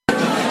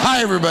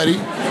Hi, everybody.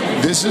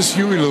 This is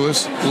Huey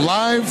Lewis,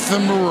 live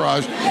from the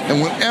Barrage.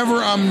 And whenever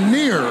I'm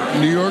near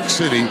New York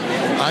City,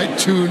 I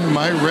tune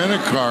my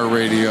rent-a-car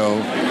radio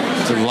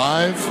to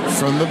Live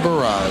from the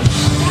Barrage.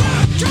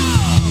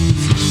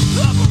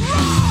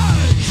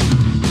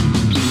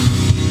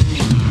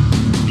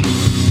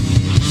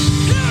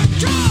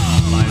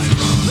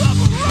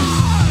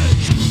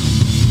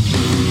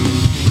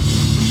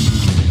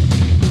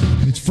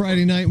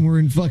 Friday night and we're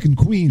in fucking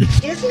Queens.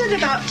 Isn't it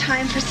about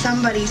time for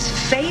somebody's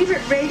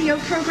favorite radio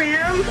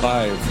program?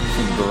 Live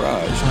from the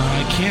Barrage.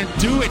 I can't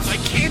do it. I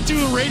can't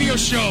do a radio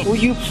show. Will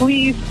you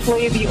please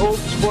play the old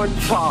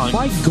sports song?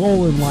 My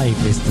goal in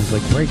life is to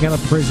break out of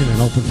prison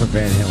and open for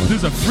Van Halen.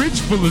 There's a fridge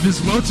full of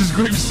this Welch's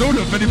grape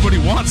soda if anybody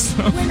wants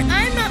some. When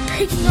I'm not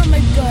picking on my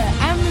gut,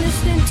 I'm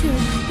listening to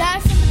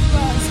Live from the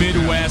Barrage.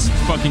 Midwest,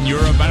 fucking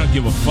Europe, I don't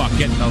give a fuck.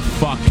 Get the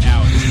fuck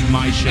out. This is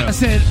my show. I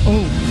said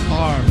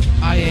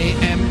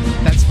O-R-I-A-M.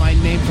 That's my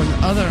name from the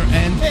other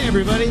end. Hey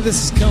everybody,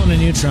 this is Conan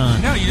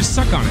Neutron. No, you just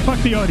suck on it. Fuck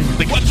the audience.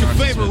 What's your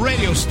favorite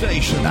radio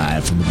station?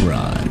 Live from the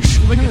Barrage.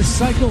 What kind of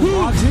psycho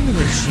logs into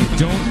this shit?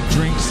 Don't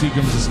drink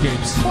Seagram's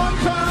Escapes. 1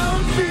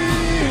 pound feet.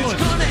 It's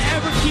gonna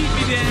ever keep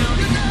me down.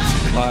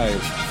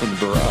 Live from the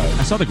Barrage.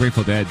 I saw The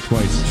Grateful Dead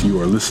twice. You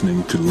are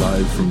listening to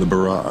Live from the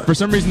Barrage. For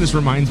some reason, this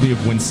reminds me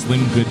of when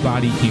Slim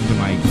Goodbody came to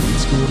my grade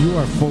school. You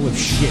are full of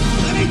shit.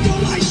 Let me do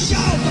my show,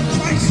 for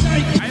Christ's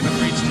sake! I have a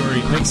great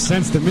story. Makes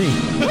sense to me.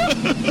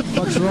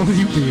 What's wrong with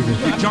you people?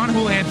 John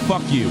Houlihan,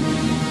 fuck you.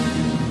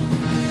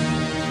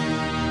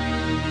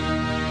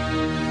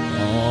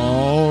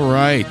 All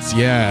right.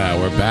 Yeah,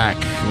 we're back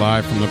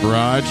live from the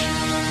Barrage.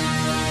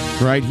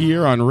 Right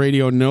here on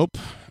Radio Nope.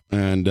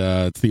 And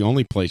it's the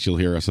only place you'll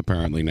hear us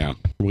apparently now.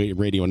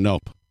 Radio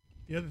Nope.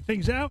 The other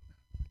thing's out?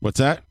 What's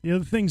that? The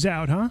other thing's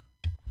out, huh?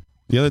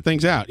 The other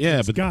thing's out. Yeah,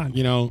 It's but gone.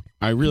 you know,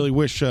 I really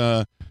wish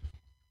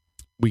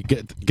we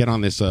get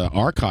on this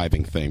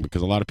archiving thing,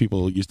 because a lot of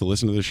people used to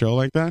listen to the show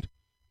like that.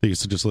 They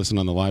used to just listen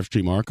on the live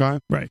stream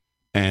archive. Right.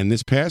 And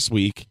this past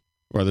week,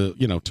 or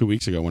 2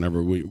 weeks ago,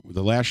 whenever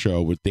the last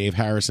show with Dave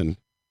Harrison,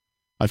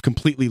 I've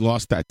completely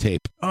lost that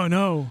tape. Oh,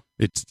 no.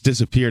 It's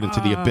disappeared into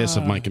the abyss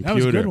of my computer.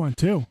 That was a good one,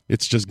 too.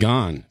 It's just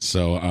gone.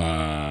 So,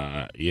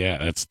 yeah,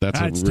 that's a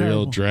real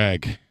terrible.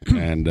 drag.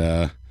 And,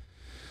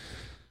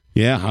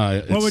 yeah,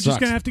 it Well, we're sucks. just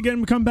going to have to get him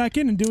to come back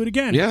in and do it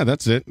again. Yeah,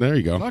 that's it. There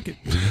you go. Fuck it.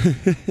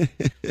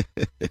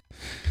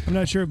 I'm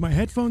not sure if my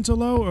headphones are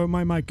low or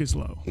my mic is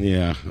low.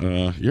 Yeah,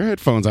 your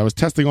headphones, I was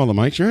testing all the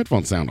mics. Your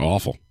headphones sound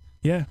awful.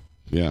 Yeah.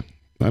 Yeah.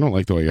 I I don't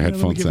like the way your Let me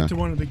headphones give sound. it to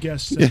one of the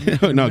guests.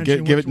 No,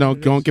 give it. No,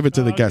 don't give it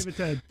to the guest.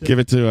 Give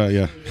it to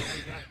yeah.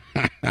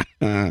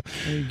 There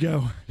you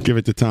go. Give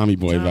it to Tommy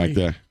Boy Tommy. back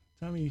there.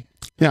 Tommy.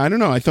 Yeah, I don't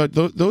know. I thought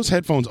those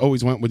headphones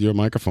always went with your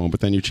microphone, but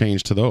then you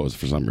changed to those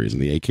for some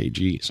reason, the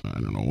AKGs. I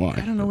don't know why.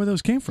 I don't know where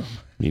those came from.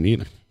 Me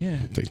neither. Yeah.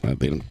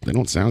 They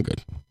don't sound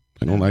good.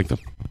 I don't like them.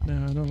 No,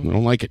 I don't. I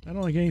don't like it. I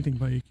don't like anything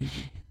by AKG.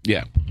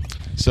 Yeah.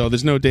 So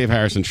there's no Dave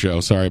Harrison show.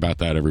 Sorry about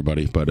that,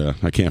 everybody, but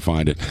I can't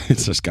find it.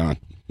 It's just gone.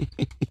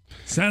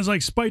 Sounds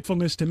like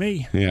spitefulness to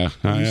me. Yeah.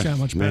 You sound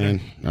much better.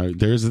 Man,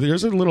 there's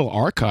a little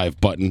archive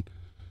button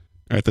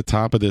at the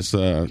top of this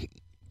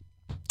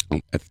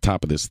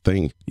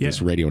thing,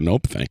 this Radio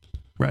Nope thing.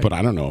 Right. But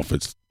I don't know if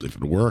it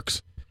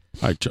works.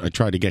 I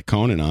tried to get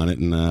Conan on it,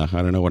 and I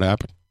don't know what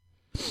happened.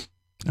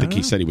 I think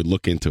he said he would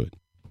look into it.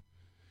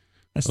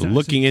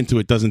 Looking into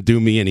it doesn't do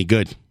me any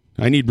good.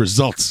 I need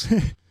results.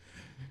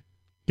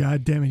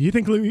 God damn it. You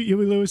think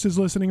Huey Lewis is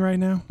listening right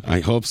now? I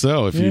hope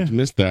so. If you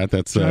missed that,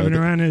 that's driving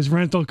around in his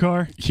rental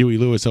car. Huey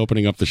Lewis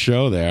opening up the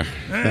show there.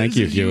 Thank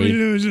you, Huey.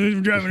 Lewis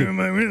is driving around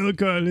my rental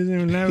car,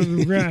 listening to Live in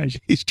the Garage.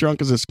 He's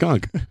drunk as a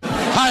skunk.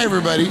 Hi,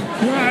 everybody.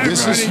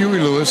 This is Huey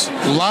Lewis,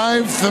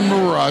 live from the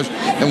Barrage.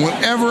 And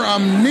whenever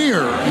I'm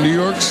near New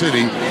York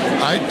City,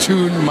 I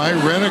tune my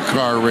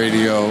rent-a-car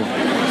radio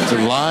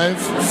to Live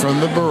from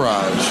the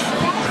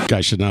Barrage. Guy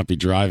should not be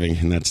driving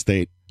in that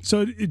state.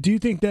 So do you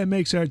think that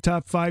makes our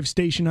top 5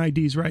 station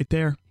IDs right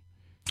there?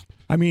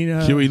 I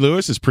mean... Huey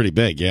Lewis is pretty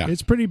big, yeah.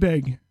 It's pretty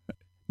big.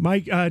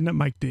 Mike, not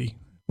Mike D.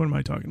 What am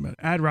I talking about?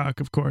 Ad Rock,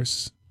 of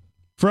course.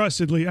 For us,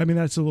 at least, I mean,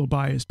 that's a little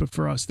biased, but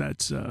for us,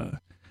 that's...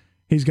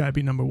 he's got to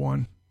be number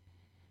 1.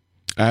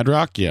 Ad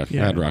Rock? Yeah,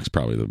 Ad Rock's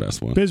probably the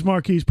best one. Biz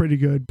Marquis pretty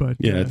good, but...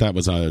 Yeah, that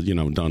was,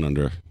 done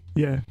under...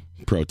 Yeah.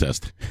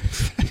 Protest.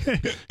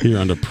 Here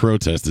under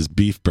protest is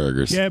beef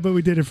burgers. Yeah, but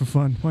we did it for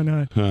fun. Why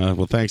not?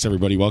 Well, thanks,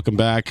 everybody. Welcome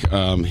back.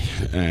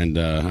 And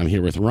I'm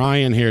here with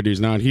Ryan.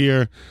 Hairdo's not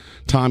here.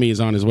 Tommy is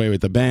on his way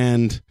with the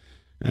band.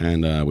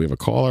 And we have a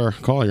caller.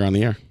 Caller, you're on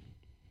the air.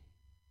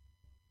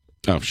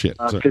 Oh, shit.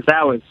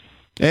 Kazawis.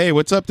 Hey,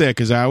 what's up there,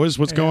 Kazawis?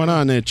 What's going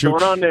on there, Chooch?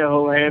 What's going on there,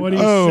 Houlihan? What do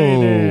you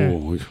say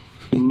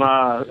there?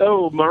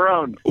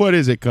 Marone. What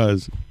is it,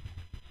 cuz?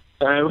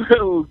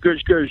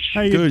 Gush. Gush.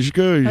 How you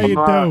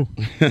do?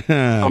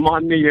 I'm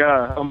on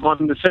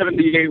the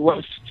 78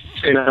 West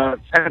in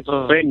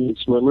Pennsylvania.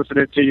 So we're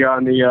listening to you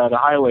on the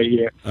highway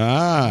here.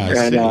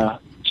 And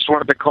just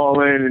wanted to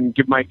call in and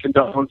give my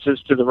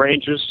condolences to the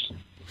Rangers.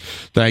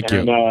 Thank you.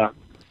 And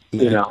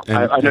You know, And-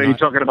 I know and you're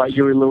talking about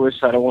Huey Lewis.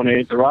 I don't want to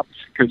interrupt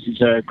because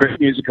he's a great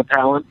musical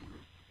talent.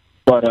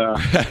 But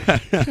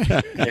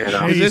you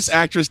know, Is this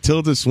actress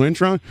Tilda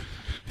Swinton?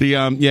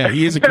 Yeah,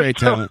 he is a great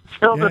talent.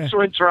 Tilda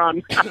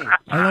Swinton.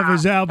 I love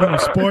his album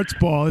Sports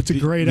Ball. It's a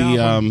great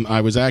album. I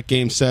was at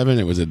Game 7.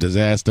 It was a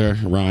disaster.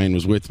 Ryan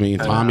was with me.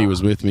 Tommy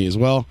was with me as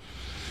well.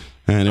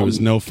 And it was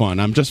no fun.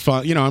 I'm just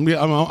fun. You know,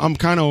 I'm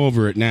kind of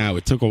over it now.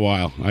 It took a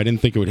while. I didn't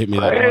think it would hit me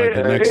that hard.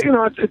 The next, You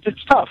know,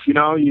 it's tough. You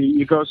know,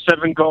 you go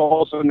 7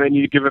 goals and then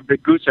you give a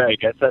big goose egg.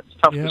 That's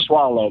tough to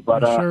swallow.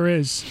 But It sure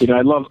is. You know,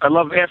 I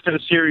love after the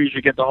series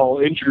you get the whole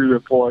injury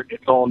report.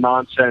 It's all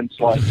nonsense.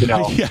 Like, you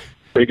know,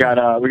 we got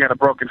a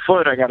broken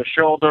foot. I got a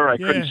shoulder. I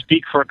couldn't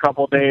speak for a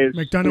couple of days.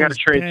 McDonough we got to was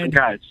trade dead. some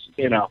guys.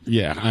 You know.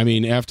 Yeah, I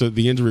mean, after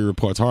the injury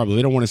report's horrible.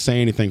 They don't want to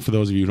say anything. For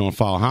those of you who don't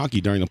follow hockey,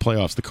 during the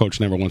playoffs, the coach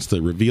never wants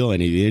to reveal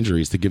any of the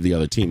injuries to give the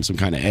other team some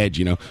kind of edge.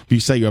 You know, if you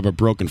say you have a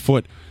broken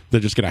foot, they're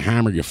just going to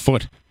hammer your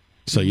foot.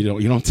 So you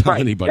don't tell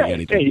anybody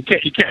anything. Yeah,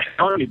 you can't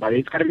tell anybody.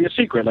 It's got to be a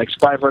secret, like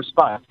spy versus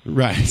spy.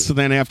 Right. So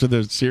then after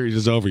the series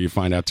is over, you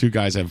find out 2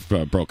 guys have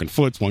broken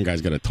foots. One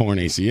guy's got a torn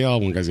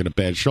ACL. One guy's got a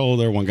bad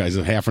shoulder. One guy's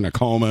half in a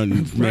coma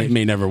and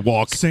may never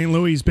walk. St.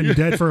 Louis has been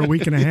dead for a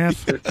week and a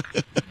half.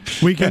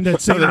 Weekend at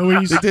St.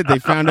 Louis. They did. They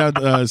found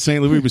out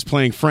St. Louis was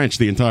playing French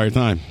the entire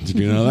time. Did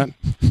you know that?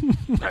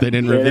 They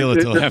didn't reveal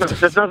it till after.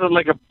 There's nothing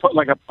like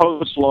a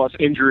post-loss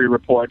injury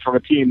report from a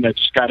team that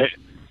just got it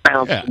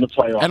bounced in the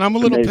playoffs. And I'm a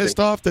little Amazing. pissed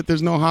off that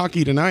there's no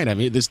hockey tonight. I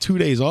mean, there's 2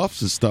 days off.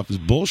 This stuff is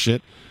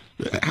bullshit.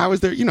 How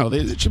is there? You know,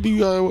 it should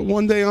be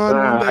 1 day on,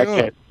 1 day I off.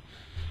 can't.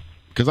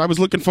 Because I was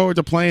looking forward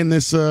to playing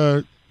this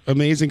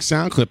amazing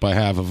sound clip I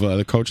have of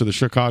the coach of the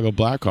Chicago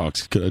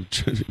Blackhawks,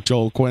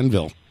 Joel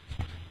Quenneville.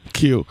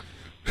 Q.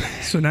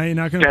 So now you're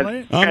not going to play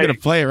it? I'm going to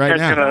play it right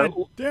now.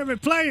 God damn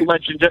it, play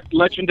it.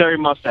 Legendary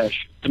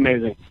mustache. It's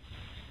amazing.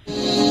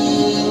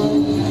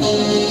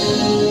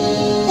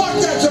 Fuck,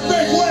 that's a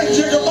big win,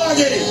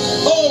 Jigabuggy!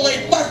 Holy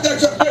fuck,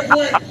 that's a big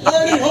win!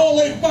 Ernie,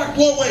 holy fuck,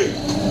 Louie!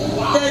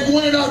 Big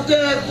win up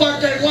there,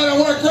 fucking what a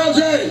work,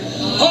 Rosie!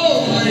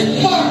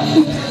 Holy fuck!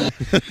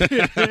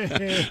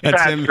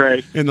 That's him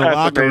great. in the That's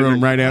locker amazing.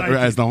 room right after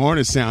as the horn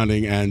is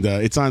sounding, and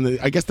it's on the.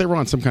 I guess they were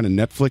on some kind of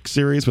Netflix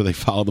series where they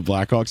follow the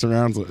Blackhawks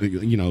around.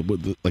 You know,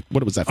 like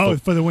what was that? Oh,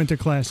 for the Winter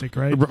Classic,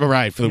 right?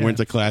 Right, for the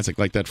Winter Classic,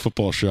 like that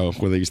football show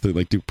where they used to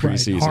like do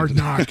preseason. Right, Hard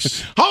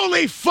Knocks.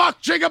 Holy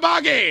fuck,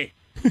 Jigabuggy!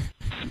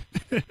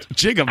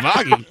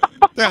 Jigabuggy?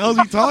 What the hell is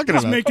he talking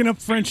He's about? making up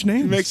French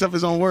names. He makes up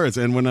his own words,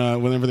 and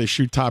whenever they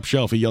shoot top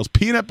shelf, he yells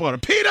peanut butter,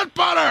 peanut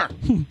butter,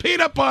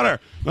 peanut butter.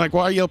 I'm like,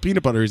 why yell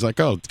peanut butter? He's like,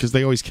 oh, because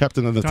they always kept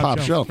it on the top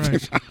shelf.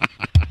 Right.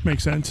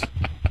 Makes sense.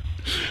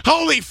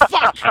 Holy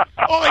fuck!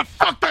 Holy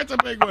fuck! That's a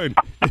big win.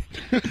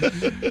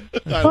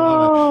 I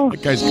love it.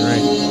 That guy's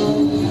great.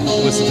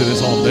 Listen to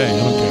this all day. I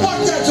don't care.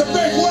 Fuck, that's a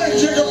big win,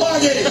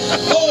 Jigabuggy!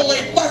 Holy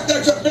fuck,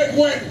 that's a big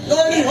win!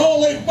 Ernie,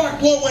 holy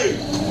fuck, Louie!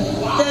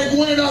 Big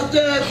win up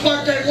there,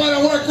 fucking what a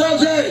work,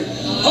 Rosie!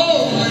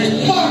 Holy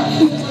fuck!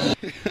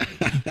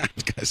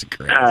 That guy's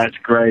great. That's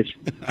great.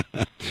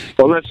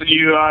 Well, listen,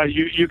 you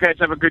guys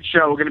have a good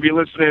show. We're going to be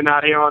listening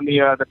out here on the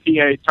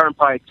PA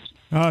Turnpikes.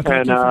 Oh,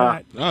 thank you for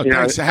that. Oh, you know,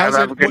 thanks. How's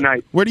have it? a good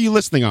night. Where are you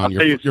listening on?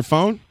 Your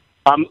phone?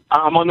 I'm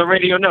on the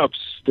Radio Notes.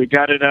 We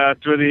got it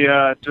through the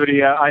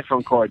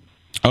iPhone cord.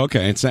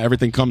 Okay, and so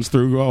everything comes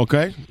through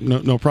okay?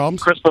 No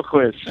problems? Crystal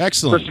clear.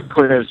 Excellent. Crystal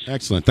clear.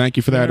 Excellent. Thank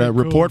you for that Very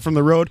cool. report from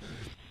the road.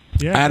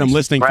 Yeah, Adam, thanks.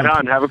 listening Right from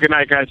on. Have a good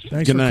night, guys.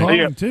 Thanks Good for night.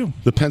 calling, too.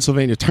 the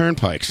Pennsylvania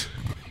Turnpikes.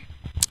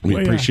 We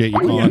Well, yeah. appreciate you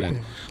calling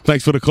in.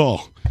 Thanks for the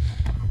call.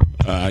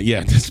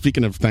 Yeah,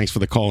 speaking of thanks for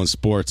the call in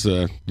sports,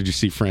 did you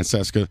see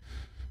Francesca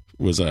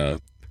was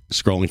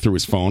scrolling through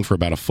his phone for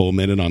about a full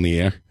minute on the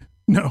air?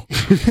 No.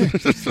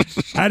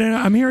 I don't know.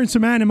 I'm hearing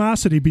some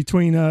animosity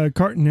between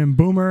Carton and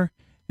Boomer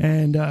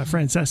and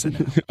Francesa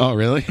now. Oh,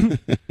 really?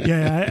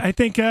 Yeah, I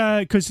think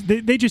because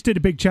they just did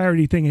a big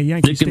charity thing at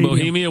Yankee Nick in Stadium.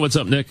 Bohemia, what's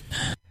up, Nick?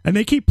 And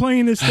they keep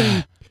playing this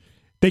thing.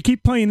 They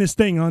keep playing this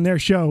thing on their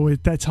show.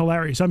 That's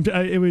hilarious.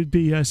 It would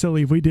be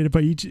silly if we did it,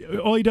 but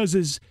all he does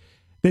is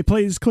they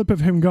play this clip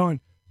of him going,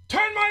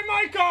 "Turn my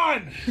mic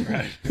on."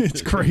 Right.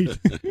 It's great.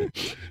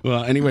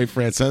 Well, anyway,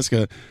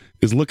 Francesca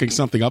is looking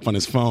something up on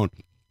his phone,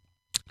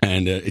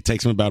 and it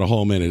takes him about a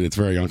whole minute. It's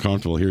very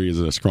uncomfortable. Here he is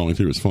scrolling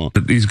through his phone.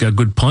 He's got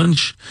good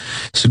punch.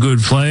 He's a good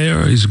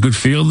player. He's a good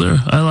fielder.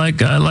 I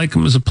like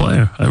him as a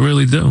player. I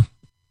really do.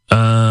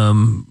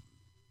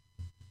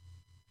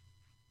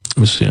 Let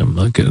me see. I'm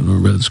not getting the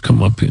reds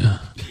come up here.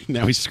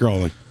 Now he's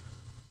scrolling.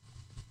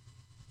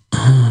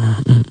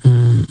 Let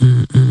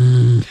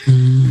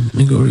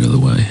me go the other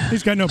way.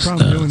 He's got no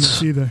problem doing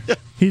this either.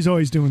 He's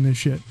always doing this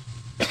shit.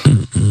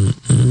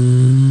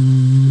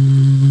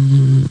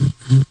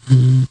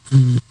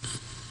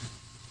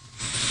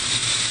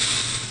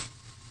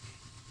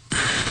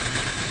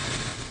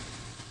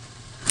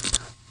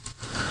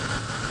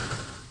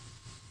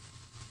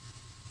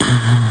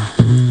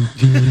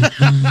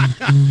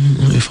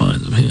 Let me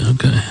find them here.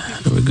 Okay,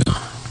 here we go.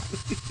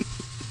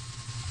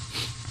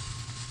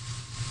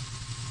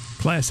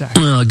 Classic. best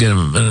actor. Well, I'll get him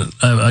in a minute.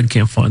 I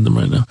can't find them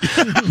right now.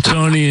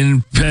 Tony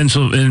in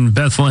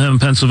Bethlehem,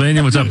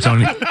 Pennsylvania. What's up,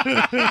 Tony?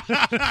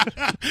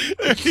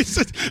 He's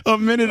a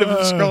minute of him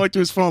scrolling to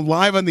his phone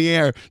live on the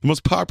air. The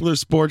most popular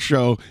sports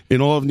show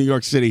in all of New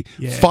York City.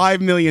 Yeah.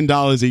 $5 million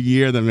a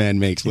year the man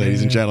makes,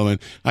 ladies and gentlemen.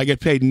 I get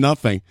paid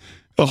nothing.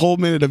 A whole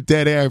minute of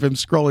dead air of him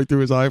scrolling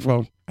through his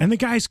iPhone. And the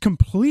guy's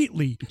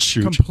completely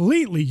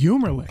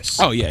humorless.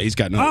 Oh, yeah, he's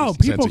got no sense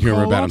people of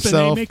humor call about up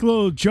himself. and they make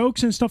little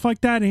jokes and stuff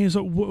like that, and he's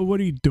like, "What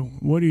are you doing?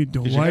 What are you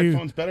doing? Is your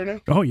headphones better now?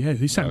 Oh yeah,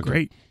 these sound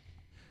great.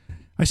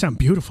 I sound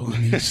beautiful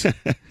in these.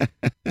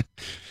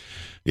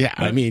 Yeah,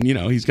 I mean,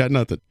 he's got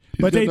nothing.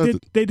 But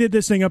they did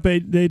this thing they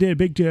did a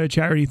big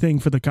charity thing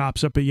for the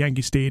cops up at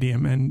Yankee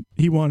Stadium, and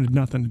he wanted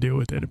nothing to do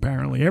with it,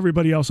 apparently.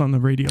 Everybody else on the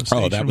radio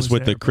station that was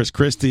with the Chris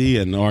Christie,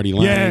 and Artie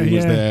Lang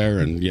was there,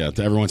 and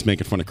everyone's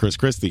making fun of Chris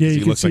Christie because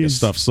he looks like a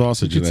stuffed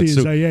sausage in that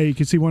suit. You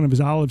can see one of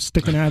his olives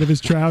sticking out of his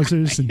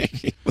trousers. And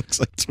he looks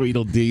like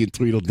Tweedledee and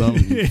Tweedledum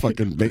in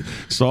fucking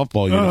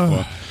softball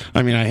uniform.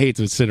 I mean, I hate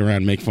to sit around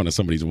and make fun of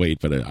somebody's weight,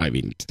 but I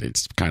mean,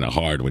 it's kind of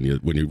hard when you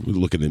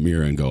look in the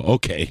mirror and go,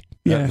 okay,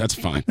 that's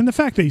fine. And the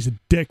fact that he's a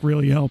dick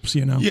really helps,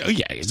 Yeah,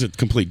 he's a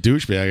complete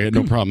douchebag. I had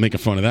no problem making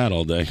fun of that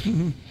all day.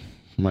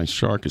 My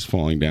shark is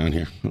falling down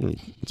here.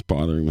 It's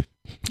bothering me.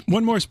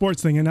 One more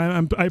sports thing, and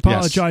I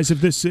apologize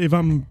if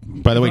I'm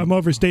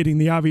overstating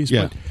the obvious,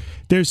 but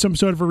there's some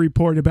sort of a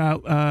report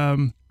about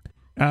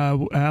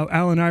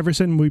Allen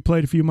Iverson. We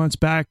played a few months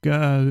back,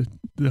 the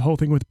whole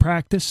thing with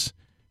practice.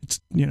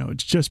 It's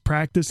just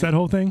practice, that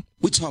whole thing.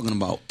 We're talking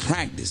about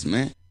practice,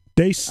 man.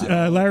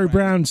 Larry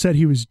Brown said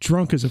he was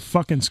drunk as a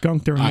fucking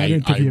skunk during that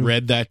interview. I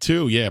read that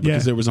too,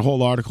 because there was a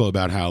whole article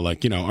about how,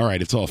 all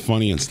right, it's all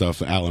funny and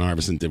stuff. Allen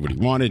Iverson did what he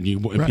wanted.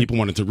 People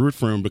wanted to root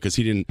for him because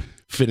he didn't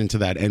fit into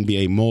that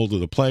NBA mold of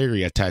the player.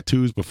 He had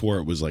tattoos before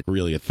it was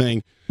really a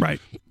thing.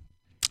 Right.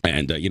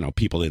 And,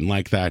 people didn't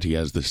like that. He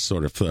has this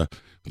sort of,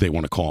 they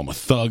want to call him a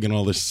thug and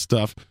all this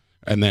stuff.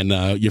 And then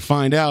you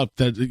find out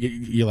that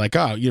you're like,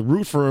 you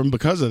root for him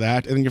because of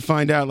that. And then you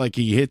find out,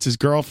 he hits his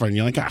girlfriend.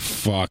 You're like,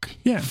 fuck.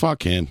 Yeah.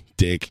 Fuck him,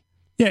 dick.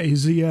 Yeah,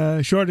 he's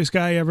the shortest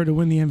guy ever to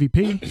win the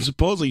MVP.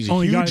 Supposedly he's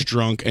a huge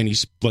drunk, and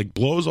he's,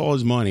 blows all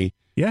his money.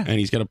 Yeah. And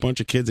he's got a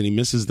bunch of kids, and he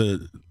misses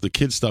the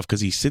kid stuff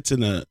because he sits in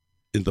the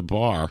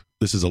bar.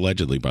 This is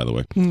allegedly, by the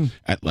way,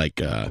 at,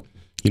 I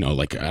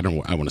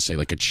want to say,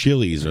 a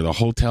Chili's or the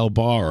hotel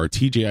bar or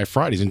TGI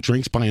Fridays, and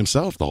drinks by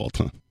himself the whole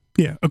time.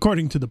 Yeah,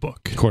 according to the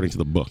book.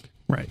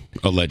 Right.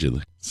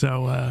 Allegedly.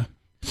 So,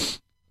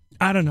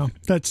 I don't know.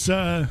 That's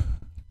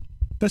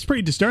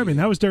pretty disturbing.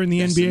 That was during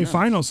the NBA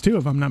Finals, too,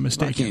 if I'm not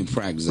mistaken. I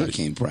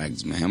can't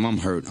practice, man. I'm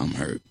hurt.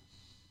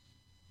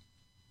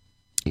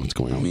 What's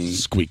going on?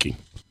 Squeaking.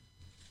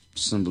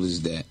 Simple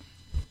as that.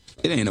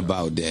 It ain't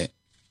about that.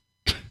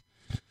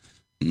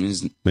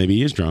 Maybe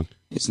he is drunk.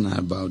 It's not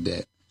about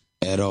that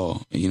at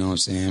all. You know what I'm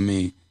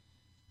saying?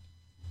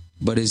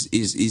 But it's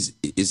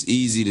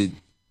easy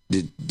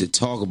to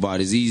talk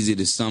about. It's easy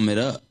to sum it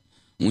up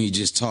when you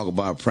just talk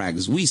about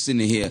practice. We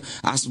sitting here,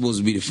 I'm supposed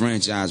to be the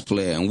franchise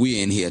player, and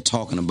we're in here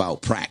talking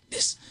about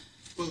practice.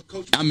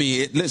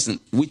 Listen,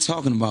 we're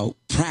talking about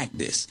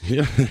practice.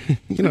 Yeah,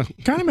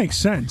 kind of makes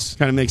sense.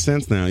 Kind of makes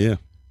sense now, yeah.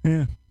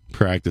 Yeah.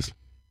 Practice.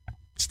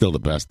 Still the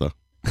best, though.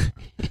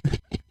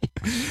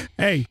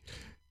 Hey,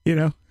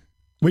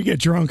 we get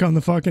drunk on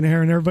the fucking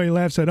air and everybody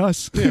laughs at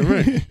us. Yeah,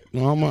 right.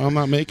 Well, I'm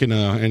not making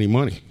any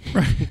money.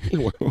 Right.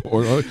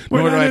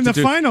 We're not in the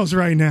finals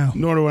right now.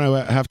 Nor do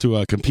I have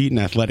to compete in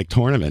an athletic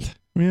tournament.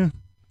 Yeah.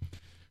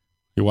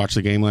 You watched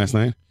the game last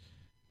night?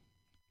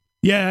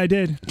 Yeah, I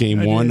did.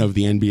 Game one of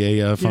the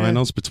NBA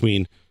finals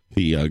between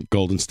the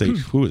Golden State,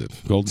 who is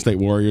it? Golden State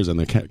Warriors and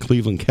the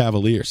Cleveland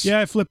Cavaliers.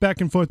 Yeah, I flipped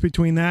back and forth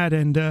between that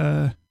and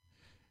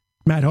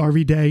Matt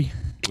Harvey Day.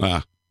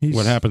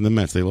 What happened to the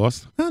Mets? They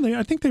lost? No,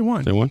 I think they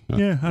won. They won?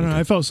 Yeah, I don't know.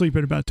 I fell asleep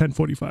at about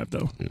 10:45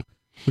 though,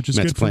 which is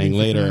Mets good for playing me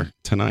later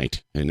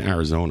tonight in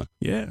Arizona.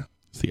 Yeah.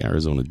 It's the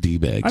Arizona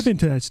D-bags. I've been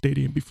to that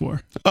stadium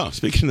before. Oh,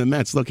 speaking of the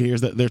Mets, look, they're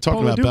talking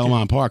Paul about LaDuca.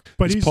 Belmont Park.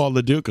 But it's Paul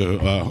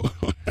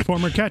LaDuca.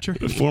 Former catcher.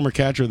 Former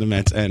catcher of the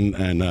Mets.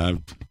 And now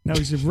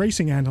he's a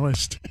racing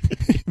analyst.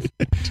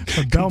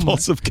 For Belmont.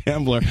 Compulsive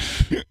gambler.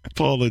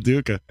 Paul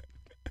LaDuca.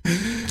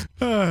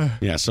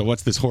 Yeah, so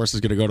what's this horse is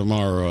going to go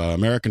tomorrow?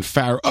 American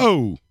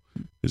Pharaoh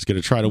is going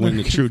to try to win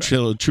the True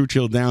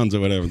Chill Downs or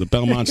whatever, the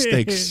Belmont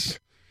Stakes.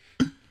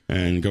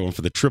 And going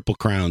for the Triple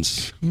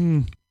Crowns.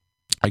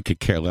 I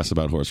could care less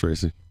about horse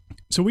racing.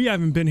 So we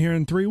haven't been here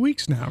in 3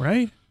 weeks now,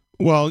 right?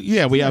 Well,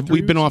 yeah,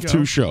 we've been off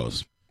 2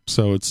 shows.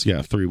 So it's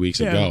 3 weeks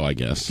ago, I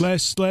guess.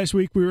 Last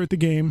week we were at the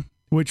game,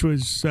 which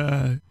was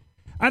I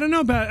don't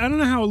know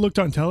how it looked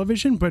on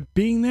television, but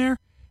being there,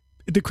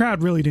 the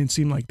crowd really didn't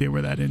seem like they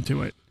were that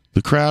into it.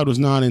 The crowd was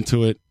not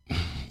into it.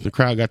 The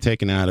crowd got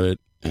taken out of it,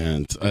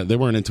 and they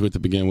weren't into it to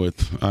begin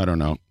with. I don't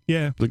know.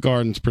 Yeah. The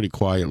Garden's pretty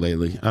quiet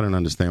lately. I don't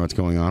understand what's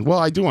going on. Well,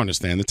 I do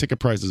understand. The ticket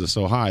prices are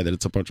so high that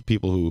it's a bunch of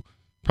people who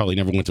probably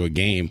never went to a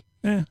game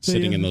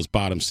sitting in those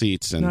bottom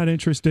seats. And not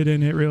interested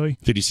in it, really.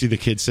 Did you see the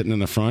kid sitting in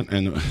the front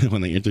and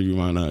when they interview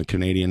him on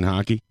Canadian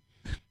hockey?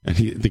 And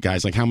the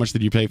guy's like, "How much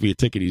did you pay for your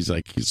ticket?" He's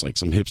like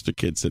some hipster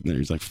kid sitting there.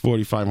 He's like,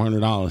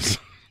 $4,500.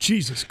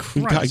 Jesus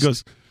Christ! The guy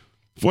goes,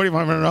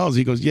 $4,500.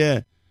 He goes,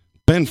 "Yeah,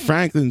 Ben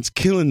Franklin's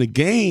killing the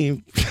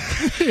game."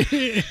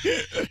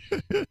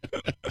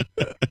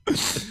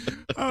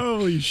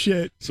 Holy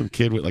shit! Some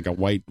kid with like a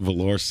white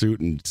velour suit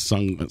and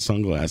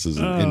sunglasses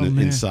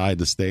inside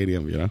the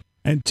stadium, you know.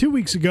 And 2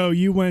 weeks ago,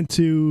 you went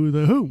to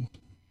the Who.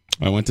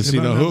 I went to see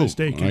the Who.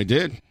 I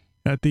did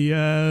at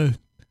the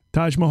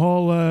Taj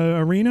Mahal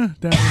Arena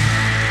down in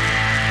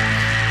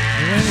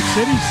Atlantic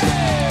City.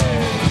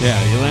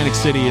 Yeah, the Atlantic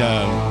City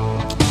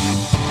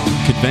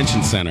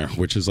Convention Center,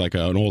 which is like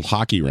an old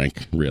hockey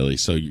rink, really.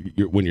 So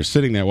when you're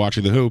sitting there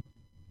watching the Who,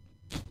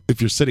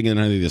 if you're sitting in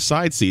any of the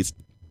side seats,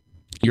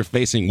 you're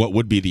facing what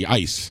would be the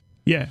ice.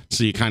 Yeah.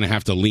 So you kind of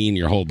have to lean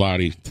your whole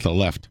body to the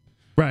left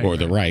or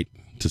the right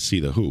to see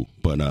the Who.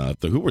 But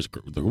the Who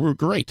were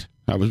great.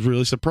 I was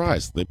really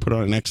surprised. They put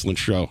on an excellent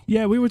show.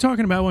 Yeah, we were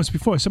talking about it once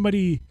before.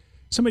 Somebody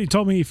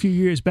told me a few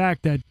years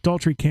back that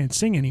Daltrey can't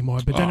sing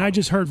anymore, but then I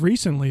just heard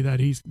recently that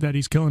he's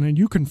killing it, and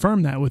you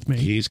confirmed that with me.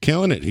 He's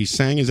killing it. He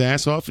sang his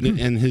ass off,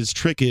 and his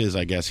trick is,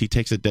 I guess, he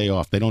takes a day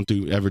off. They don't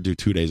ever do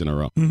 2 days in a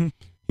row. Mm-hmm.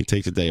 He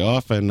takes a day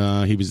off,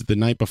 and he was the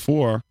night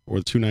before, or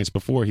the 2 nights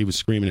before, he was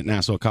screaming at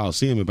Nassau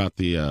Coliseum about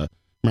the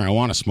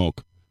marijuana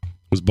smoke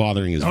was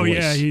bothering his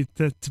voice. Oh,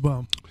 yeah,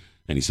 well.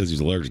 And he says he's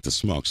allergic to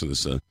smoke, so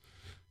this,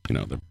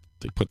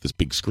 they put this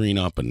big screen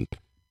up, and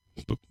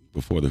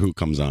before the Who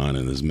comes on,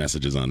 and there's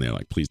messages on there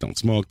like, "Please don't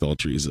smoke,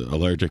 Daltrey's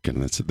allergic,"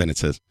 and then it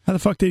says, "How the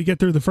fuck did he get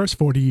through the first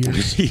 40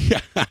 years?"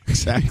 Yeah,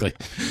 exactly.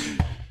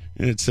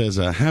 And it says,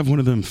 "Have one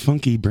of them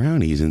funky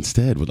brownies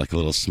instead," with like a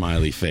little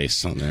smiley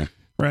face on there.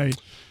 Right.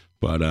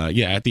 But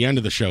at the end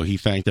of the show, he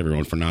thanked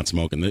everyone for not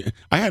smoking.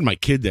 I had my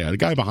kid there. The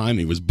guy behind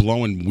me was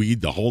blowing weed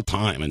the whole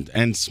time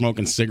and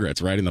smoking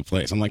cigarettes right in the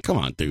place. I'm like, come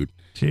on, dude.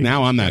 Jesus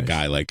now I'm that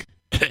guy, like.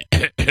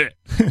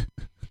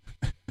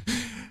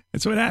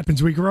 That's what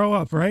happens. We grow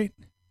up, right?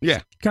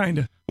 Yeah. Kind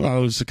of. Well,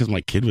 it was because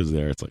my kid was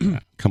there. It's like,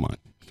 come on,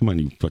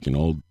 you fucking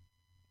old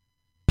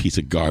piece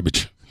of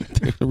garbage.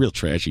 They're real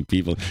trashy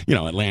people.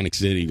 Atlantic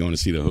City, going to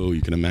see the Who,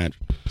 you can imagine.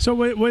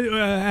 So I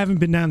haven't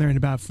been down there in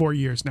about 4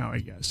 years now, I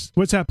guess.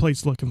 What's that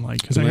place looking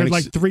like? Because I heard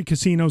like 3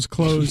 casinos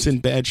closed. It's in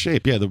bad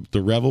shape. Yeah,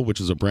 the Revel, which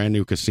is a brand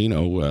new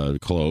casino,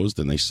 closed,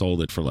 and they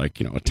sold it for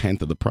like, a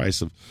tenth of the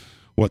price of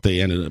what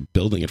they ended up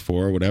building it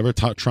for or whatever.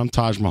 Trump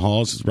Taj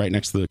Mahal is right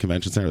next to the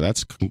convention center.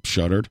 That's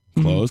shuttered,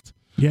 closed.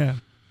 Mm-hmm. Yeah.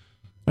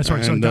 That's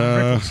right. And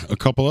a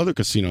couple other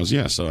casinos,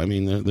 yeah. So I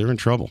mean, they're in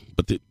trouble.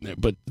 But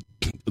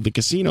the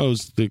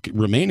casinos, the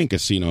remaining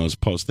casinos,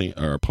 posting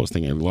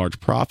a large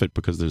profit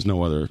because there's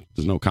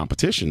no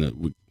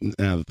competition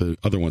now that the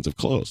other ones have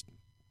closed.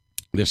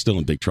 They're still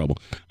in big trouble.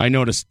 I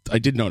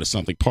did notice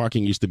something.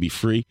 Parking used to be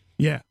free.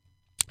 Yeah.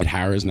 At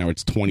Harrah's now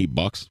it's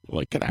 $20.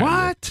 Like, get out of here.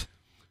 What?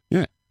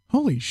 Yeah.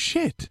 Holy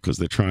shit! Because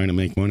they're trying to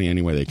make money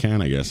any way they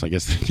can. I guess. I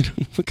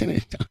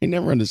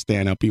never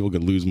understand how people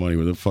could lose money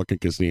with a fucking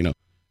casino.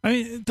 I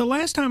mean, the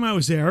last time I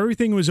was there,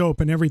 everything was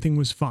open, everything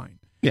was fine.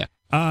 Yeah.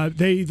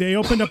 They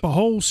opened up a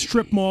whole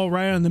strip mall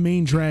right on the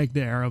main drag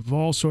there of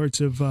all sorts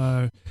of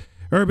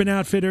Urban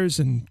Outfitters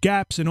and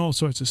Gaps and all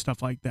sorts of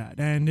stuff like that,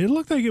 and it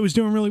looked like it was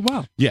doing really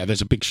well. Yeah,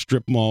 there's a big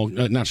strip mall,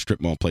 not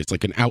strip mall place,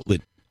 like an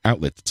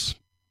outlets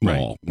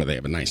mall where they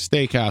have a nice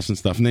steakhouse and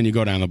stuff, and then you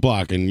go down the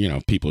block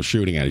and people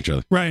shooting at each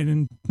other. Right,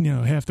 and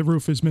half the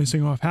roof is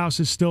missing off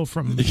houses still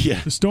from the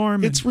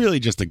storm. It's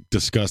really just a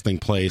disgusting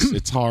place.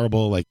 It's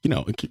horrible. Like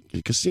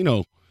a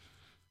casino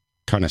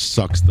kind of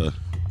sucks the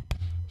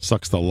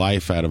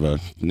life out of a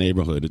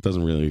neighborhood. It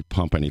doesn't really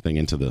pump anything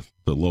into the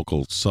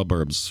local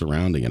suburbs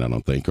surrounding it, I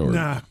don't think. Or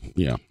nah,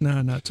 yeah,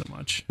 no, not so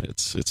much.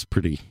 It's a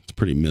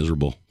pretty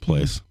miserable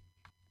place,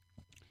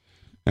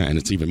 and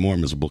it's even more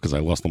miserable because I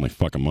lost all my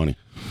fucking money.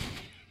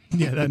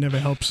 Yeah, that never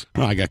helps.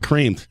 Oh, I got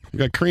creamed.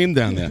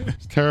 Down there.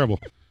 It's terrible.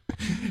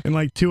 In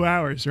like 2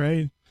 hours,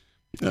 right?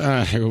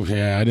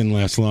 Yeah, I didn't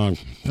last long.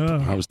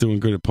 Oh. I was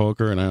doing good at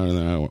poker,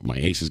 and my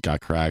aces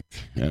got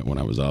cracked when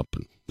I was up,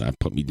 and that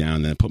put me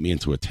down. Then put me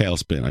into a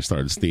tailspin. I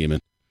started steaming.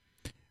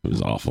 It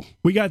was awful.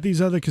 We got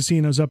these other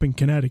casinos up in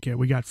Connecticut.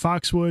 We got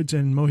Foxwoods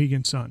and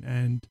Mohegan Sun,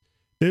 and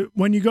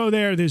when you go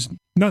there, there's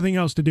nothing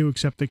else to do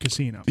except the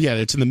casino. Yeah,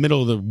 it's in the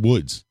middle of the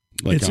woods,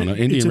 like on an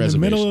Indian reservation. It's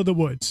in the middle of the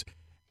woods,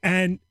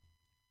 and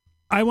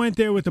I went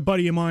there with a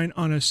buddy of mine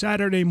on a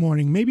Saturday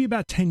morning, maybe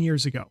about 10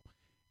 years ago.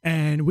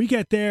 And we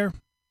get there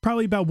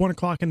probably about 1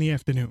 o'clock in the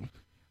afternoon.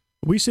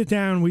 We sit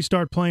down, we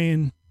start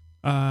playing,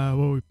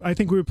 I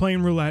think we were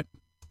playing roulette.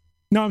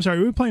 No, I'm sorry,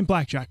 we were playing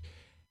blackjack.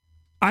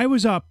 I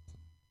was up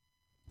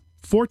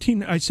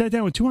I sat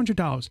down with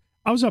 $200.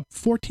 I was up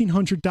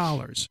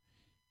 $1,400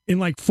 in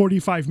like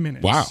 45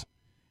 minutes. Wow.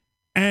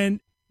 And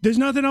there's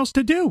nothing else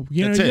to do.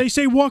 They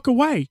say walk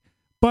away.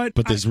 But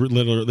there's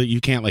literally you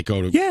can't like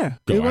go out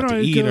to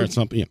eat or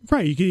something. Yeah.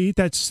 Right, you can eat.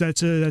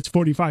 That's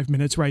 45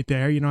 minutes right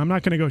there. I'm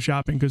not going to go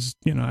shopping because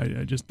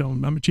I just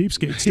don't. I'm a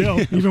cheapskate still,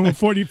 even with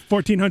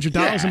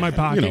 $1,400 in my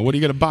pocket. What are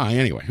you going to buy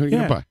anyway? What are you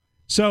going to buy?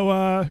 So,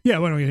 yeah,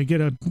 what am I going to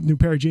get a new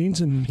pair of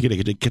jeans? And You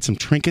gotta get some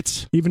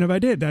trinkets. even if I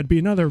did, that'd be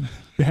another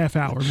half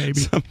hour maybe.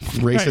 Some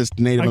racist Right.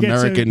 Native I'll get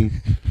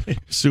American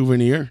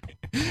souvenir.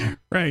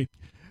 Right.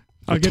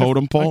 A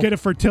totem pole. I'll get a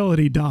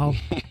fertility doll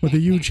with a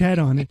huge head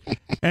on it.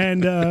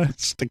 And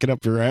stick it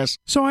up your ass.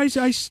 so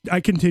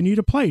I continue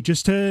to play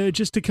just to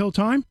kill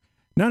time.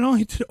 Not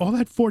only did all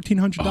that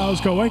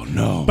 $1,400 go away,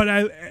 no. but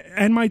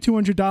and my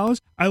 $200,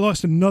 I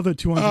lost another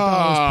 $200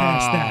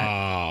 past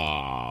that.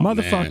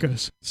 Motherfuckers.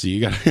 Man. So you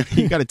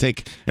got to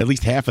take at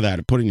least half of that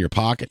and put it in your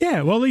pocket.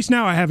 Yeah, well, at least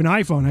now I have an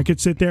iPhone. I could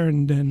sit there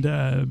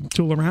and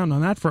tool around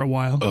on that for a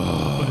while.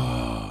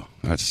 Oh,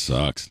 that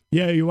sucks.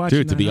 Yeah, you watching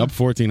Dude, to that, be huh? up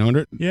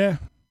 1,400? Yeah.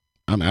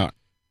 I'm out.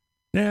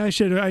 Yeah, I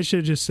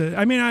should just said.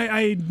 I mean,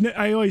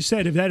 I always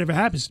said if that ever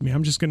happens to me,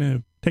 I'm just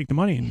gonna take the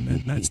money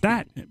and that's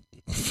that.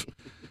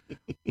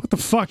 What the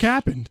fuck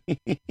happened?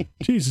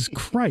 Jesus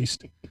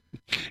Christ!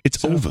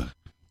 It's over.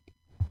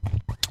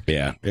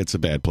 Yeah, it's a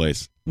bad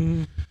place.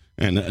 Mhm.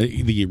 And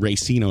the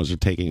racinos are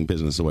taking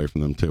business away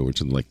from them too,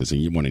 which is like this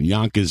one in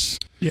Yonkers.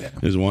 Yeah.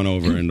 There's one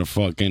over in the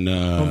fucking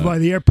Over by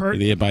the airport.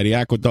 by the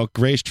Aqueduct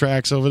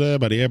racetracks over there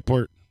by the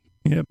airport.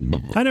 Yep.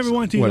 I never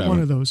went to either Whatever. one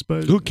of those,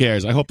 but Who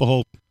cares? I hope the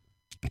whole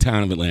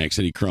town of Atlantic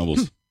City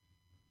crumbles.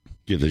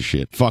 Give this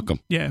shit. Fuck them.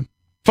 yeah.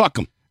 Fuck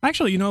them.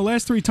 Actually,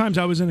 last 3 times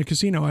I was in a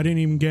casino, I didn't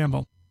even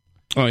gamble.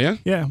 Oh yeah.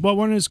 Yeah. Well,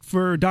 one is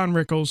for Don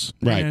Rickles,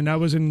 Right. And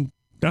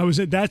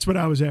that's what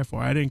I was there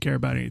for. I didn't care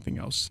about anything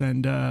else.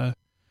 And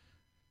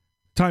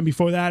time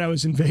before that, I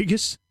was in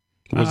Vegas.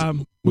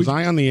 Was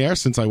I on the air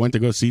since I went to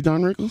go see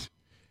Don Rickles?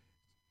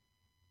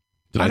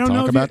 Did I don't know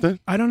talk if about you, that?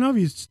 I don't know if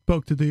you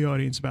spoke to the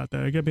audience about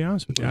that. I gotta be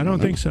honest with you. I don't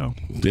think so.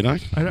 Did I?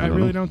 I don't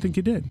really know. don't think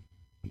you did.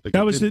 Think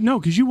That I was did. no,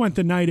 because you went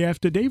the night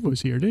after Dave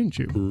was here, didn't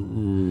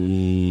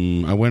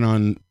you? I went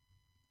on.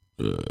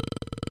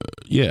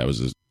 Yeah, it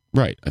was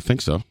right. I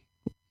think so.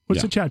 What's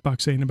Yeah. the chat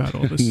box saying about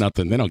all this?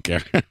 Nothing. They don't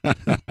care.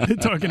 They're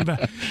talking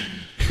about.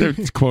 They're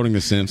quoting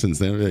The Simpsons.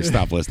 They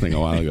stopped listening a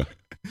while ago.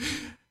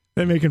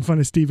 They're making fun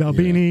of Steve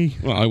Albini.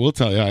 Well, I will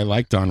tell you, I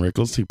like Don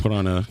Rickles. He put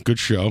on a good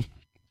show.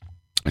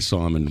 I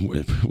saw him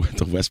with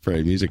the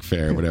Westbury Music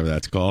Fair, whatever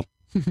that's called.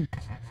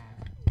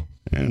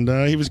 And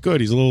he was good.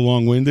 He's a little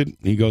long-winded.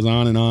 He goes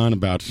on and on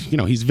about,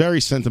 he's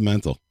very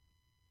sentimental.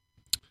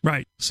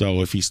 Right.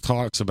 So if he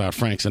talks about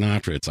Frank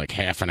Sinatra, it's like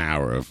half an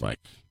hour of like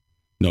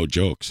no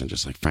jokes and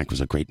just like Frank was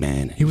a great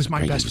man. He was my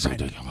great- best he was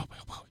friend.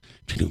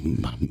 She knew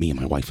me and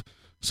my wife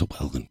so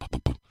well. And,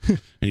 and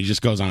he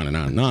just goes on and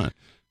on and on.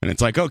 And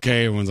it's like,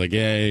 okay, everyone's like,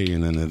 yay.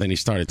 And then he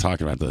started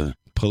talking about the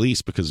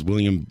police because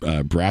William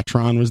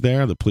Bratron was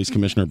there, the police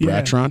commissioner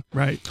Yeah, Bratron.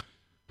 right.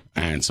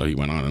 And so he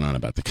went on and on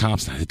about the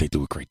cops. They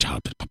do a great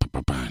job.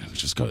 And it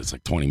just goes, it's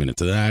like 20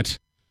 minutes of that.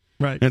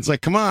 Right. And it's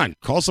like, come on,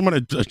 call someone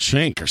a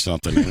chink or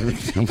something.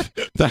 What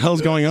the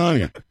hell's going on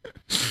here?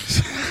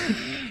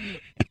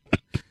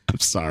 I'm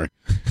sorry.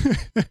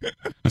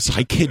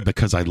 I kid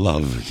because I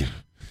love you.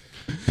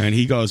 And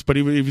he goes, but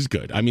he was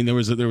good. I mean, there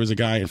was a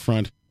guy in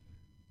front.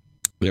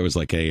 There was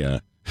like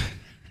a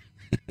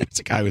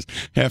guy who was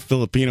half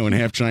Filipino and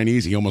half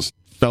Chinese. He almost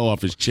fell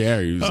off his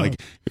chair. He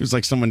was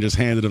like someone just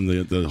handed him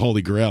the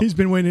Holy Grail. He's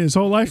been waiting his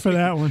whole life for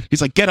that one.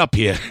 He's like, get up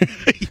here.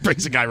 He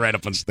brings the guy right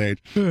up on stage.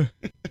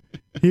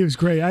 He was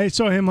great. I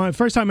saw him.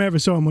 First time I ever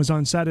saw him was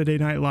on Saturday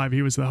Night Live.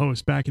 He was the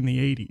host back in the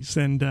 80s.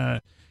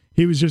 And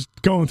he was just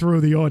going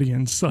through the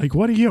audience like,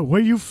 what are you?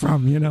 Where are you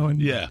from? And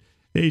Yeah.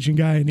 Asian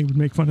guy. And he would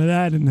make fun of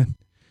that. And then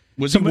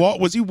Was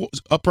he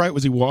upright?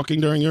 Was he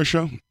walking during your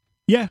show?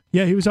 Yeah,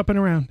 he was up and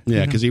around.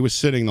 Yeah, because he was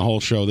sitting the whole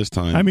show this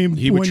time. I mean,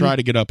 he would when try you-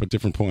 to get up at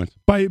different points.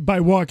 By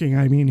walking,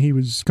 I mean he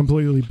was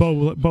completely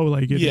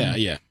bow-legged.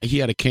 Yeah. He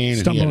had a cane and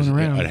he Stumbling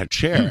around. had a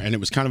chair, and it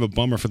was kind of a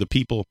bummer for the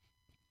people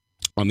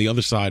on the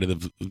other side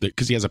of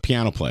because he has a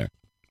piano player.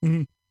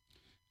 Mhm.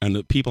 And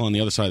the people on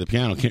the other side of the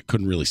piano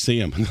couldn't really see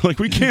him. And they're like,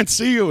 we can't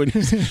see you. And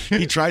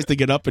he tries to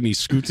get up and he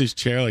scoots his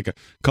chair like a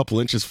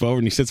couple inches forward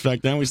and he sits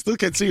back down. We still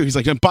can't see you. He's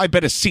like, then buy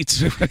better seats.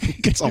 He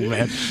gets all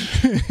mad.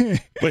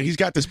 But he's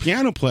got this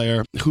piano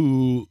player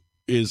who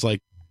is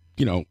like,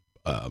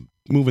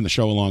 moving the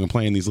show along and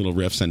playing these little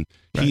riffs. And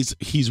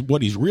he's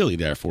what he's really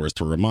there for is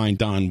to remind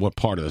Don what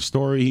part of the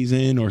story he's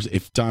in, or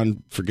if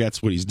Don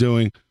forgets what he's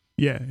doing.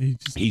 Yeah.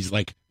 He's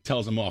like,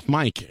 tells him off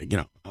mic,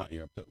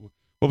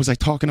 what was I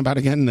talking about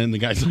again? And then the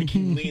guy's like,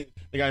 the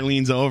guy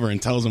leans over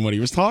and tells him what he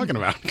was talking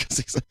about.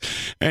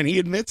 And he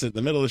admits it in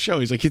the middle of the show.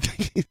 He's like,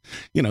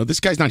 this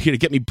guy's not here to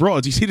get me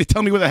broads. He's here to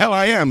tell me where the hell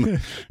I am.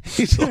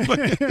 He's like,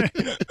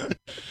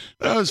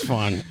 that was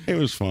fun. It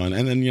was fun.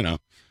 And then,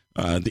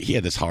 he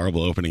had this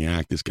horrible opening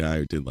act. This guy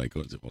who did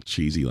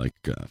cheesy,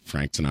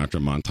 Frank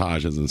Sinatra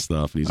montages and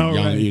stuff. He's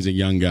he's a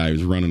young guy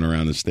who's running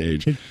around the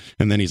stage.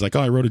 And then he's like,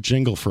 I wrote a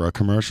jingle for a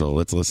commercial.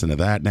 Let's listen to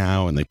that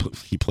now. And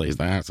he plays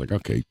that. It's like,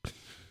 okay,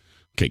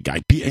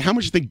 guy. How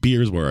much do you think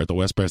beers were at the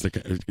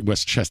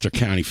Westchester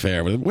County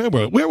Fair?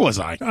 Where was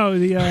I? Oh,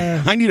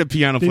 I need a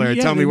piano player.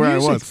 Tell me where I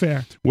was.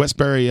 Fair.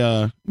 Westbury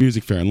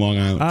Music Fair in Long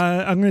Island.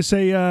 I'm going to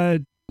say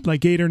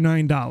like $8 or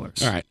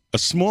 $9. All right. A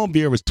small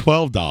beer was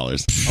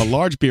 $12. A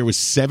large beer was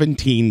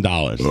 $17.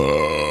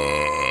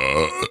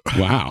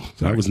 Wow,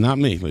 that was not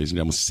me, ladies and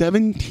gentlemen.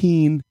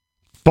 $17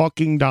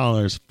 fucking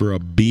for a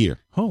beer.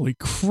 Holy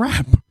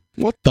crap!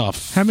 What the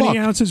fuck? How many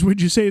ounces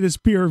would you say this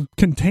beer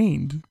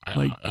contained?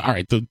 Like, all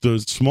right,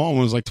 the small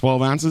one was like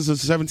 12 ounces. The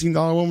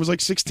 $17 one was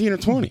like 16 or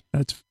 20.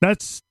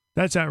 That's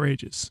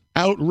outrageous.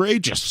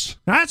 Outrageous.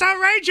 That's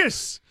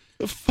outrageous.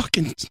 The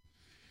fucking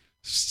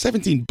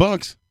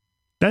 $17.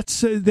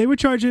 That's they were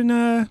charging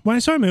when I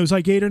saw them. It was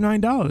like $8 or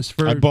 $9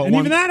 for.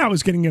 Even that I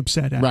was getting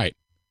upset at. Right.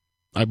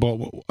 I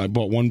bought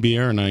one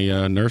beer and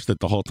I nursed it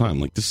the whole time.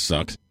 Like, this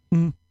sucks.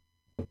 Mm.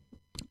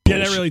 Yeah,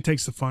 that really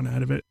takes the fun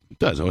out of it. It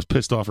does. I was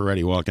pissed off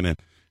already walking in,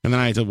 and then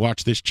I had to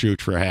watch this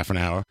chooch for a half an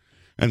hour,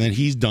 and then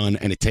he's done,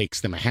 and it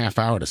takes them a half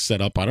hour to set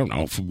up. I don't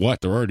know for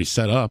what. They're already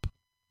set up.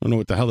 I don't know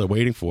what the hell they're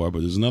waiting for, but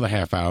there's another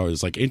half hour.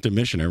 It's like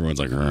intermission. Everyone's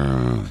like,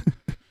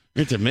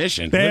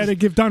 intermission. They had to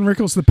give Don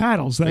Rickles the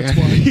paddles. That's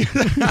why.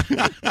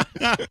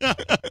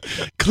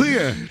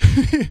 Clear.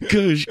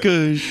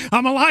 Gush.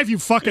 I'm alive, you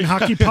fucking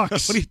hockey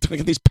pucks. What are you doing?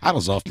 Get these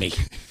paddles off me.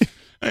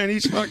 And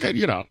he's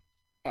fucking,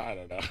 I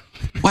don't know.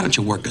 Why don't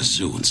you work a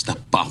zoo and stop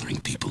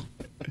bothering people?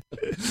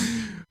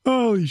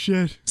 Holy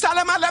shit.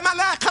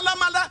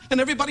 And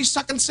everybody's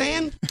sucking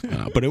sand?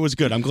 But it was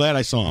good. I'm glad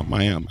I saw him.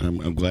 I am.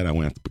 I'm glad I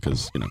went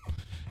because,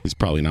 he's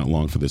probably not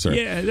long for this earth.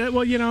 Yeah,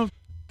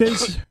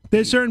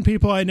 there's certain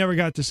people I never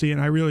got to see, and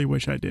I really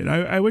wish I did.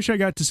 I wish I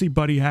got to see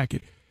Buddy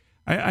Hackett.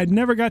 I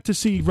never got to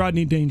see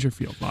Rodney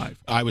Dangerfield live.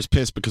 I was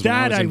pissed because when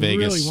I was in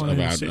Vegas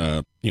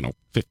about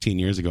 15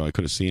 years ago, I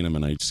could have seen him,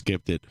 and I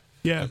skipped it.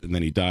 Yeah. And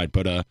then he died.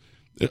 But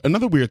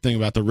another weird thing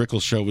about the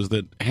Rickles show was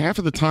that half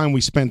of the time we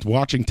spent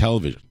watching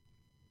television.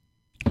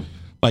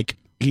 Like,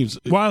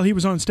 while he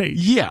was on stage.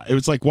 Yeah, it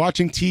was like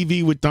watching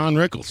TV with Don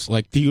Rickles.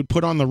 Like, he would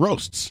put on the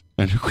roasts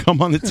and come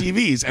on the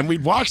TVs, and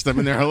we'd watch them,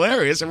 and they're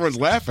hilarious. Everyone's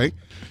laughing.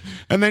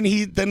 And then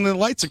the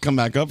lights would come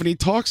back up, and he'd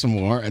talk some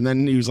more, and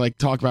then he was like,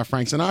 talk about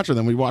Frank Sinatra.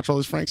 Then we'd watch all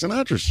this Frank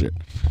Sinatra shit.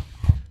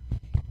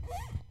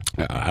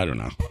 I don't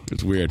know.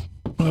 It's weird.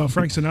 Well,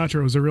 Frank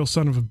Sinatra was a real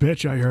son of a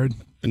bitch, I heard.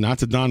 Not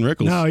to Don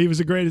Rickles. No, he was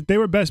a great. They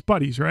were best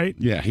buddies, right?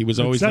 Yeah, he was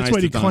always That's nice what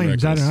to he Don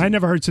claims. Rickles. I don't know. I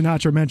never heard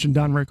Sinatra mention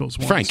Don Rickles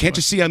once. Frank, can't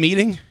you see I'm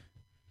eating?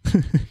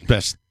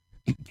 Best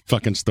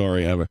fucking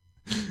story ever.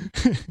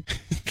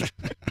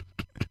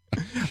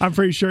 I'm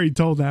pretty sure he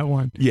told that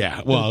one.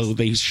 Yeah, well,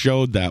 they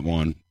showed that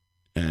one,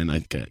 and I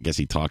guess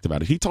he talked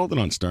about it. He told it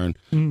on Stern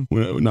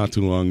not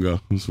too long ago.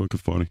 It was fucking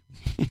funny.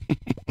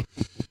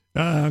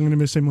 I'm going to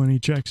miss him when he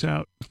checks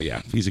out.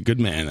 Yeah, he's a good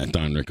man, that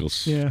Don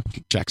Rickles. Yeah.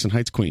 Jackson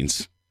Heights,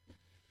 Queens.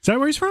 Is that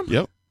where he's from?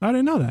 Yep. I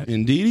didn't know that.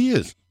 Indeed he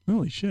is.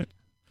 Holy shit.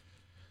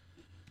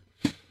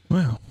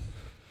 Wow.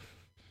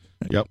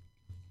 Yep.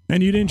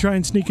 And you didn't try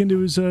and sneak into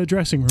his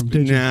dressing room,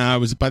 did you? Nah,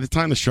 by the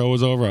time the show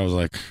was over,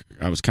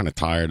 I was kind of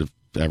tired of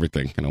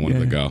everything, and I wanted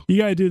to go. You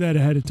got to do that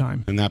ahead of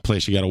time. In that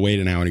place, you got to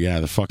wait an hour to get out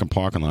of the fucking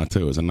parking lot,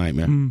 too. It was a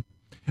nightmare.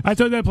 I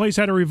thought that place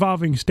had a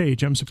revolving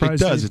stage. I'm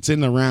surprised. It does. It's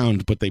in the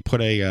round, but they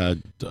put a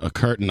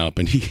curtain up,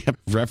 and he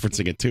kept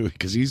referencing it, too,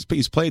 because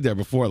he's played there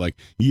before, like,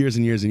 years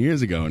and years and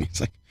years ago, and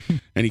he's like,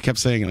 and he kept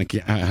saying, like,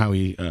 how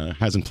he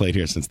hasn't played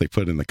here since they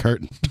put in the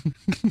curtain.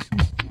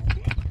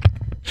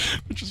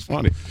 Which is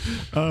funny.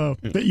 But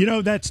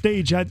that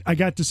stage, I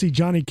got to see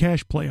Johnny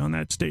Cash play on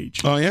that stage.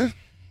 Oh, yeah?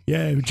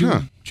 Yeah,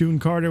 June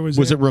Carter was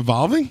it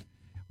revolving?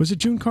 Was it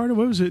June Carter?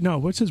 What was it? No,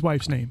 what's his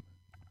wife's name?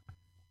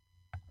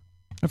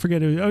 I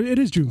forget. It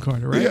is June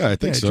Carter, right? Yeah, I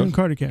think so. June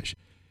Carter Cash.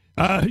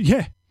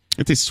 Yeah.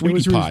 It's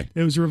Sweetie Pie.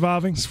 It was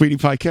revolving. Sweetie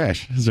Pie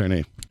Cash is her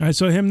name. I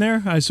saw him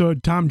there. I saw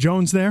Tom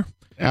Jones there.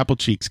 Apple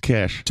Cheeks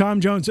Cash. Tom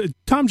Jones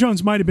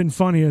might have been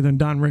funnier than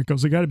Don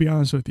Rickles. I got to be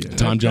honest with you.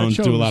 Tom Jones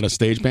do a lot of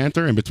stage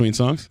banter in between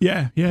songs?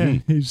 Yeah.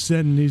 He's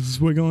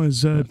wiggling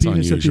his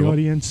penis at the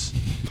audience.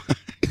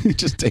 He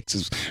just takes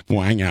his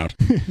wang out.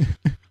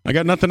 I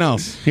got nothing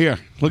else. Here,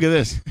 look at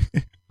this.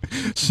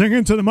 Sing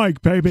into the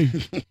mic, baby.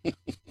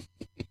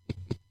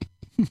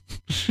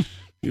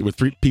 With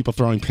 3 people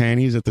throwing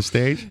panties at the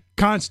stage?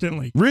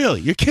 Constantly.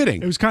 Really? You're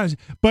kidding? It was constant.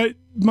 But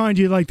mind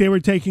you, like they were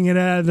taking it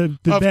out of the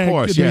of bag. Of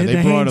course, yeah. The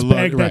They brought a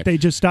bag load. that Right. they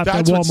just stopped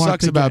That's at Walmart. what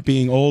sucks about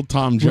being old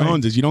Tom Jones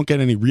Right. is you don't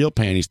get any real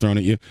panties thrown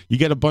at you. You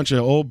get a bunch of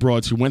old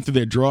broads who went through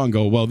their drawer and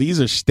go, well,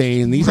 these are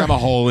stained. These have a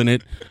hole in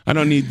it. I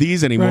don't need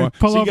these anymore. Right.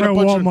 Pull So you over get at a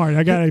bunch Walmart.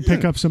 I got to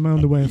pick up some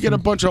underwear. You get a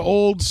bunch of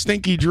old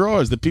stinky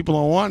drawers that people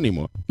don't want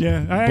anymore.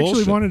 Yeah, I actually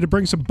Bullshit. wanted to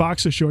bring some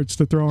boxer shorts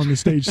to throw on the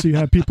stage so you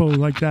have people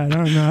like that. I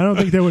don't know. I don't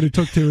think they would have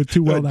took to it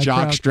too well. That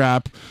Jock crowd.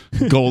 strap,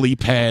 goalie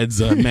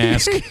pads, a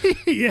mask,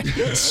 Yeah.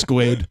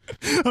 squid.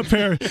 A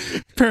pair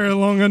of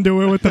long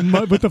underwear with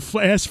the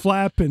ass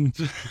flap and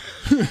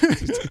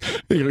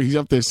He's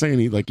up there saying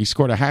he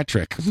scored a hat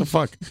trick. What the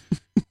fuck?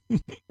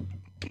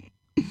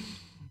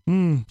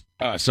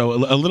 So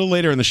a little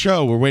later in the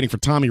show, we're waiting for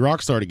Tommy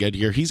Rockstar to get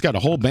here. He's got a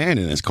whole band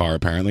in his car,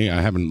 apparently.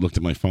 I haven't looked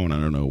at my phone. I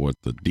don't know what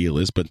the deal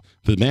is, but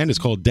the band is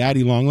called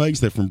Daddy Longlegs.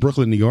 They're from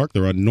Brooklyn, New York.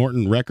 They're on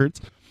Norton Records.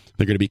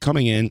 They're going to be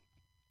coming in,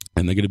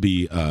 and they're going to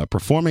be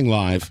performing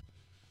live.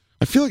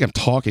 I feel like I'm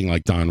talking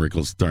like Don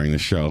Rickles during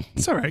this show.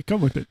 it's all right. Go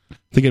with it.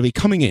 They're going to be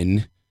coming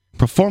in,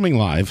 performing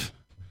live,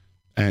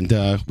 and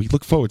we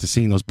look forward to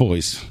seeing those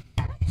boys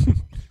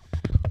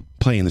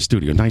Play in the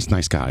studio.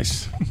 Nice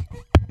guys.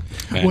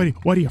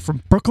 What are you,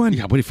 from Brooklyn?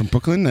 Yeah, what are you, from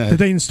Brooklyn? Did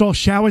they install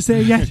showers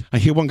there yet? I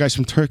hear one guy's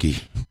from Turkey.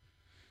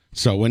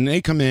 So when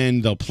they come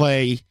in, they'll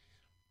play.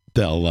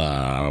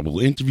 We'll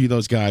interview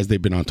those guys.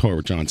 They've been on tour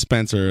with John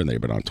Spencer, and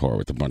they've been on tour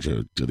with a bunch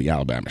of the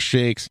Alabama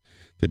Shakes.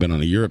 They've been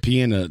on a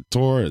European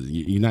tour,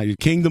 United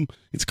Kingdom.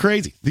 It's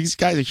crazy. These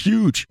guys are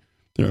huge.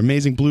 They're an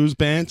amazing blues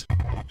band,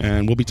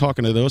 and we'll be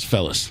talking to those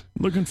fellas.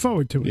 Looking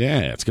forward to it. Yeah,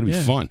 it's going to be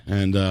fun.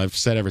 And I've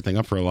set everything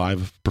up for a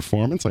live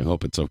performance. I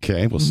hope it's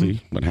okay. We'll see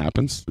what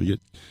happens.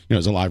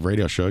 It's a live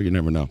radio show. You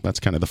never know.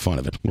 That's kind of the fun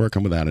of it.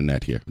 Working without a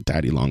net here.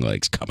 Daddy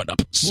Longlegs coming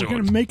up soon. We're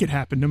going to make it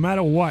happen no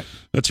matter what.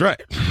 That's right.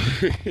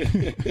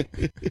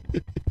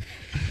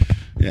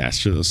 Yeah,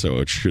 sure, so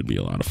it should be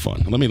a lot of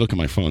fun. Let me look at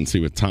my phone and see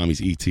what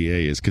Tommy's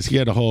ETA is, because he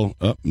had a whole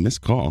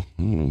missed call.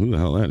 I don't know who the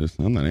hell that is.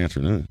 I'm not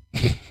answering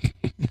that.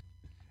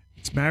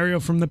 It's Mario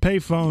from the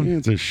payphone. Yeah,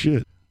 it's a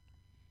shit.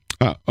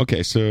 Oh,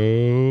 okay, so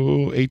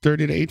 8:30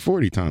 to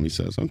 8:40, Tommy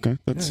says. Okay,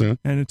 that's and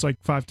it's like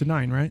 5 to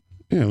 9, right?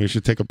 Yeah, we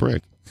should take a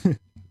break.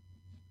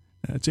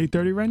 It's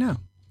 8:30 right now.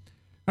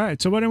 All right,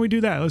 so why don't we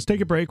do that? Let's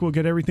take a break. We'll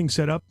get everything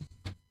set up.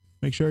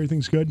 Make sure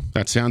everything's good.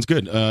 That sounds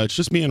good. It's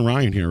just me and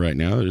Ryan here right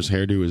now. His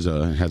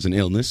hairdo has an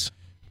illness.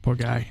 Poor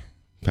guy.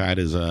 Pat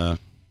is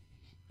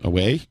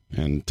away,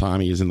 and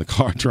Tommy is in the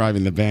car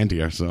driving the band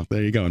here. So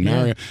there you go.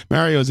 And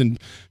Mario's in.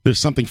 There's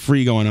something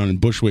free going on in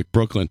Bushwick,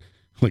 Brooklyn,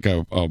 like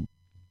a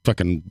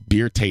fucking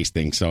beer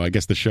tasting. So I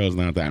guess the show's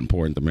not that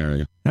important to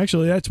Mario.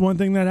 Actually, that's one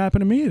thing that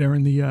happened to me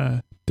during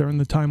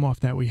the time off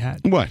that we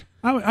had. What?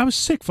 I was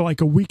sick for like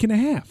a week and a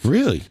half.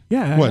 Really?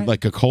 Yeah. What?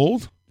 Like a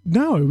cold?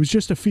 No, it was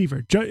just a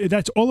fever.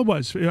 That's all it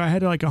was. I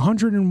had like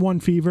 101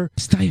 fever.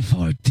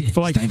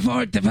 For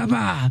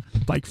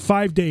like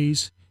 5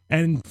 days.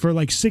 And for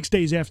like 6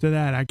 days after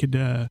that,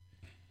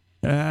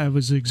 I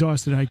was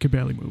exhausted. I could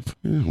barely move.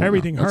 Yeah, wow.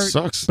 Everything That hurt.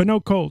 sucks. But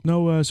no cold,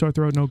 no sore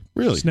throat, no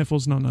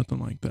sniffles, no nothing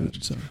like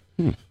that. So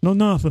no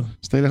nothing.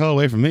 Stay the hell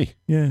away from me.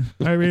 Yeah,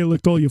 I already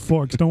licked all your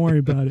forks. Don't worry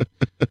about it.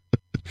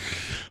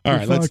 All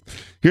right,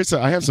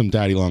 I have some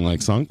Daddy Long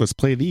Legs songs. Let's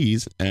play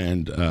these,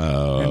 and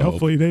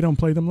hopefully they don't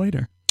play them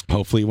later.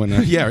 Hopefully when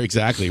yeah,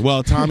 exactly.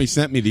 Well, Tommy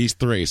sent me these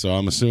three, so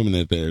I'm assuming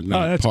that they're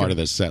not part of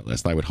the set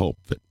list. I would hope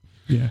that.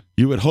 Yeah,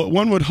 you would hope.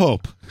 One would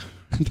hope.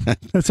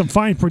 That's some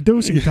fine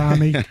producing,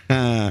 Tommy.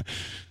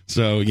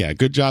 So yeah,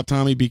 good job,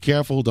 Tommy. Be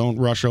careful. Don't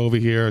rush over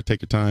here.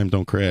 Take your time.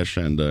 Don't crash.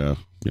 And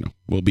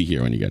we'll be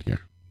here when you get here.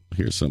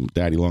 Here's some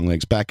Daddy Long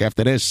Legs back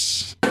after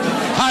this.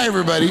 Hi,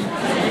 everybody.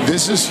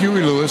 This is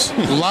Huey Lewis,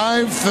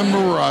 live from the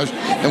Mirage.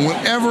 And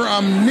whenever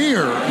I'm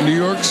near New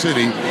York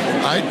City,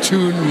 I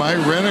tune my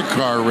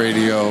rent-a-car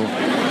radio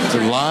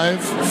to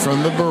Live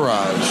from the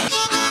Barrage.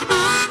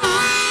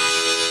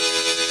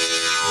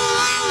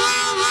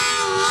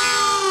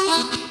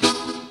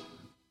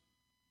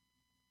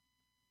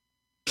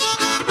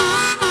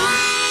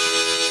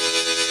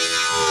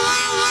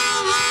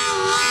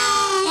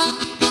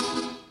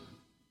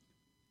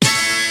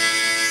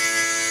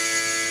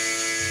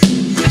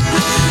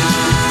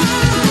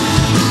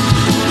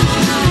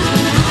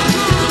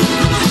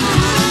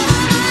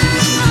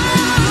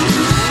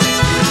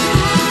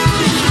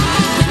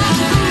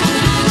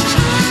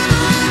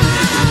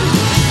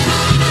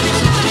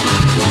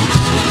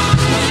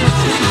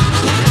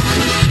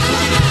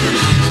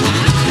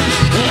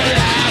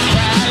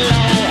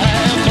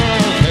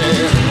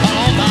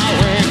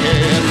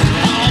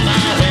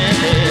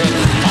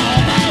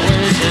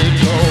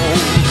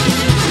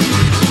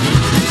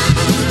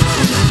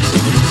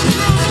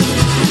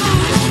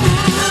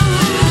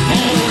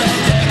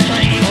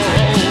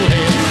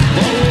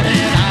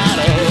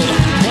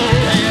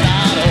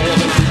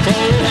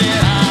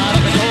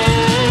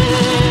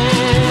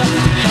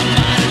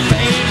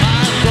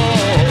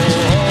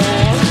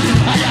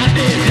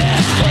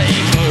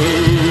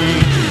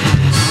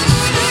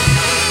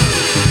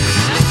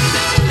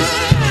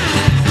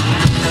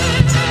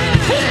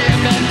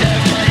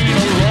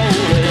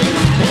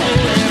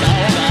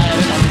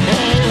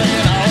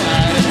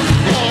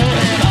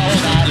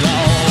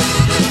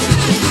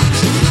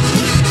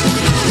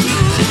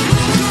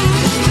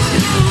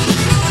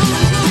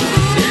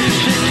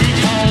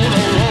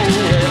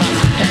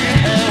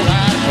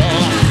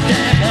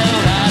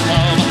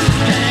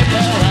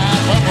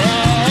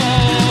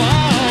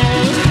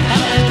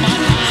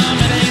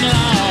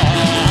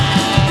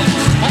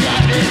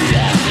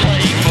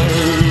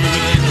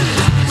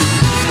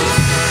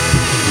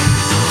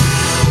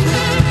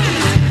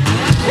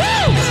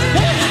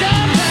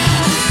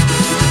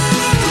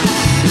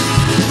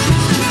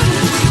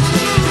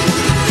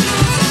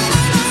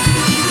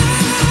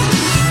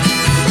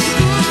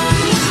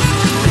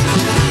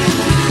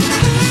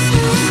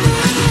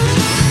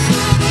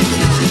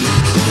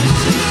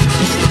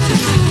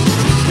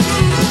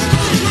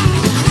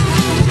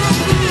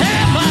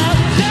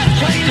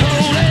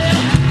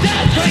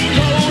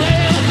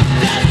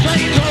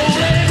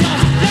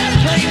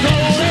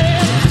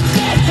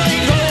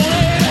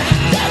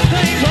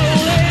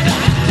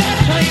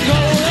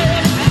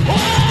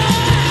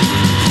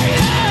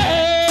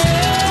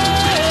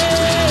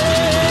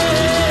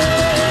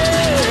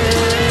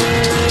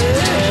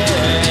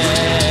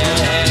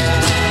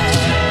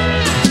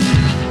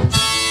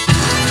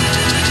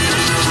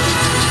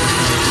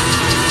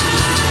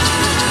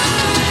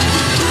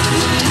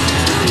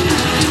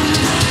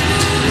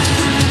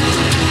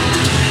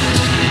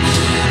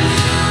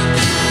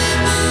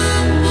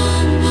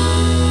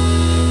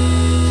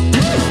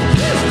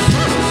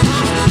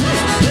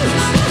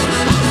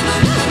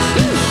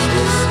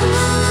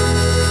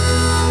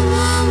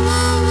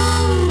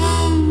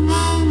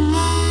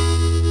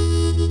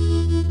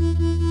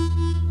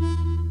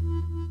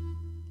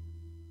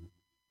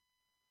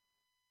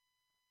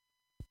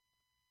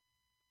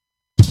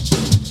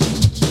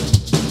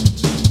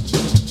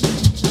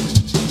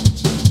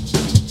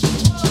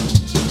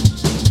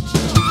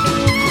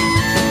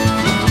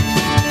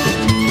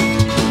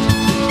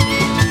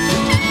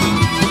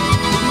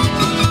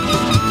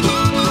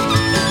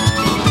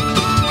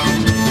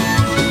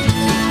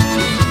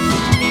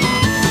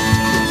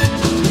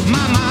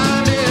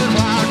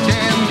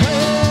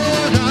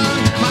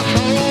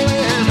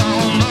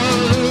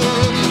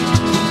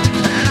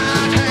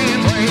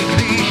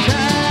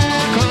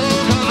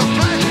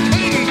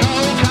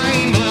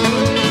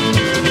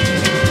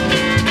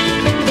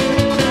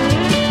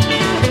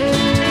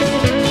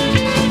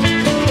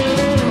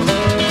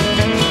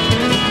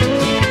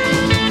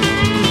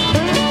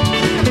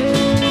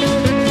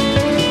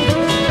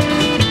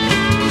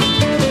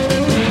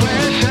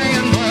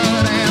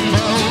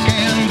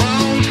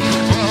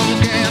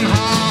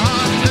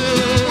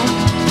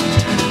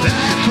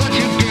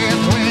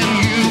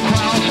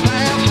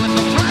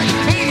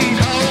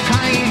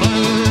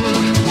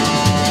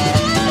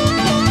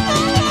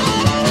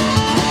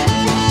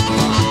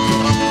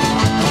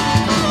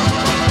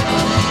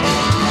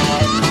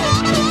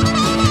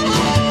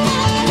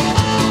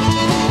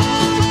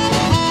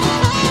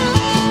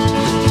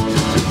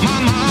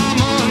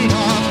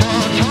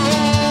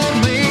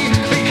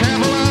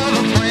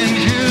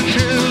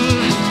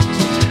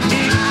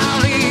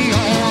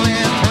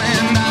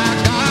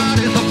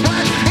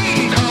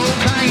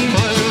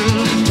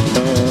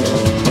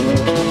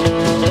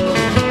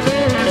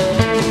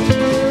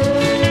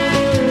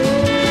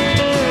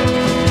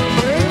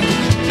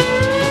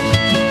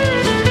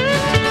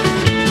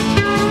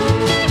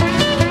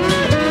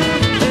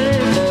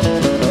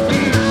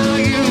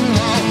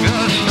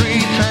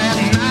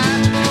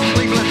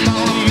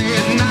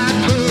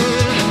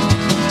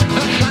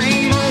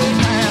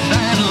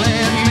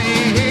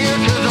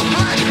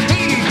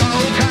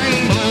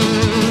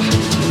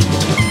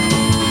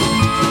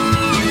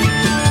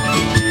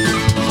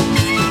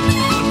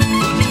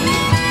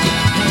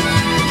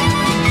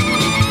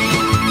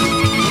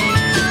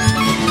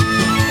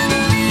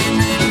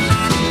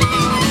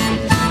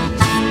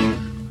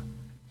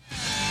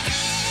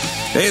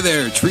 Hey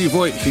there, Tree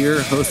Voigt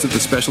here, host of the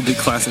specialty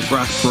classic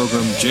rock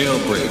program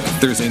Jailbreak,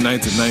 Thursday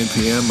nights at 9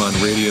 p.m. on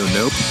Radio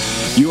Nope.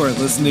 You are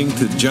listening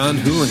to John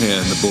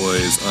Houlihan, the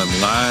boys, on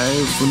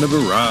Live from the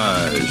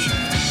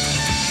Barrage.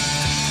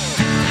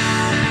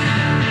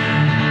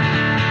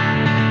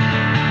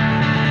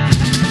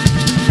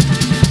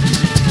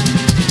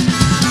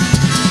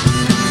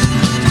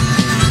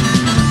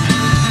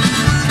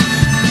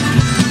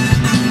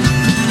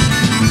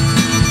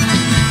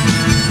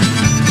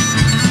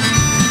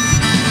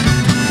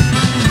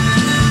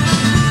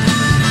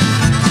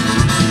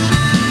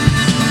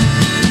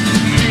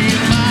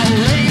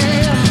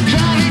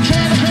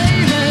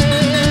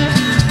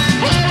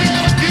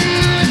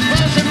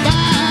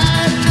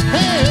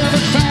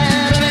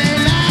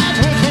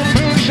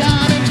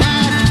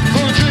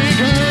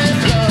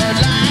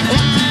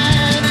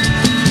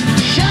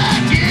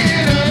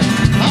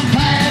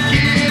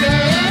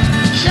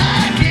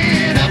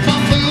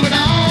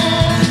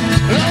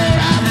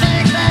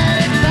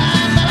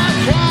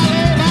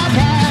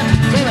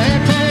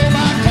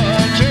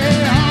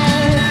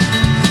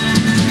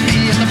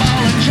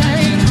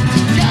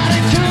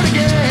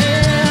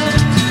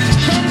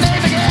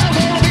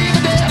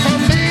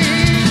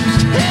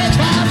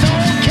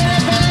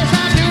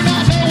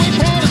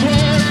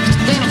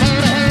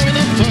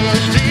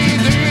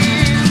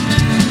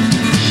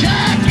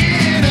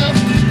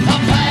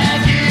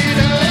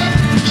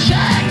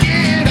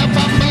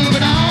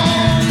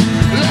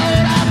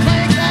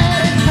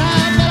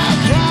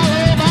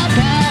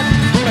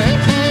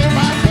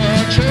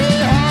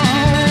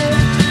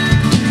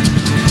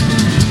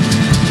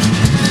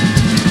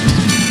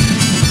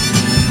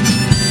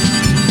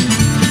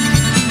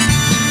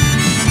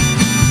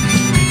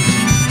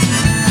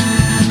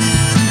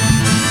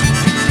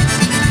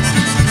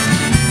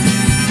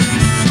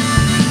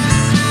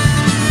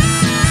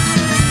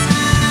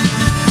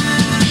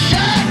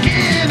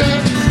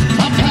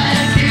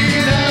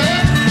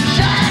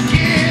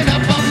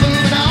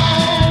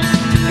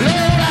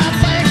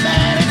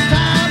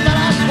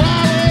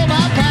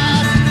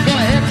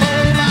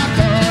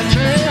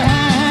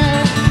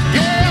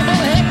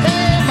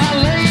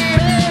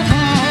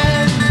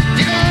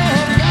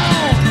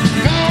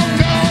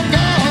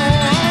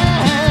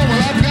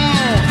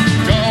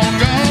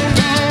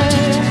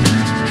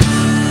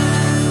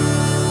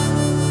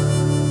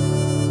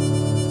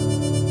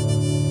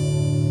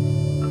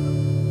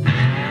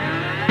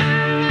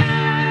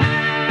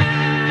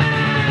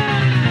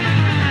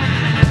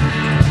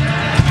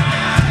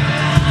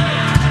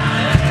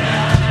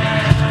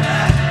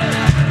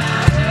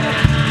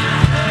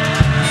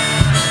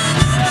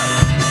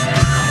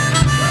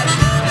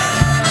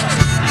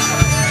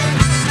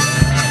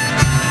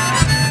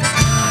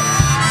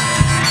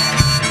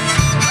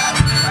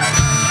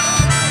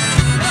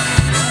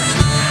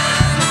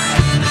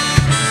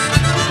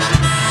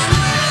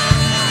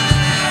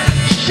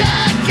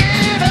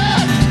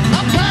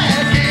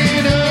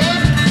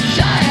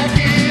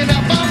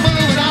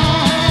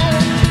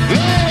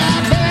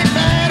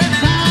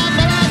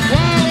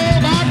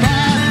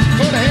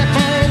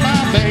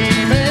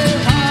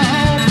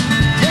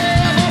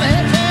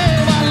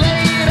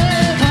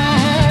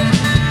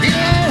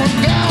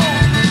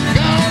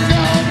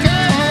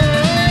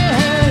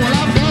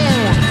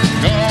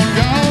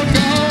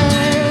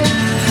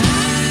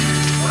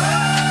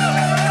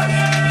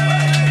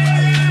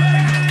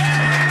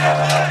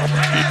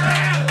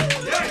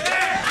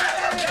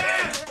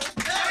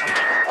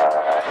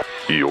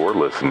 You're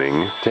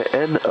listening to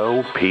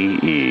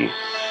NOPE,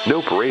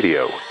 Nope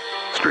Radio,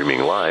 streaming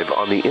live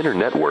on the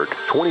Internetwork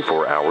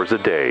 24 hours a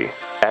day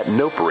at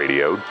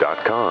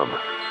noperadio.com.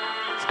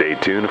 Stay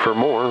tuned for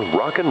more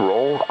rock and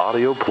roll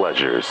audio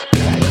pleasures.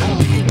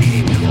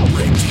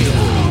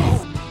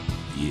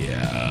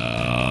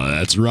 Yeah,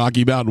 that's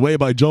Rocky Mountain Way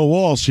by Joe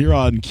Walsh here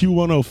on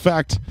Q10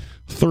 Fact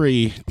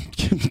 3,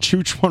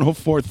 Chooch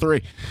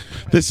 1043.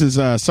 This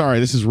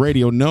is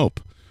Radio Nope.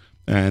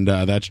 And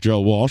that's Joe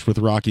Walsh with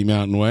Rocky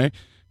Mountain Way.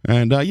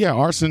 And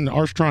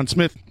Armstrong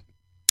Smith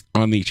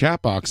on the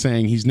chat box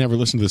saying he's never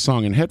listened to the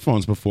song in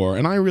headphones before.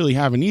 And I really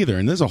haven't either.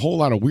 And there's a whole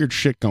lot of weird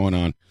shit going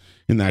on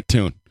in that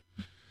tune.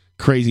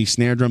 Crazy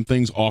snare drum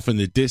things off in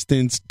the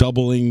distance,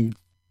 doubling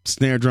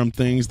snare drum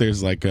things.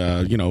 There's like,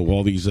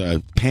 all these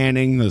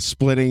panning, the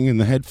splitting in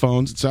the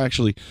headphones. It's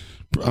actually,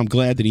 I'm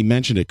glad that he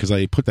mentioned it because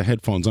I put the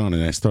headphones on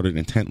and I started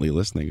intently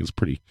listening. It was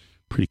pretty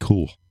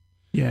cool.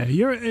 Yeah,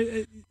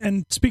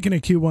 and speaking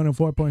of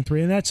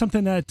Q104.3, and that's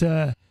something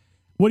that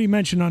Woody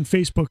mentioned on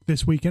Facebook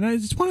this week, and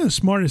it's one of the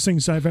smartest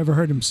things I've ever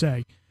heard him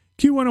say.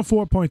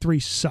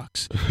 Q104.3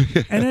 sucks.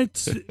 And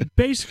it's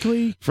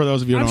basically... For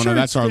those of you who don't know,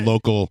 that's our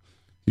local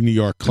New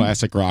York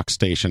classic rock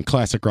station.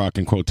 Classic rock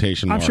in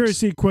quotation marks. I'm sure it's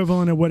the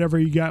equivalent of whatever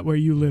you got where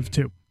you live,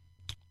 too.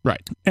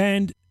 Right.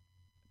 And,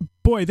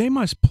 boy, they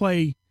must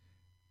play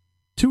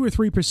 2 or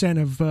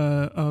 3%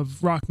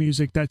 of rock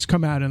music that's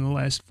come out in the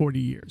last 40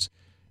 years.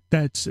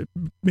 That's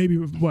maybe,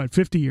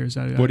 50 years?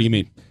 What do you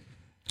mean?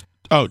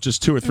 Oh,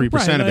 just 2 or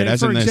 3% of it.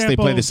 As for in this, they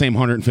example- play the same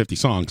 150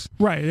 songs.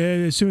 Right.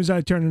 As soon as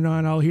I turn it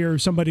on, I'll hear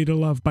 "Somebody to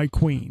Love" by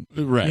Queen.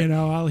 Right. You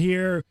know, I'll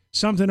hear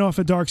something off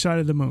of "Dark Side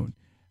of the Moon."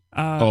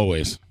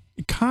 Always.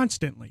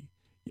 Constantly.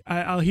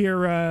 I'll hear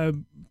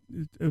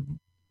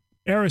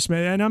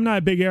Aerosmith, and I'm not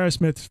a big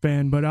Aerosmith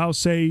fan, but I'll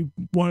say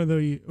one of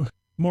the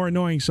more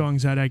annoying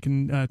songs that I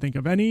can think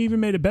of. And he even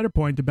made a better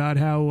point about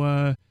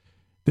how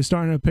they're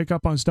starting to pick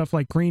up on stuff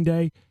like Green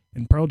Day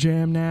and Pearl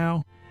Jam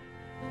now.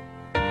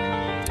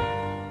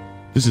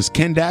 This is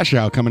Ken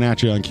Dashow coming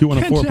at you on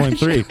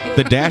Q104.3,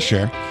 The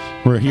Dasher.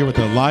 We're here with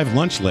the live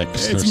lunch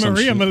licks. or It's some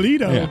Maria shit.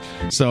 Melito.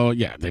 Yeah. So,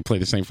 yeah, they play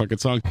the same fucking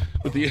song.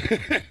 But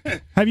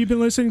Have you been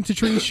listening to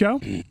Tree's show?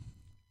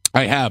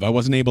 I have. I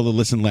wasn't able to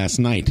listen last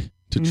night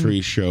to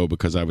Tree's show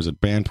because I was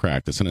at band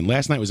practice. And then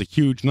last night was a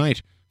huge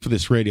night for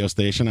this radio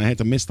station. I had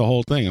to miss the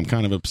whole thing. I'm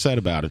kind of upset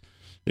about it.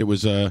 It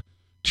was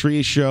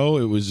Tree's show.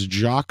 It was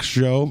Jock's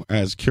show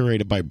as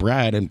curated by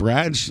Brad. And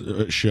Brad's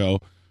show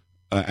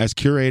as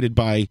curated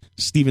by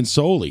Stephen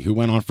Soley, who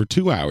went on for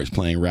 2 hours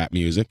playing rap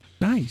music.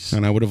 Nice.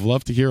 And I would have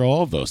loved to hear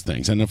all of those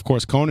things. And, of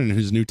course, Conan in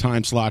his new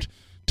time slot,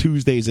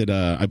 Tuesdays at,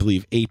 I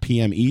believe, 8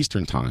 p.m.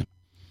 Eastern time.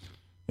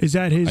 Is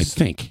that his? I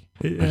think.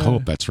 I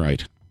hope that's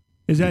right.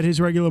 Is that his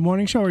regular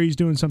morning show, or he's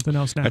doing something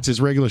else now? That's his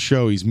regular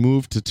show. He's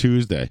moved to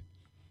Tuesday.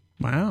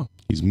 Wow.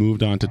 He's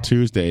moved on to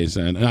Tuesdays.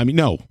 And I mean,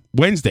 no,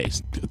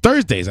 Wednesdays.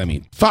 Thursdays, I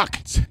mean. Fuck.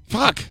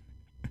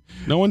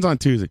 No one's on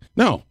Tuesday.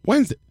 No,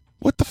 Wednesday.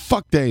 What the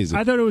fuck day is it?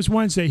 I thought it was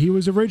Wednesday. He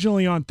was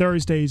originally on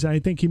Thursdays. I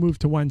think he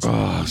moved to Wednesday. Oh,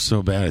 I'm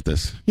so bad at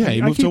this. Yeah,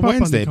 he I moved to keep up on the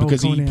Wednesday whole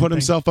because he Conan put thing.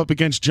 himself up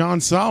against John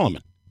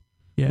Solomon,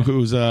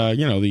 who's,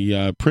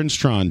 the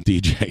Prince-tron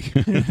DJ,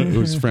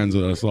 who's friends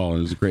with us all.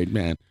 He was a great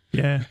man.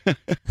 Yeah.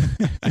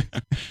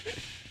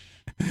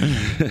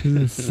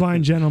 He's a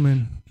fine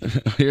gentleman.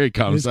 Here he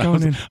comes. Here's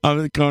Conan.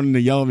 I'm Conan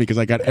to yell at me because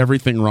I got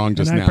everything wrong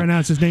just And I now.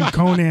 pronounce his name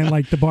Conan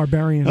like the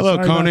barbarian. Hello,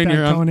 Sorry about Conan.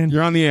 that,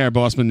 You're on the air,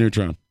 Bossman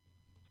Neutron.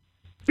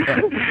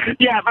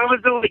 Yeah, if I was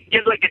to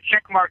give like a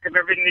check mark of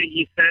everything that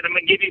you said, I'm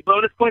gonna give you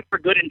bonus points for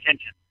good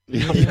intention.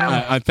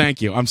 I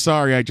thank you. I'm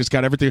sorry. I just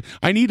got everything.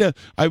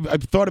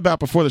 I've thought about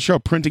before the show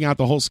printing out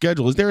the whole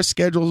schedule. Is there a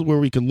schedule where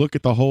we can look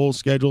at the whole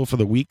schedule for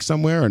the week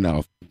somewhere or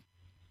no?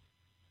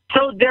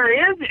 So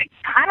there is. It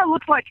kind of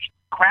looks like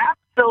crap.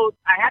 So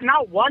I had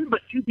not one,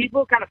 but two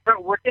people kind of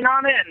start working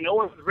on it, and no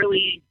one's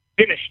really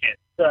finished it.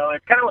 So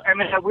it's kind of,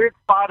 a weird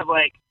spot of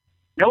like,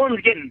 no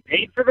one's getting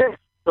paid for this,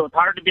 so it's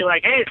hard to be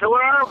like, hey, so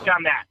where are we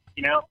on that?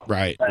 You know?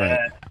 Right. All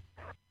right,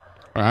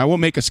 I will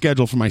make a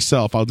schedule for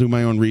myself. I'll do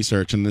my own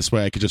research, and this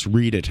way I could just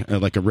read it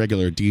like a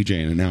regular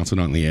DJ and announce it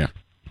on the air.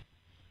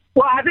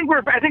 Well, I think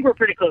we're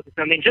pretty close to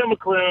something. Joe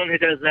McClune, who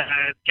does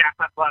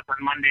Jackpot Plus on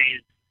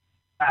Mondays,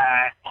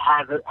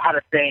 had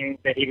a thing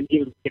that he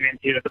was getting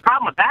into. The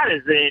problem with that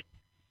is that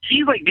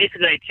he's like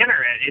basically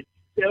itinerant.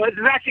 It's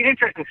actually an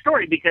interesting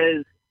story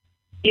because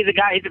he's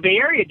a Bay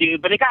Area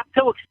dude, but it got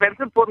so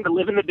expensive for him to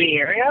live in the Bay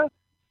Area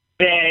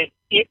that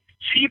it's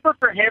cheaper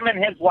for him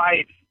and his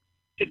wife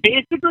to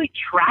basically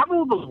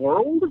travel the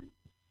world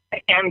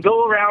and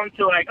go around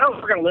to like, oh,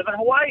 we're going to live in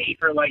Hawaii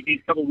for like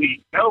these couple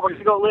weeks. No, we're going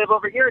to go live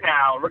over here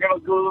now. We're going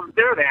to go over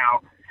there now.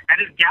 And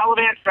just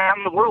gallivant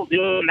around the world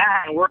doing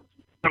that and work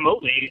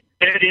remotely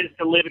than it is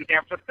to live in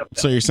San Francisco.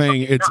 So you're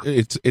saying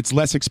it's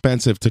less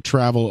expensive to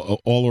travel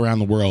all around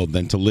the world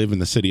than to live in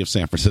the city of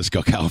San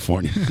Francisco,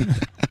 California.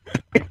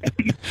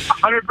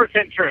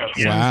 100% true.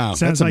 Wow, Sounds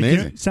that's like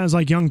amazing. sounds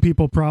like young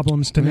people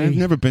problems to me. I've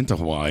never been to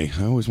Hawaii.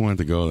 I always wanted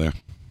to go there.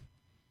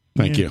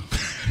 Thank you.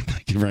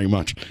 Thank you very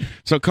much.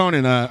 So,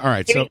 Conan, all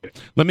right. So,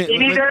 let me.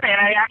 And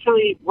I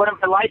actually, one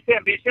of my life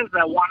ambitions,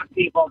 I want to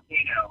see a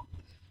volcano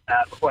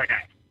before I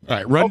die. All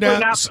right, run Hopefully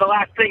down. not the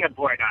last thing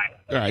before I die.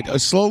 All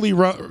right, slowly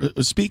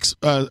speaks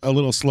a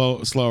little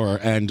slower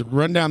and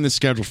run down this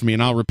schedule for me,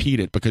 and I'll repeat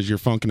it because your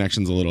phone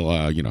connection's a little,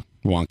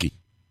 wonky.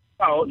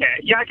 Oh, okay.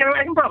 Yeah, I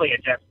can probably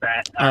adjust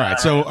that. All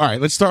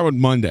right. Let's start with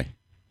Monday.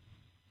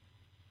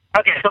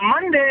 Okay, so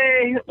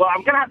Monday, well,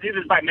 I'm going to have to do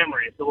this by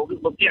memory, so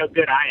we'll see how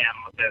good I am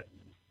with this.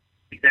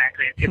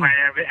 Exactly. If I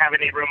have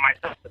any room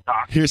myself to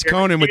talk. Here's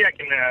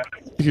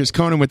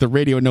Conan with the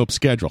Radio Nope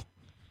schedule.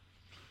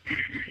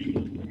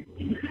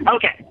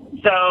 Okay,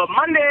 so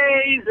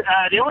Mondays,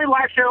 the only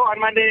live show on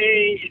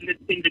Monday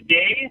in the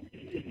day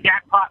is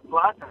Jackpot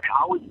Plus.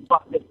 I always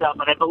fuck this up,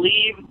 but I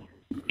believe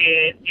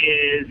it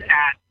is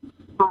at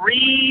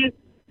 3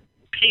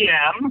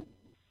 p.m.,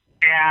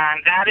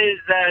 and that is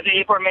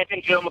the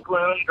aforementioned Joe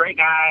McClune, great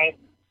guy,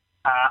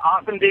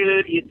 awesome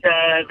dude. He's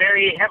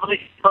very heavily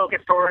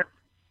focused towards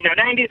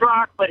 90s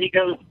rock, but he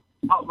goes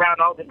around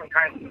all different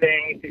kinds of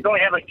things. He's only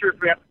had like 2 or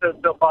 3 episodes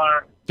so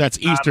far. That's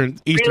Eastern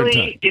really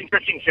time.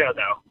 Interesting show,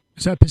 though.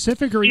 Is that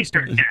Pacific or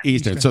Eastern?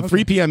 Eastern. So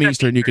 3 p.m.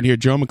 Eastern, you can hear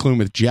Joe McClune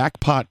with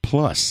Jackpot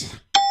Plus.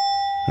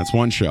 That's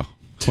one show.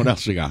 What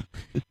else you got?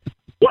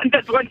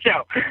 That's one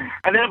show.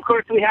 And then, of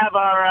course, we have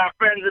our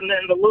friends in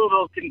the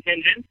Louisville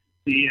contingent,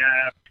 the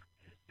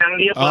None of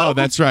the above. Oh,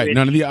 that's right.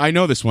 None of the. I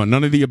know this one.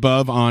 None of the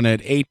above on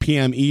at 8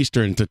 p.m.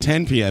 Eastern to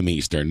 10 p.m.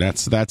 Eastern.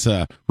 That's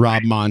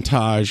Rob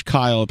Montage,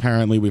 Kyle.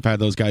 Apparently, we've had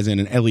those guys in,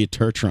 and Elliot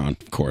Turtron,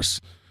 of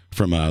course,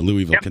 from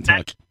Louisville,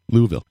 Kentucky.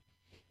 Louisville.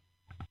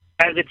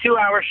 As a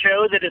 2-hour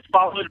show that is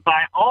followed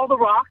by All the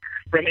Rock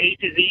from A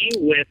to Z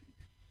with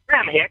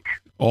Graham Hick.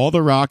 All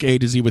the Rock A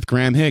to Z with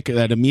Graham Hick.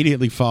 That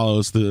immediately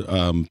follows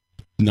the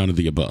none of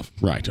the above.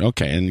 Right.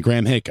 Okay. And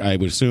Graham Hick, I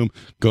would assume,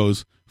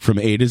 goes from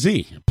A to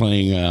Z,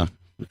 playing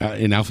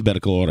in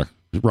alphabetical order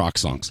rock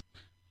songs.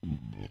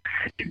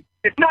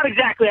 It's not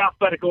exactly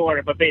alphabetical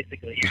order, but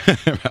basically.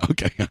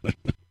 Okay.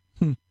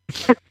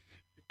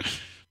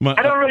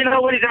 I don't really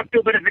know what he's up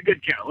to, but it's a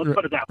good show. Let's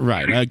put it that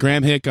way. Right.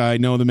 Graham Hick, I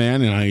know the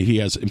man, and he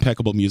has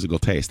impeccable musical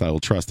taste. I will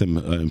trust him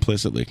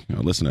implicitly.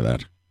 I'll listen to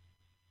that.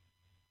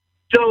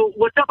 So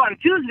what's up on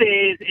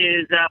Tuesdays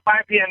is 5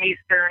 p.m.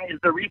 Eastern is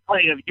the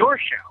replay of your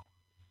show.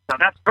 So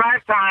that's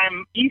Drive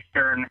Time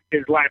Eastern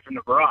is live from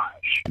the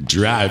garage.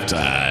 Drive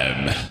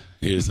Time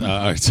is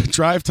it's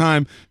Drive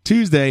Time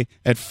Tuesday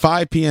at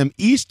 5 p.m.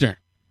 Eastern.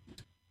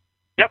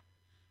 Yep.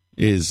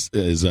 Is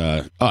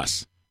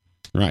us.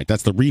 Right.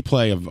 That's the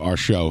replay of our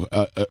show,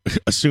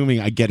 assuming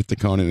I get it to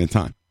Conan in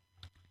time.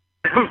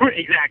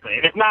 Exactly.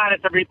 And if not,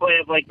 it's a replay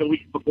of like the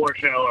week before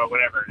show or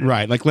whatever.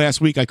 Right. Like last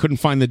week, I couldn't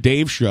find the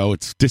Dave show.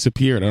 It's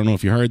disappeared. I don't know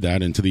if you heard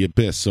that, into the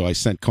abyss. So I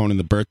sent Conan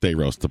the birthday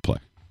roast to play.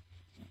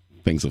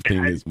 Things of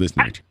this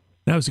nature.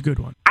 That was a good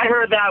one. I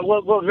heard that.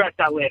 We'll address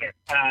that later.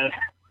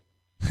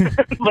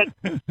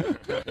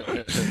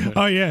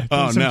 Oh, yeah.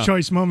 Oh, Some no.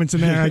 choice moments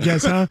in there, I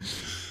guess, huh?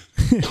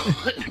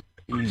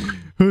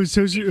 Who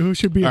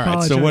should be All right.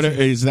 apologizing? So what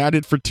is that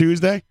it for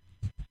Tuesday?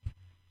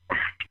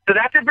 So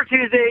that's it for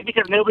Tuesday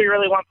because nobody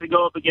really wants to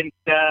go up against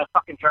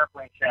fucking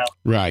Sharpling show.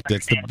 Right.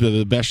 That's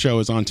the best show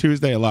is on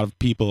Tuesday. A lot of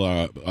people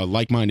are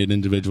like-minded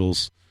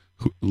individuals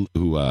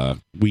who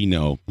we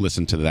know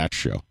listen to that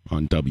show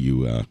on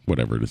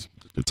whatever it is.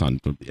 It's on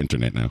the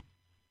internet now.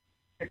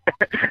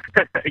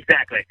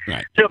 Exactly.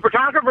 Right. So for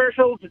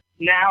controversials, it's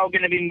now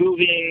going to be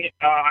moving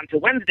onto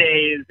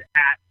Wednesdays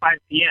at 5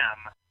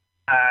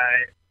 p.m.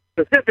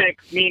 Pacific,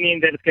 meaning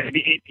that it's going to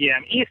be 8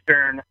 p.m.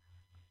 Eastern.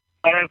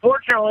 But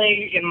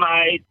unfortunately, in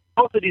my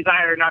also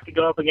desire not to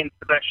go up against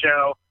the best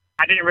show,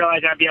 I didn't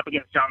realize I'd be up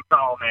against John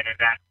Solomon, and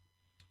that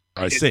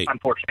I see.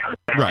 Unfortunate.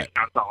 Right.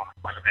 John Solomon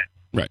quite a bit.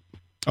 Right.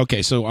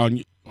 Okay, so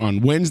on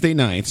Wednesday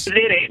nights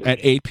at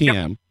 8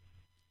 p.m.,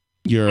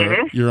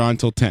 you're on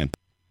till 10.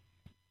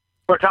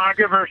 For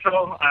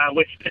Controversial,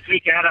 which this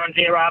week I had on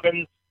Jay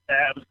Robbins.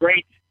 It was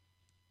great.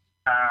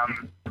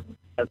 It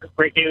was a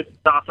great dude. It's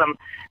awesome.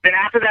 Then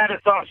after that,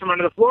 it's songs from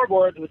Under the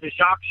Floorboards, which is a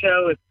shock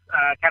show. It's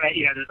kind of,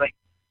 there's like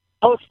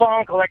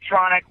post-funk,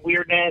 electronic,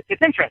 weirdness.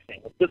 It's interesting.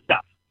 It's good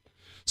stuff.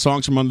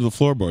 Songs from Under the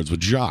Floorboards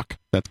with Jacques.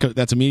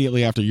 That's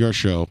immediately after your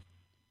show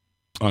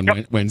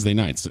on Wednesday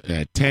nights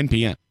at 10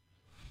 p.m.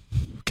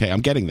 Okay,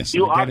 I'm getting this.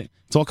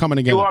 It's all coming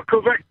together. You are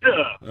correct.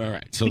 All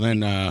right. So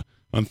then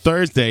on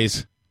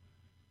Thursdays,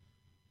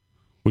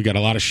 we got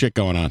a lot of shit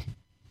going on.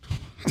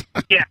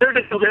 Yeah, there's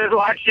a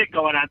lot of shit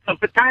going on. So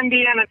for the time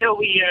being, until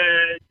we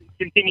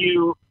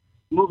continue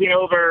moving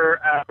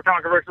over, for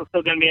Controversial,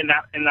 still going to be in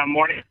the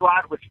morning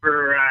slot, which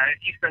for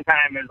Eastern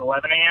time is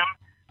 11 a.m.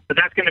 So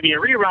that's going to be a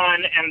rerun,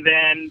 and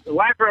then the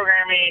live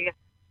programming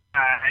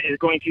is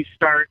going to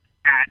start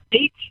at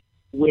 8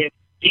 with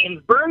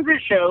James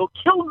Burns' show,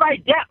 Killed by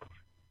Death,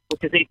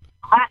 which is a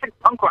classic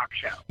punk rock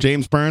show.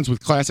 James Burns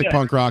with classic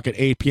punk rock at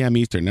 8 p.m.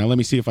 Eastern. Now let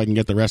me see if I can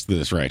get the rest of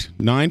this right.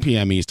 9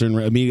 p.m. Eastern,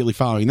 immediately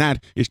following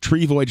that, is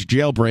Tree Void's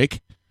Jailbreak,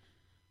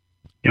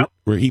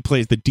 where he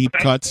plays the deep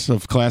cuts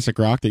of classic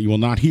rock that you will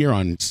not hear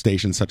on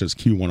stations such as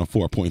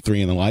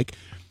Q104.3 and the like.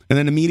 And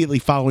then immediately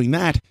following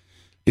that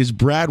is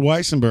Brad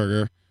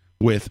Weissenberger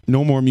with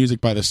No More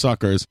Music by the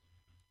Suckers,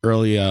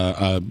 late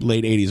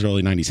 80s,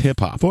 early 90s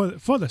hip-hop.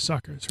 For the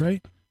Suckers,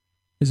 right?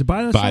 Is it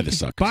by the Suckers? By the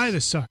Suckers. By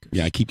the Suckers.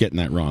 Yeah, I keep getting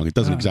that wrong. It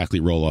doesn't exactly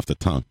roll off the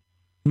tongue.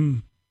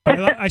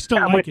 I still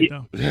like it,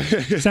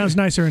 though. Sounds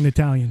nicer in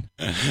Italian.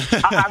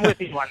 I'm with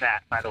you on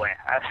that, by the way.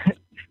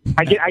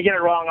 I get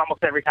it wrong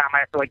almost every time. I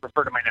have to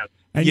refer to my notes.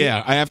 And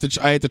yeah, I have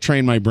to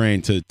train my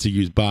brain to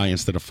use by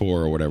instead of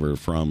for or whatever,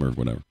 from or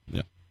whatever.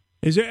 Yeah.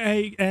 Is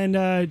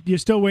there you're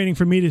still waiting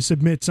for me to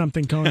submit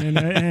something, Conan?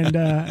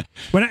 And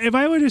if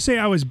I were to say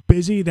I was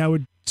busy, that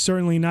would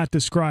certainly not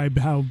describe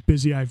how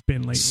busy I've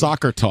been lately.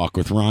 Soccer Talk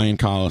with Ryan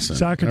Collison.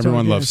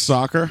 Everyone loves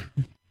soccer.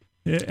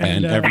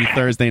 And every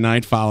Thursday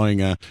night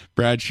following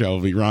Brad's show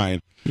will be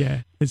Ryan.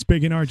 Yeah, it's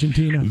big in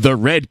Argentina. The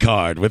Red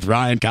Card with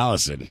Ryan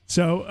Collison.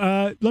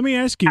 So let me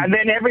ask you. And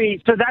then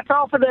so that's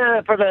all for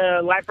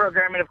the live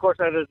programming. Of course,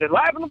 there's the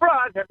live on the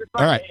broad every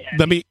Friday. All right,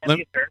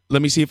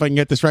 let me see if I can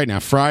get this right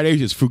now.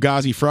 Fridays is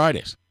Fugazi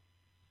Fridays.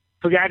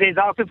 Fugazi is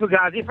also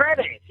Fugazi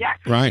Fridays. Yes.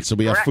 Right. So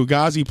we have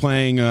Fugazi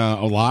playing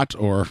a lot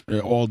or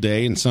all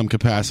day in some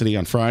capacity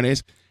on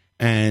Fridays,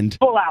 and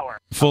full hour.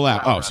 Full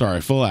hour. Oh,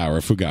 sorry, full hour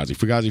of Fugazi.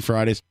 Fugazi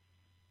Fridays.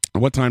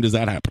 What time does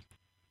that happen?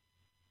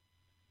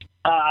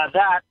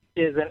 That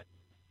is an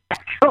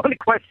excellent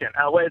question.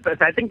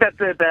 I think that's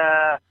at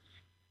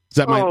Is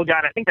that Oh,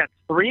 God, I think that's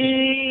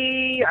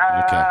 3.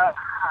 I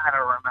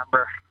don't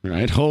remember. All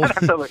right, hold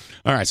on.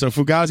 All right, so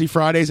Fugazi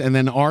Fridays, and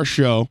then our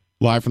show,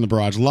 Live from the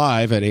Barrage,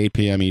 live at 8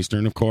 p.m.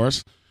 Eastern, of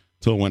course,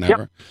 till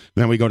whenever.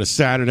 Then we go to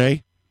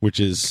Saturday, which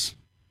is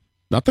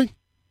nothing.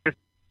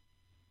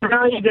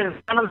 Really, there's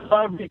some of the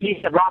celebrities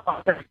that rock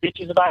off their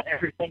bitches about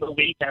every single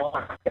week. I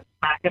want to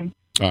smack him.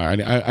 All right,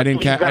 I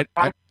didn't catch.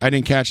 I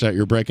didn't catch that.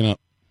 You're breaking up.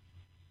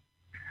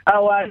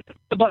 The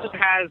Buzz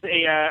has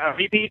a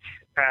repeat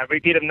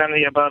of None of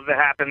the Above that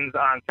happens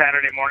on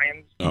Saturday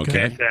mornings.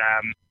 Okay.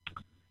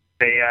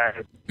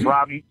 That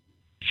Rob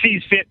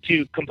sees fit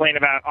to complain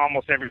about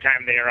almost every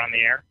time they are on the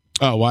air.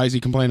 Oh, why is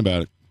he complaining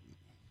about it?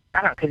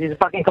 I don't know, because he's a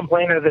fucking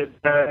complainer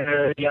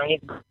that he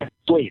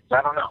sleeps.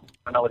 I don't know.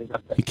 I don't know what he's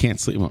up to. He can't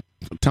sleep. Well,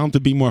 tell him to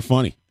be more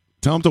funny.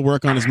 Tell him to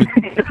work on his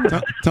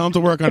tell him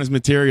to work on his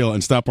material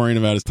and stop worrying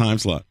about his time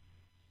slot.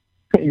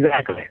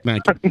 Exactly.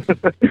 Thank you.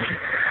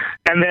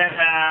 And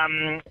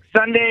then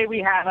Sunday we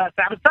have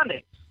Sabbath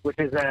Sunday, which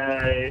is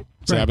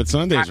Sabbath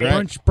Sundays,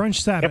 right?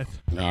 Brunch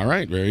Sabbath. Yep. All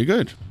right, very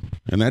good.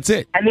 And that's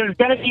it. And there's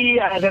going to be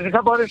there's a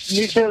couple other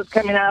new shows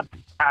coming up.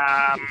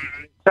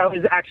 So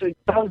is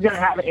going to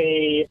have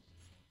a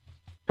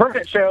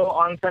permanent show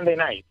on Sunday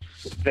night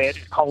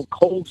that's called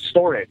Cold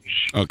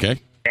Storage.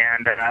 Okay.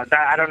 And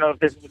I don't know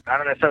if I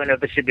don't necessarily know if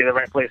this should be the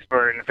right place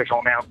for an official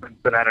announcement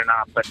for that or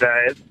not, but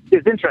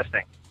it's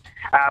interesting.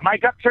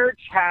 Mike Upchurch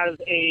has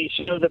a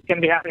show that's going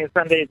to be happening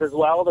Sundays as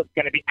well. That's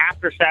going to be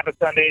after Sabbath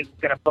Sundays.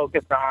 It's going to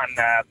focus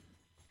on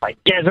like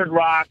desert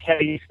rock,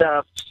 heavy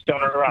stuff,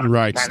 stoner rock.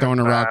 Right,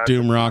 stoner rock,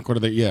 doom rock. What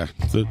are they? Yeah,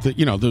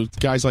 the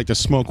guys like to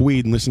smoke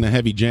weed and listen to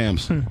heavy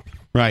jams.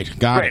 Right,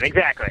 got it. Right,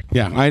 exactly.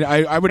 Yeah,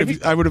 I would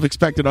have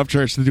expected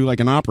Upchurch to do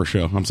like an opera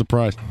show. I'm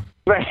surprised.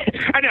 Right,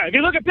 I know. If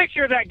you look at a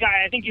picture of that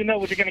guy, I think you know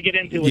what you're going to get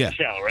into with the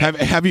show. Right?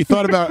 Have you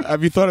thought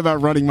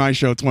about running my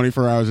show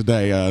 24 hours a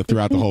day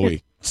throughout the whole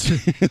week?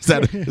 Does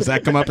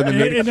that come up in the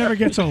meeting? It never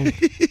gets old.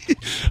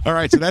 All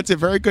right, so that's it.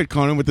 Very good,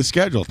 Conan, with the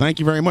schedule. Thank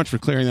you very much for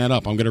clearing that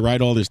up. I'm going to write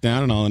all this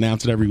down, and I'll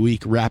announce it every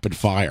week, rapid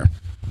fire.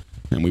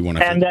 And we want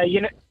to. And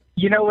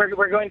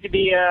we're going to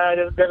be.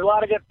 There's a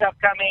lot of good stuff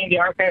coming. The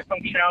archive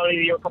functionality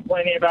that you were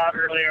complaining about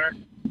earlier.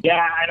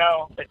 Yeah, I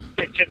know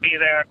it should be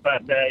there,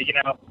 but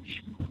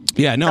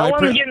Yeah, no, no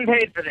one's getting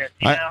paid for this.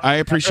 I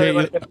appreciate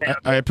you.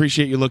 I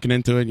appreciate you looking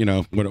into it.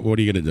 What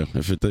are you going to do?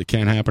 If it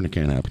can't happen, it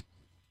can't happen.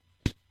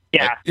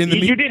 Yeah,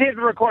 you did hit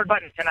the record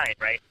button tonight,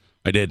 right?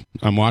 I did.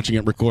 I'm watching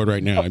it record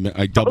right now.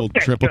 I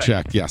triple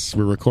checked. Yes,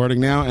 we're recording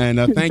now.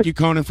 And thank you,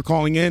 Conan, for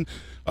calling in.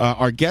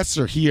 Our guests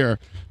are here.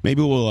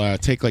 Maybe we'll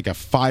take like a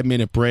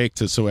 5-minute break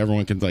so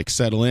everyone can like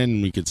settle in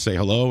and we could say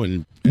hello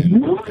and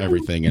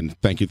everything. And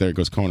thank you. There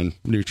goes Conan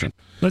Neutron.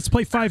 Let's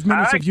play 5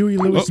 minutes of Huey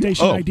Lewis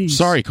station IDs.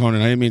 Sorry,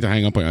 Conan. I didn't mean to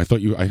hang up on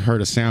you. I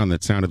heard a sound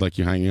that sounded like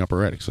you hanging up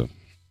already. So,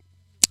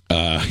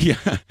 yeah.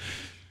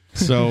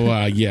 So,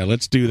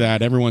 let's do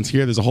that. Everyone's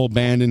here. There's a whole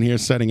band in here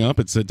setting up.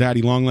 It's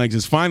Daddy Longlegs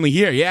is finally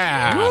here.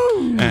 Yeah.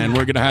 Woo! And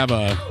we're going to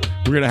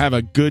have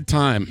a good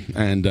time.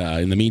 And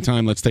in the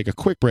meantime, let's take a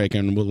quick break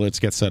and let's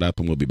get set up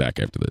and we'll be back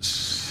after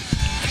this.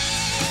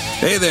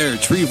 Hey there,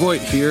 Tree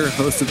Voigt here,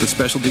 host of the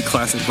specialty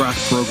classic rock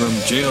program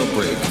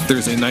Jailbreak,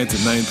 Thursday nights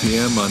at 9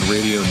 p.m. on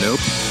Radio Nope.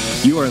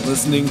 You are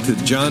listening to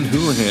John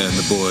Houlihan,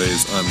 the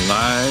boys, on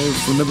Live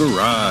from the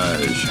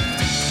Barrage.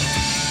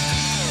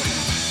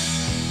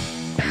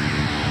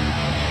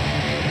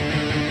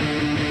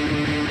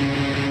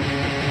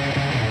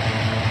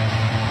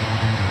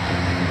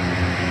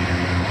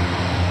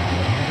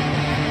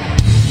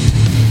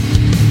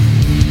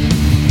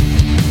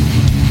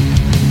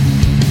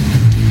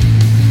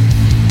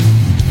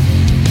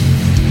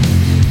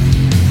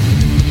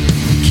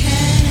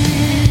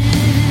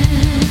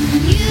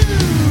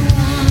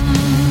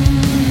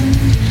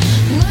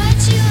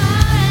 What you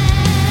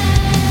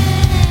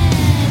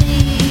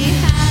already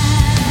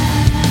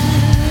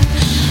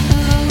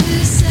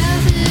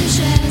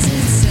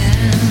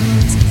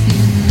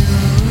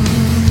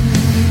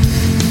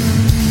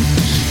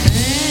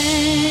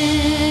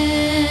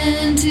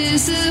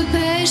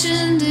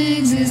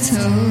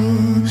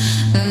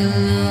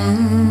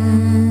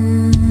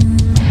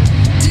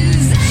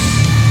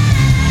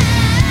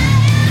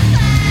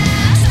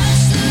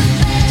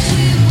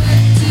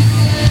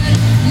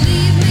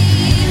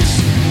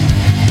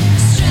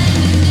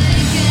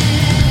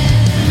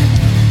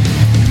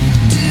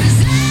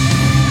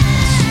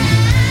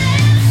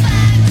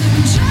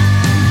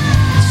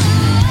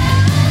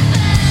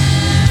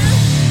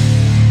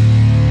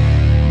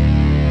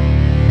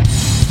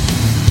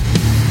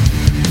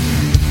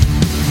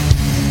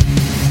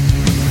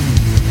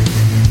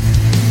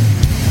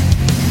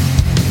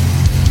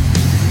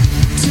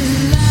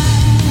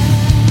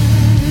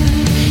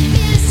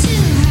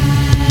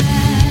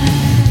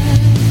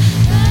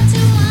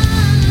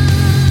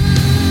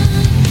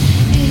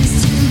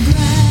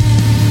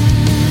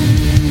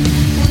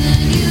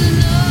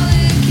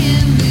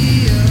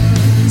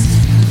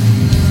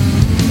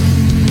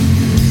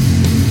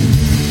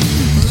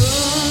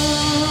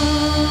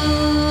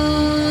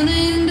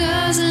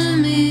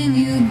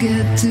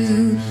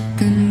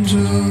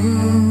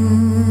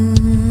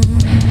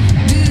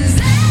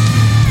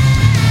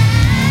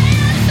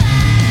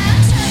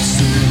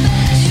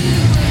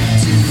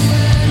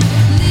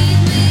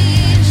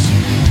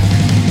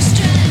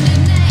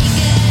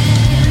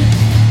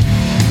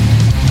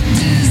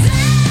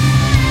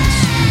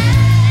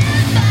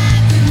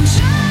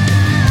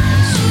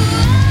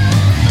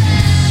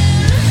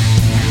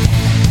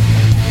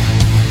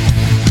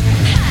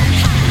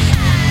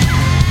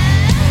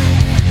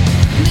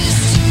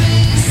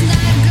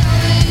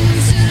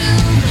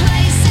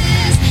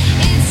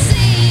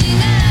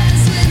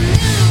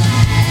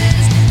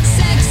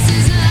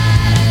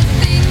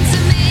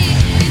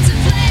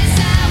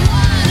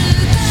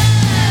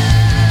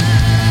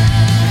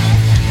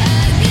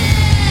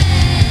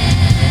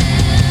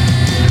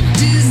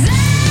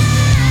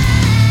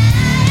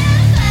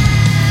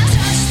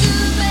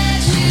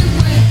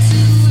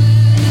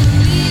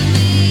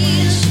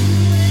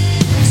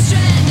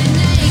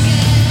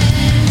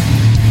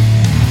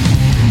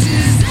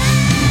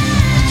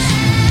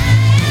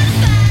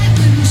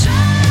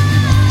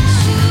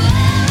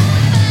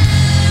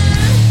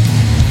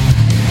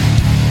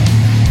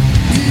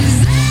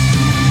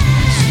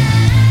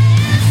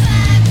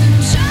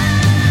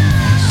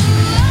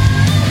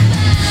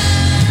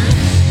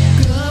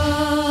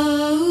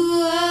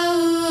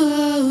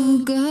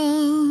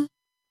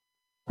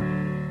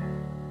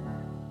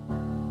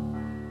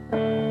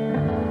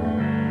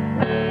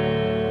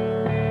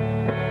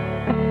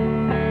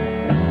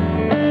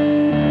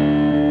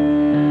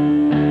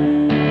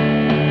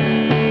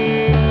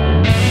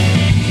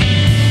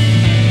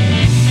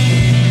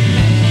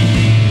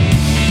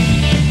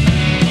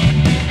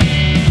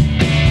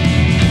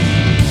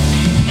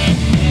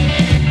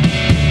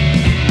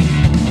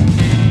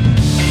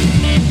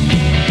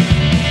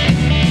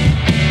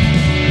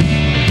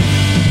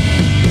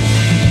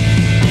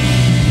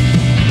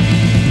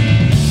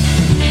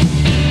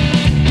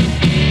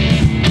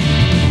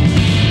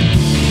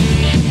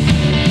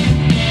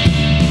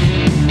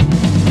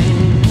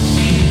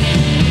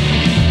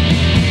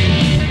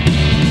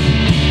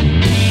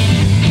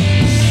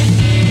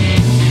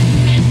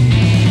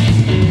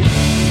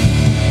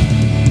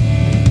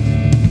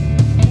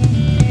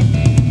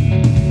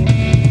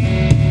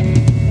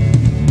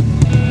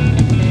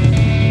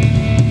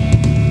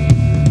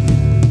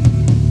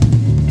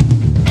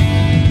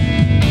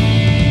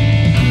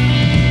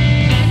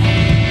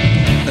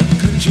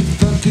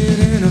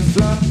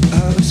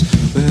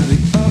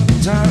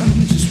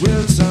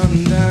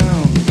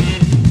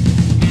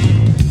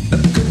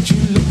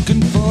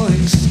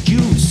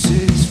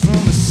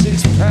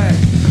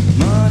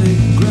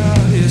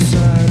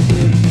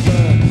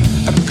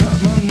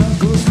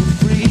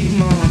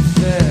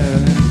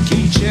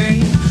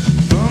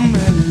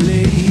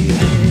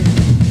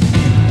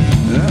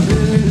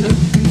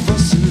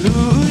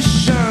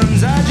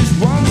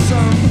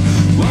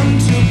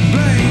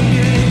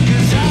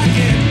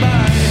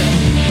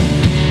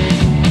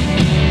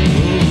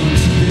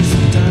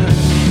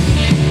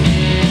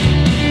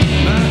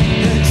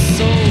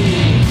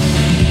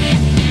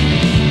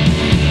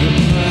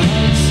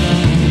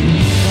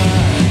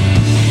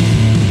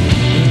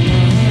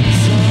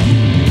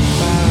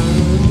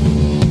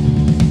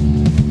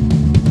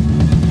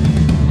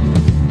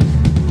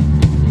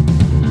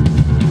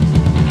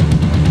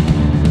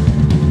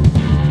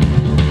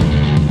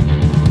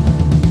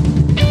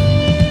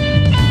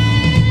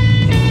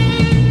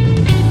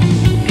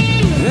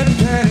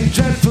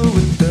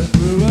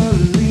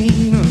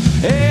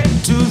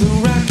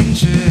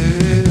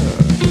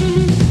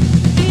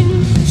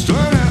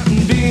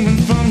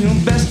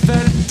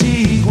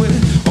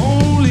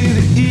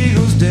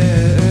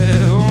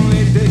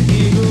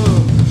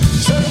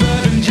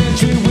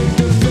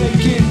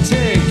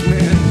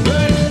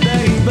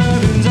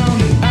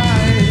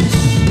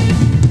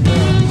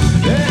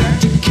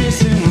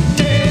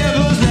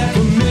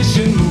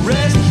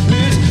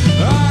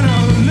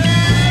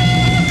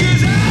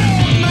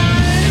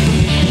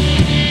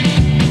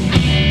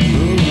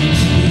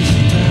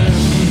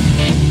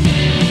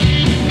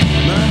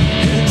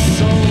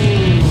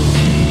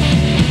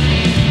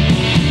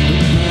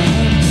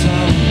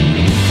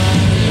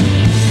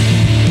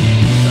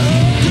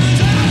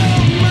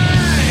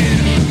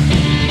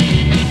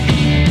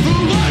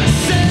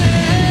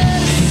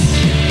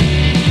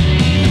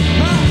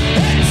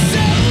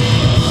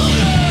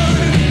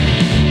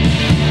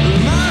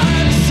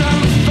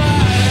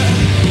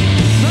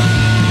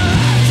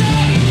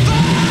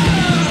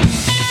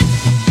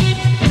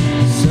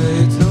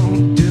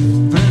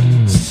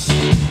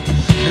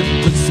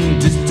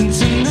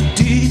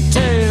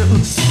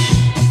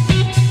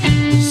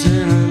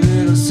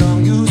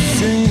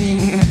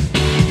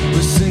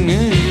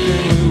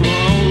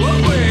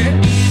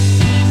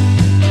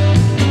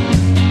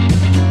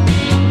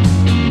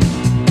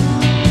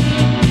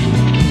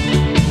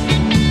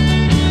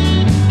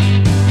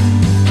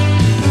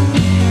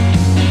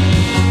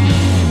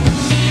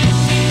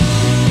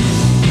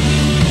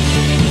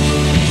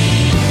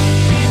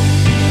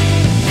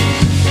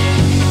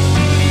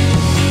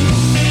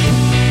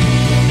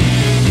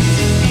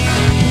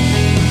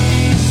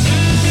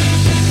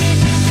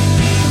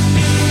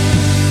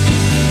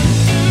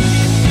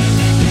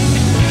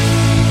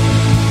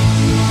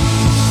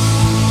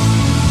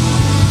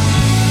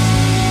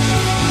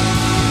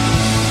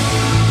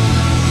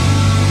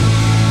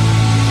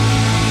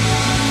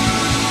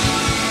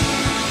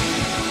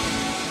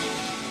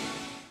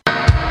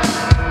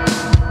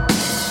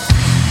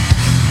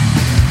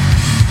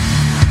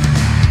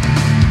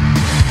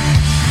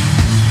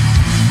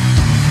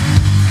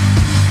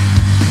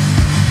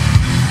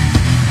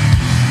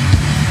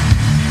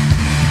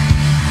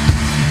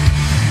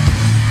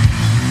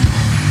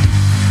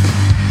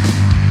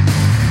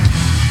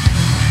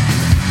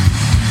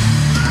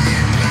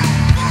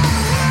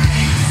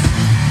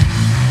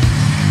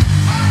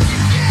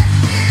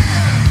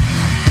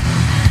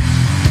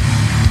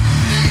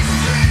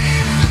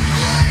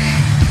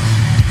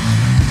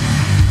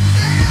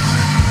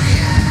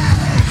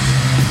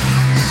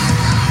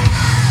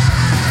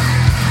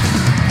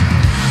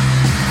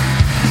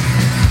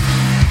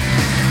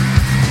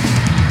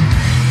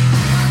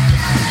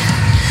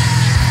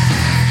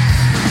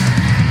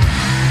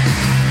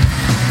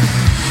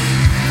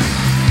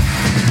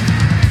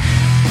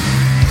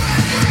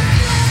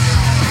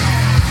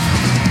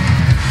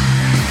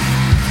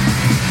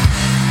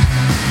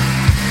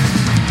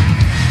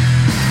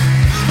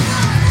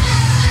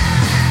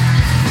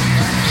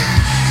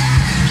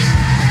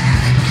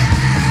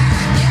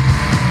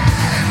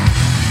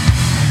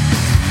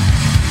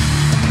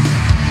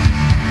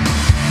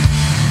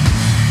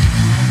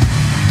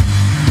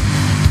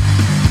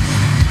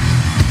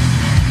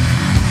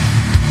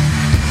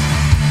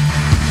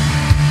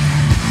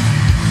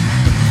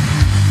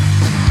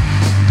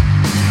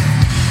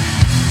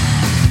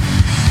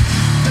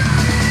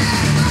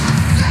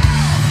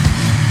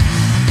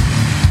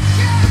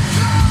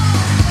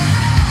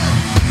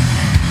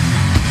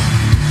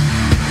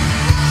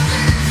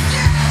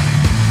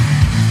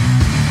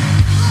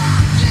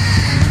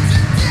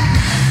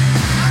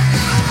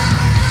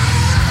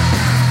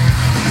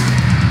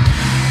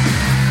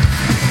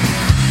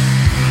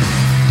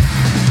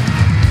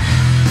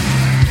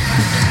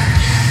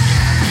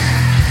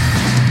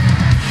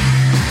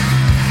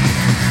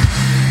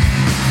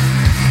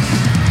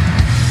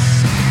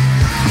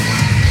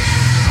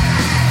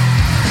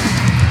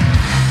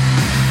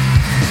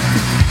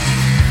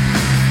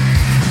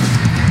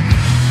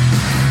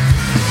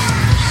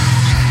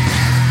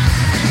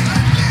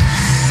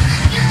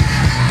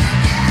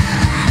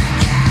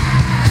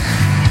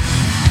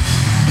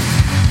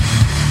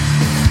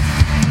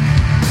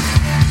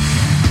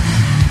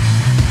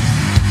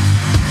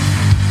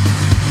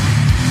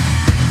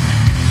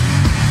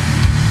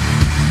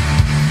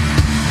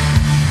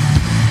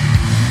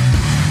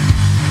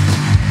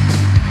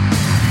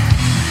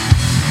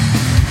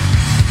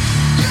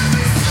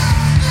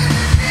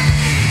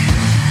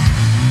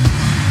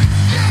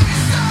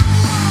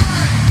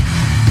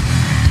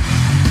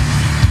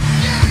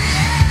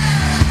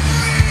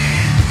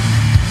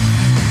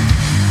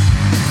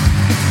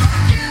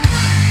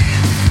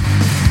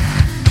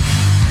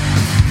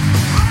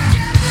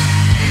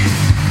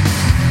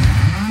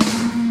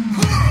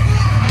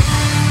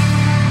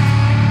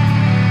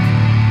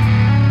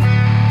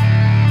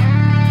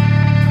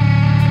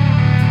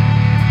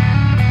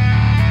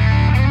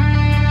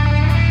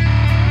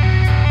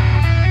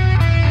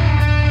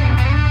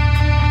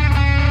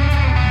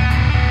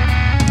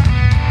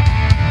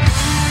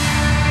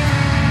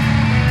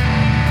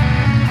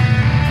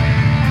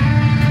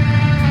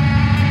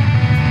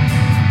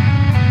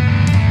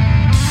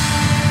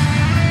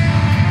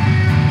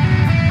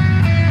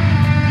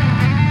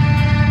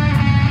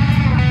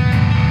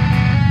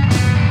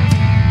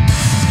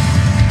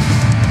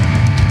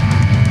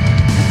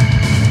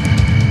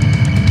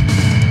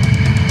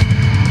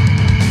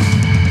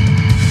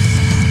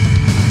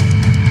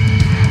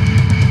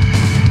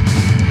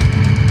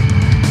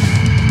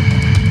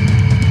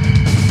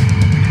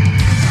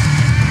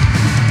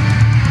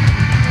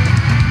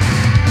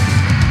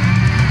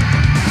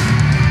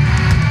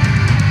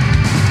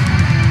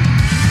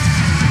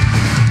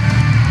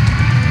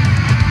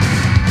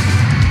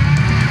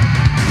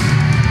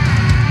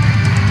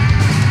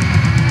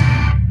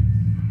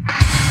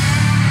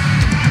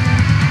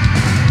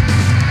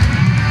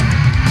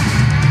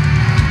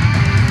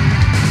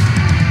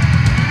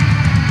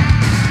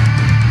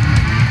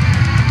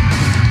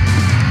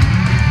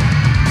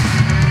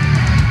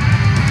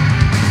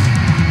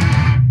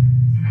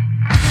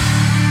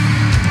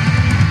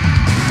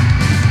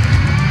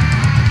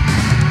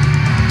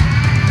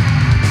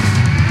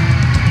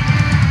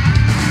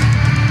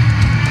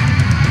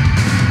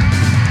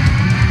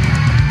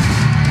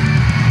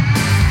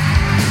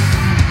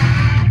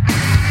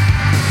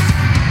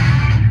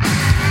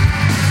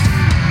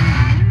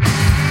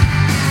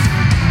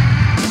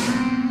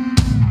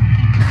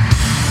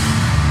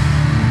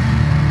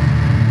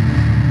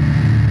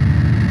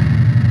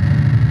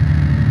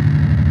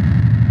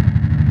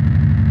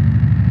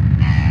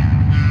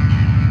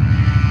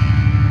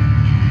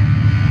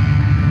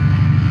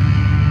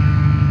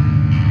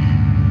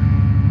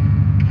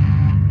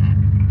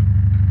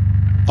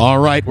All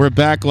right, we're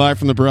back live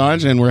from the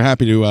barrage, and we're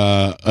happy to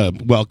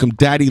welcome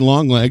Daddy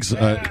Longlegs.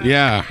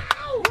 Yeah.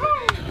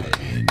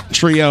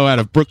 Trio out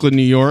of Brooklyn,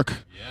 New York.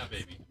 Yeah,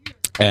 baby.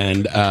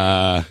 And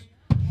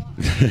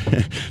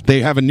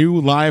they have a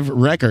new live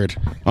record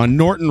on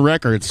Norton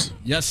Records.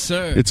 Yes,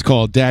 sir. It's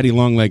called Daddy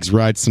Longlegs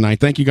Rides Tonight.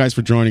 Thank you guys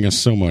for joining us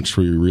so much.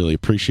 We really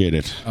appreciate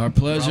it. Our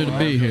pleasure to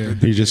be here.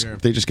 They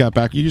just got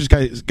back. You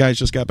guys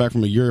just got back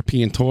from a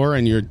European tour,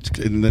 and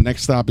the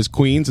next stop is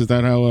Queens. Is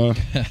that how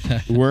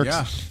it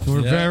works? Yeah.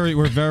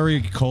 We're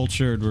very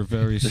cultured. We're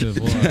very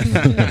civilized.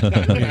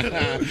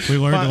 we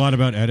learned a lot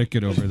about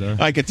etiquette over there.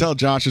 I could tell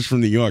Josh is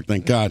from New York.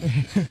 Thank God.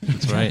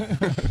 That's right.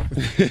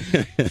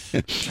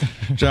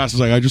 Josh is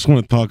like, I just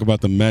want to talk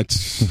about the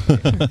Mets.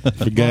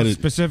 Forget it.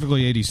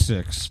 Specifically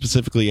 86.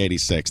 Specifically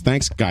 86.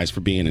 Thanks, guys, for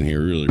being in here.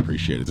 Really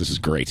appreciate it. This is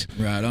great.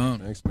 Right on.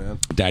 Thanks, man.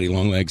 Daddy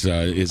Longlegs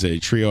is a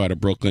trio out of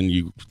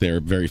Brooklyn. They're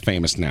very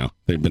famous now.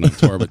 They've been on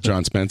tour with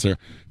John Spencer.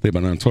 They've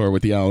been on tour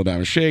with the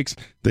Alabama Shakes.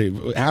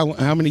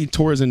 How many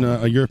tours in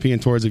European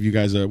tours have you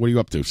guys? What are you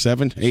up to?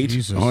 7,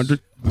 8,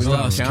 100? We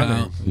lost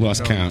count.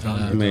 Lost count.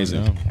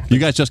 Amazing. You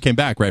guys just came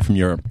back, right, from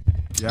Europe?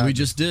 Yeah. We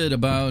just did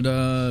about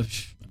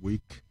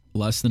week.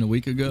 Less than a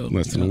week ago.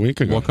 Less than a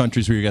week ago. What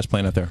countries were you guys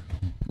playing out there?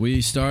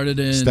 We started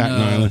in Staten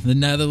Island. the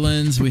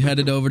Netherlands. We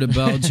headed over to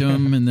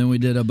Belgium, and then we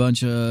did a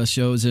bunch of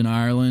shows in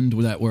Ireland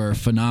that were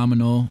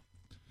phenomenal.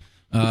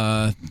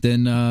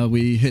 Then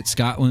we hit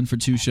Scotland for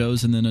 2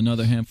 shows, and then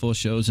another handful of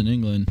shows in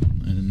England,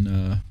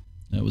 and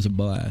that was a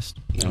blast.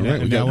 All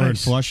right, now we're in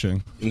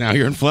Flushing. Now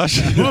you're in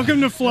Flushing.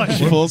 Welcome to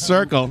Flushing. Full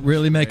circle.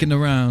 Really making the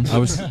rounds. I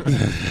was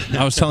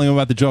telling him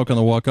about the joke on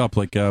the walk up.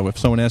 Like, if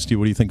someone asked you,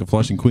 what do you think of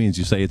Flushing, Queens?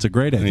 You say, it's a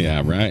great idea.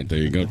 Yeah, right. There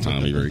you go,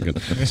 Tommy. Very good.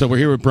 So we're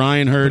here with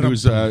Brian Hurd,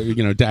 who's,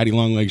 Daddy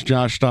Longlegs,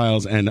 Josh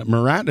Styles, and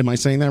Murat. Am I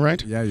saying that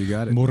right? Yeah, you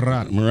got it.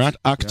 Murat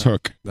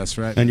Akturk. Yeah, that's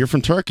right. And you're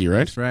from Turkey, right?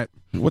 That's right.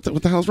 What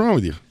the hell's wrong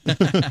with you?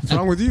 What's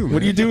wrong with you, man?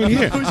 What are you doing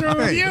here? What's wrong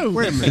with you?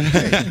 Wait a minute.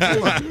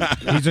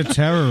 Hey, He's a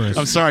terrorist.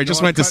 I'm sorry. I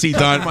just went to see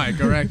Don.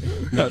 Mike, all right?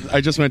 I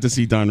just went to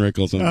see Don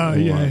Rickles. Oh,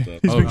 yeah.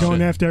 He's been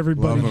going after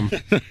everybody. Love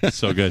him.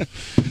 So good.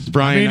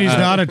 Brian, I mean, he's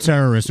not a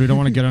terrorist. We don't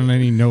want to get on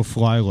any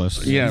no-fly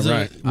list. Yeah, He's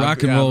right. a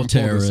rock and roll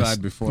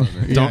terrorist. Before,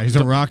 Yeah, he's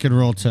a rock and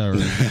roll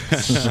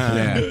terrorist.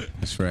 Yeah,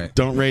 that's right.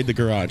 Don't raid the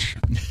garage.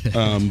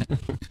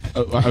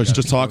 I was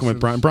just talking with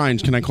Brian. Brian,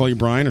 can I call you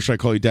Brian, or should I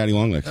call you Daddy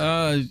Longlegs?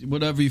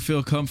 Whatever you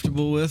feel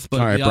comfortable with. But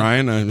all right,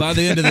 Brian. By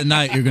the end of the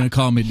night, you're going to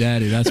call me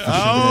Daddy. That's for sure.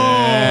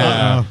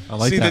 Yeah. I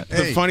like See, that.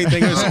 The funny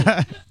thing is,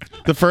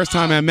 the first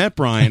time I met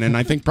Brian, and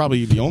I think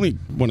probably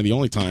one of the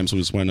only times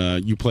was when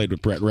you played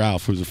with Brett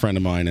Ralph, who's a friend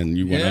of mine, and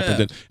you went up and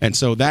did. And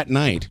so that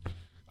night,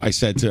 I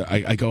said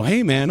I go,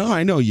 hey man,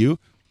 I know you,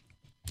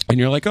 and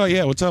you're like, oh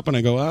yeah, what's up? And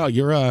I go, oh,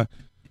 you're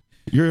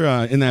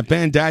in that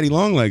band Daddy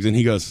Longlegs, and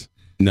he goes,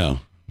 no.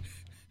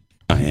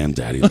 I am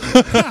Daddy. You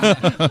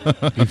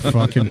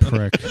fucking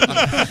prick.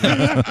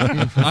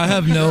 I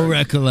have no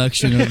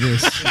recollection of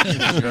this.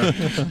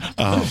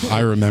 Oh, I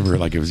remember it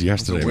like it was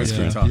yesterday.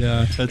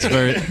 Yeah.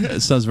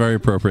 It sounds very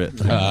appropriate.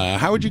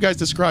 How would you guys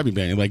describe your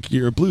band? Like,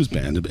 you're a blues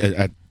band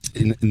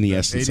in the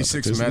essence.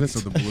 86 Mets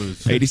of the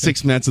Blues.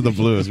 86 Mets of the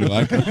Blues. We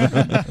like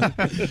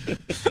it.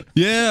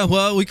 Yeah,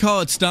 well, we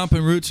call it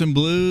Stompin' Roots and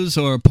Blues,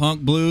 or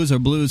Punk Blues, or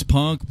Blues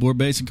Punk. We're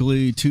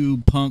basically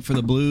 2 punk for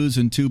the blues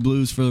and 2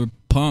 blues for the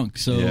punk.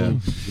 So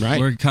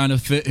we're kind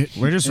of fit.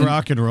 We're just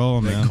rock and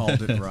roll, man. They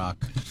called it rock.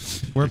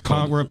 We're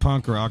a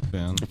punk rock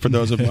band. For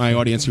those of my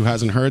audience who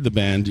hasn't heard the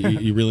band,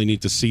 you really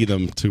need to see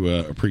them to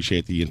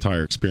appreciate the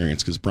entire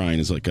experience, because Brian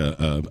is like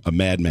a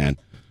madman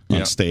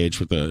on stage.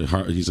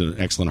 He's an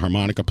excellent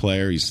harmonica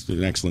player. He's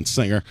an excellent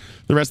singer.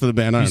 The rest of the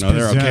band, I don't know.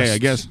 They're okay, I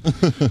guess.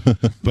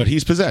 But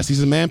he's possessed.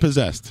 He's a man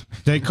possessed.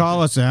 They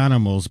call us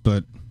animals,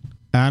 but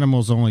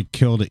animals only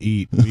kill to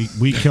eat.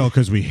 We kill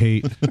because we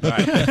hate.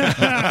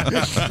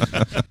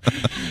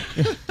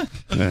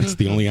 That's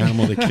the only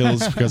animal that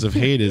kills because of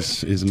hate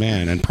is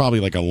man, and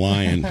probably like a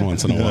lion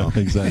once in a while.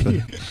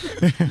 Exactly.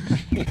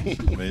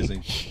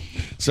 Amazing.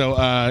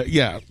 So,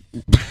 yeah.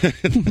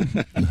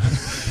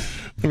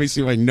 Let me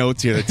see my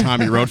notes here that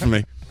Tommy wrote for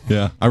me.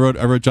 Yeah, I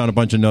wrote John a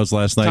bunch of notes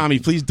last night. Tommy,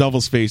 please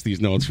double space these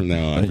notes from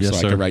now on, yes,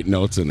 so sir. I can write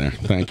notes in there.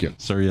 Thank you,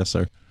 sir. Yes,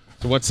 sir.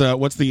 So what's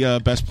the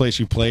best place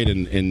you played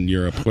in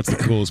Europe? What's the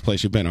coolest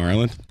place you've been?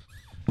 Ireland?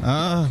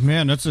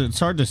 Man, it's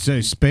hard to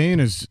say. Spain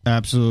is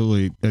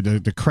absolutely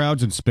the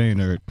crowds in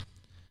Spain are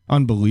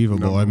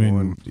unbelievable.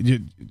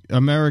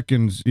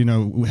 Americans,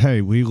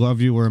 hey, we love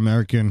you. We're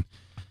American.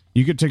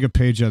 You could take a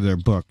page out of their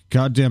book.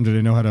 Goddamn, do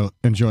they know how to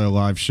enjoy a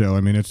live show?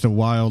 I mean, it's the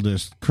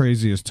wildest,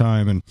 craziest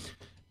time. And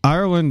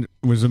Ireland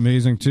was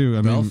amazing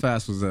too.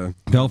 Belfast was a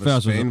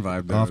Spain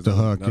vibe there. Off the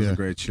hook. That was a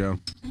great show.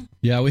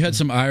 Yeah, we had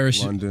some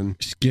Irish London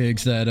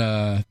gigs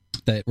that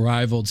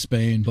rivaled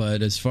Spain,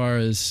 but as far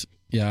as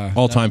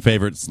all-time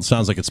favorite,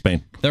 sounds like it's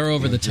Spain. They're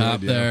over the top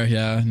there.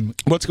 Yeah.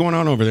 What's going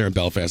on over there in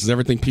Belfast? Is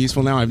everything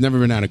peaceful now? I've never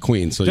been out of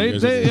Queens, so they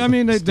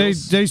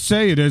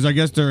say it is. I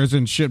guess there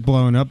isn't shit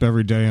blowing up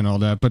every day and all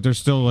that, but there's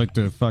still like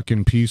the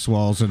fucking peace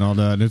walls and all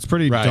that. And it's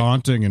pretty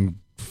daunting and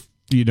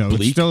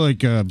it's still like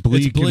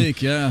bleak. It's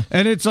bleak, yeah.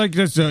 And it's like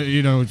this,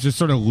 just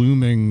sort of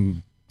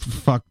looming,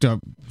 fucked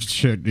up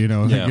shit.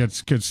 Yeah.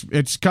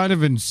 It's kind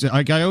of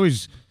like I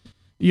always.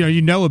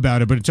 You know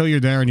about it, but until you're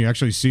there and you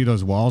actually see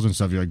those walls and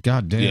stuff, you're like,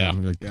 God damn.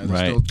 Yeah. Like, There's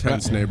still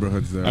tense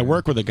neighborhoods there. I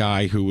work with a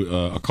guy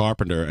a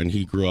carpenter, and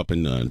he grew up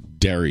in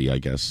Derry, I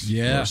guess.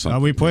 Yeah.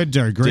 We played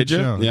Derry. Great Did you?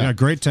 show. Yeah.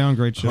 Great town,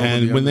 great show.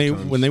 And when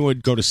they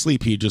would go to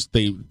sleep,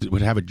 they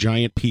would have a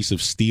giant piece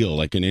of steel,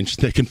 like an inch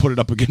thick, and put it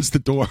up against the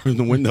door and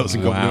the windows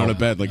and go down to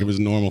bed like it was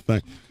a normal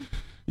thing.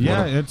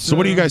 Yeah, So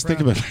what do you guys think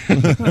about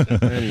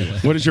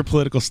it? What is your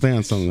political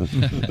stance on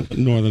the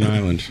Northern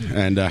Ireland?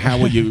 And how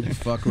will you...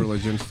 Fuck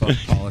religion, fuck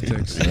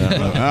politics.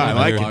 I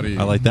like it.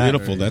 I like that.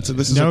 Beautiful. This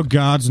is no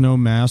gods, no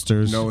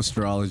masters. No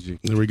astrology.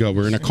 There we go.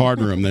 We're in a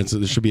card room. There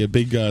should be a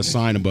big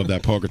sign above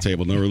that poker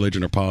table. No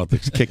religion or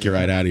politics. Kick you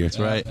right out of here. That's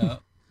right.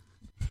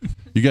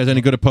 You guys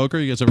any good at poker?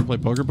 You guys ever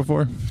played poker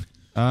before?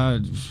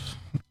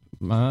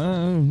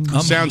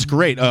 Sounds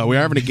great.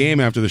 We're having a game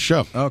after the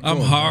show. Oh, cool.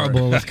 I'm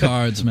horrible with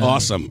cards, man.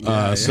 Awesome.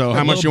 So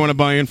how much you want to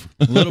buy in?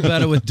 A little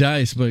better with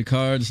dice, but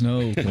cards,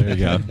 no. There you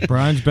go.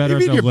 Brian's better You at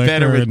mean the you're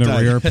better liquor at in the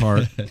dice? rear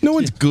part. No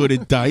one's good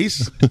at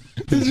dice.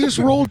 They just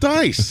roll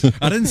dice.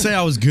 I didn't say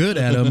I was good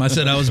at them. I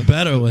said I was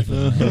better with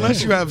them.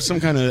 Unless you have some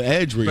kind of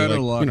edge where Better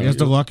you're luck. like, He has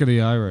the luck of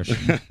the Irish.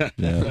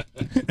 Yeah.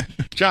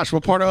 Josh,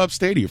 what part of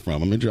upstate are you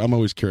from? I'm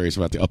always curious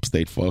about the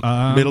upstate folk.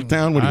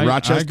 Middletown? What,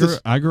 Rochester?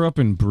 I grew up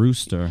in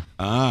Brewster.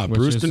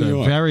 Brewster, which is New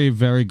York. a very,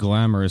 very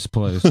glamorous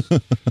place.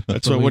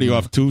 That's what are you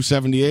off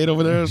 278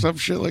 over there or some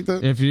shit like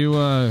that? If you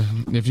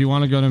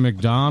want to go to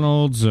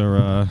McDonald's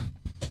or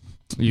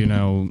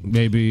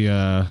maybe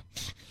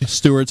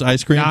Stewart's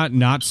ice cream.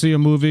 not see a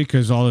movie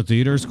because all the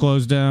theaters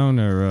closed down,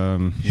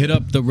 or hit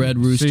up the Red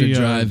Rooster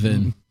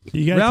Drive-In.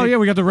 we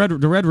got the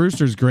Red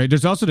Rooster's great.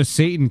 There's also the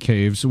Satan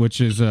Caves, which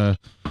is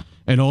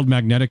an old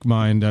magnetic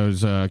mine that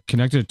was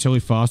connected to Tilly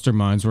Foster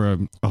mines, where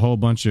a whole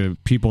bunch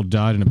of people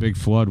died in a big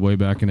flood way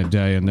back in the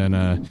day, and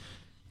then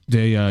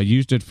they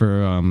used it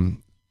for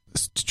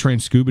to train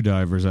scuba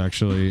divers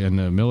actually in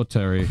the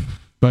military.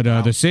 But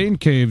the Satan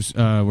Caves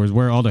was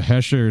where all the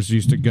Heschers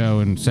used to go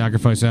and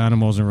sacrifice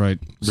animals and write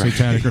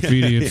satanic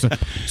graffiti.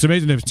 It's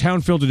amazing. The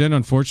town filled it in,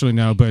 unfortunately,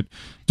 now. But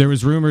there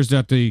was rumors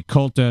that the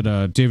cult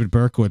that David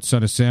Berkowitz,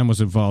 son of Sam,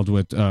 was involved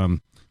with,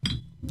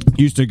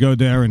 used to go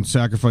there and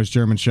sacrifice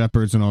German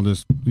shepherds and all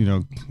this,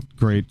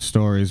 great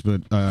stories,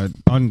 but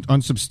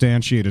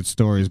unsubstantiated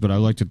stories. But I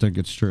like to think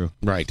it's true.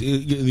 Right.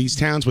 These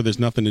towns where there's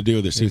nothing to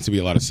do, there seems to be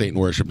a lot of Satan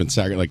worship and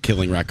like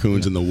killing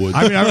raccoons in the woods.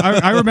 I mean,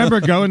 I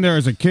remember going there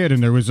as a kid,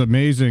 and there was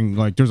amazing.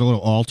 Like, there's a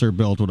little altar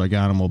built with like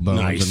animal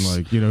bones, and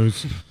like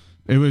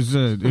it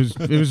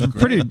was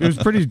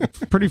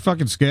pretty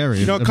fucking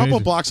scary. A couple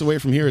blocks away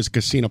from here is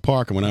Casino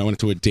Park, and when I went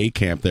to a day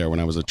camp there when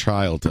I was a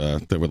child,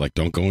 they were like,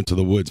 "Don't go into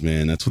the woods,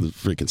 man. That's where the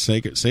freaking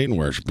Satan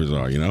worshippers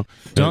are."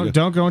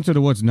 Don't go into the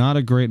woods. Not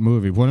a great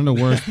movie. One of the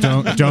worst.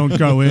 Don't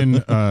go in.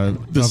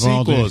 The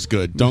sequel is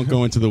good. Don't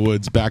go into the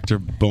woods. Back to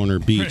Boner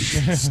Beach.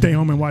 Stay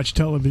home and watch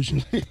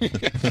television.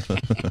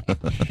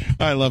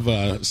 I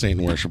love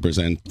Satan worshippers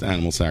and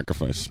animal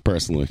sacrifice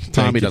personally.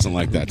 Tommy doesn't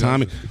like that.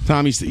 Tommy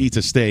eats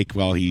a steak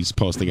while he's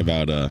posting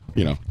about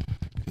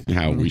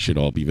how we should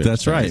all be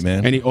vegetarians. That's right,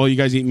 man. All you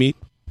guys eat meat?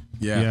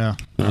 Yeah.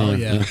 Oh,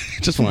 yeah.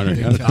 Just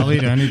wondering. I'll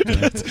eat anything.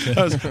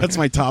 That's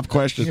my top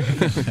question. Now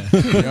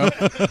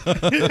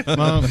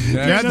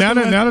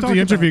that the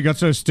interview got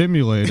so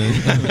stimulating.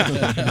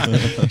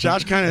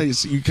 Josh,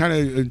 you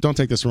kind of don't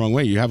take this the wrong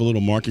way. You have a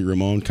little Marky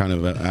Ramone kind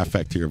of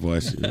affect to your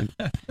voice.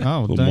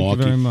 Oh, thank you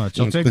very much.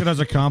 I'll take it as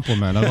a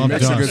compliment. I love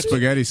Makes a good dust.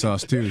 spaghetti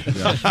sauce too.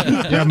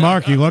 Yeah,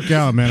 Marky, look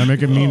out, man! I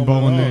make a mean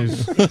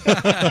bolognese.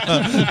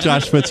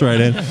 Josh fits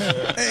right in.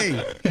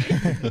 Hey,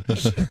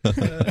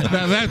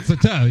 Now that's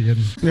Italian.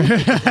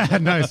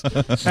 Nice.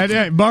 And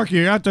hey, Marky,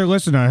 you're out there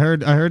listening. I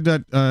heard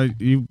that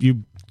you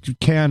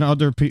can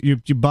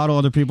you bottle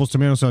other people's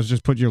tomato sauce.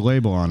 Just put your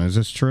label on. Is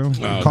this true?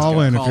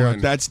 Call in if you're.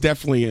 That's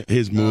definitely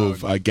his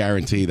move. I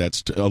guarantee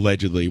that's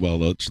allegedly. Well,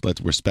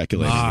 we're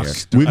speculating here.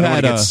 We've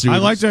had. I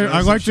like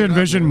to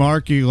envision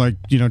Marky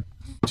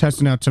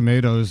testing out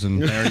tomatoes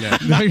and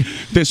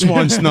this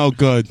one's no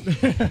good.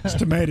 It's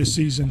tomato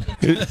season.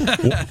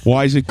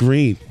 Why is it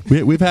green?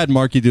 We've had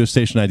Marky do a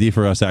station ID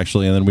for us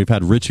actually, and then we've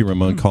had Richie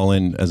Ramone call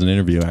in as an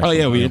interview. Actually. Oh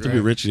yeah, we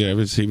interviewed Richie. Yeah,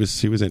 he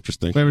was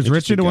interesting. Wait, was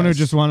Richie the one who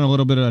just wanted a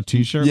little bit of a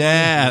T-shirt?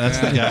 Yeah,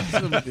 that's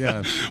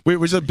yeah. It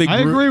was a big. I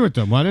agree with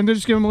them. Why didn't they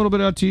just give him a little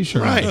bit of a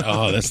T-shirt? Right.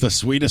 Oh, that's the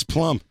sweetest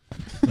plum.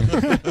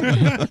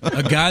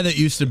 A guy that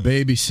used to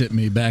babysit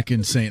me back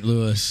in St.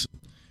 Louis,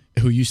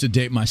 who used to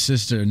date my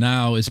sister,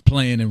 now is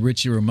playing in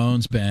Richie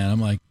Ramone's band.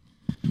 I'm like,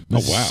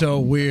 this is so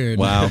weird.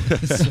 Wow.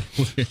 So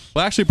weird.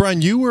 Well, actually,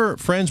 Brian, you were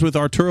friends with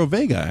Arturo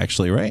Vega,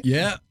 actually, right?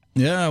 Yeah,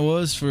 I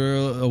was for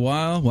a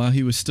while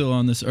he was still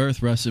on this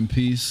earth. Rest in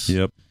peace.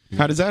 Yep.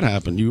 How does that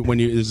happen? This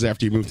is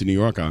after you moved to New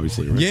York,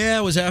 obviously, right? Yeah,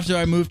 it was after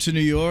I moved to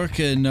New York,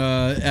 and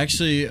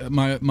actually,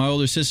 my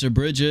older sister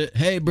Bridget.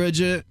 Hey,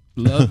 Bridget.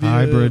 Love you.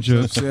 Hi,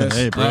 Bridget.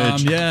 Hey,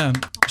 Bridge. Yeah,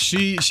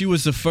 she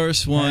was the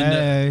first one.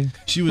 Hey.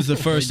 She was the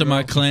first of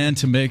my clan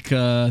to make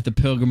the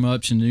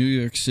pilgrimage to New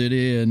York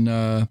City,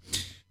 and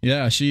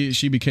yeah,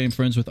 she became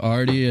friends with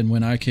Artie. And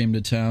when I came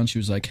to town, she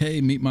was like,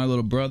 "Hey, meet my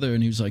little brother,"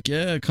 and he was like,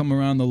 "Yeah, come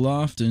around the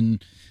loft,"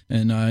 and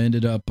I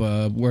ended up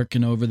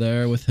working over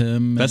there with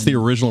him. That's the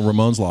original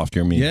Ramones loft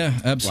you're meeting. Yeah,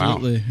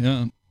 absolutely. Wow.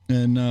 Yeah.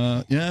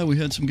 And yeah, we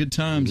had some good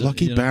times.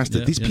 Lucky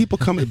bastard. These people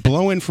come and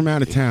blow in from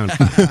out of town,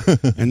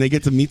 and they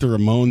get to meet the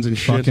Ramones and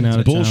shit. Fucking It's out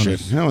of bullshit.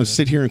 towners. I want to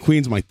sit here in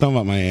Queens, with my thumb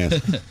up my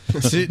ass.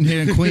 Sitting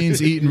here in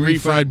Queens eating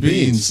refried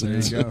beans. There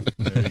you go.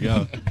 There you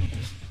go.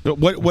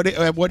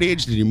 At what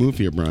age did you move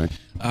here, Brian?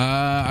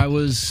 I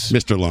was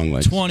Mr.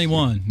 Longlegs.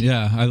 21.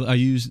 Yeah,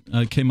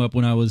 I came up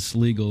when I was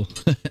legal.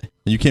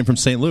 You came from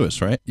St.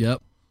 Louis, right?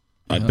 Yep.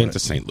 I've been to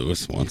St.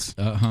 Louis once.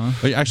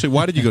 Wait, actually,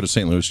 why did you go to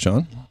St. Louis,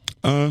 John?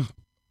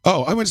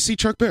 I went to see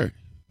Chuck Berry.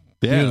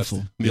 Yeah, Beautiful.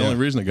 that's the only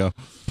reason to go.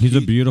 He's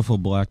a beautiful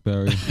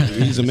blackberry.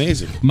 He's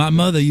amazing. My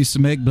mother used to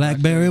make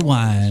blackberry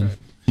wine.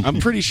 I'm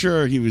pretty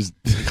sure he was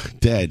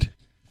dead,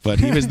 but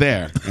he was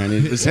there, and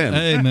it was him.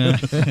 Hey, man.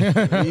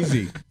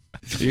 Easy.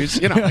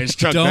 It's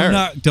Chuck Berry.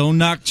 Don't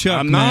knock Chuck,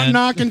 I'm not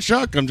knocking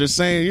Chuck. I'm just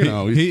saying,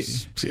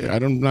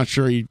 I'm not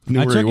sure he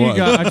knew where he was.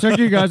 I took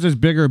you guys as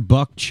bigger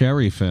Buck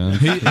Cherry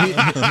fans.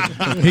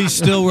 He's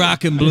still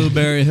rocking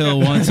Blueberry Hill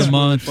once a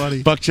month.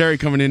 Buck Cherry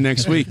coming in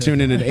next week.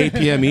 Tune in at 8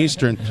 p.m.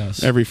 Eastern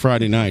every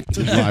Friday night,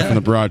 live from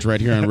the barrage right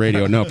here on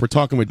Radio Nope. We're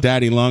talking with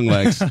Daddy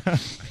Longlegs.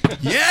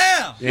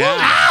 Yeah!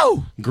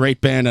 Wow!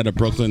 Great band out of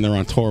Brooklyn. They're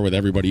on tour with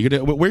everybody.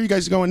 Where are you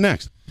guys going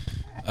next?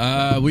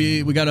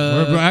 We got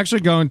We're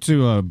actually going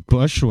to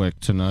Bushwick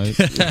tonight.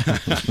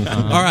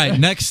 All right,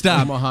 next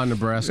stop. Omaha,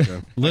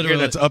 Nebraska. Literally,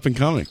 that's up and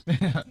coming.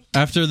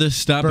 After this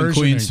stop in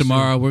Queens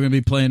tomorrow, we're going to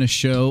be playing a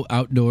show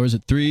outdoors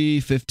at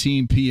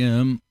 3:15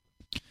 p.m.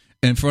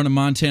 in front of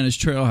Montana's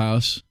Trail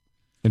House.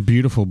 In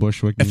beautiful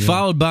Bushwick. And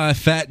followed by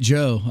Fat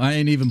Joe. I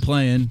ain't even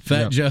playing.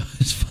 Fat Joe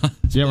is fine.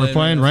 Yeah, we're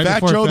playing right Fat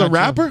before Joe the Fat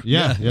rapper?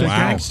 Yeah. The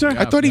gangster?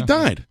 I thought he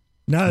died.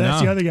 No,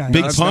 that's the other guy.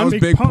 Big Pun?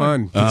 Big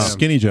Pun.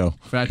 Skinny Joe.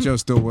 Fat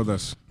Joe's still with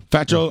us.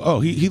 Fat Joe.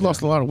 He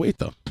lost a lot of weight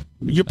though.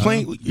 You're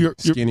playing. You're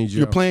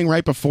playing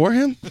right before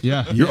him.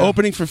 Yeah. You're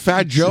opening for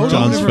Fat Joe.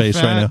 John's face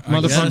right now.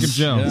 Motherfucking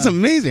Joe. It's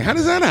amazing. How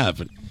does that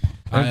happen?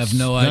 I have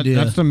no idea.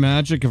 That's the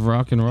magic of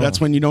rock and roll. That's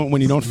when you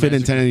don't fit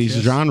into any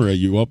genre.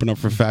 You open up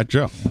for Fat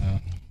Joe.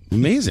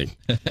 Amazing.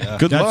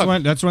 Good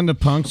luck. That's when the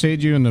punks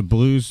hate you and the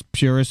blues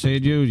purists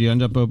hate you. You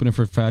end up opening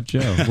for Fat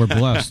Joe. We're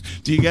blessed.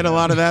 Do you get a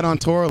lot of that on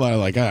tour? A lot of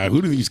like,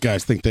 who do these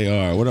guys think they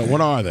are? What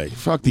are they?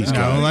 Fuck these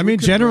guys. No, I mean,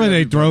 generally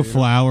they throw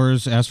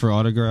flowers, ask for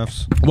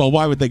autographs. Well,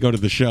 why would they go to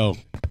the show?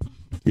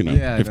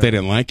 If they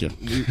didn't like you,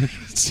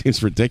 it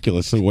seems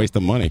ridiculous. It's a waste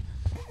of money.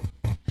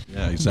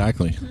 Yeah,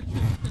 exactly.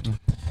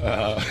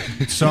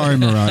 Sorry,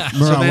 Murat.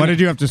 What did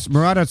you have to?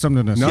 Murat had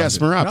something to say. Yes,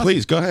 Murat,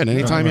 please go ahead.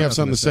 Anytime you have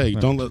something to say,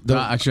 don't.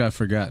 Actually, I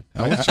forgot.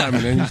 I was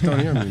chiming in. You just don't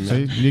hear me,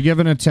 man. See, you give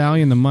an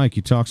Italian the mic,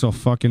 he talks all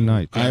fucking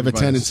night. I have a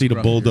tendency to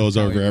bulldoze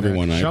over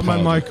everyone. Shut my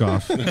mic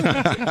off.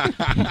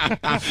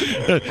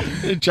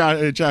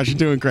 Josh, you're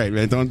doing great,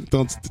 man. Don't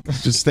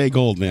just stay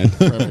gold, man.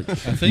 Perfect. I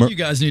think you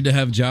guys need to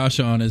have Josh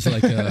on as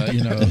like a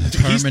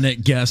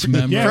permanent guest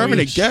member.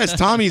 Permanent guest.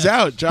 Tommy's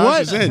out.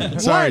 Josh is in.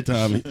 Sorry,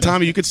 Tommy.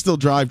 Tommy, you could still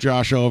drive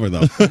Josh over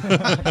though.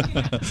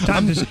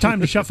 Time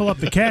to shuffle up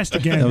the cast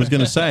again. I was going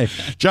to say,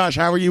 Josh,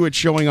 how are you at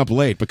showing up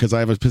late? Because I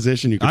have a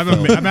position you can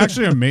fill. I'm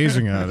actually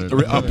amazing at it.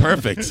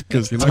 Perfect.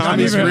 Because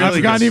Tommy's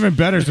I've gotten even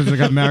better since I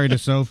got married to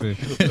Sophie.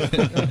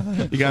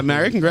 You got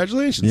married?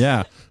 Congratulations.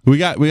 Yeah, we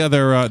got their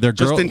girl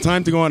just in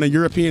time to go on a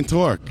European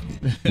tour.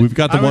 We've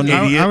got the one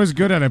idiot. I was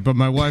good at it, but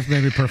my wife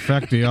made me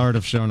perfect the art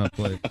of showing up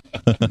late.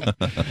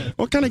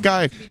 What kind of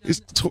guy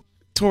is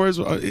tours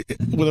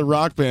with a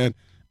rock band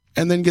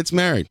and then gets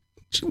married?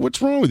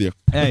 What's wrong with you?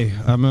 Hey,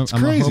 I'm a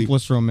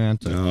hopeless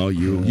romantic. Oh,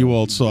 you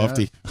old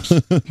softy.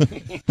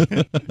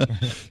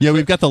 Yeah,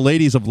 we've got the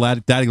ladies of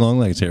Daddy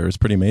Longlegs here. It's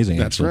pretty amazing.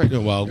 That's actually.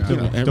 right. Well,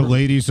 the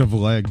ladies of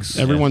legs.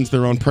 Everyone's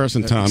their own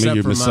person, Tommy. Except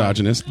You for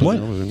misogynist. What?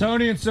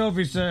 Tony and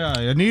Sophie say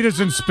hi. Anita's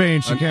in Spain.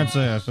 She can't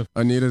say hi. So.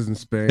 Anita's in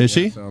Spain. Is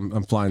she? So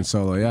I'm flying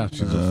solo. Yeah,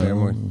 she's with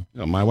family.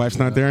 Oh, my wife's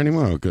not there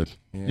anymore. Oh, good.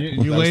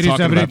 You ladies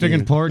have anything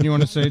important you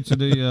want to say to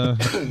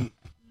the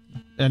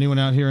anyone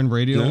out here in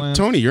Radio Land?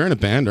 Tony, you're in a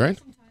band, right?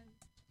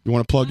 You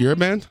want to plug your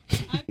band? I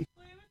play with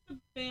a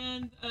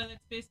band that's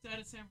based out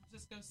of San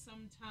Francisco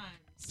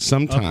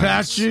sometimes.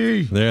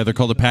 Apache. They're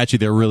called Apache.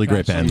 They're a really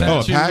great band.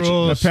 Oh, Apache.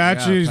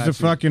 Apache's the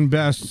fucking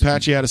best.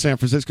 Apache out of San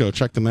Francisco.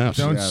 Check them out.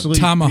 Don't sleep.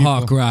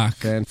 Tomahawk people.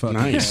 Rock.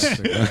 Nice.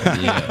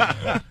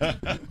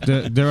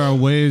 There are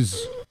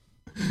ways.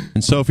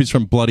 And Sophie's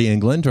from Bloody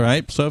England,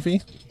 right,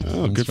 Sophie?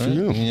 Oh, good for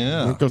you.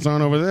 Yeah. What goes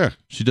on over there?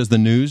 She does the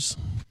news.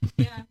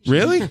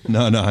 Really?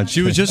 No.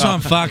 She was just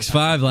on Fox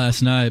 5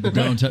 last night, but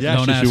don't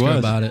ask her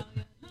about it.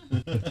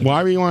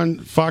 Why were you on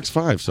Fox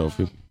 5,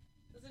 Sophie?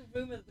 There's a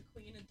rumor that the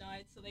Queen had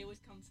died, so they always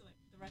come to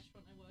the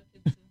restaurant I work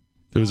in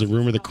There was a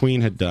rumor the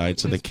Queen had died,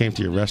 so they came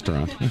to your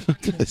restaurant.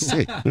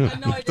 See.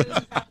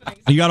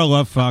 You gotta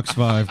love Fox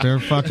 5. They're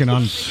fucking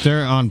on.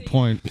 They're on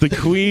point. The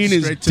Queen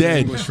is Straight to the dead.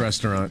 English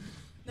restaurant.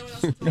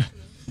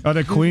 Oh,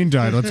 the Queen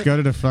died. Let's go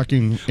to the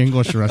fucking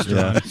English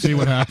restaurant. Yeah. See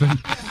what happened.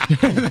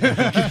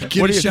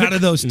 Get a shot of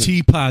those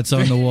teapots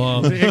on the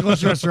wall. The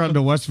English restaurant in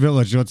the West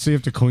Village. Let's see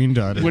if the Queen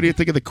died. What do you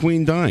think of the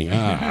Queen dying?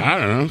 I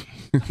don't know.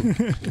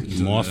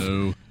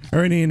 Moth.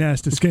 Ernie and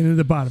Ass, the skin of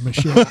the bottom of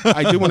shit.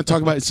 I do want to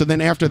talk about it. So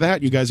then after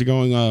that, you guys are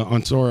going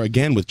on tour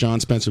again with John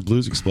Spencer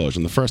Blues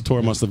Explosion. The first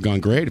tour must have gone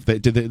great. If they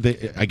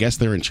I guess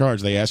they're in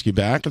charge. They ask you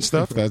back and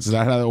stuff. Is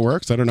that how that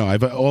works? I don't know.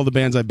 All the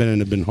bands I've been in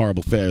have been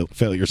horrible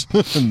failures.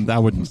 I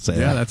wouldn't say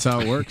Yeah, that. that's how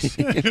it works.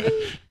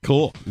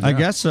 Cool. I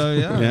guess so.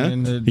 Yeah. Yeah. I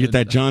mean, You get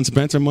that John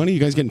Spencer money? You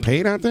guys getting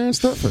paid out there and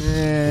stuff?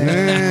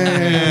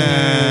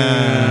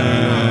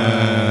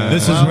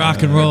 This is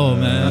rock and roll,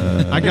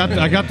 man. I got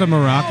the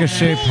maraca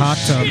shaped hot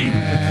tub.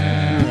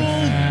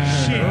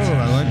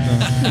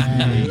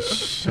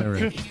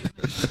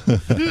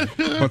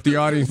 But the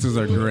audiences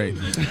are great.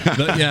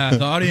 The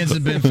audience has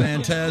been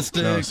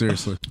fantastic. No,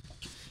 seriously.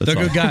 They're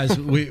good guys.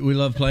 We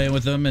love playing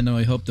with them, and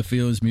we hope the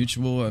feel is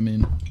mutual. I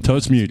mean,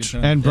 Totes mute.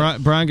 And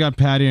Brian got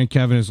Patty and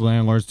Kevin as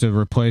landlords to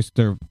replace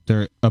their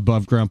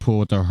above ground pool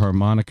with their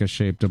harmonica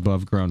shaped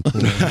above ground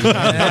pool.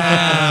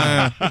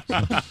 That's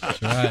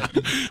right.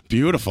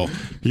 Beautiful.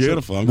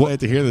 I'm glad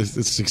to hear this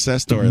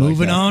success story. Moving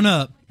like that. on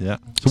up. Yeah.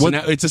 So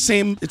now it's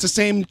the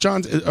same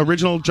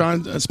original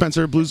John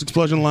Spencer Blues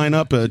Explosion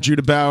lineup.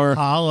 Judah Bauer,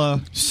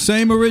 Holla,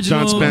 same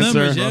original John Spencer,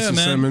 members, yeah, Russell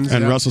man. Simmons,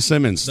 and yeah. Russell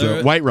Simmons,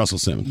 the white Russell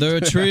Simmons. They're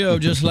a trio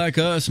just like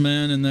us,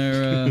 man, and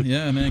they're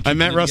man. I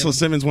met Russell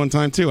Simmons one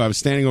time too. I was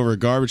standing over a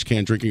garbage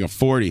can drinking a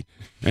 40,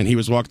 and he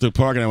was walking through the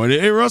park, and I went,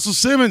 "Hey, Russell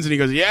Simmons," and he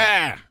goes,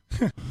 "Yeah."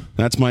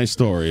 That's my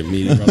story of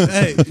meeting Russell.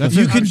 Hey,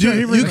 you can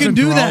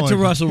do that to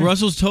Russell.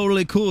 Russell's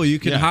totally cool. You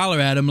can holler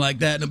at him like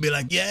that, and he'll be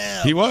like,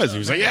 "Yeah." He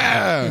was like,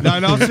 "Yeah." No,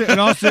 in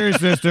all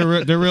seriousness,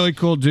 they're really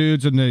cool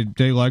dudes, and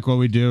they like what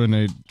we do,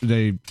 and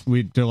the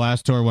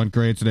last tour went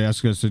great, so they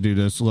asked us to do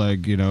this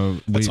leg.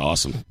 That's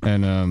awesome.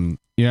 And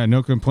yeah,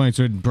 no complaints.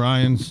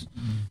 Brian's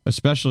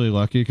especially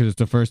lucky because it's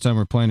the first time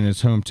we're playing in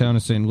his hometown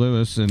of St.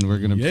 Louis, and we're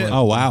gonna play.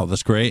 Oh wow,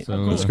 that's great.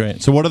 That's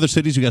great. So what other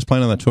cities you guys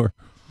playing on that tour?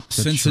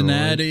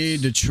 Cincinnati,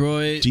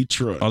 Detroit.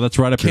 Oh, that's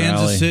right up your alley.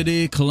 Kansas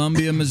City,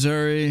 Columbia,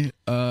 Missouri,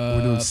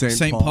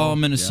 St. Paul,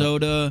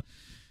 Minnesota,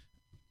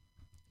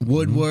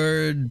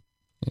 Woodward,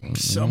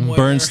 somewhere.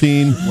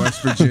 Bernstein,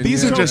 West Virginia.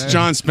 These are just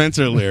John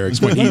Spencer lyrics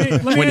when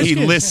he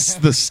lists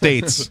the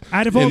states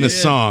in the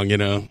song.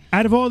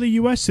 Out of all the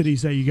U.S.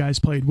 cities that you guys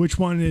played, which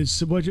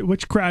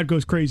crowd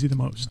goes crazy the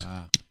most?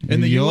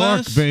 In the New York,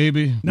 US?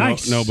 baby.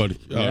 Nice. Nobody.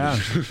 Yeah.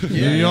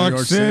 New York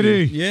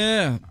City.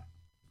 Yeah.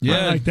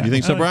 I like that. You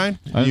think so, I like-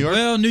 Brian? New York?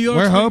 Well, New York.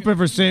 We're hoping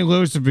for St.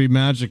 Louis to be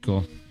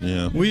magical.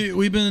 Yeah.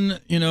 We've been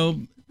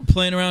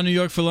playing around New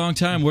York for a long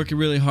time, working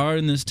really hard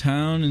in this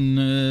town,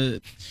 and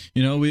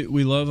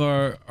we love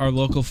our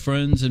local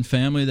friends and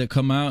family that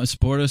come out and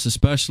support us.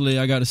 Especially,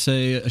 I got to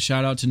say a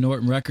shout out to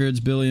Norton Records,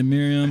 Billy and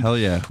Miriam. Hell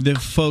yeah. The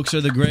folks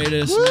are the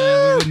greatest.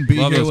 Man. We wouldn't be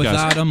Love here those guys.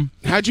 without them.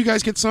 How'd you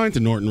guys get signed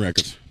to Norton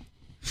Records?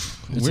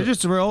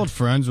 We're old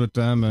friends with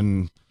them,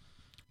 and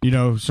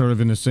sort of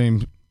in the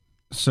same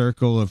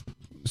circle of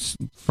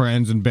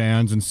friends and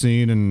bands and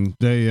scene, and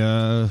they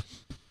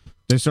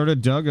sort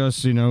of dug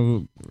us,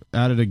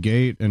 out of the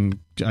gate, and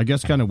I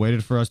guess kind of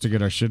waited for us to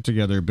get our shit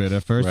together a bit.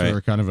 At first, we Right.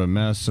 were kind of a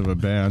mess of a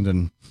band,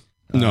 and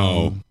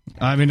No.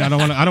 I mean, I don't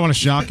want to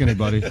shock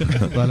anybody,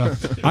 but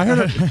I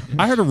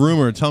heard a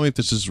rumor. Tell me if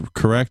this is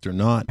correct or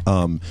not.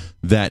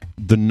 That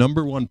the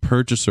number one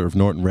purchaser of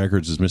Norton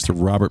Records is Mr.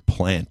 Robert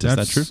Plant. Is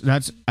that true?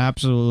 That's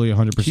absolutely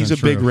 100%. He's a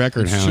true. big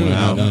record It's hound. true.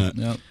 I know that.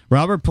 Yep.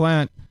 Robert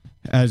Plant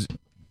has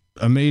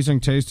amazing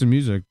taste in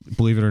music,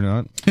 believe it or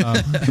not.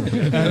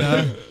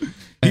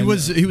 He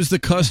was the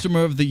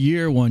customer of the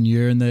year one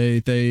year, and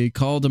they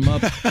called him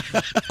up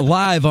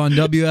live on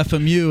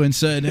WFMU and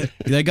said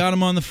they got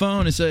him on the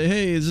phone and said,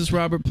 "Hey, is this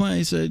Robert Plant?"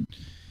 He said,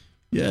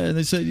 "Yeah." And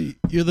they said,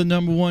 "You're the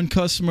number one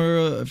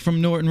customer from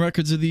Norton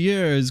Records of the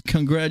year.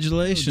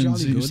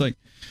 Congratulations!" He was like,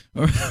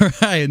 "All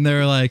right," and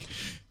they're like,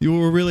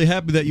 "We're really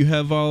happy that you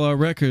have all our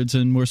records,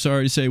 and we're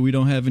sorry to say we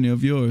don't have any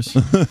of yours."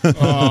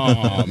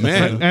 Oh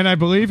man! And I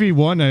believe he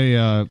won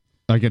a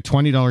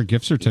 $20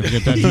 gift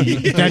certificate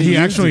that he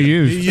actually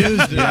used. He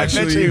used it.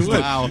 Actually,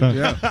 wow.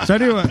 Yeah. So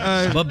anyway,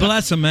 But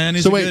bless him, man.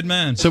 He's a good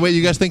man. So wait,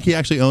 you guys think he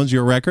actually owns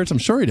your records? I'm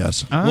sure he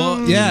does.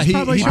 Well, yeah, he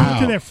probably showed it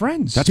to their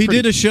friends. That's he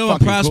pretty did a show in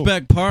fucking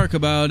Prospect Park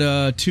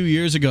about 2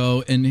 years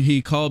ago, and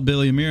he called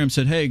Billy and Miriam and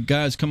said, "Hey,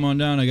 guys, come on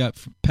down. I got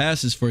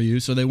passes for you."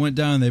 So they went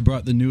down and they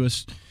brought the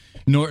newest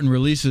Norton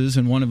releases,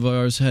 and one of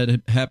ours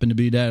happened to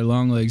be Daddy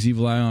Longlegs'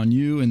 Evil Eye on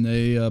You, and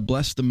they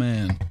blessed the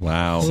man.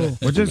 Wow.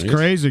 Which is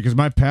crazy because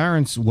my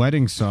parents'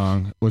 wedding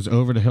song was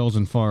 "Over the Hills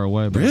and Far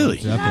Away." by Really?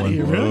 Led Zeppelin.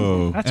 Yeah,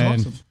 really? That's and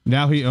awesome.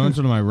 now he owns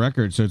one of my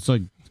records, so it's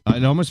like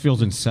it almost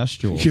feels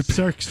incestual.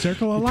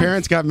 Circle of Your life.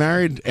 parents got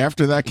married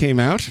after that came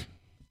out?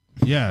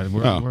 Yeah,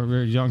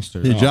 we're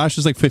youngsters. Yeah, Josh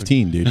is like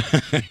 15, dude.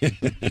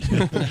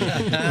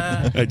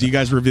 Do you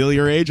guys reveal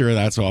your age, or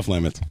that's off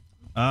limits?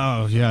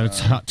 Oh yeah,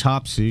 it's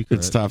top secret.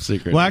 It's top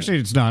secret. Well, actually,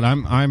 it's not.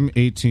 I'm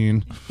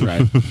 18.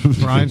 Right.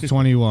 Brian's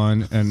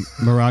 21, and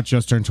Marat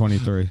just turned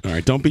 23. All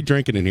right, don't be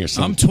drinking in here.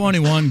 Son. I'm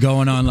 21,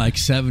 going on like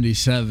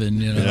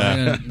 77. You know,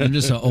 Yeah. I'm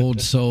just an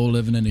old soul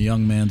living in a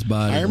young man's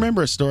body. I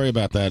remember a story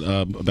about that,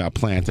 about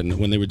Plant, and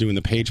when they were doing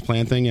the Page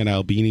Plant thing at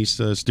Albini's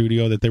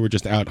studio, that they were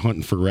just out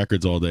hunting for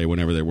records all day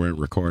whenever they weren't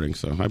recording.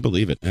 So I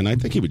believe it, and I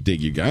think he would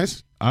dig you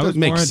guys. I was That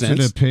makes more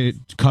into sense. the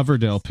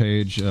Coverdale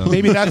page.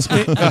 Maybe that's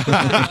the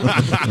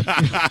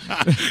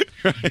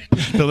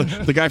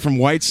guy from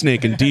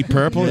Whitesnake and Deep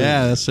Purple.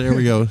 Yeah, there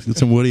we go. Get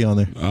some Woody on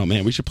there. Oh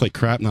man, we should play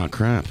Crap Not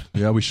Crap.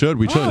 Yeah, we should.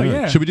 We should. Oh,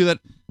 yeah. Should we do that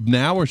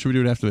now, or should we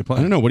do it after they play?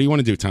 I don't know. What do you want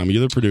to do, Tommy?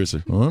 You're the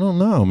producer. I don't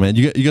know, man.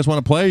 You guys want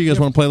to play? Or you guys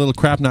want to play a little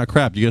Crap Not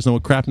Crap? You guys know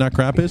what Crap Not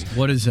Crap is?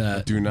 What is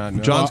that? Do not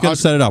know. John's going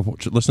to set it up.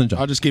 Listen to John.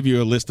 I'll just give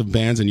you a list of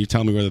bands, and you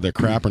tell me whether they're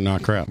crap or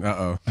not crap.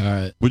 Uh-oh. All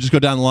right. We'll just go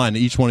down the line.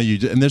 Each one of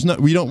you, and there's no.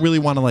 We don't really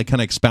want to like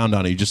kind of expound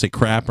on it. You just say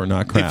crap or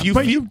not crap.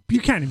 But you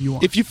can if you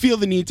want. If you feel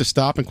the need to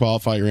stop and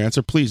qualify your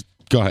answer, please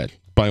go ahead.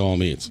 By all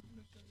means.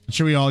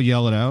 Should we all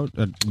yell it out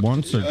at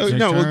once? Or take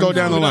No, we'll go turns?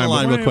 down the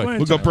line real quick.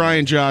 We'll go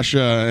Brian, Josh,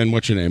 and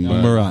what's your name?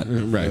 Murat.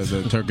 Right.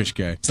 The Turkish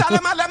guy.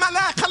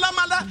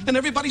 And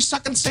everybody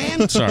sucking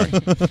sand. Sorry.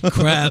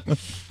 Crap.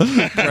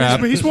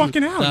 But he's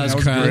walking out. That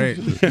was crap.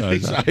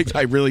 Great.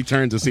 I really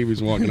turned to see if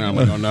he's walking out.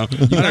 I don't know. I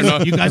don't know.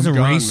 You guys are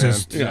gone,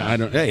 racist. Yeah, I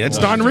don't. Hey, it's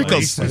Don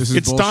Rickles. This is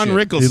It's Don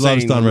bullshit. Rickles. He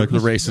loves saying Don the Rickles.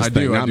 racist I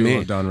thing, do. not I do me.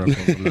 love Don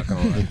Rickles. I'm not gonna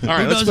lie. All right,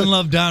 Who let's doesn't play,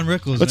 love Don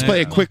Rickles? let's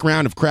play a man? quick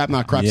round of crap,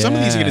 not crap. Some of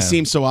these are going Yeah. to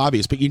seem so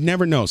obvious, but you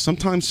never know.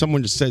 Sometimes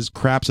someone just says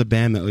crap's a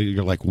band that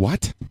you're like,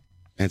 what?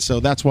 And so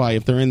that's why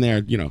if they're in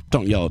there,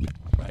 don't yell at me.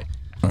 Right.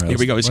 All right. Here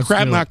we go. It's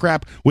crap, not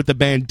crap with the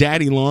band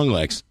Daddy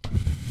Longlegs.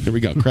 Here we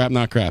go. Crap,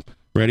 not crap.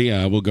 Ready?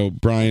 We'll go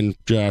Brian,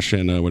 Josh,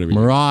 and whatever.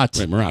 Murat.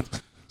 Wait,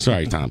 Murat.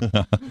 Sorry, Tom.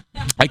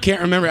 I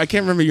can't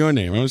remember your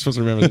name. I was supposed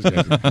to remember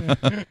this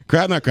guy.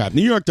 Crap, not crap.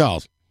 New York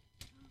Dolls.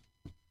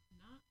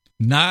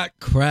 Not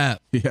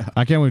crap. Yeah.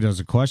 I can't believe there's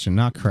a question.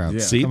 Not crap. Yeah.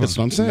 See, Come that's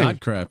on. what I'm saying. Not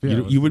crap.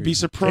 Yeah, You would be It's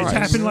surprised.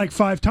 happened like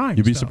 5 times.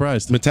 You'd be though.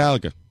 surprised.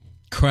 Metallica.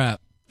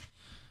 Crap.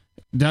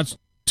 That's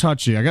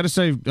touchy. I got to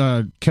say,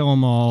 Kill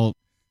 'Em All,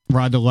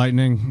 Ride the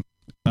Lightning,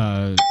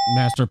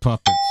 Master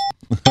Puppets.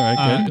 All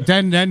right, good.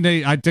 Then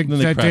I think Then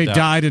they that they crapped out.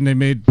 died and they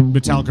made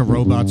Metallica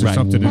robots or Right.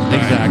 something.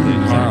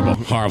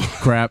 Exactly. Horrible.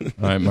 Crap. All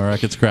right,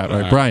 Murat gets crap.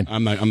 All right, Brian.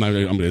 I'm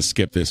going to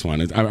skip this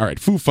one. All right,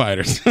 Foo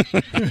Fighters.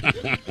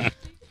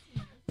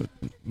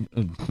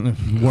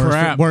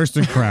 Worse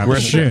than crap.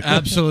 Worse than- Shit.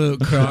 Absolute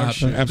crap.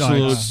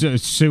 Absolute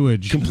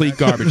sewage. complete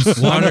garbage.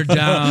 Watered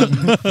down.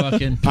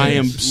 Fucking. I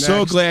am piss.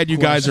 so glad you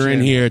guys are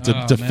in here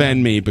to Oh,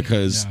 defend man. me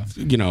because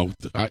you don't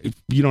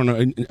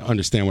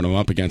understand what I'm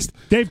up against.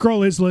 Dave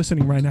Grohl is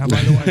listening right now,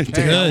 by the way. Good.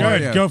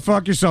 Good. Go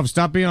fuck yourself.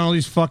 Stop being on all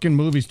these fucking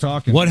movies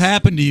talking. What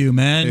happened to you,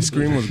 man? Hey,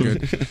 Scream was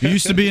good. You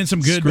used to be in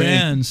some good Scream.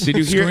 bands. Did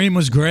you hear- Scream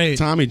was great.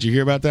 Tommy, did you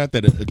hear about that?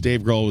 That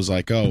Dave Grohl was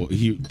like, a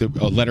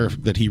letter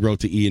that he wrote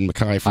to Ian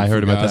MacKaye from I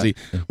heard about Fugazi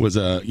was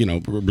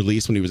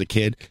released when he was a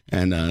kid,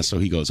 and so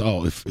he goes,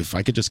 oh, if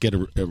I could just get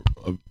a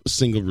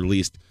single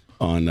released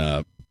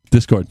on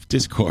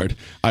Discord,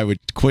 I would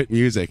quit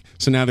music.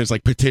 So now there's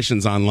like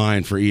petitions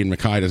online for Ian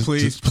MacKaye to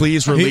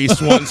please release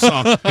one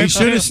song. He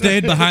should have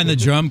stayed behind the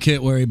drum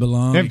kit where he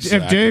belongs.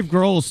 If Dave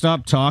Grohl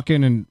stopped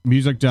talking in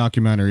music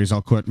documentaries,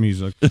 I'll quit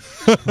music.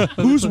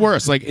 Who's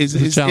worse? Like, is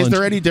challenge.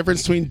 there any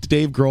difference between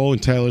Dave Grohl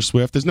and Taylor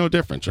Swift? There's no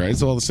difference, right?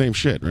 It's all the same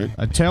shit, right?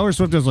 Taylor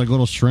Swift has like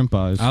little shrimp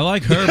eyes. I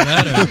like her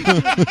better.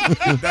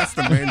 That's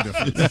the main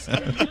difference.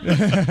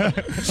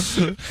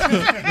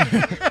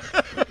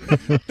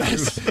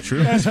 That's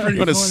true. That's pretty I'm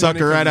gonna funny. suck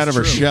her right out of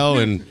her True. shell,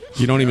 and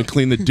you don't even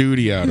clean the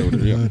duty out of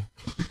it. Yeah.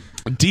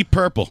 Deep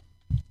Purple.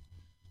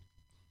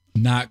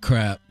 Not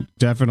crap.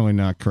 Definitely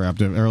not crap.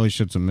 The early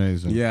shit's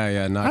amazing.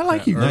 Yeah, not I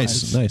like crap. you Early.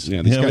 guys. Nice.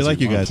 Yeah, these we guys like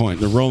are you on guys. point.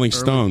 The Rolling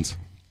Stones.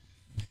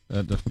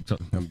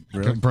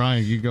 Really?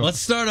 Brian, you go. Let's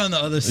start on the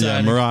other Yeah,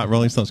 side. Murat,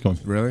 Rolling Stones going.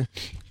 Really?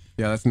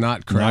 Yeah, that's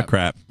not crap. Not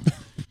crap.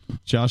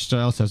 Josh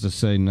Stiles has to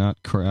say not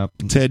crap.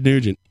 Ted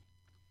Nugent.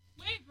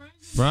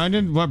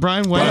 Brian, wait.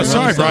 Oh,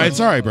 sorry, Brian.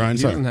 Sorry, Brian.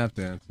 He Sorry. doesn't have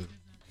to answer.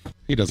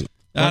 He doesn't.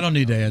 I don't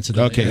need to answer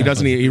that. Okay, he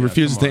doesn't. He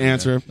refuses to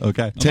answer.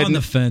 Okay. I'm on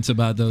the fence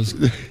about those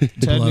Ted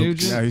blokes.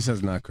 Nugent. Yeah, he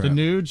says not crap.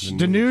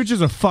 Danuge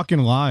is a fucking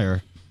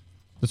liar.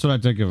 That's what I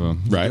think of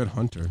him. Right. Good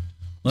hunter.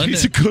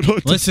 He's a good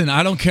hunter. Listen,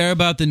 I don't care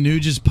about the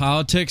Nuge's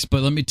politics,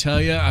 but let me tell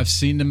you, I've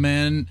seen the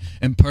man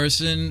in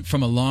person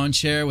from a lawn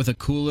chair with a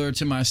cooler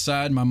to my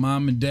side, my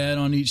mom and dad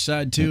on each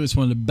side too. It's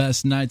one of the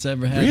best nights I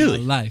ever had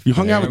Really? in my life. You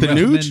hung out I with the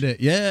recommend Nuge? it.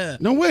 Yeah.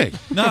 No way.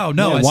 No,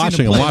 Yeah, I watching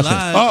seen him him, play watching.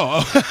 live.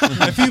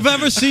 Oh. If you've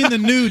ever seen the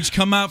Nuge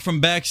come out from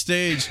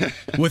backstage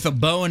with a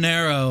bow and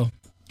arrow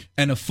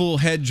and a full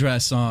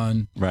headdress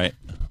on, Right.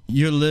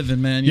 You're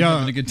living, man. You're Yeah,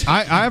 having a good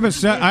time. I have a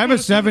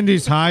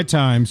 70s High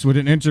Times with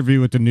an interview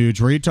with the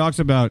Nuge where he talks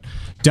about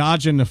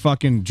dodging the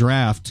fucking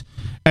draft,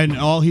 and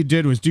all he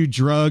did was do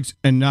drugs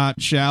and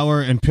not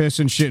shower and piss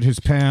and shit his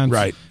pants,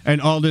 Right.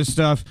 and all this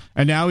stuff.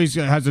 And now he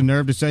has the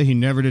nerve to say he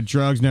never did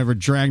drugs, never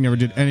drank, never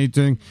did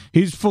anything.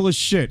 He's full of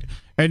shit.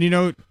 And you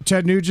know,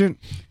 Ted Nugent,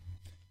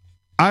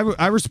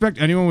 I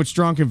respect anyone with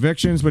strong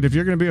convictions, but if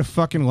you're going to be a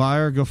fucking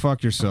liar, go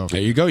fuck yourself.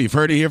 There you go. You've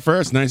heard it here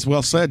first. Nice,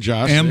 well said,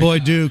 Josh. Amboy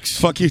Dukes.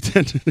 Fuck you,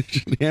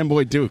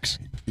 Amboy Dukes.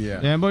 Yeah.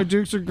 Amboy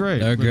Dukes are great.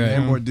 They're great.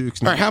 Amboy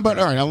Dukes. All right,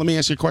 now let me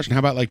ask you a question. How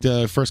about like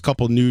the first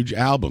couple Nuge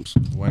albums?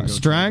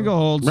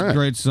 Stranglehold's a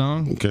great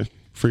song. Okay.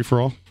 Free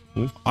for all.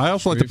 I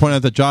also like to point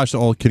out that Josh,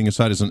 all kidding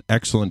aside, is an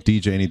excellent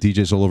DJ, and he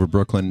DJs all over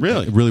Brooklyn.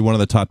 Really? One of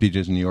the top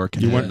DJs in New York.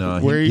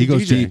 Where are he you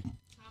goes DJing?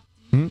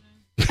 deep.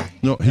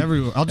 No,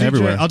 everywhere. I'll DJ,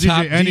 everywhere. I'll DJ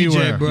Top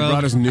anywhere. DJ, bro. He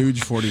brought his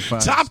Nuge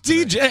 45. Top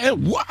DJ.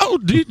 Wow,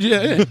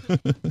 DJ.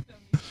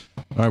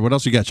 All right, what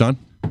else you got, John?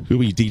 Who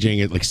are you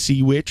DJing at? Like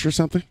Sea Witch or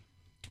something?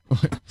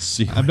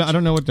 I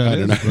don't know what that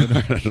is.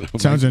 I don't know.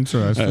 Sounds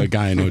interesting. A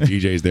guy I know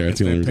DJs there. That's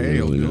the only reason I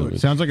really know it.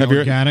 Sounds like an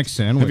organic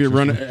sandwich. Have you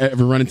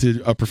ever run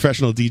into a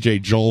professional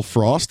DJ, Joel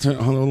Frost,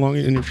 along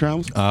in your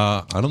travels?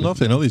 I don't know if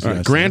they know these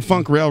guys. Grand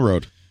Funk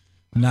Railroad.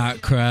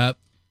 Not crap.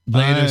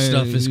 Later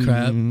stuff is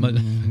crap. But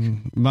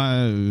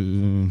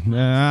I'm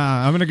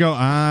gonna go.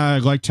 I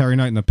like Terry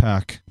Knight in the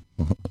Pack.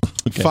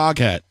 Okay.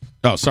 Foghat.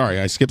 Oh, sorry,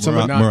 I skipped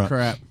something. Not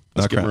crap.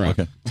 Not crap.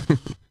 Okay.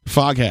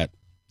 Foghat.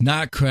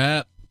 not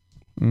crap.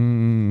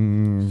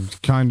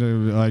 Kind of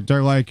like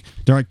they're like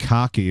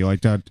cocky,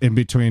 like that in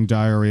between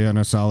diarrhea and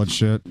a solid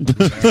shit.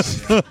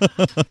 All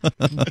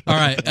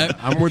right,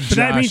 I'm with But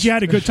that means you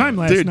had a good time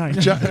last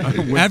night.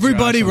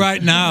 everybody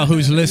right now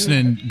who's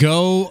listening,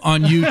 go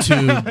on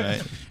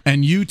YouTube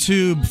and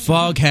YouTube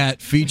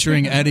Foghat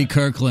featuring Eddie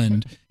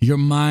Kirkland. Your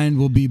mind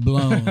will be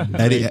blown.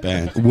 Eddie,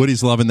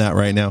 Woody's loving that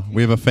right now.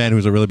 We have a fan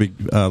who's a really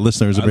big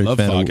listener who's a big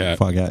fan Foghat. of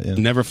Foghat. Yeah.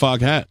 Never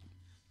Foghat.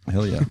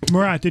 Hell yeah.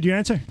 Murat, did you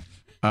answer?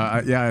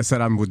 Yeah, I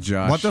said I'm with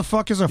Josh. What the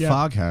fuck is a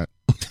fog hat?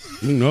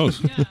 Who knows?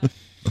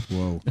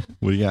 Whoa.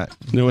 What do you got?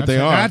 You know what they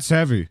are? That's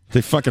heavy. They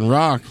fucking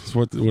rock. That's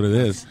what it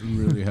is.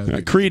 Really heavy.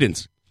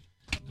 Credence.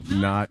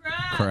 Not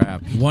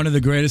crap. One of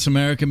the greatest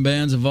American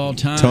bands of all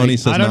time. Tony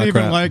says I don't not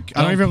even crap. like.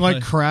 I don't even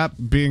like crap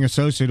being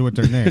associated with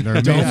their name. They're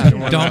amazing.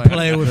 Don't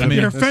play with me.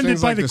 You're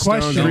offended by the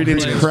question.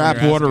 Credence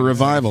Crap Water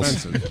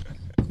Revivals.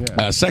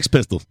 Sex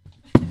Pistols.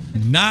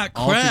 Not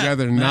crap.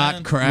 Altogether,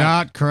 not crap.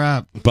 Not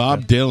crap.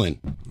 Bob Dylan.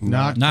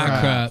 Not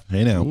crap.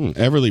 Hey now.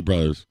 Everly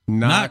Brothers.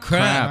 Not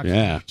crap.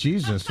 Yeah.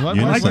 Jesus. What?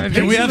 You what- know what-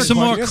 Can we have some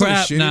more You know some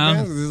crap shitty now?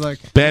 bands? It's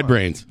like, Bad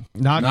Brains.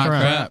 Not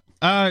crap.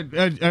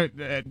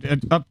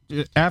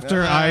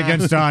 After Eye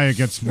Against Eye, it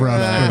gets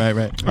rough.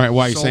 Right. All right,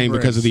 why are you Soul saying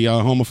because of the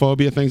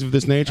homophobia, things of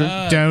this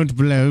nature? Don't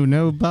blow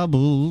no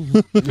bubble.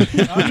 no,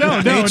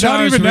 not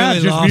HR's even that.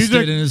 really Just lost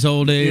music. it in his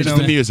old age. Just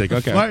the music,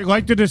 okay.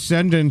 Like the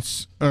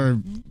Descendants are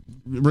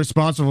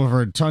responsible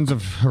for tons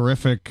of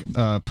horrific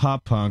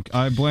pop punk.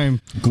 I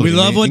blame. We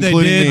love what they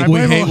including did. me. We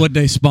hate what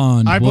they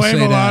spawned. I We'll blame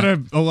say a lot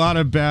that.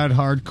 of bad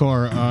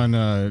hardcore on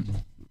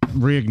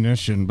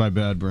Reignition by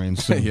Bad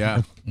Brains. So.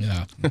 yeah.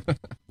 Yeah.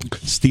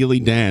 Steely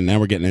Dan. Now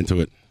we're getting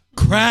into it.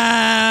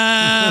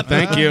 Crap.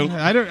 Thank you.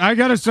 I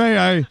gotta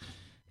say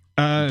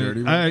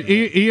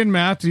Ian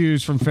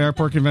Matthews from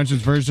Fairport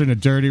Convention's version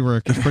of Dirty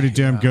Work is pretty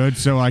damn good.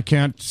 So I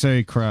can't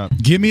say crap.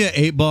 Give me an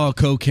 8-ball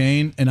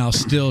cocaine, and I'll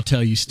still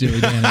tell you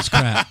Steely Dan is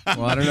crap.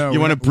 Well, I don't know. You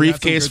want a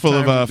briefcase full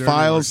of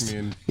files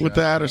with with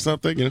that or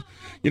something? You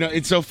know,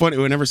 it's so funny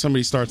whenever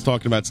somebody starts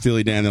talking about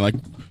Steely Dan, they're like,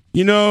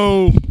 you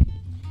know,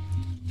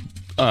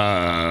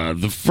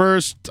 the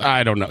first,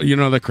 I don't know, you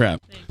know, the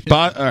crap.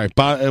 All right,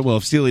 well,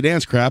 if Steely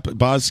Dan's crap,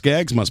 Boz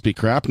Skaggs must be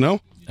crap,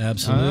 no?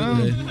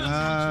 Absolutely.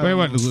 Wait,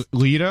 what?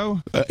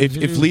 Lido?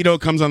 If Lido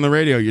comes on the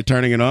radio, you're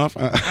turning it off?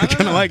 I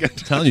kind of like it. I'm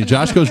telling you,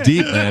 Josh goes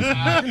deep, man.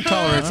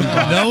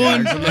 No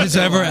one has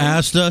ever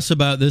asked us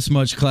about this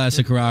much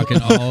classic rock in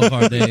all of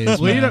our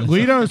days. man.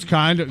 Lido's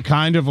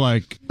kind of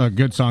like a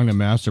good song to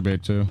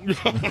masturbate to.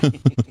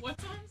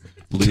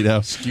 Lido.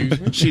 Excuse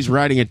me? She's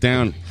writing it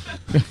down.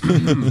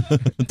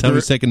 Tell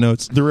me taking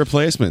notes. The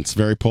Replacements,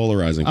 very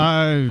polarizing.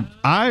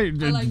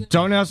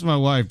 Don't ask my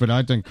wife, but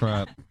I think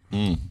crap.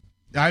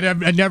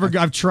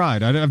 I've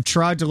tried. I've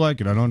tried to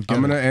like it. I don't get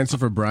I'm going it. to answer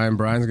for Brian.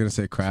 Brian's going to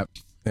say crap.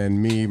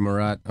 And me,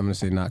 Murat, I'm going to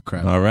say not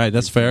crap. All right,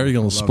 that's fair. You're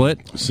going to split.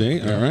 See?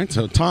 All right.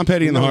 So Tom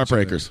Petty and the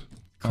Heartbreakers.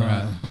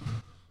 Crap.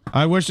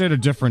 I wish they had a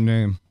different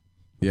name.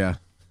 Yeah.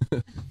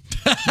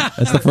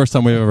 That's the first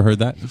time we've ever heard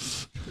that.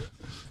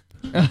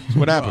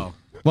 What happened?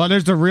 Well,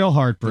 there's the real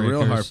Heartbreakers. The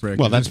real Heartbreakers.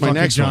 Well, that's my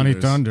Fucking next Johnny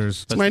one.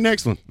 Thunders. That's my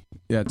next one.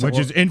 Yeah, Which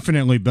is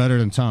infinitely better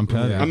than Tom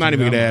Petty. Yeah. I'm not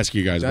even going to ask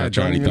you guys about Don't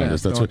Johnny even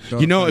Thunders. ask. That's Don't-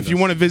 what, you know, don't if you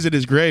want to visit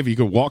his grave, you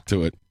could walk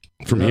to it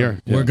from here.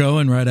 We're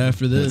going right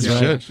after this. You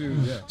Right?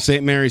 should.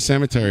 St. Mary's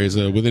Cemetery is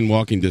within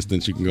walking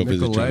distance. You can go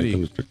visit Johnny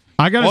Nicoletti. Thunders.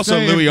 I gotta Also,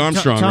 say, Louis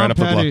Armstrong Tom right up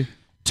the Petty, block.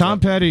 Tom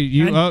Petty,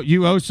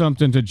 you owe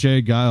something to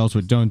Jay Giles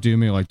with "Don't Do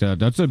Me Like That."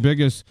 That's the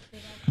biggest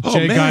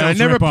Jay man, Giles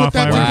I never ripoff put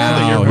that I ever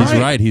together. heard. You're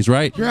He's right. He's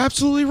right. You're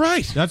absolutely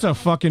right. That's a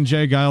fucking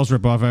Jay Giles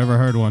ripoff I ever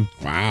heard one.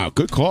 Wow,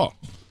 good call.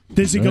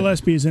 Dizzy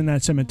Gillespie is in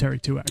that cemetery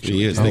too. Actually,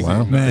 He is. Oh,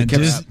 wow. Man,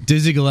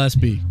 Dizzy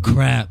Gillespie,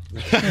 crap.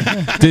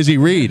 Dizzy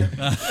Reed.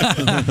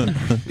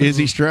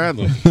 Izzy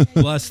Stradlin.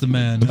 Bless the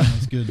man.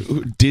 That's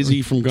good.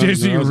 Dizzy from Guns N'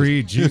 Dizzy Roses.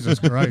 Reed, Jesus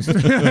Christ.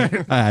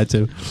 I had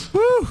to.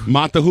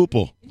 Mott the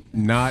Hoople.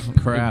 Not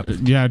crap.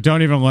 Yeah,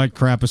 don't even like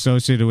crap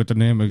associated with the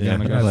name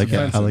again. I like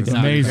it. I like it.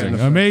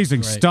 Amazing,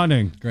 amazing, Great.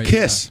 stunning, Great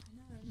Kiss.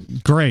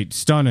 great,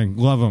 stunning.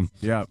 Love him.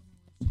 Yeah.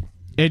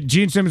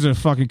 Gene Simmons is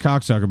a fucking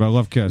cocksucker, but I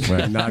love Kiss.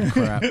 Not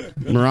crap.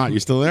 Murat, you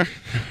still there?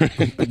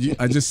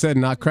 I just said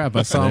not crap.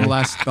 I saw him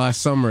last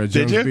summer at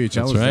Did Jones you? Beach.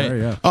 I That's was right. there.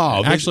 Yeah.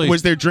 Oh, Actually-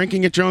 was there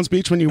drinking at Jones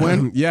Beach when you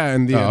went? Yeah,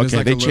 and the, Oh, there's okay,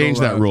 like they a changed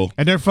little, that rule.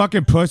 And they're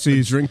fucking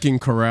pussies. Drinking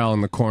corral in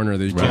the corner.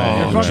 They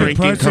Oh, fucking drinking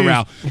pussies.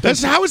 corral.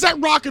 How is that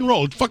rock and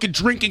roll? Fucking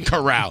drinking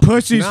corral.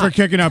 Pussies for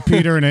kicking out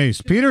Peter and Ace.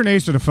 Peter and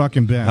Ace are the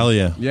fucking band. Hell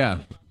yeah. Yeah,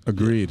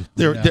 agreed.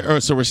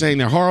 So we're saying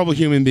they're horrible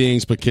human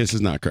beings, but Kiss is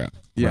not crap.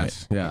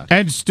 Yes, yeah.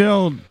 And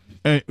still,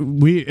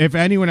 if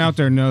anyone out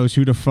there knows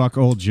who the fuck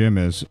old Jim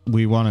is,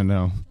 we want to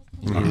know.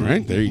 All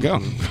right, there you go.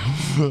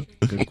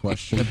 Good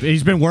question.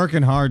 He's been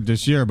working hard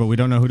this year, but we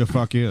don't know who the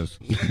fuck he is.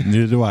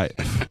 Neither do I.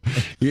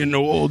 You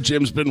know, old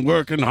Jim's been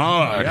working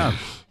hard. Yeah.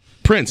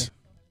 Prince.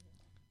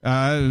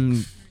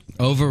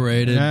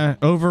 Overrated.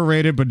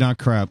 Overrated, but not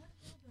crap.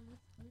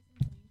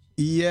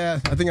 Yeah,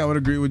 I think I would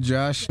agree with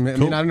Josh. I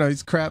mean, I don't know.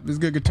 He's crap. He's a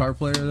good guitar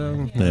player,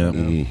 though. Yeah.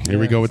 Here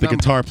we go with the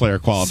guitar player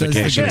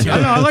qualification.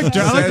 I like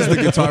Says the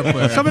guitar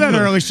player. some of that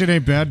early shit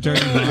ain't bad.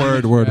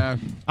 Word. Yeah.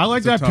 I like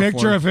It's a that tough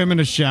picture one. of him in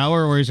the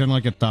shower where he's in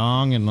like a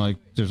thong and like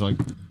there's like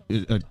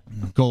a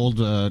gold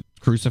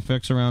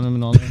crucifix around him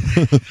and all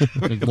that.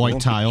 Like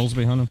white tiles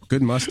behind him.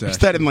 Good mustache. Is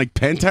that in like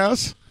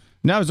Penthouse?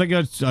 No, it's like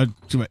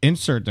a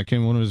insert that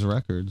came in one of his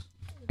records.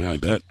 Yeah, I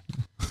bet.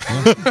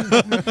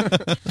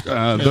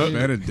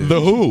 Bet it did. The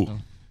Who.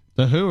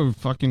 The Who are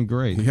fucking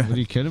great. Yeah. Are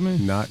you kidding me?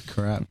 Not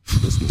crap.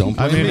 Just don't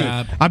I blame mean,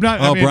 me. I'm not.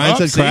 Oh, I mean, Brian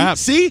said See? crap.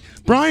 See?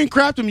 Brian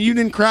crapped him. You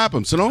didn't crap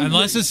him. So don't.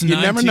 Unless it's you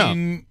never know.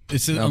 unless Brian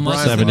it's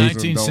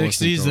doesn't- 1960s,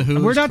 the don't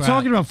Who. we're not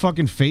talking about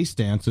fucking face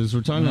dances.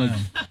 We're talking like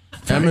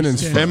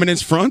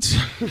Feminist front.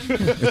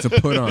 It's a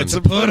put on. It's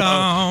a Put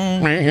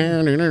on.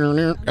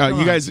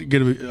 You guys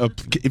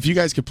if you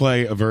guys could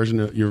play your version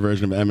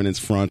of Eminence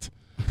Front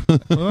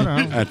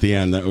at the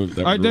end, that would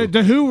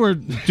the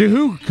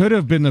Who could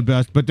have been the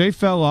best, but they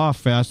fell off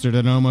faster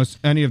than almost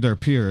any of their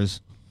peers.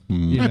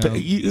 Yeah, but,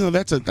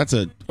 that's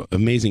a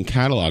amazing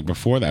catalog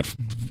before that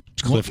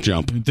cliff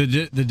jump. The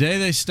day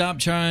they stopped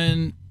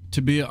trying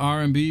to be an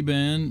R&B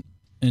band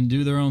and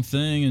do their own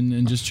thing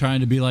and just trying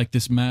to be like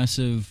this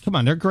massive. Come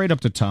on, they're great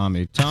up to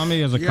Tommy.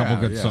 Tommy has a couple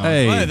good songs.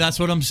 Hey. Right, that's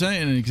what I'm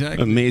saying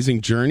exactly.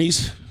 Amazing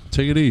Journeys.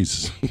 Take it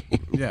easy.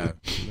 Yeah.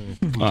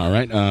 All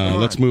right,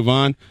 let's move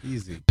on.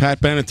 Easy. Pat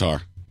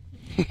Benatar.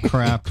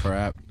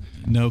 Crap.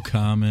 No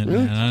comment,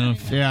 man. I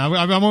don't. Yeah,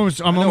 I'm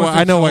almost.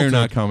 I know why you're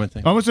not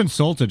commenting. Almost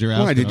insulted. You're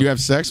asking. Why, did us. you have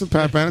sex with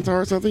Pat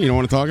Benatar or something? You don't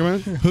want to talk about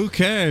it? Who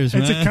cares,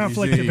 man? It's a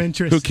conflict of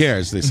interest. Who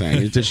cares? They're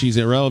saying she's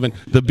irrelevant.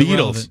 The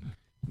Beatles.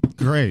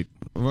 Great.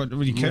 What,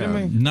 were you kidding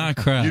me? Not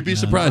crap. You'd be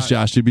surprised,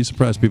 Josh. You'd be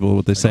surprised people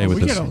what they say with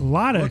We this. get a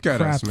lot of Look at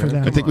crap us, for man.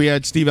 that. I think we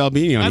had Steve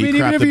Albini on. I mean, he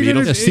even crapped if the he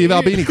didn't- Beatles. Yeah, Steve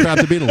Albini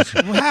crapped the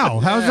Beatles. How?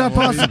 How's that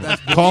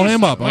possible? Call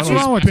him up. What's I don't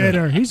know. wrong with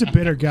bitter. He's a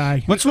bitter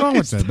guy. What's wrong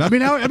with that?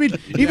 I mean,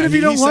 even if you he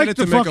don't said like it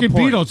the to make a fucking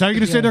point. Beatles, how are you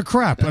going to say they're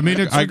crap? I mean,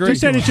 it's, I agree. He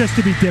said it just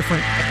to be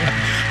different.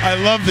 I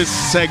love this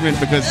segment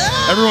because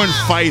everyone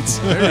fights,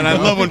 and I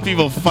love when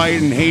people fight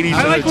and hate each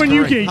other. I like It's when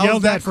you great. get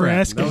yelled at for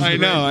asking. I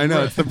know.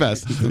 It's the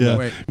best.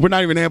 Yeah. We're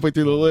not even halfway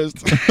through the list.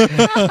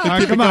 All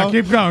right, come on,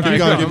 keep going.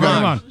 Come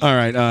on. All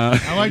right.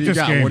 I like this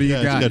game. What do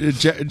you got?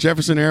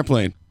 Jefferson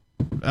Airplane.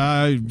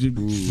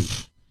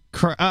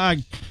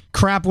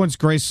 Crap once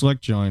Grace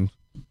Slick joined.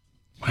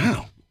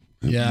 Wow.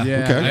 Yeah.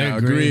 Yeah, Okay. yeah,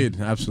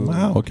 agreed. Absolutely.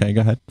 Wow. Okay, go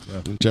ahead.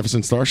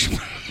 Jefferson Starship.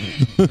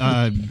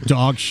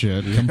 Dog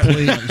shit.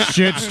 Complete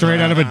shit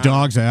straight out of a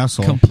dog's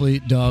asshole.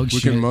 Complete dog We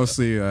shit. can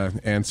mostly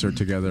answer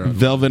together.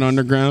 Velvet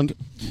Underground.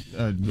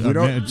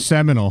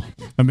 Seminal.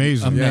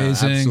 Amazing. Yeah,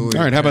 Amazing. absolutely.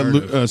 All right. How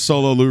about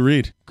solo Lou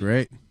Reed?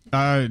 Great.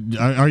 Are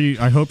you?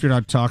 I hope you're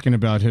not talking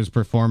about his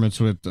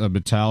perforence with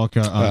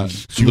Metallica on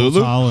Jules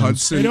Lulu? Holland.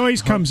 Hudson. It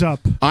always comes up.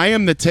 I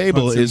Am the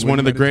Table Hudson is one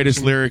of the Wind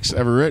greatest Meditation. lyrics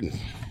ever written.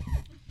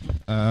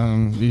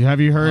 Have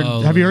you heard?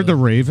 Have you heard the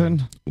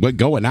Raven? We're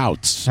going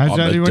out Has on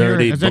the anyone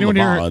dirty here? Has anyone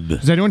here? boulevard.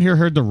 Has anyone here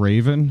heard the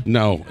Raven?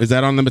 No. Is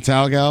that on the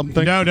Metallica album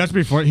thing? No, that's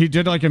before he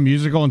did like a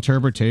musical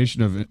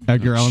interpretation of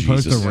Edgar Allan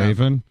Poe's Jesus. The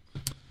Raven.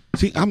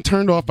 See, I'm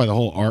turned off by the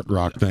whole art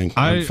rock thing.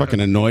 I'm fucking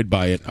annoyed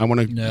by it. I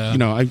want to,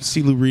 Yeah. I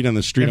see Lou Reed on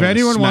the street. If I wanna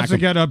anyone smack wants to him.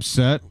 get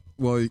upset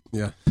Well,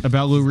 yeah.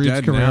 about Lou Reed's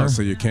Dead career, now,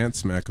 so you can't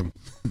smack him.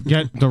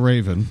 get the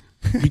Raven.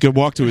 He could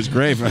walk to his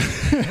grave.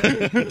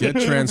 Get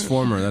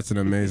Transformer. That's an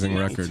amazing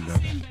record.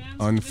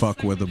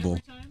 Unfuckwithable.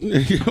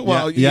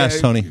 Well,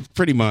 Yes, Tony.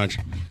 Pretty much.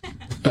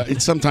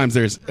 Sometimes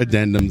there's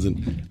addendums,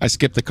 and I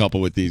skipped a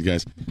couple with these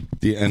guys.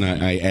 and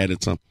I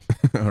added some.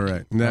 All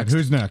right, next.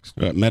 Who's next?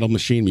 Metal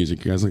Machine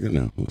music. You guys like that?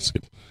 No, let's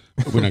skip.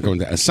 We're not going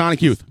to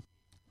Sonic Youth.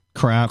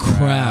 Crap.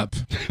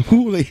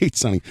 Who they hate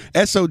Sonic?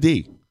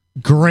 SOD.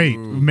 Great,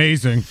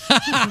 amazing,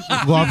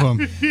 love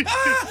him.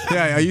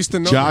 Yeah, I used to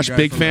know Josh, the guy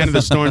big from- fan of the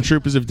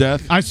Stormtroopers of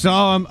Death. I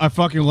saw him. I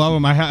fucking love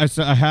him. I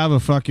have a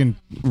fucking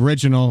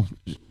original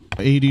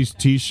 80s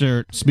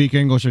T-shirt. Speak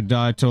English or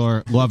Die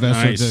tour. Love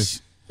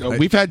Nice.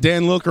 We've had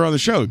Dan Lilker on the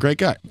show. Great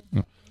guy.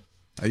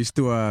 I used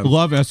to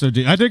love SOD.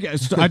 I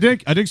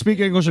think Speak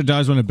English or Die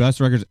is one of the best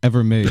records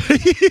ever made.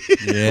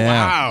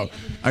 Wow.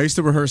 I used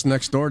to rehearse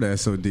next door to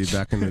SOD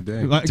back in the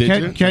day. Like,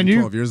 can you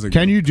 12 years ago.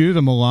 can you do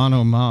the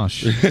Milano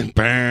Mosh? I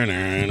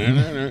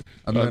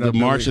the met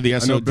March of the I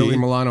know SOD. Billy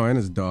Milano and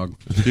his dog.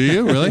 Do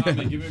you really?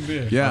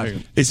 Yeah.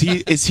 Is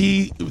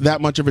he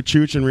that much of a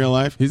chooch in real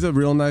life? He's a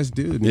real nice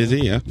dude. Is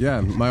he? Yeah.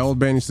 Yeah. My old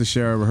band used to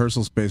share a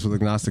rehearsal space with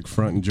Agnostic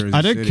Front in Jersey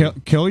I think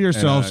City. Kill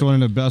Yourself's And, one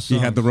of the best He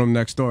songs. had the room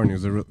next door, and he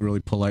was a really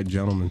polite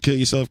gentleman. Kill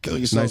yourself. Kill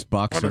yourself. Nice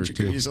boxer Why don't you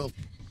too. kill yourself?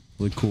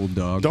 Really cool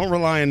dog. Don't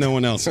rely on no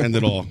one else. End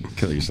it all.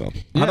 Kill yourself.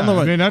 Yeah,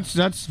 I mean that's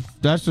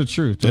the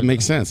truth. That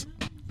makes sense.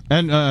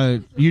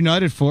 And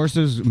United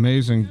Forces,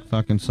 amazing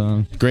fucking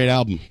song. Great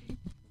album.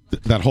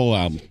 That whole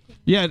album.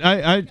 Yeah,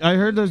 I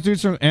heard those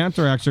dudes from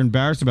Anthrax are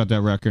embarrassed about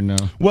that record now.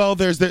 Well,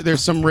 there's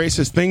some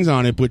racist things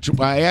on it, which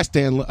I asked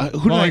Dan.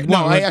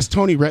 I asked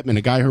Tony Retman,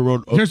 a guy who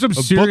wrote a There's some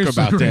book serious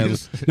about Dan.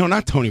 racist- No,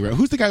 not Tony Retman.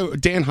 Who's the guy?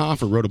 Dan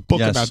Hoffer wrote a book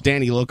Yes. about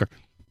Danny Lilker,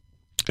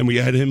 and we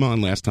had him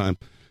on last time.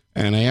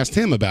 And I asked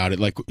him about it.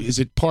 Like, is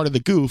it part of the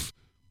goof,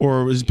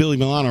 or is Billy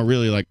Milano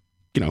really like,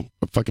 a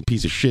fucking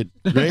piece of shit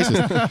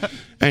racist?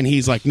 And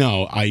he's like,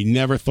 no, I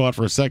never thought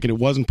for a second it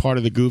wasn't part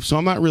of the goof, so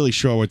I'm not really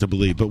sure what to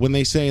believe. But when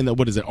they say that,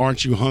 what is it,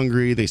 aren't you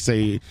hungry? They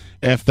say,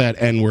 F that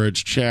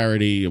N-word's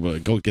charity,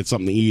 go get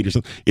something to eat or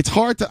something. It's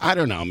hard to, I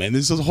don't know, man.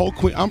 This is a whole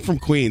I'm from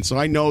Queens, so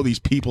I know these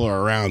people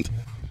are around.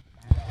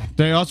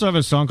 They also have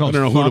a song called I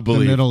don't know who to Fuck the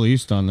believe. Middle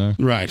East on there.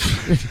 Right.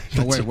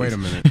 Oh, wait a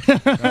minute.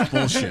 That's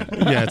bullshit.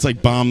 Yeah, it's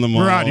like Bomb Them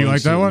All. Murat, you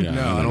like that one? Yeah.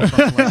 No, I don't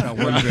fucking like that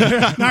one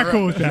bit. Not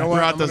cool with You know that. what?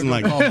 Murat I'm doesn't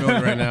gonna like call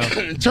Billy right now.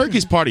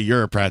 Turkey's part of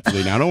Europe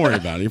practically now. Don't worry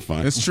about it. You're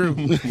fine. It's true.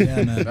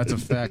 Yeah, man. That's a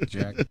fact,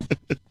 Jack.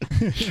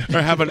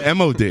 Or have an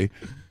MOD.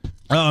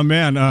 Oh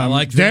man, I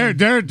like them.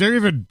 they're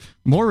even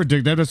more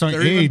ridiculous. They have a song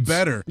They're AIDS. even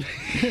better.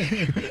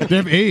 They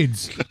have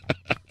AIDS.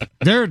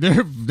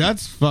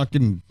 That's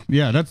fucking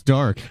that's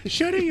dark.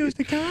 Should have used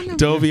the condom.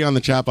 Dovey on the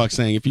chat box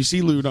saying, if you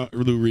see Lou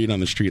Reed on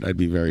the street, I'd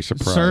be very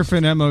surprised.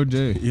 Surfing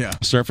MOD. Yeah.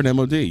 Surfing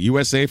MOD.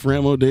 USA for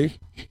MOD.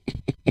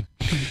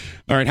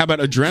 All right, how about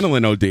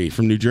Adrenaline OD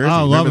from New Jersey? Oh,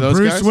 I love Remember it. those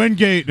Bruce guys?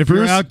 Wingate. If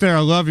you're out there,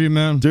 I love you,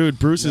 man. Dude,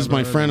 Bruce is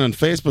my friend on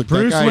Facebook.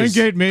 Bruce that guy is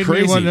Wingate made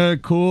crazy. me one of the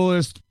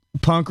coolest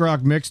punk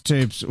rock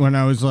mixtapes when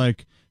I was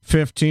like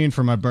 15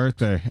 for my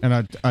birthday, and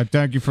I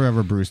thank you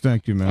forever, Bruce.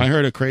 Thank you, man. I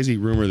heard a crazy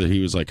rumor that he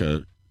was like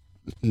a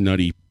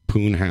nutty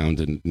poon hound,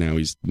 and now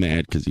he's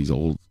mad because he's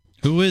old.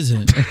 Who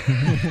isn't?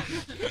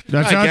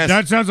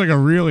 That sounds like a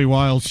really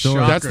wild story.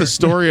 Shocker. That's the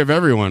story of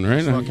everyone,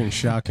 right? Fucking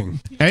shocking.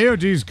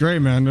 AOD's great,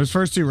 man. Those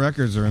first two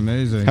records are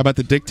amazing. How about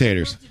the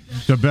Dictators?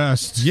 The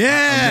best.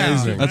 Yeah.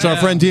 Amazing. That's our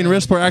friend Dean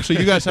Rispler. Actually,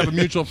 you guys have a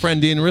mutual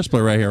friend, Dean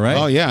Rispler, right here, right?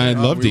 Oh yeah, I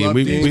love we Dean. love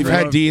We've Dean.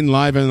 had Dean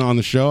live on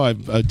the show.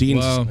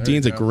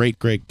 Dean's a great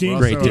Dean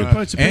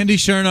dude. Andy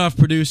Chernoff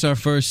produced our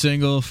first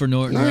single for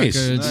Norton Nice.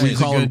 Records. We He's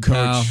a call him good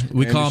pal. Coach.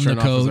 We call him the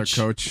Andy Chernoff is our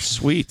coach. coach.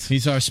 Sweet.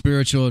 He's our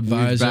spiritual We've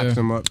backed advisor.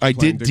 him up. I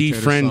playing did Dictator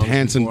defriend songs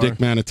Handsome before. Dick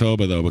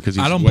Manitoba though because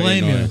he's I don't way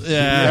blame you. annoying.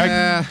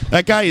 Yeah.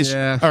 That guy is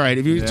Yeah. all right.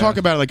 If you Yeah. talk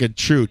about it like a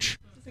chooch,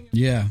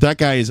 Yeah. that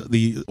guy is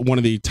one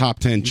of the top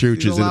 10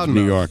 chooches a in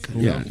New loudmouth, York.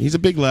 you Yeah, know? he's a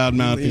big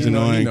loudmouth. He's He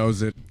annoying.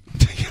 knows it.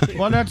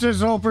 Well, that's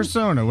his whole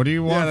persona. What do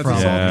you Yeah, want that's from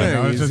his him? whole You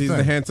know, thing. it's his He's the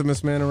thing.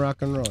 handsomest man in rock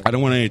and roll. I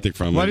don't want anything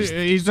from him. What,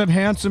 he's the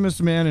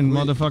handsomest man in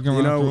motherfucking rock You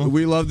and know, roll.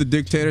 we love the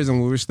Dictators,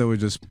 and we wish they would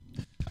just.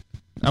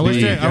 I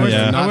wish they, I wish,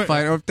 Yeah. I Not wish-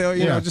 fight. Or if they,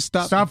 you yeah. know, just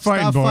stop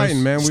fighting, boys.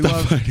 fighting, man. We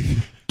love.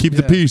 Keep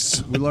the Yeah.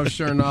 peace. We love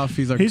Chernoff.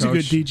 He's our He's a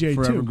coach. good DJ,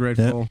 Forever too.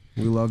 grateful.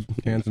 We love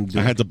Handsome Dick.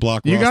 I had to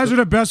block. You Ross guys the- are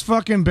the best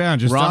fucking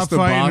band. Just Ross stop the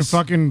fighting and Boss.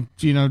 fucking,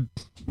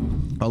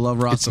 I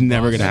love Ross. It's the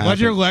never Boss. gonna happen. let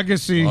your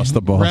legacy Lost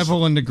the boss.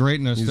 revel in the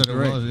greatness He's that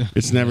great. it was.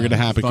 It's never going to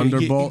happen.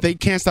 Thunderbolt. They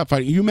can't stop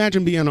fighting. You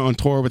imagine being on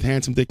tour with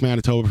Handsome Dick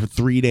Manitoba for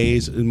 3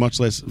 days, much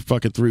less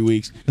fucking 3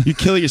 weeks. You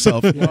kill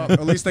yourself. Well,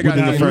 at least they got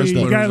Within the Danny first Rispler,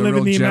 one. You gotta who's a live in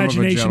real the gem of a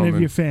imagination of gentleman.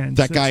 your fans.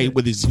 That That's guy it.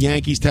 with his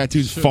Yankees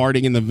tattoos,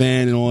 farting in the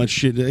van and all that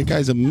shit. That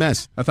guy's a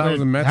mess. I thought it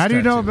was a Mets. How do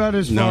you know tattoo. about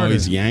his No, farting?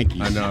 he's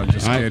Yankees. I know.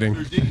 Just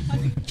kidding.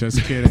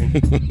 Just kidding.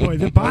 Boy,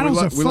 the bottles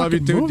are we love you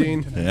fucking too,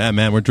 moving. Dean. Yeah,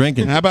 man, we're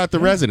drinking. How about the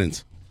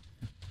Residents?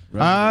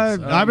 I'm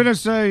gonna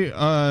say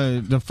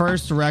the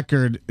first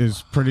record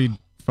is pretty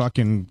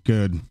fucking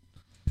good.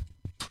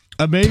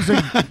 Amazing,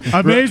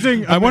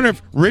 amazing. I wonder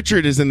if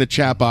Richard is in the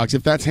chat box.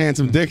 If that's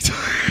Handsome Dick.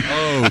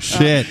 Oh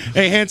shit!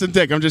 Hey, Handsome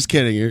Dick, I'm just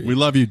kidding. We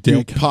love you,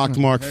 Dick. You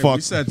pockmarked Hey, fuck.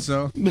 we said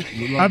so.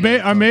 We love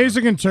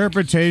Amazing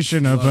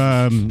interpretation of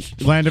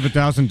 "Land of a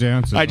Thousand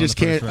Dances." I on just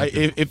the first can't.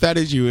 record. If that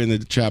is you in the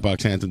chat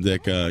box, Handsome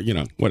Dick,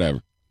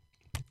 whatever.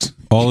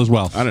 All is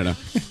well. I don't know.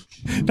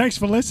 Thanks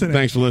for listening.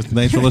 Thanks for listening.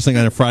 Thanks for listening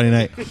on a Friday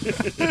night.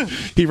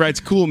 He writes,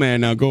 "Cool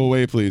man, now go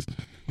away, please."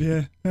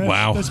 Yeah.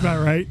 Wow. That's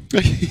about right.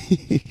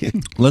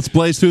 Let's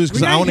blaze through this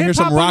because We got I want to hear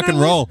some hip-hop on rock that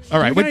and roll. All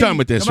right, we're done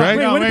with this, right?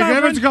 Wait, what about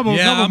give us a couple,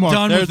 Yeah, couple I'm more.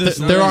 done with this.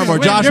 There are more.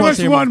 Josh Give wants us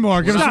to hear one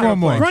more. Give us Stop. one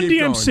more. Run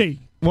DMC.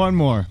 One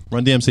more.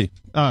 Run DMC.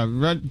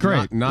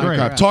 Great. Not great.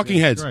 crap. Talking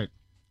Heads. Great.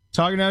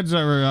 Talking Heads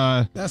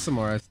are That's some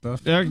alright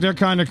stuff. they're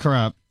kind of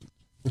crap.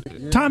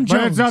 Tom But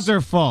Jones. it's not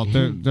their fault.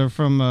 They're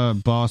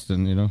from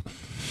Boston, you know.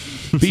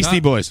 Beastie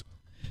Boys.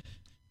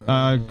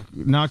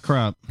 Not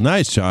crap.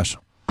 Nice, Josh.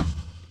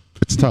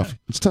 It's tough.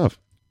 It's tough.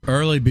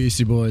 Early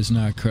Beastie Boys,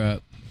 not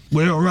crap.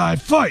 We'll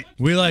ride fight.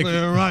 We like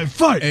We'll ride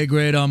fight. A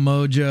grade on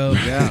Mojo.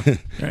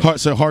 Yeah.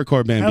 So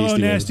hardcore band Hello,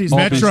 Beastie Boys. Nasties.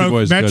 All Beastie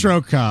Boys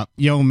Metro Cop.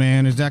 Yo,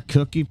 man, is that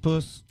Cookie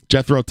Puss?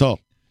 Jethro Tull.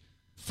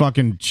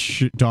 Fucking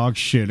dog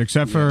shit.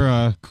 Except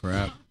for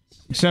Crap.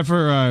 Except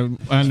for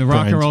on the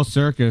Rock and Roll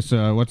Circus,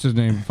 what's his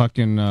name?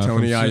 Fucking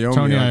Tony Iommi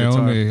Tony on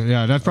guitar. Iommi.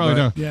 Yeah, that's probably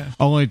But- the Yeah.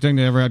 only thing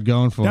they ever had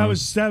going for That them.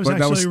 was But actually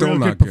that was a still real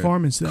not good good.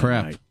 performance that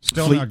Crap. night.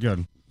 still Fleet- not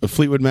good.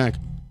 Fleetwood Mac.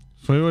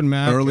 Fleetwood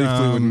Mac. Early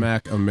Fleetwood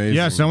Mac, amazing.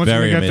 Yeah, someone's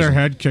Very gonna get their amazing.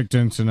 head kicked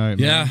in tonight.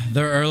 Yeah, man.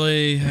 their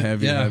early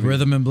Heavy.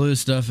 rhythm and blues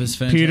stuff is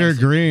fantastic. Peter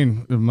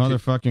Green, the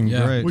motherfucking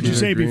Yeah. great. Would you dude.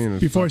 say Green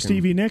is before fucking-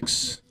 Stevie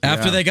Nicks?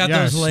 After Yeah. they got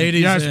Yes. those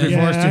ladies Yes, in, before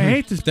Yeah, I Stevie-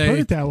 hate to they- put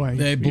it that way.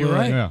 they You're blew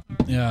right. it. Yeah.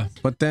 Yeah.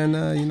 But then,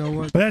 you know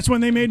what? But that's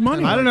when they made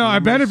money. I don't know. I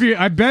bet if you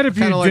Kind did, of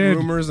like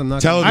rumors. I'm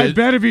not. Tell gonna- I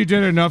bet if you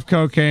did enough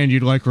cocaine,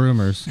 you'd like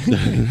rumors.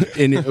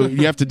 And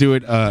you have to do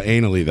it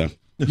anally, though.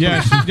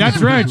 Yeah,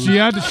 that's right. She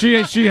had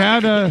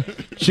a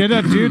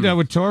dude that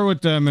would tour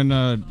with them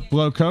and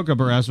blow coke up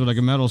her ass with like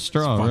a metal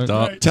straw.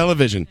 Right?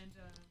 Television.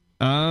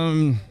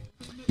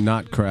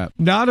 Not crap.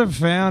 Not a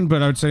fan,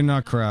 but I would say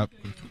not crap.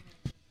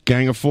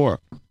 Gang of Four.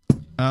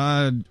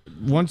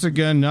 Once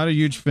again, not a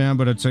huge fan,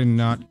 but I'd say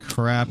not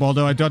crap.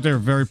 Although I thought they were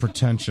very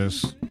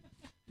pretentious.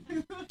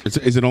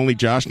 Is it only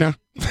Josh now?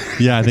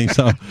 Yeah, I think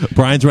so.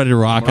 Brian's ready to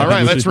rock. All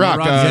right, let's rock.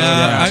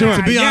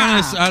 To be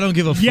honest, I don't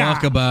give a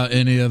fuck about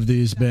any of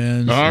these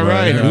bands. All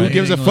right, who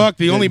gives a fuck?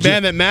 The only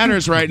band that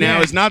matters right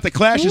now is not the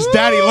Clash, it's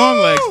Daddy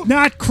Longlegs.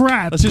 Not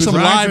crap. Let's do some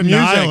Who's live music.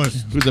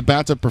 Nihilist, who's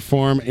about to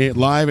perform it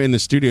live in the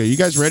studio. You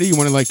guys ready? You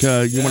want to want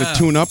to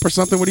tune up or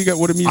something? What do you got?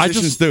 What do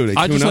musicians do? They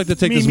I tune just up? like to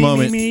take this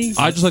moment.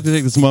 I just like to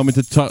take this moment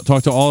to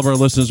talk to all of our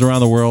listeners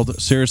around the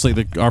world.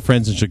 Seriously, our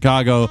friends in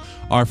Chicago,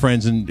 our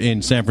friends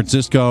in San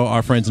Francisco,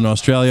 our friends in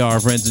Australia, our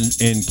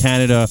friends in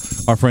Canada,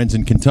 our friends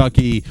in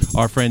Kentucky,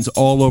 our friends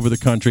all over the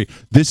country.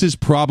 This is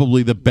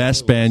probably the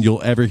best band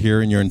you'll ever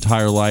hear in your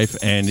entire life,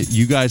 and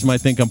you guys might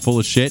think I'm full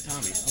of shit,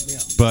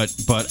 but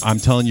I'm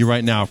telling you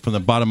right now, from the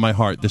bottom of my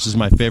heart, this is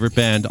my favorite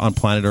band on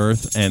planet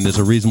Earth, and there's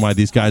a reason why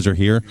these guys are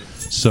here.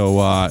 So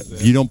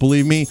if you don't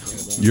believe me,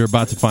 you're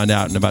about to find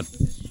out in about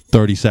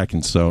 30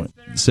 seconds. So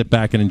sit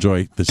back and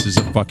enjoy. This is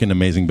a fucking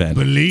amazing band.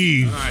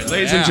 Believe. All right,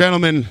 ladies and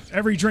gentlemen.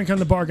 Every drink on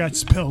the bar got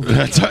spilled.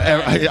 I just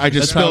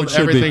That's how spilled it should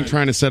everything be.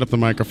 trying to set up the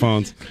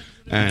microphones.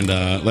 And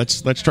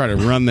let's try to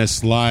run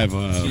this live.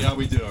 See how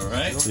we do, all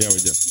right? Yeah, we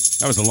do.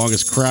 That was the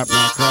longest crap,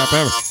 not crap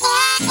ever.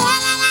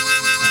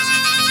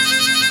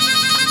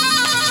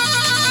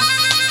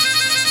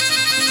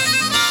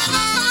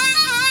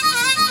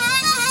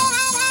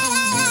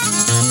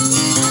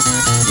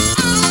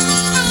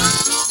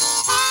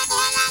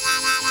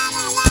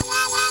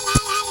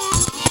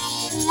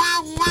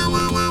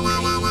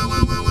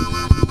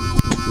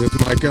 Is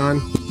the mic on?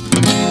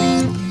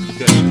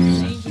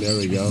 There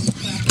we go.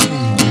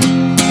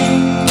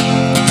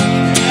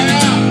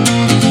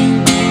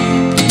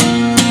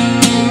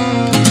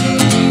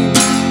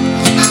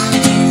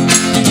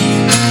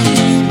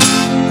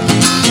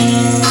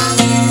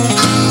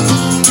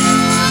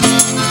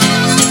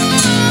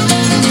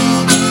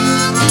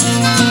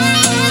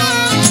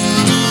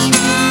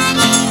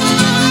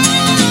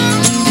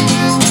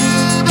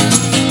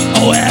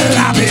 Well,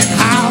 I've been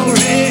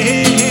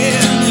howling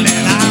and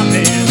I've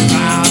been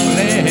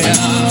prowling,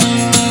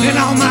 and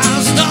on my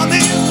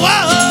stomach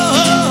was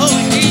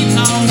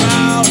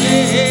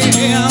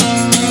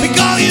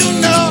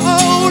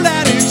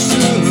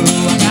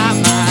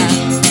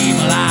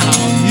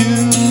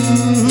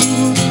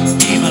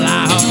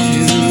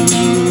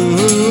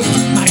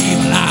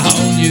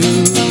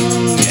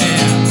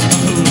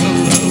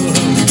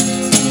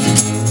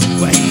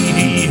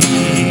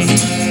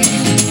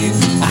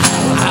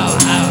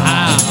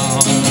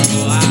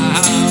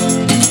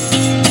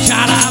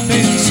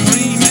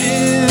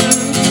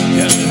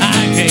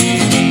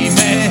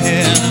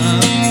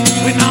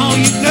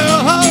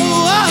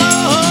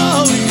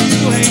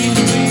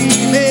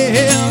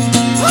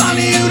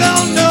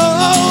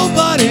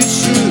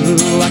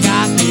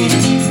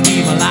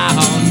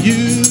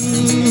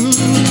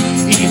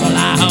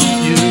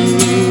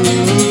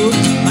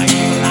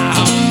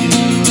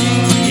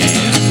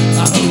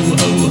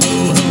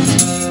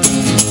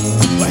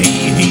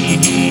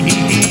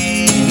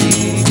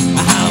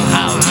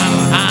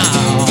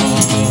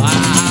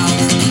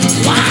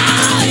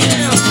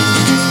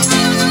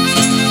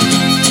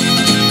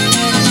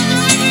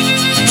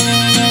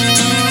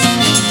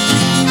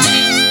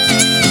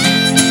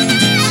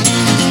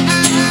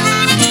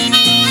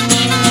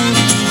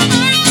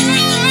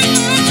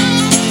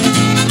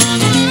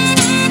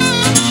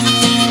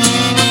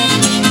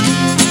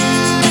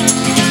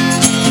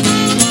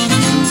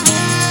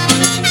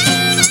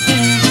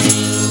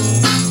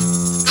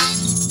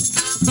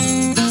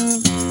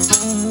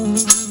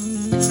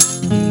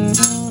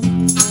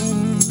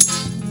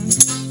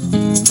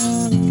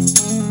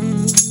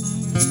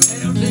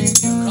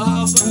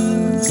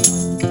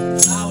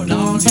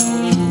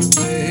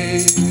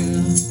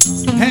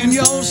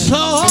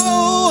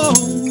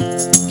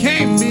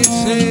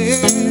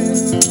head.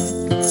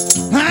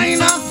 Ain't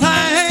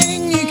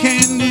nothing you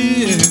can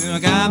do. I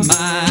got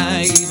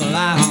my evil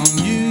eye on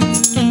you.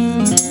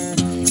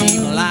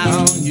 Evil eye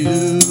on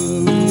you.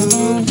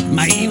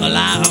 My evil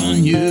eye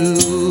on you.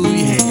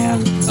 Yeah.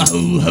 Ho,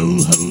 ho,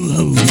 ho,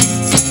 ho.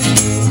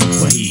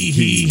 Well,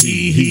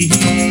 he.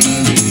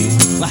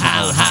 Well, how.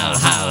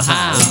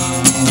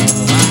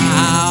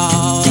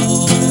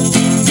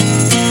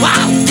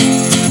 Wow.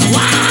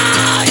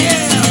 Wow,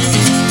 yeah.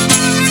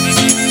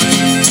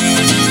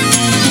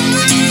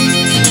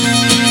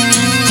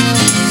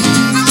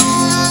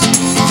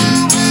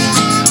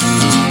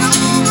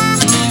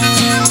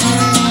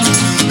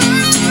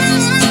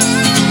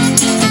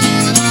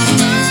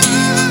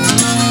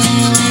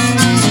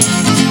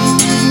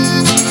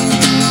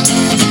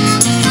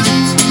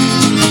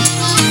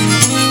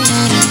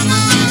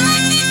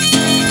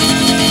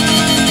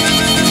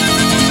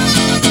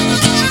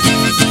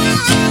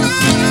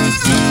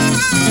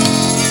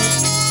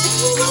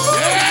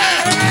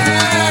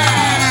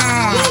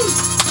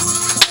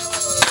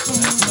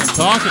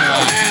 Talking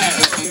about.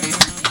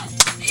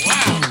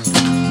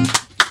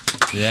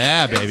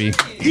 Yeah, baby.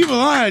 Evil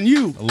Eye on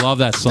You. I love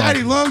that song.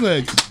 Daddy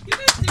Longlegs.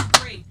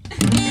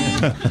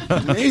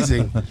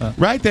 Amazing.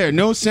 Right there.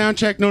 No sound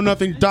check, no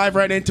nothing. Dive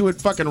right into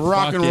it. Fucking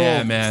rock Fuck and roll.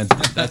 yeah, man.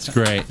 That's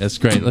great. That's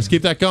great. Let's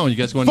keep that going. You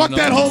guys want to Fuck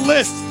that whole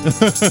list.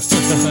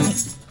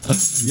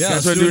 Yeah,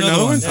 Guys let's wanna do do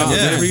another one? Yeah.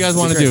 Whatever you guys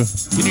want to do.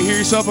 Can you hear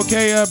yourself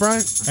okay,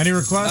 Brian? Any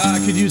requests? I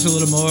could use a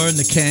little more in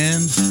the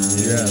cans.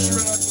 Yeah.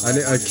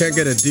 I can't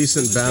get a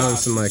decent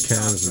balance in my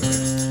cans, man.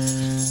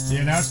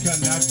 Yeah, now it's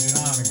cutting out. It's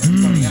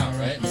cutting out,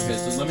 right? Okay,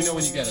 so let me know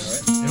when you get it, all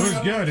right? It was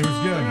good. It was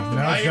good.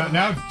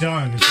 Now it's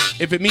done.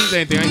 If it means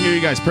anything, I hear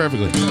you guys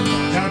perfectly.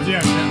 Now it's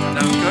done.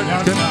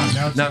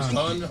 Now it's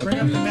done. Bring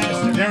up the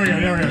master. There we go.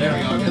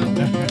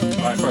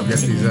 All right,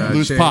 perfect.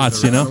 Loose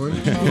pots, you know?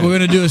 We're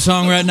going to do a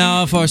song right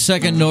now off our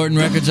second Norton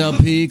Records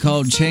LP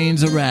called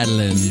Chains Are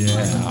Rattling.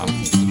 Yeah.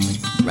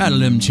 Rattle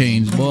them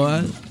chains,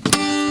 boy.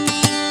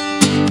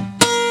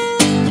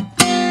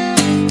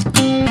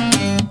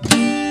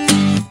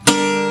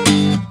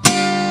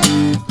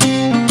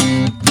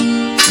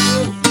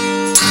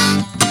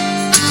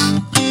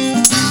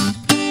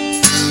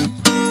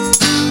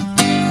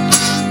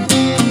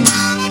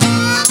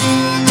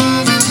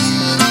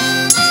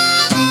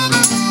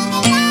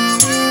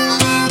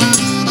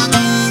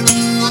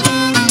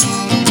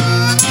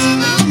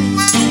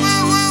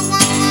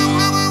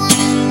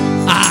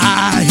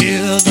 I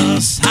hear the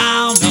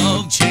sound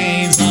of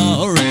chains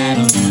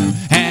a-rattling,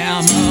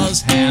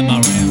 hammers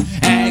hammering,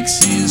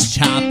 axes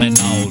chopping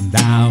on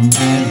down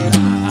that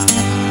line.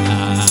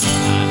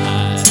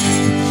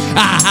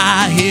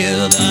 I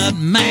hear that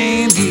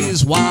man,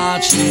 he's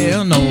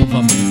watching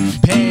over me,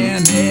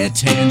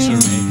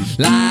 penitentiary.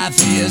 Life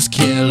is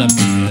killing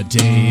me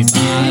day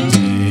by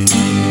day.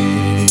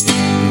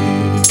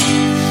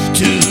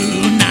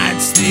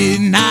 Tonight's the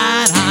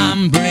night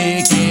I'm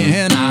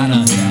breaking out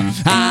of here.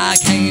 I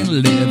can't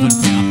live in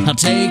fear. I'll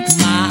take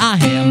my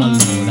hammer,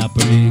 Lord, I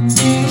break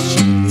these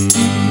chains.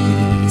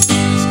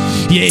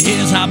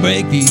 Yes, I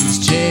break these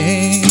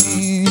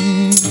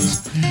chains.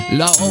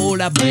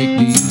 Lord, I break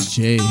these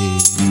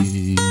chains.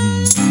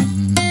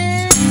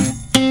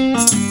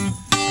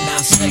 Now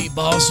say,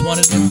 boss, one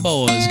of them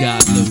boys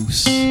got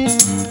loose.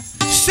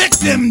 Sick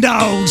them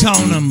dogs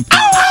on them.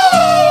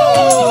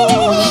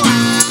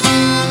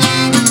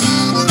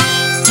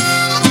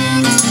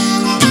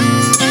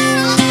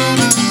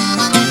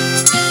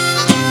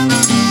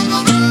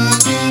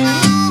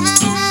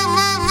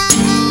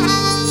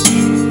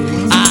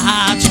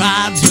 I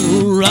tried to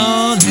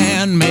run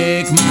and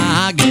make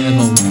my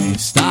getaway.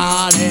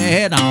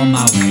 Started on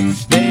my way,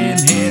 then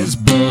his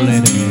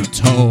bullet it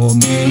tore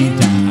me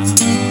down.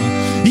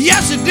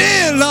 Yes, it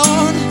did,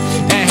 Lord.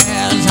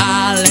 As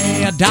I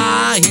lay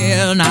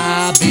dying,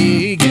 I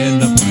began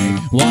to pray.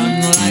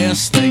 One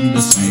last thing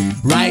to say.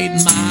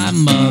 Write my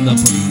mother,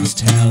 please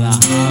tell her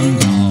I'm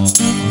gone.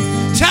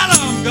 Tell her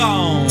I'm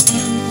gone.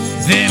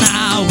 Then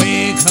I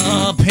wake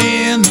up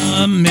in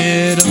the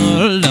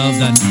middle of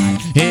the night.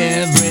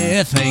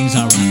 Everything's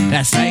alright.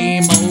 That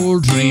same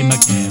old dream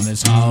again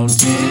is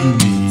haunting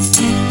me.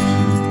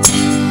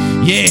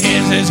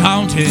 Yes, it's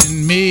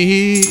haunting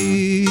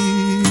me.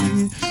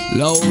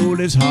 Lord,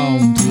 it's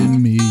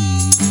haunting me.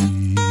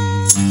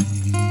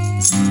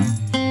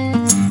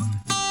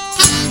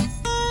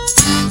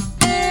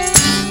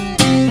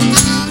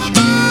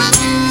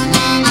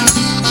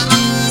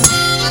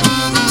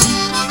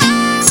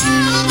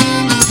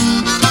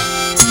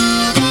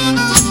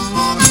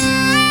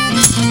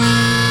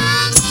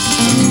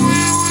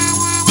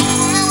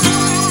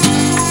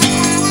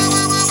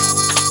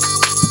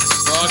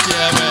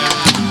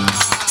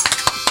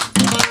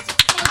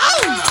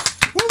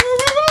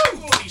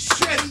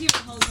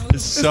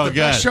 So good.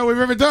 Best show we've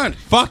ever done.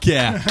 Fuck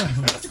yeah.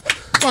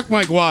 Fuck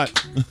Mike Watt.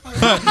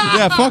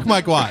 Yeah, fuck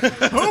Mike Watt.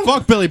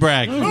 Fuck Billy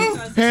Bragg.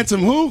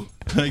 Handsome who?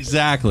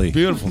 Exactly.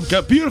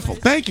 Beautiful. Beautiful.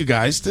 Thank you,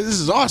 guys. This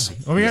is awesome.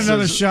 Well, we got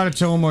another shot at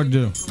Tullamore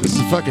Dew. This is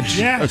a fucking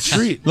a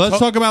treat. Let's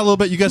talk about a little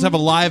bit. You guys have a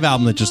live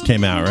album that just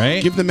came out,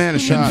 right? Give the man a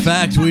shot. In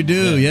fact, we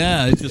do.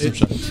 Yeah, it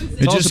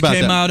just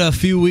came out a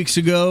few weeks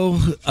ago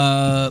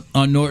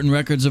on Norton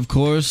Records. Of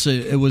course,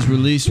 it was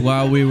released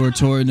while we were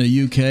touring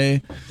the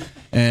UK,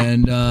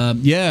 and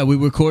we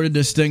recorded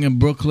this thing in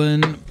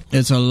Brooklyn.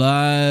 It's a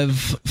live,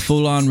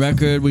 full-on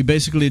record. We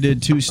basically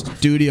did 2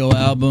 studio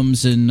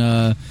albums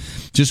and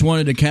just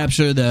wanted to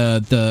capture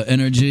the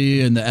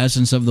energy and the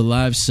essence of the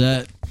live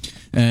set.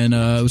 And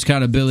it was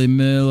kind of Billy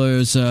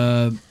Miller's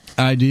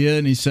idea,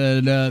 and he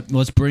said,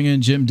 let's bring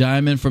in Jim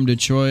Diamond from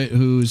Detroit,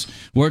 who's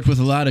worked with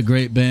a lot of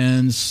great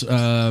bands.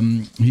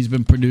 He's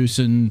been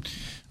producing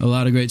a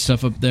lot of great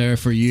stuff up there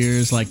for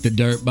years, like the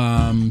Dirt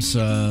Bombs.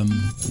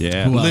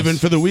 Living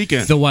for the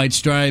Weekend. The White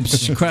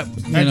Stripes. Crap.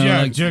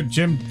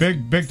 Jim.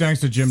 Big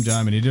thanks to Jim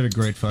Diamond. He did a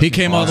great fucking. He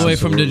came all the way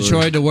from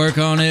Detroit to work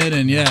on it,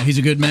 and he's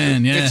a good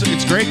man. Yeah,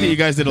 it's great that you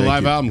guys did a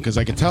live album because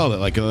I could tell that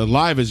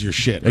live is your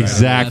shit. Right?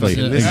 Exactly.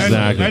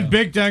 And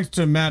big thanks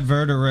to Matt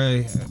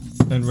Verderay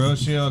and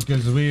Rocio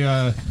because we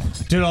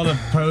did all the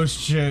post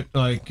shit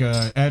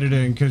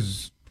editing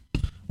because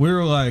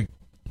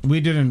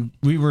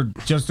we were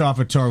just off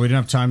a tour. We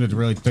didn't have time to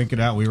really think it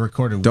out. We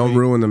recorded. Don't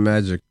ruin the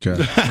magic, Jeff.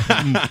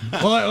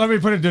 Well, let me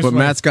put it this way. But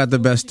Matt's got the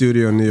best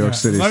studio in New York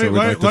City. Let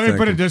me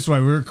put it this way.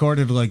 We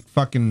recorded like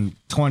fucking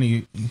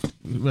 20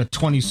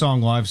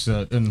 song live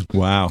set, and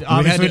wow,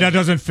 obviously that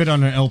doesn't fit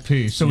on an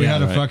LP, so we had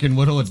to fucking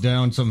whittle it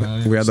down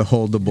somehow. We had to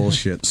hold the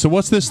bullshit. So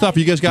what's this stuff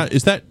you guys got?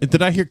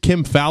 Did I hear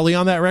Kim Fowley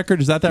on that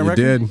record? Is that You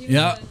record? did.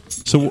 Yeah.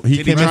 So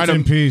he came Rest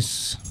in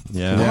peace.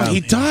 Yeah. Oh,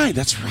 he died.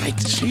 That's right.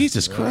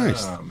 Jesus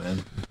Christ. Oh,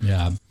 man.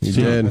 Yeah. He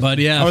did. But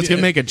I was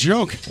gonna make a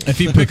joke. If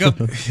you pick up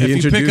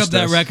introduced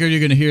that us. record, you're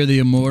gonna hear the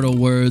immortal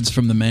words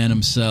from the man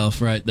himself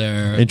right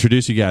there.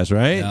 Introduce you guys,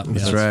 right? Yeah.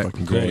 That's right.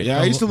 Fucking great.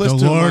 Yeah, I used to listen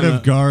The to him Lord on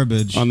of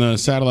Garbage on the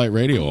satellite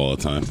radio all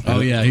the time.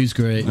 Oh yeah, he's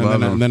great.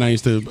 And then I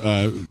used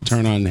to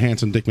turn on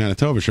Handsome Dick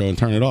Manitoba show and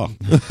turn it off.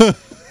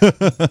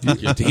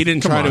 He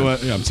didn't try to.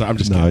 I'm sorry. I'm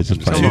just kidding. No,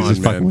 he's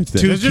just fucking with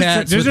Two This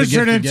cats with just the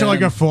turned gift into like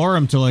again. a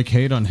forum to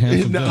hate on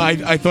Handsome No,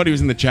 Dick. I thought he was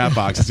in the chat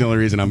box. That's the only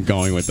reason I'm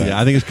going with that. Yeah,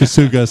 I think it's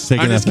Kasuga's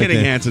taking I'm that. just kidding,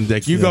 back in. Handsome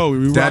Dick. You go.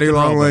 We Daddy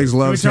rock and roll, Longlegs Can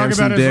we loves talk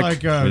handsome about his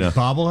dick.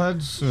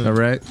 bobbleheads? All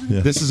right.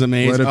 This is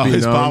amazing. Let it Oh, be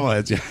his known.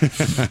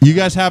 bobbleheads. Yeah. You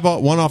guys have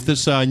one off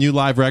this new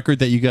live record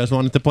that you guys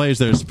wanted to play? Is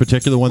there a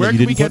particular one Where that you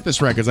can we didn't get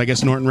this records? I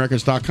guess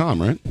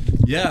NortonRecords.com, right?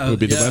 Yeah, Would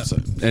be the yeah.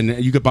 website,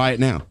 and you could buy it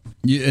now.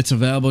 It's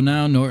available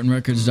now.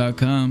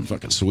 NortonRecords.com.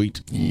 Fucking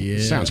sweet. Yeah.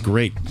 Sounds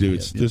great, dude.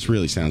 This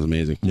really sounds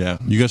amazing. Yeah.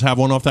 You guys have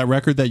one off that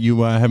record that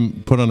you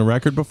haven't put on a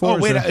record before? Oh,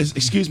 wait. Is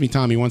Excuse me,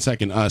 Tommy, 1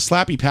 second.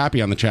 Slappy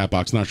Pappy on the chat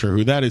box, not sure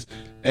who that is,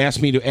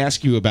 asked me to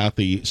ask you about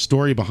the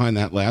story behind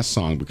that last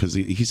song because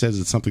he says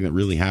it's something that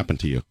really happened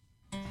to you.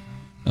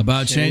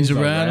 About Change the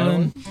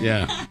Rattling?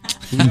 Yeah.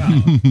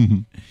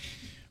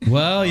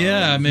 Well,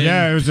 yeah, I mean...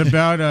 Yeah, it was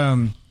about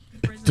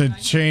the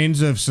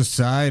chains of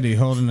society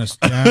holding us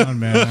down,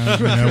 man.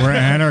 We're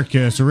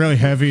anarchists. We're really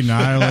heavy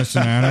nihilists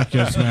and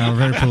anarchists, man.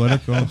 We're very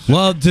political.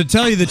 Well, to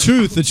tell you the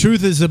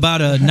truth is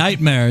about a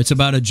nightmare. It's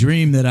about a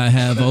dream that I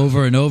have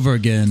over and over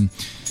again.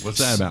 What's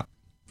that about?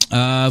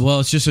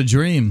 Well, it's just a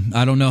dream.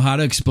 I don't know how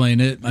to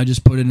explain it. I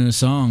just put it in a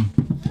song.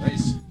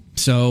 Nice.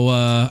 So,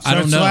 I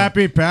don't know.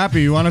 Slappy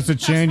Pappy, you want us to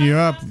chain you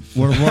up?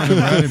 We're more than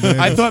ready, baby.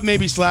 I thought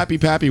maybe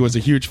Slappy Pappy was a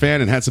huge fan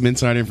and had some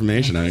inside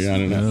information. I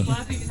don't know. All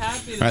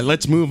right,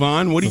 let's move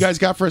on. What do you guys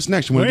got for us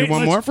next? You want to do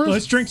one more first?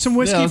 Let's drink some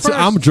whiskey first.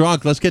 I'm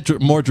drunk. Let's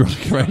get more drunk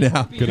right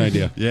now. Good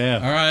idea. Yeah.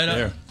 All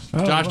right.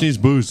 Josh needs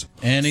booze.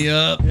 Annie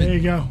up. There you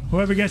go.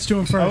 Whoever gets to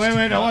him first. Oh,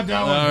 wait, I want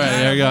that one. All right,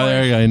 there you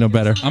go. You know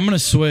better. I'm going to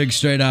swig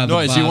straight out of the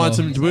Noise, bottle. you want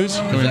some booze?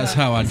 That's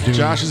how I do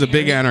Josh it. is a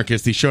big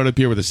anarchist. He showed up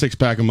here with a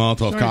 6-pack of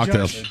Molotov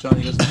cocktails.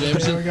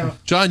 There we go.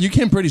 John, you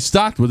came pretty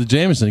stocked with the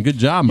Jameson. Good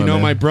job,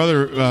 man. My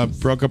brother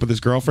broke up with his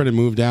girlfriend and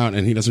moved out,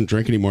 and he doesn't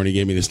drink anymore, and he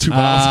gave me this 2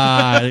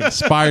 bottles.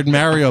 Expired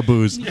Mario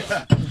booze.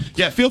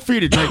 Yeah, feel free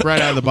to drink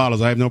right out of the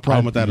bottles. I have no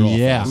problem with that at all.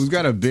 Yeah. Who's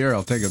got a beer?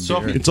 I'll take a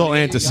beer. It's all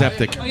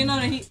antiseptic. Oh,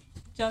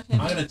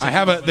 I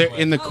have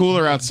in the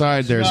cooler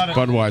outside. There's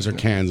Budweiser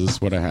cans. This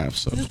is what I have.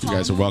 So you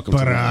guys are welcome.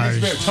 to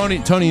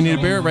that. Tony, you need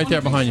a beer? Right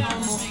there behind you.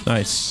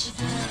 Nice.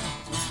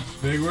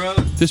 Big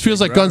brother. This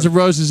feels like Guns N'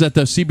 Roses at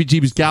the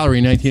CBGB's Gallery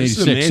in This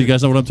 1986. is You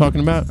guys know what I'm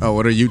talking about? Oh,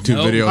 what a YouTube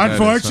Nope. video. that is,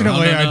 huh?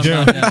 Unfortunately, I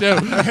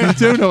do. You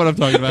do know what I'm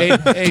talking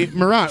about. Hey,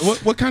 Marat,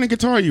 what kind of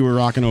guitar you were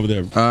rocking over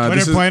there? When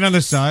This they're is, playing on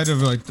the side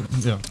of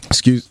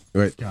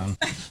wait.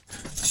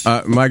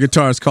 My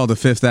guitar is called the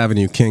Fifth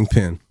Avenue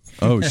Kingpin.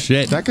 Oh,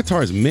 shit. That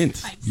guitar is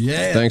mint.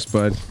 Yeah. Thanks,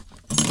 bud.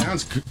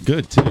 Sounds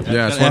good too.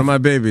 Yeah, it's one of my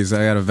babies.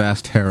 I got a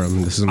vast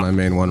harem. This is my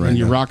main one right And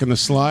you're now. rocking the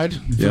slide? for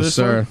Yes, this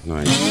sir.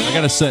 one? Nice. I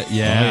gotta say,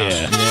 yeah. Oh,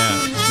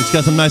 yeah. It's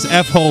got some nice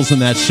F holes in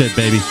that shit,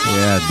 baby.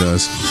 Yeah, it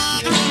does.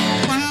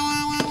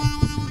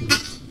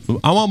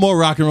 I want more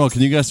rock and roll.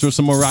 Can you guys throw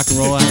some more rock and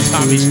roll out?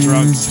 Tommy's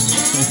drunk.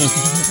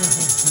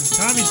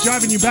 Tommy's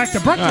driving you back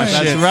to Brooklyn. Ah,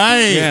 shit.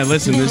 right. Yeah,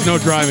 listen, there's no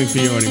driving for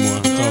you anymore.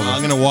 It's over.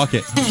 I'm gonna walk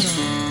it.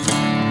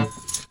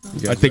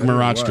 I think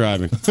Murat's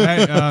driving.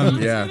 Hey,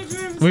 Yeah.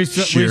 we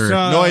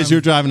saw Noise,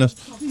 you're driving us.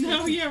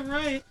 No, yeah,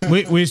 right.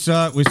 we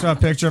saw a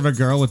picture of a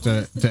girl with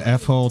the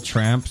F-hole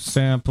tramp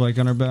stamp like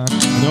on her back.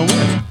 No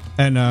way.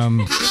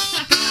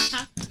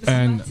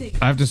 And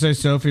I have to say,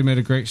 Sophie made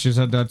a great. She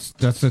said that's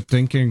the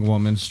thinking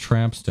woman's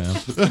tramp stamp.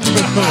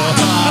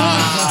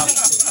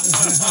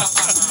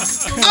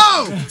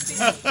 Oh!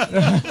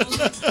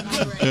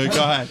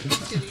 Go ahead.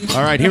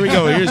 All right, here we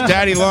go. Here's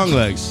Daddy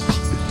Longlegs.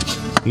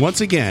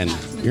 Once again,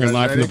 you're in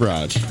Live from the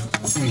Barrage.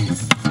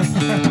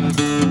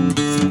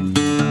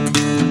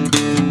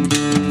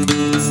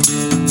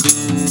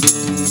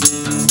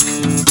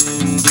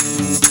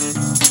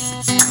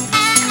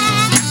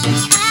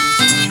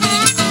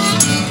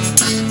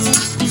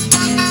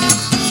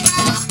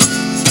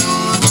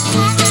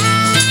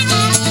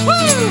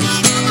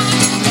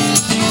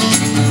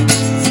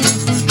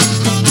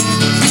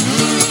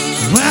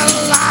 Well,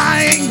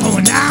 I ain't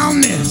going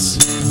down this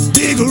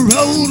big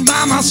road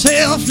by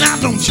myself. Now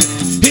don't you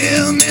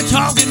hear me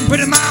talking,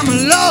 pretty mama,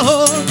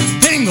 Lord.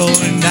 Ain't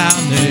going down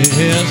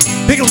this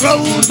big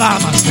road by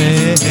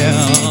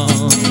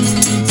myself.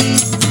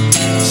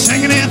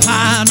 Singing if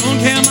I don't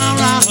care my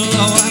right,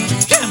 Lord,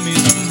 give me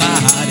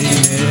somebody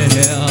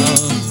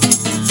else.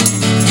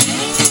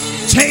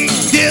 Take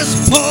this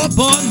poor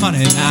boy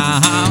money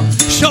now.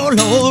 Sure,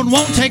 Lord,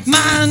 won't take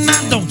mine. Now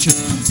don't you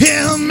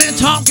hear me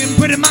talking,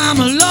 pretty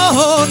mama,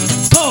 Lord.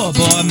 Poor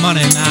boy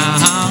money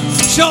now.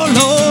 Sure,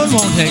 Lord,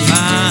 won't take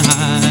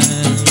mine.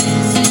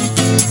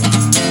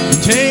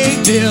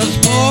 Take this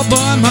poor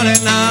boy money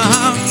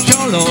now.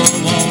 Sure, Lord,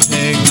 won't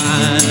take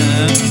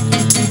mine.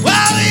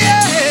 Well, yeah.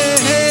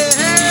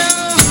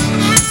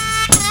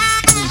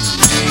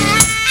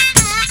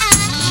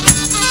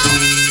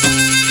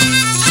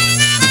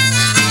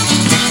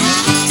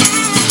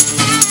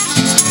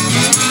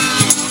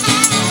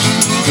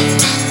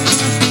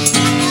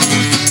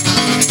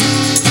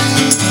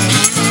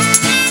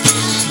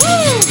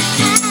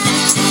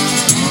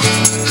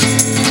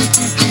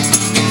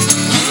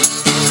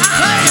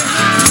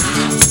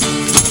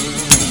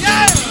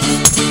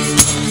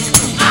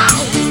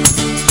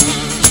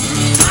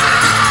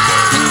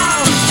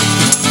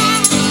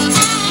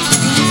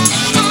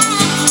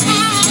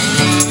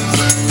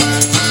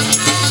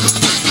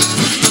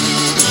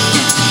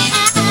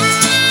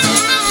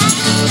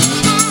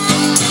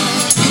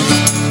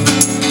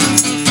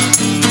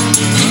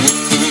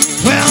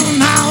 Well,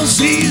 now,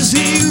 CZ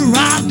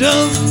Rider,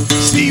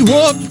 see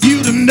what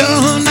you done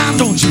done. Now,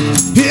 don't you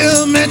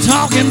hear me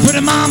talking,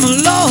 pretty mama,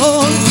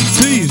 Lord.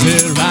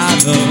 CZ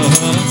Rider,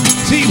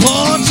 see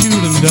what you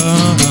done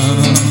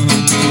done.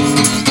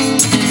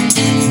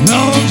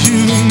 Lord, you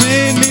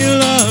made me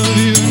love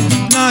you.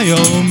 Now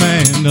your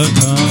man done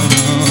come.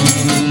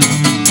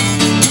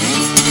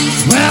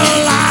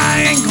 Well,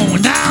 I ain't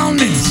going down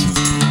this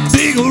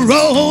big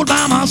road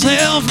by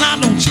myself. Now,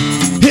 don't you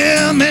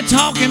hear me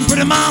talking,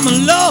 pretty mama,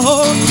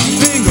 Lord.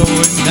 Ain't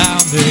going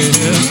down this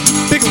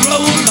big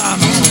road by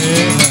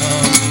myself.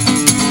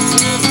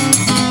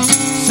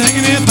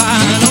 Singing if I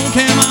don't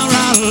care my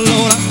right,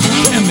 Lord,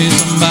 give me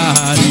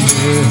somebody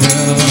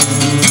else.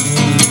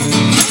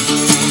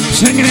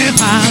 Singing if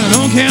I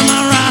don't care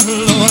my right,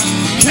 Lord,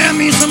 give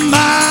me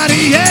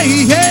somebody, yeah,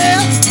 yeah.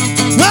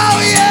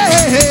 Oh, yeah.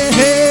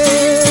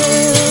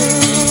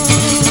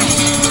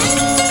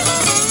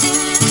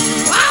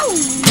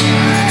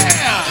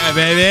 Yeah,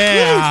 baby.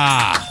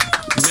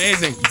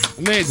 Amazing.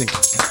 Amazing.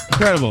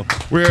 Incredible.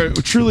 We're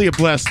truly a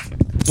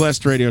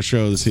blessed radio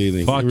show this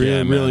evening. Fuck we really,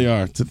 yeah, man. really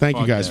are. So thank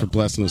you Fuck guys yeah. for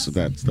blessing us with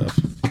that stuff.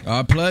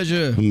 Our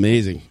pleasure.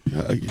 Amazing.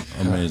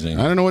 Amazing.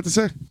 I don't know what to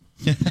say.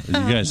 You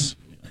guys,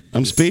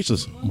 I'm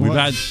speechless.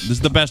 this is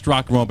the best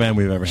rock and roll band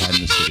we've ever had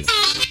in the city.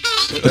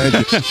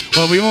 Thank you.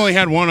 Well, we've only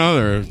had one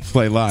other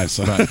play live,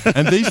 so.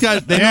 And these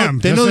guys, they Damn,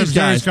 know this these is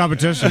guys. serious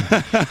competition.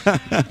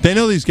 They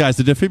know these guys,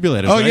 the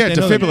defibrillators. Oh, right? yeah, They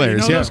know defibrillators, You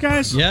know those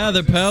guys? Yeah,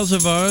 they're pals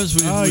of ours.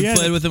 We've, Oh, we've yeah.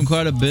 played with them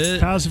quite a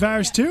bit. Pals of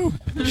ours, too.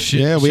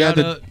 Yeah, we Shout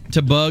had the out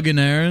to Bug and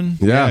Aaron.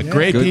 Yeah,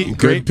 great good, pe-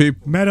 good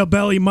people. Metal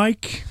Belly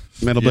Mike.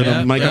 Metal Bit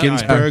of Mike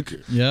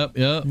Ginsberg. Yep.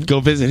 Go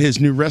visit his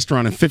new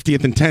restaurant on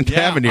 50th and 10th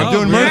Avenue. I'm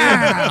doing merch.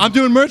 I'm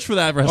doing merch for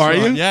that restaurant.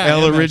 Are you? Yeah,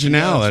 El yeah,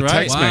 Original, a that's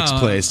right. Tex-Mex Wow,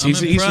 place. I'm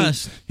He's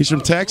impressed. from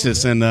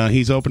Texas, and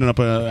he's opening up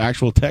an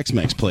actual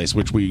Tex-Mex place,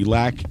 which we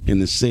lack in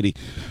this city.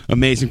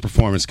 Amazing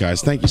performance,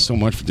 guys. Thank you so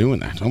much for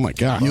doing that. Oh, my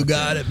God. You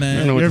got it, I don't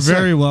man. know what You're to say.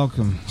 very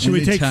welcome. Should we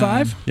take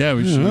Anytime. 5? Yeah,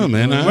 we should. Oh,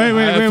 man.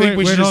 I think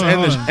we should just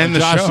end the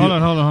Josh, show. Hold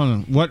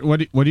on.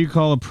 What do you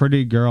call a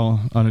pretty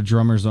girl on a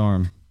drummer's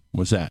arm?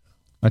 What's that?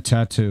 A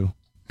tattoo.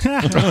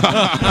 Waka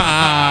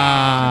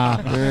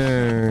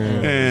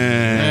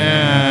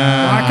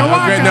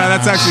waka. Great. No,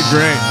 that's actually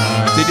great.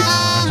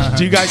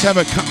 Do you guys have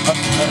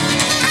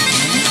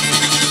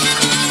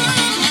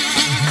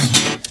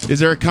is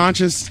there a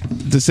conscious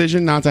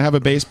decision not to have a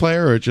bass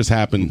player, or it just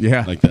happened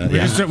like that?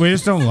 We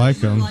just don't like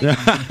them.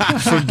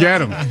 Forget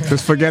them.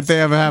 Just forget they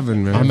ever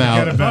happened, man. I'm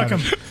out. Fuck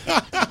 'em.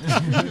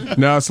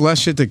 No, it's less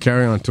shit to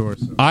carry on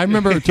tours. I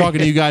remember talking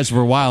to you guys for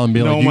a while and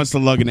being No like, one wants to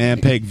lug an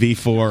Ampeg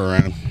V4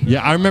 around.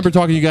 yeah, I remember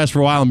talking to you guys for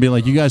a while and being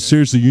like, you guys,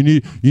 seriously, you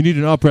need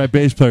an upright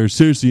bass player.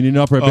 Seriously, you need an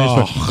upright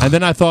bass player. And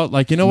then I thought,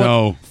 like, you know what?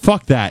 No.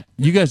 Fuck that.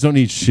 You guys don't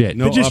need shit.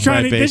 No. They're just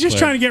trying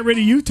to get rid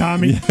of you,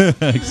 Tommy.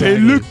 Exactly. Hey,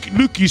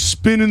 look, he's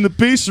spinning the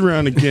bass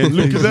around again.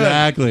 Look at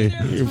that. Exactly.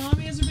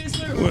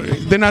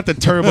 They're not the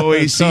turbo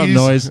ACs. Some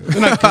noise.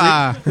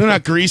 They're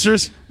not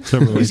greasers.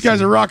 Turbo These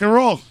guys are rock and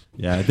roll.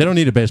 Yeah, they don't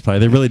need a bass player.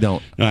 They really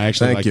don't. No, I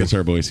actually Thank like you. the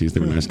turbo ACs. They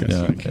were nice guys.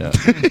 Yeah.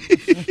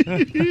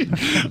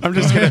 I'm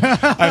just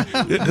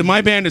gonna.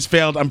 My band has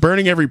failed. I'm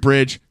burning every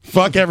bridge.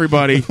 Fuck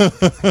everybody.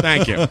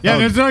 Thank you. Yeah,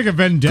 there's like a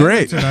vendetta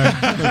Great.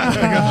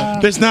 tonight.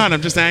 There's not.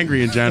 I'm just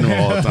angry in general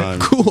all the time.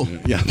 Cool.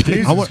 Yeah.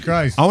 Jesus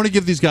Christ. I want to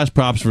give these guys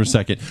props for a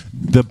second.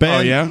 The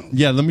band. Oh, yeah?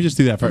 Yeah, let me just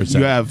do that for a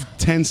second. You have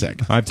 10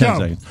 seconds. I have 10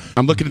 seconds.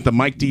 I'm looking at the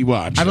Mike D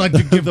watch. I'd like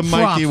to give The the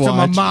Mikey props to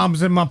my watch.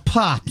 moms and my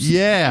pops.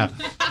 Yeah.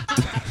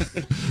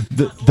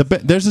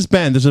 There's this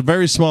band. There's a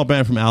very small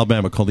band from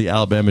Alabama called the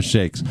Alabama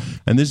Shakes,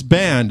 and this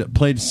band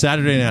played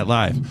Saturday Night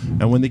Live.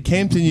 And when they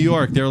came to New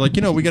York, they were like,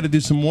 we got to do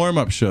some warm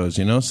up shows,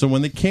 So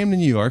when they came to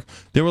New York,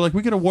 they were like,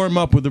 we got to warm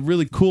up with a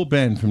really cool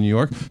band from New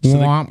York.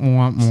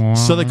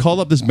 So they called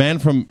up this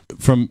band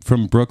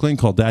from Brooklyn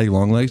called Daddy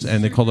Longlegs,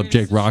 and they called up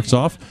Jake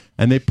Roxoff,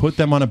 and they put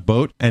them on a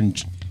boat,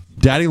 and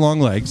Daddy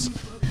Longlegs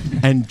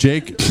and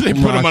Jake They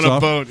put him on a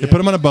boat. They put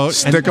him on a boat.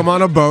 Stick them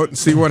on a boat and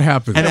see what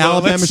happens. And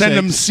Alabama Let's send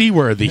Shakes. them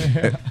seaworthy.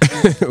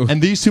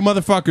 And these two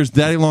motherfuckers,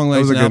 Daddy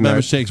Longlegs That was a and good Alabama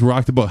night. Shakes,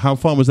 rocked the boat. How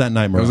fun was that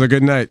night, It Murray? was a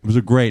good night. It was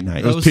a great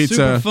night. It was pizza.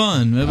 super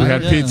fun. We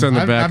had pizza in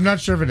the back. I'm not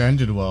sure if it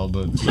ended well,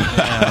 but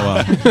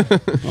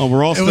Oh,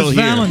 we're all It still was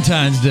here.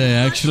 Valentine's Day,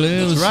 actually.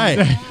 It was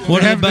right.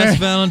 one of the best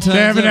Valentine's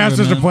they haven't asked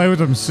ever, us to man. play with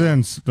them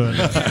since. But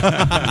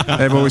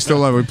Hey, but we still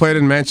love it. We played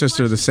in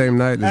Manchester the same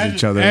night as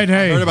each other. and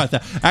hey, Heard about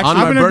that. On Actually,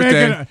 my I'm gonna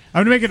birthday. I'm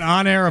gonna make an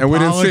on-air And we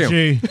didn't see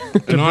apology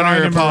to An on-air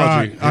Brian and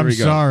apology. Marat. Here I'm we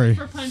go. sorry.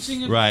 For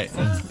punching him. right.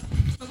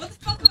 But what the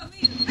fuck about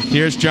me?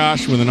 Here's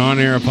Josh with an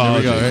on-air Here we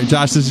apology. go. All right,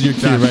 Josh, this is your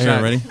cue Josh, right here.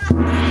 Josh. Ready?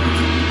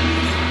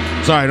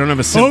 Sorry, I don't have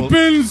a symbol.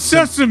 Open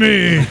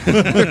sesame.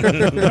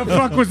 The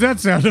fuck was that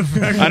sound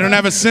effect? I don't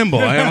have a cymbal.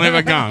 I don't have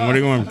a gong. What are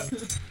you going?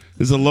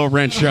 This is a low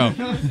rent show.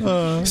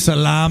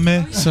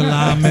 Salami,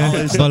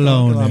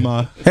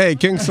 bologna. Hey,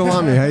 King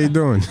Salami, how you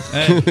doing?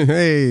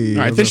 Hey.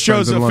 All right, this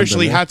show's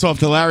officially hats off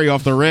to Larry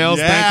off the rails.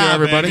 Thank you,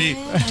 everybody.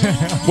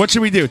 What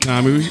should we do,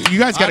 Tommy? You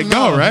guys got to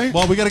go, right?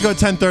 Well, we got to go at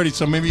 10:30,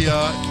 so maybe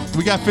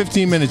we got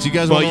 15 minutes. You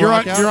guys Well, want to you're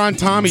rock on out? you're on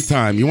Tommy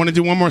time. You want to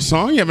do one more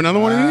song? You have another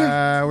one in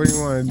here? What do you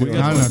want to do?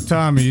 I don't know,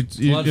 Tommy.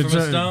 Blood from a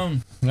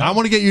stone. I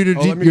want to get you to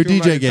let me your do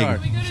my DJ guitar.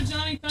 gig. We go to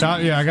Johnny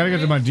Thunder. Yeah, I gotta get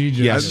to my DJ.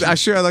 Yes. I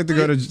sure I'd like to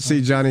go to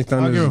see Johnny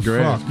Thunder's give a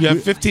Grave. fuck. You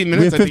have 15 We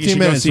minutes. have I think you 15 should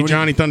go minutes. see What do you-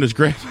 Johnny Thunder's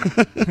grave.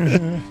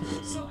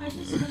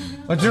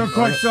 Let's do a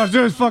quick song. Let's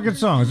do his fucking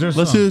song.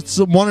 Let's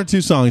do one or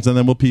two songs, and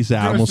then we'll peace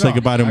out, and we'll say song.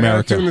 goodbye to I gotta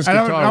America. tune this I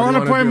guitar. want to What do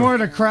you play wanna more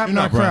do? of the crap,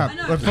 not crap.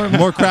 Let's play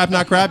More crap,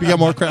 not crap. You got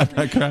more crap,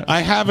 not crap.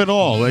 I have it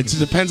all. It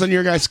depends on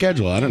your guys'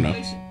 schedule. I don't know.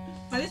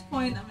 By this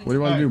point, I'm What do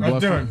you want to do? Let's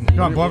Bluff do from- it. Come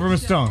on, Blood from a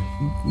Stone.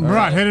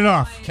 Murat, hit it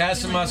off.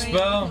 Casting my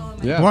spell.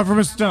 Yeah. Blood from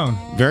a Stone.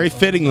 Very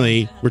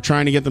fittingly, we're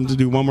trying to get them to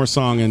do one more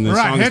song, and the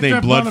Right, song is hit named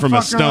that "Blood from a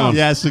motherfucker Stone." up.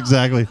 Yes,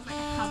 exactly.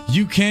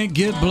 You can't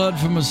get blood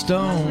from a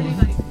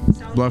stone.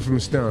 Blood from a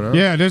Stone, huh?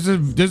 Yeah, this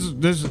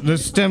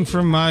stemmed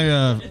from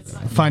my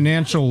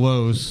financial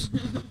woes,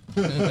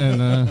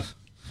 and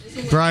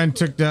Brian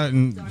took that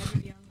and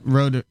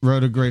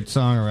wrote a great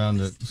song around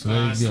it. So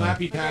there you go.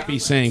 Slappy Pappy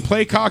saying,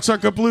 "Play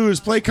Cocksucker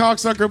Blues, play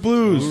Cocksucker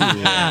Blues."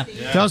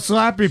 Tell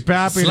Slappy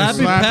Pappy to Slappy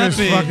slap his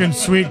Pappy. fucking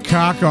sweet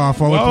cock off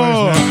while we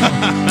play his next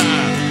song.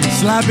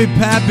 Slappy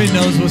Pappy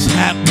knows what's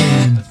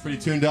happening. That's pretty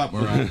tuned up,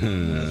 all right.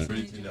 That's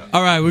pretty tuned up.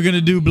 All right, we're gonna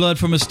do Blood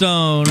from a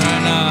Stone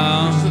right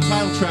now. This is the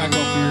title track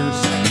off your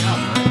second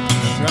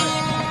album, right?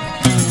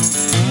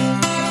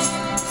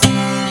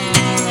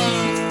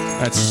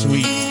 That's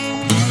sweet.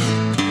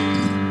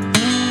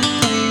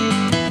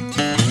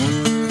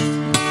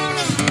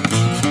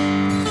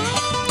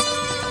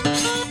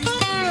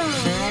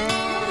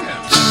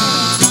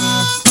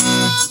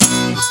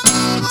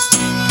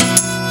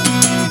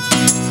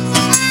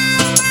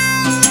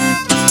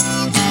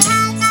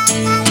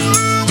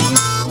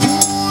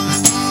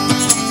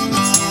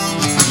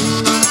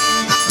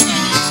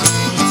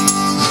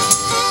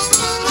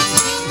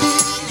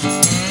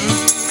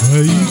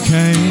 Well, you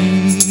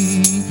can't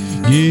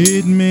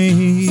get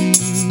me,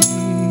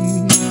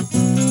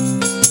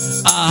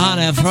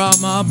 honey,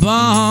 from a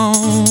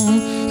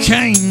bone.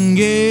 Can't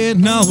get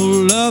no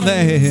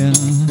loving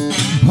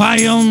while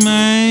your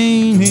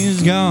man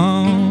is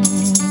gone.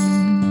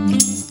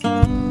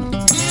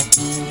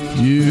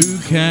 You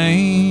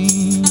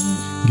can't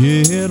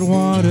get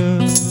water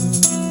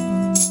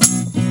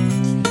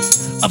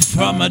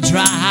from a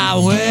dry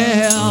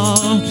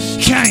well.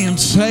 Can't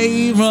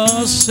save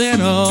a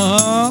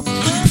sinner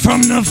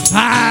from the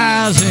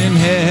fires in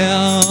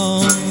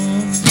hell.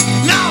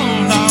 No,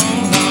 no,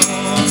 no,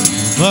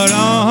 but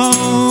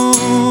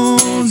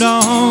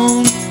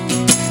don't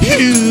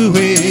you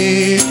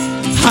wait,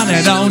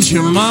 honey, don't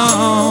you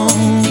moan.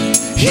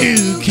 You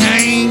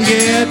can't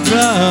get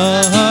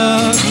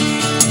blood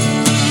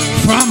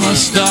from a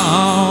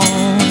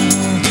stone.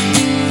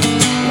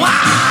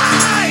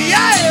 Why,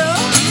 yeah.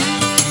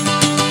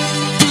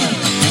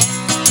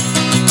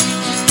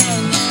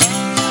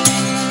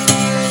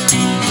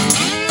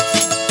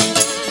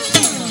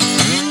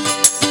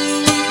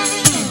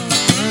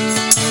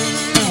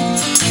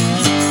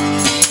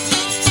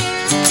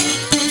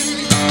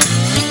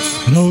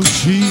 No,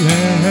 she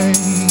ain't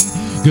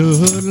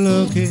good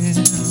looking,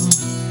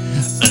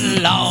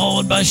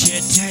 Lord, but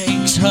she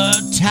takes her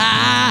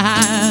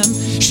time.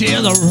 She's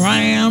a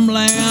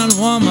rambling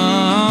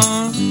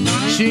woman.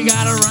 She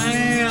got a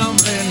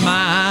rambling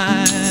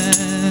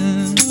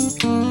mind.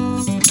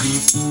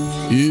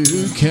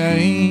 You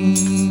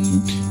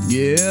can't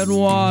get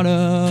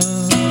water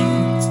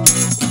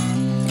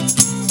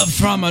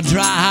from a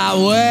dry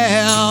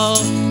well.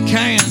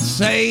 Can't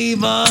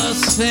save a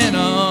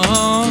sinner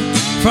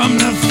from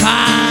the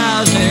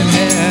fires in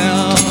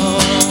hell.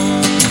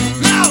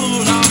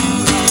 No, no,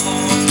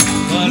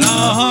 no,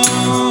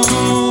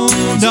 no,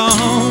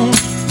 don't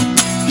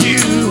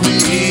you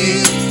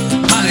weep,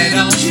 honey,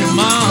 don't you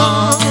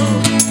moan.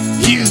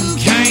 You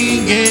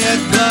can't get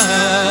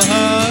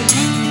blood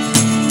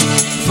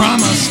from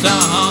a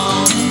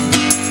stone.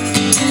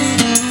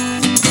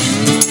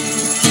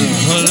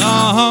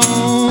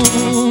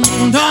 Alone,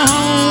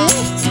 don't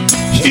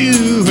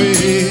you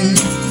weep,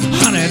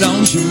 honey,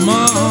 don't you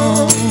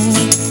moan.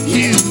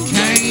 You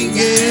can't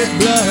get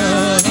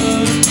blood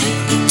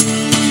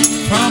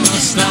from a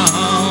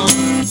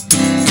stone.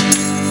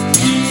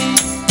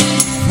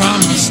 From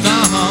a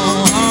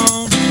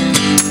stone.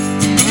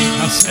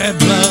 I said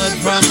blood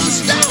from a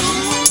stone.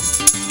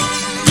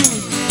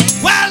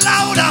 Well,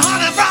 Lord,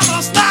 honey, from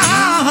a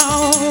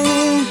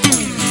stone.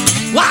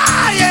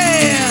 Why,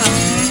 yeah.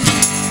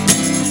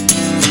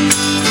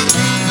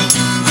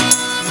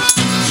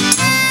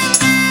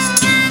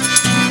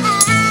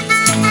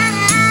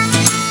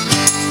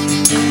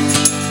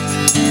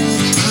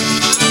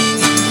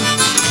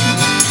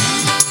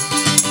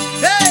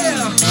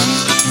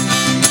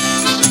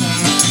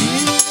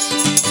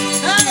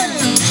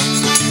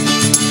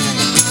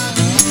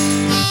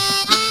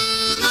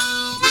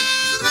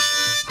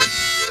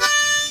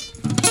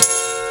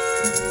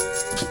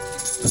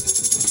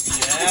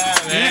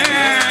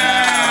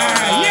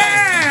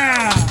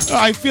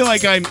 I feel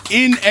like I'm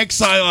in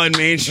Exile on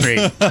Main Street.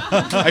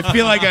 I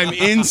feel like I'm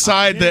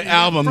inside the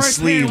album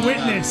sleeve.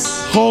 Witness.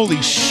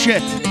 Holy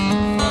shit.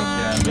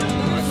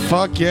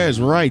 Fuck yeah, is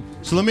right.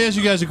 So let me ask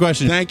you guys a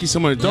question. Thank you so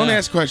much. Don't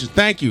ask questions.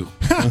 Thank you.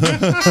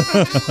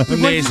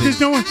 Amazing.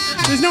 There's no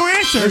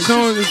answer. There's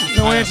no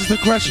answers to the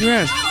question you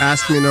asked.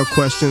 Ask me no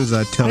questions,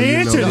 I tell They you no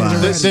answered it lies.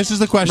 already. This is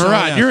the question.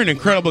 Murat, you're an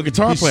incredible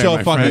guitar He's player. so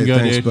my fucking friend. good,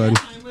 Thanks, dude. bud.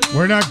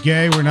 We're not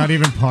gay. We're not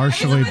even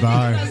partially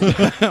bi.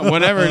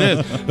 Whatever it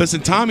is. Listen,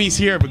 Tommy's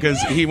here because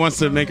he wants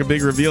to make a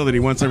big reveal that he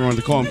wants everyone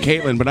to call him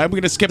Caitlin, but I'm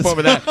going to skip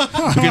over that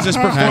because this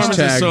performance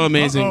is so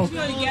amazing.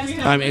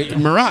 I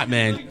mean, Murat,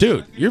 man,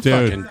 dude, you're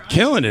fucking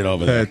killing it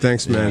over there. Hey,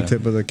 thanks, man.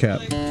 Tip of the cap.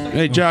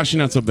 Hey, Josh, you're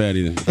not so bad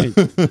either. Hey,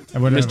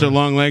 Mr.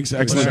 Longlegs,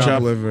 excellent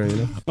job. Delivery, you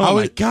know? Oh,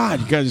 my God,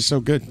 you guys are so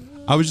good.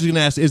 I was just going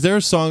to ask, is there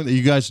a song that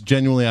you guys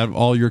genuinely, out of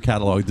all your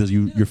catalog, does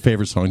your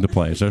favorite song to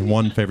play? Is there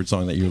one favorite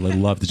song that you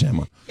love to jam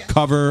on?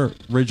 Cover,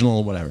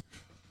 original, whatever.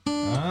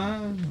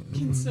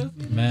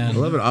 Man, I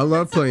love it. I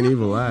love playing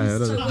Evil Eye. I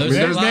don't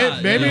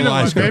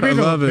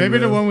know. Maybe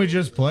the one we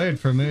just played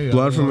for me.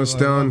 Blood from a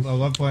Stone. I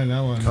love playing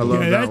that one. I love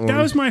that one.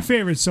 That was my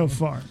favorite so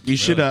far. You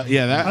should,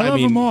 yeah, that I love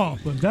mean, them all,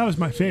 but that was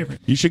my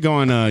favorite. You should go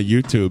on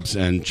YouTube's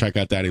and check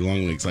out Daddy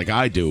Longlegs like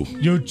I do.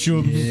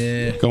 YouTube.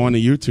 Yeah. Go on to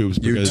YouTube's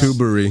because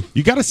YouTubery.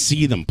 you got to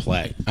see them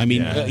play. I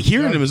mean,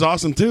 hearing them is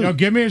awesome too. Yo,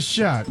 give me a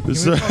shot.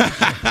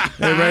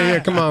 Hey, right here,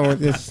 come on with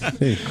this.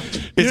 Hey.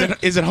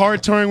 Is it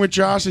hard touring with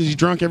Josh? Is he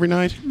drunk every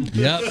night?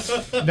 Yep.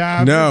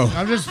 Nah, No.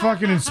 I'm just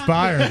fucking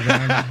inspired,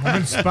 man. I'm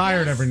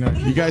inspired every night.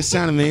 You guys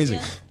sound amazing.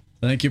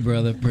 Thank you,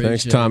 brother. Appreciate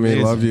Thanks, Tommy.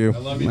 it. Love you.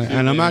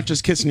 And I'm not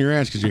just kissing your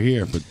ass because you're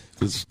here, but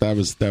that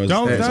was. Don't- that's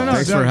no, awesome. no,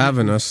 Thanks for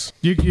having us.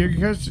 You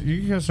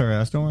kiss our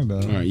ass. Don't worry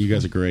about it. All right, you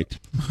guys are great.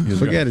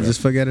 Forget it. Just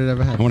forget it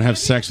ever I happened. want to have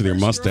sex with your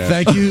mustache.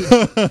 Thank you.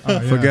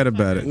 Forget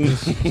about it.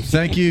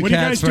 Thank you, What are you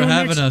cats, guys for doing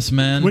having next- us,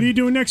 man. What are you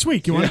doing next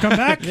week? You want to come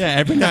back? Yeah,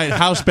 every night,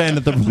 house band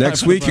at the...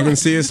 Next week, you can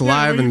see us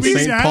live in we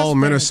St. asked Paul, for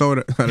it.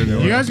 Minnesota. I don't know.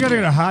 You guys got to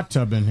get a hot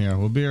tub in here.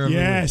 We'll be here. every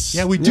week. Yes.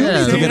 Yeah, we do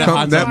Yeah, need to get a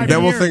hot tub.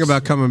 then we'll think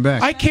about coming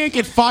back. I can't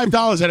get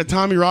 $5 out of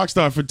Tommy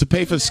Rockstar to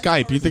pay for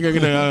Skype. You think I'm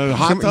gonna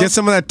hot tub? Get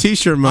some of that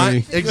T-shirt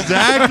money. Exactly.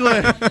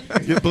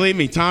 You believe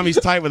me, Tommy's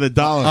tight with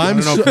 $1. I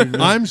don't know if you-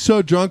 I'm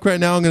so drunk right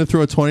now, I'm going to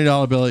throw a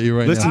 $20 bill at you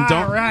right Listen,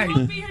 now. All right.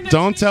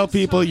 don't tell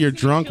people you're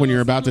drunk when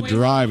you're about to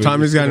drive.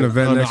 Tommy's got an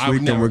event Oh, no, next I would week,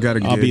 and never. we got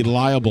to I'll be get.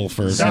 liable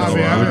for.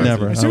 Tommy, I would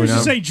never. As I soon would as you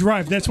never. say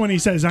drive, that's when he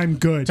says, I'm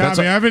good. Tommy,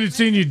 I haven't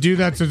seen you do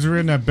that since we were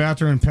in that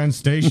bathroom in Penn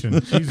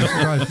Station. Jesus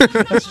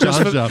Christ.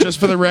 Just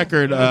for the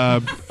record,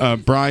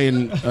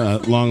 Brian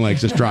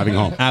Longlegs is driving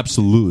home.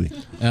 Absolutely.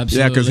 Absolutely.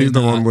 Yeah, because he's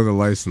the not. one with a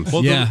license.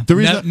 Well, Yeah. the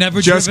reason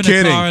never Just driven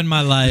kidding. a car in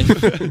my life.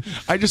 right.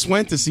 I just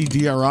went to see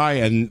DRI,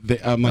 and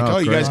I'm like, Oh, "Oh,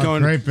 you great. guys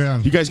going? Great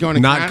band. You guys going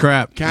to Not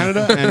crap.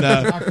 Canada?" And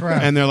Not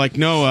crap. and they're like,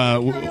 "No,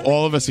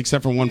 all of us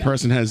except for one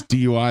person has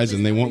DUIs,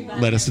 and they won't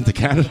let us into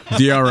Canada."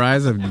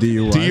 DRIs of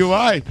DUI.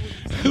 DUI.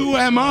 Who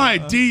am I?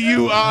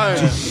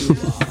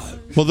 DUI.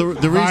 Well, the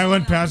reason.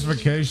 Violent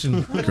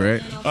pacification.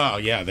 Great. Oh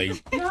yeah, they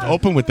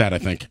open with that. I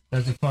think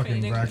That's a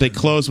fucking record. they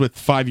close with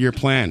 5-year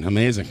plan.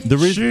 Amazing. The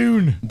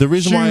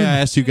reason why I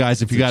asked you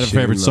guys if you got a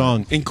favorite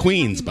song In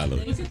Queens, by the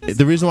way.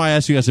 The reason why I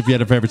asked you guys if you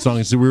had a favorite song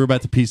is that we were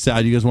about to peace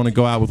out. You guys want to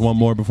go out with one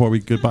more before we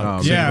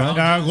goodbye? say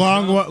goodbye?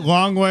 Yeah,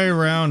 long way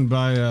around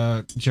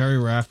by Jerry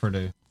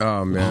Rafferty.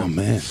 Oh man. Oh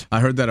man. I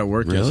heard that at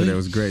work Really? yesterday. It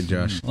was great,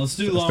 Josh. Let's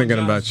do I was Long thinking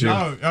John about you.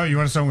 Oh, you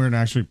want a song we're gonna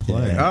actually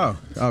play? Oh,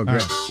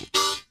 great.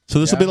 So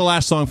this will be the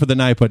last song for the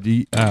night. But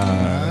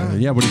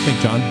yeah, what do you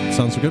think, John?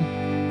 Sounds good.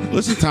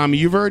 Listen, Tommy,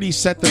 you've already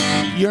set the.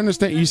 You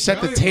understand? You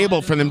set the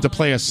table for them to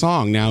play a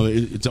song. Now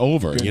it's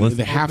over. You know,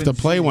 they have to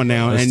play one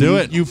now, Let's and do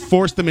it. You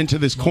forced them into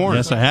this corner.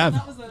 Yes, I have.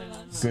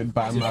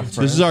 Goodbye, my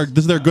friends. This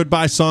is their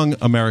goodbye song,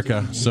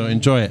 America. So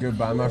enjoy it.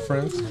 Goodbye, my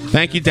friends.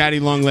 Thank you, Daddy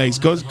Long Legs.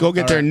 Go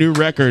get their new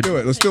record. Do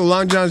it. Let's do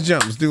Long John's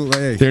Jump. Let's do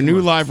it. Their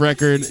new live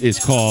record is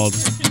called.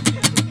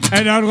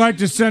 And I'd like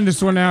to send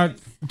this one out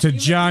to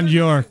John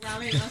York.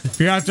 If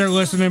you're out there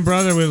listening,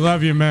 brother, we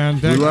love you, man.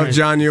 We love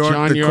John York.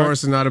 John The York.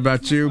 chorus is not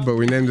about you, but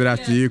we named it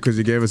after you because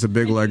you gave us a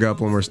big leg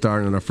up when we're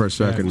starting on our first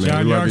record, man.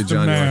 John We love you, York's the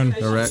John man.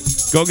 York. All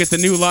right. Go get the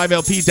new live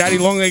LP, Daddy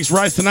Long Legs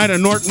Rise Tonight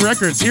on Norton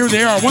Records. Here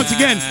they are once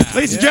again,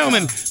 ladies and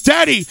gentlemen,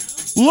 Daddy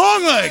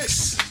Long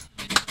Legs.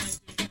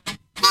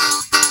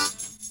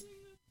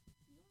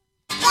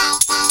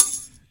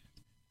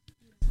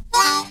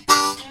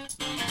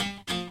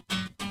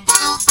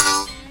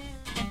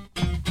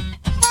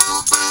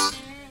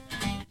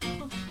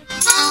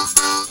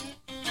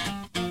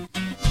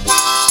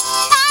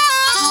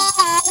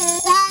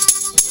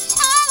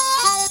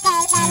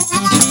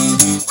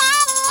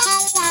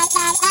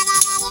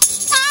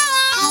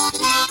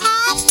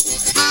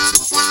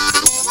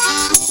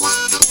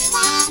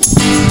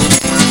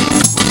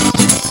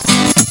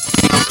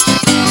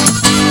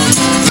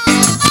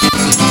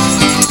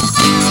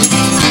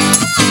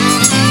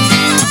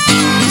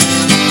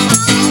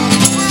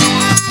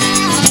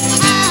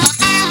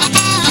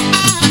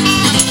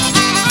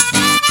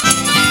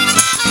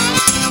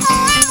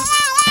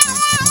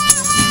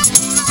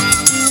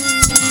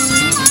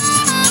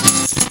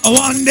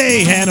 One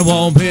day and it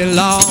won't be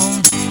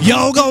long,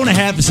 you're gonna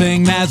have to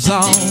sing that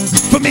song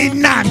from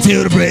midnight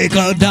until the break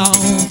of dawn.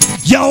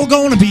 You're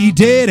gonna be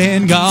dead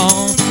and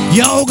gone.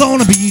 You're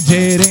gonna be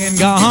dead and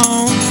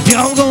gone.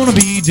 You're gonna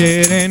be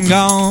dead and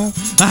gone.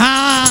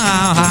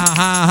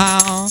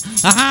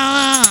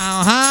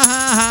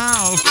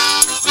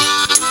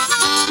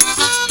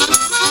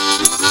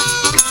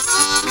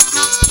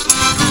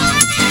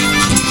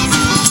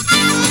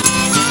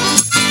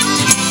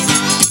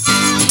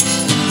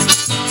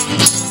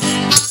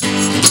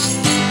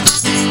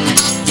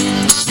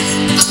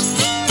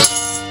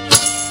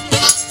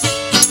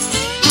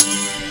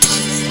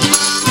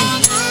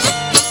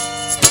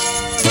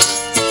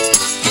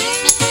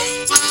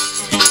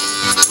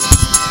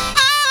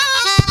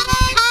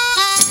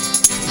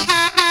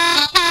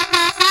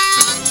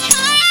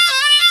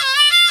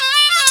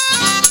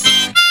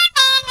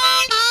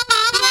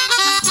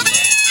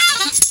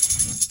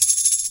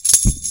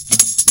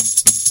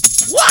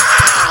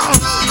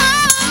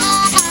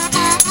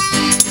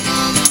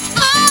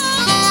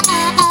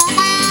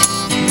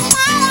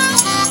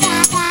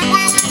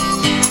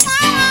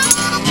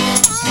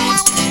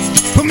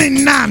 From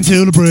midnight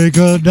until the break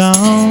of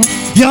dawn,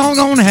 you're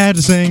gonna have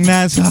to sing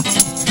that song.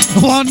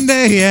 One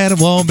day and it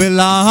won't be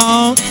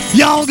long.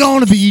 You're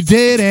gonna be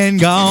dead and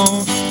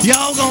gone.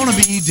 You're gonna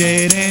be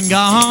dead and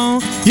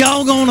gone.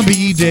 You're gonna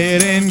be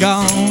dead and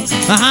gone.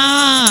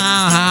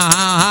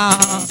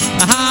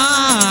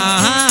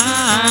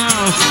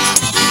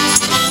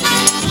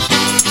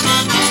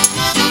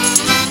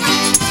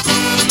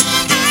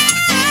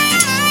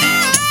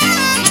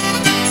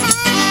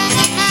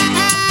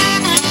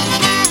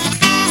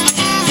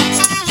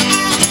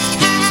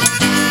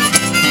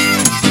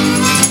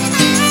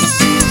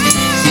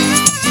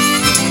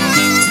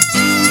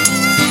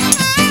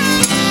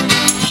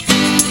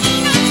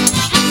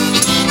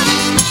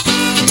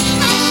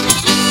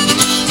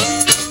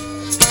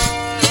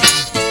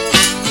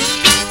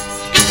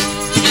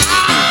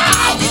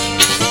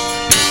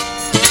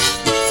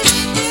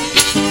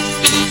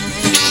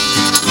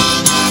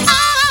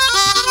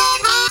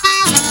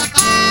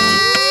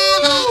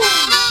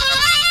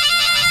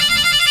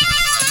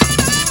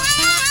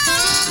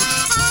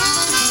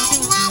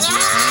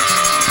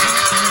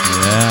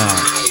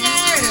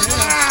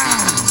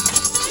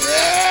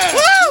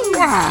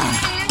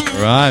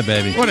 Right,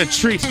 baby. What a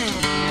treat.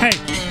 Hey,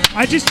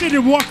 I just did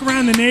a walk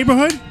around the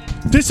neighborhood.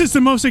 This is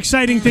the most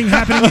exciting thing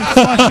happening in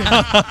Flushing.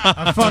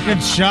 I'm fucking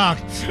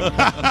shocked.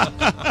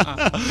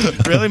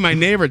 Really? My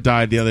neighbor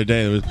died the other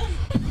day. It was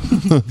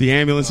The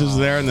ambulance was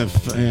there, and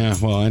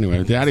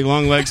anyway, Daddy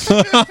Longlegs.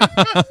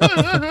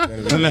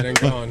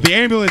 The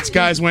ambulance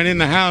guys went in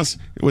the house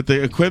with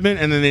the equipment,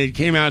 and then they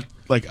came out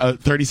like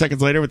 30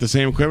 seconds later with the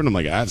same equipment. I'm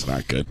like, that's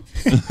not good.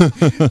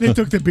 They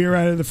took the beer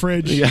out of the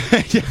fridge. Yeah.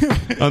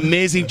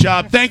 Amazing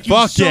job. Thank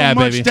you so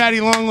much, baby.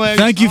 Daddy Longlegs.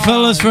 Thank you,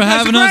 fellas, for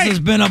having us. great. It's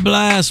been a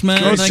blast, man.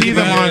 Go Thank see you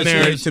them very on much.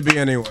 there. It's to be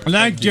anywhere.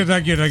 Thank you.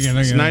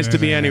 It's nice to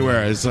be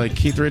anywhere. It's like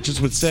Keith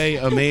Richards would say,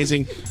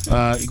 amazing.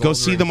 Go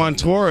see them on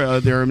tour.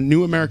 They're a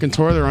new American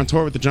tour. They're on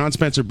tour with the John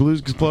Spencer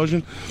Blues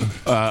Explosion.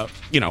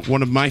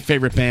 One of my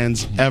favorite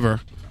bands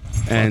ever.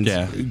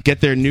 And get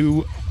their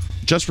new,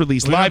 just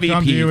released live EP.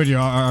 Come to you with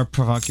our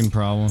fucking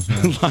problems,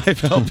 man.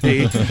 Live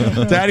LP.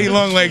 Daddy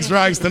Longlegs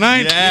rocks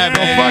tonight. Yeah, go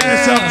fuck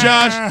yourself,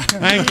 Josh.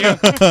 Thank you.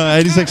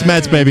 86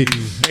 Mets, baby.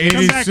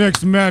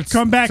 86 Mets.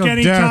 Come back Some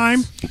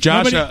anytime. death.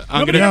 Josh,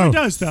 Nobody ever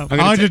does, though. I'd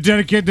like to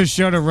dedicate this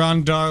show to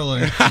Ron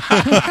Darling. You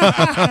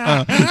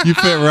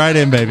fit right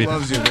in, baby.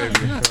 Loves you,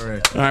 baby. All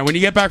right. All right, when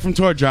you get back from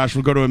tour, Josh,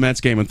 we'll go to a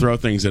Mets game and throw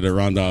things at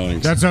Ron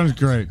Darlings. That sounds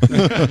great.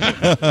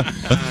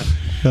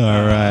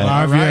 All right.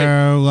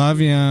 Love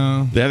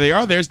you. There they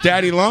are. There's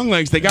Daddy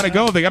Longlegs. They got to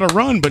go. They got to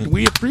run, but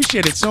we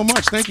appreciate it so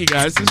much. Thank you,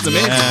 guys. This is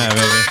amazing. Yeah,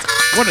 baby.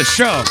 What a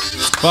show.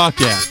 Fuck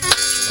yeah.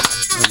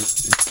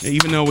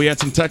 Even though we had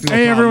some technical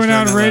Hey, problems. everyone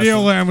out in during that Radio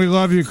last Land, we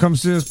love you. Come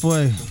see us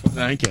play.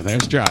 one. Thank you.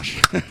 There's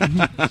Josh.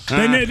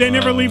 They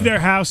never leave their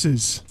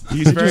houses.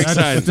 He's very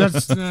excited.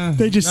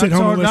 They just sit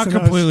home and Not listen to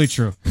us. completely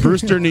true.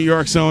 Brewster, New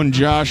York's own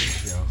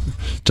Josh.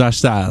 Josh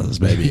Styles,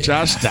 baby.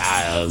 Josh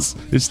Styles.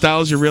 Is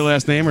Styles your real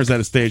last name, or is that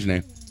a stage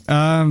name?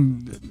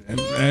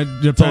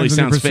 It depends on your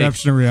sounds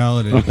perception of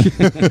reality.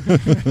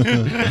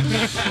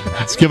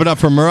 Let's give it up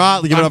for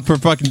Marat. Give it up for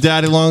fucking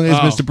Daddy Longlegs,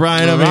 Mr.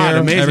 Brian over Marat, here.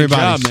 amazing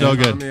Everybody, job, so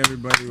man. good.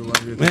 Everybody will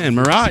love you. Man,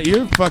 Marat,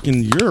 you're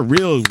a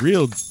real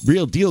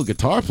deal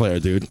guitar player,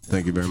 dude.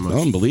 Thank you very much.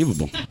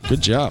 Unbelievable.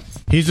 Good job.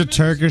 He's a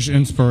Turkish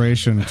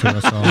inspiration to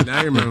us all. Now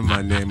you remember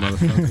my name,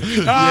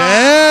 motherfucker.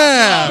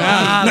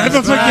 Yeah.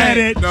 Never forget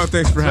it. No,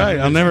 thanks for having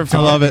me. I'll never forget.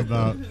 I love it.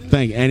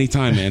 Thank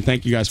anytime, man.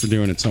 Thank you guys for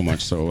doing it so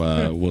much.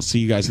 So we'll see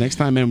you guys next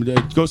time,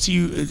 and go see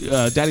you,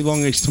 Daddy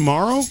Longlegs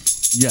tomorrow.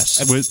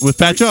 Yes, with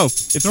Fat Joe.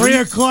 3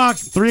 o'clock.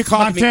 3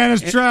 o'clock.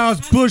 Montana's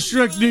Trials,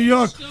 Bushwick, New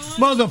York.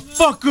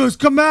 Motherfuckers,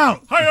 come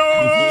out.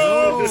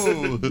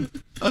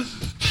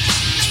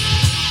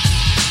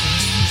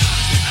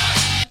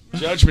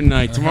 Judgment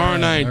Night tomorrow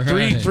night,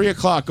 all 3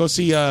 o'clock. Go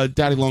see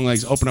Daddy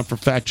Longlegs open up for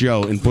Fat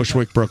Joe in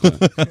Bushwick, Brooklyn.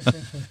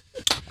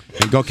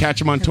 And go catch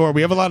him on tour.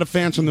 We have a lot of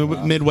fans from the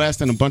Midwest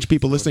and a bunch of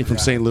people listening from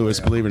St. Louis,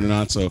 believe it or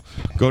not. So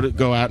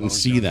go out and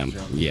see them.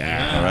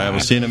 Yeah. All right, we'll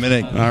see you in a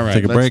minute. All right.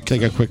 Take a break.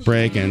 Take a quick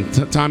break. And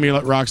Tommy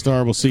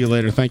Rockstar, we'll see you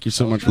later. Thank you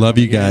so much. Love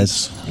you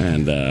guys.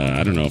 And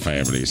I don't know if I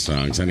have these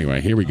songs.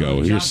 Anyway, here we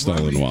go. Here's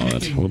Stolen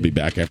Wallet. We'll be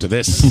back after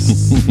this.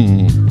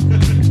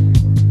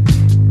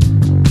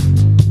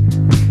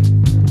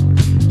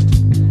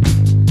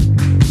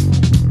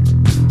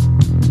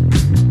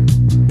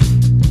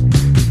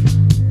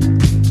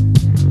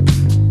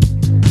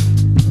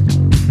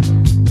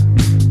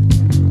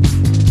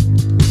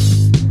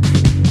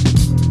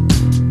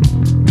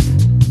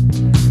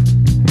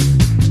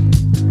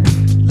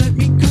 Let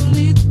me go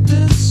lead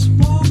this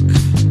walk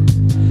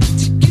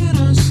to get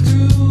us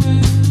through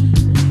it.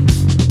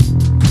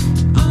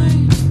 I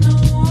know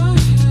I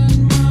had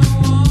my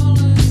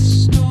wallet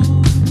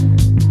stolen,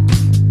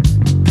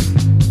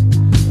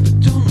 but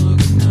don't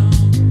look now.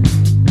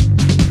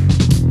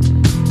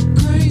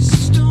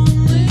 Grace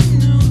only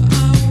knew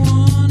I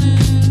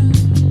wanted.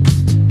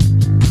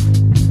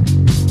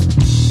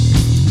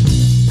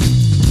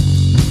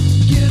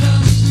 Get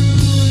us through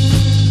it.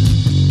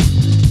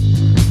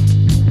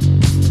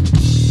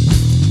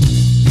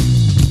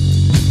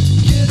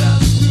 Get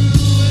us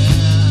through it.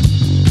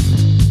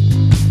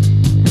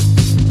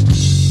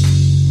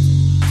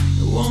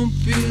 It won't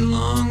be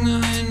long,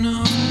 I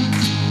know.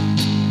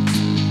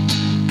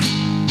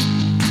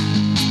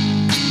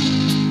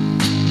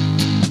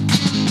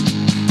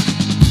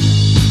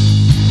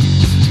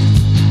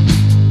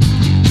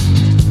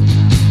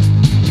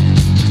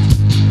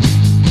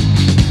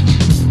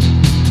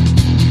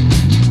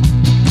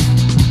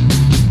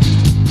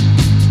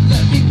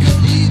 Let me go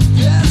lead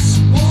this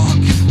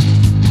walk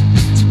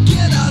to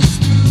get us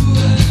through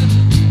it.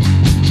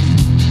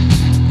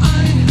 I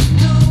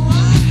know I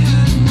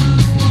had my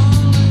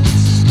wallet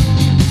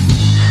stolen.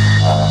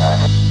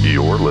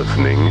 You're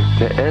listening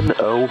to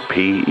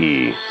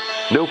NOPE,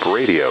 Nope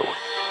Radio,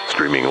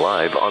 streaming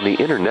live on the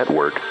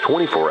Internetwork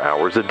 24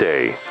 hours a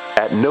day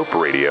at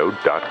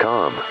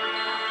noperadio.com.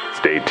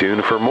 Stay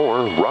tuned for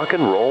more rock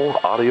and roll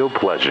audio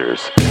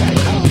pleasures. I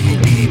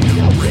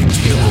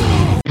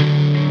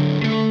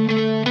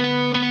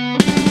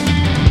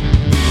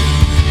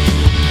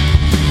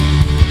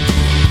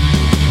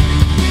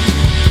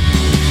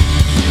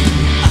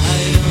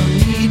don't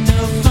need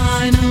no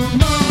final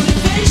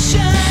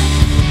motivation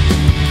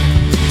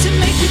to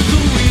make me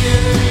feel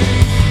weird,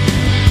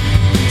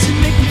 to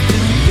make me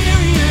feel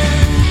inferior.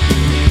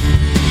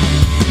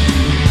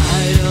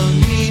 I don't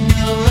need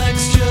no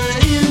extra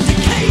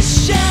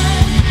indication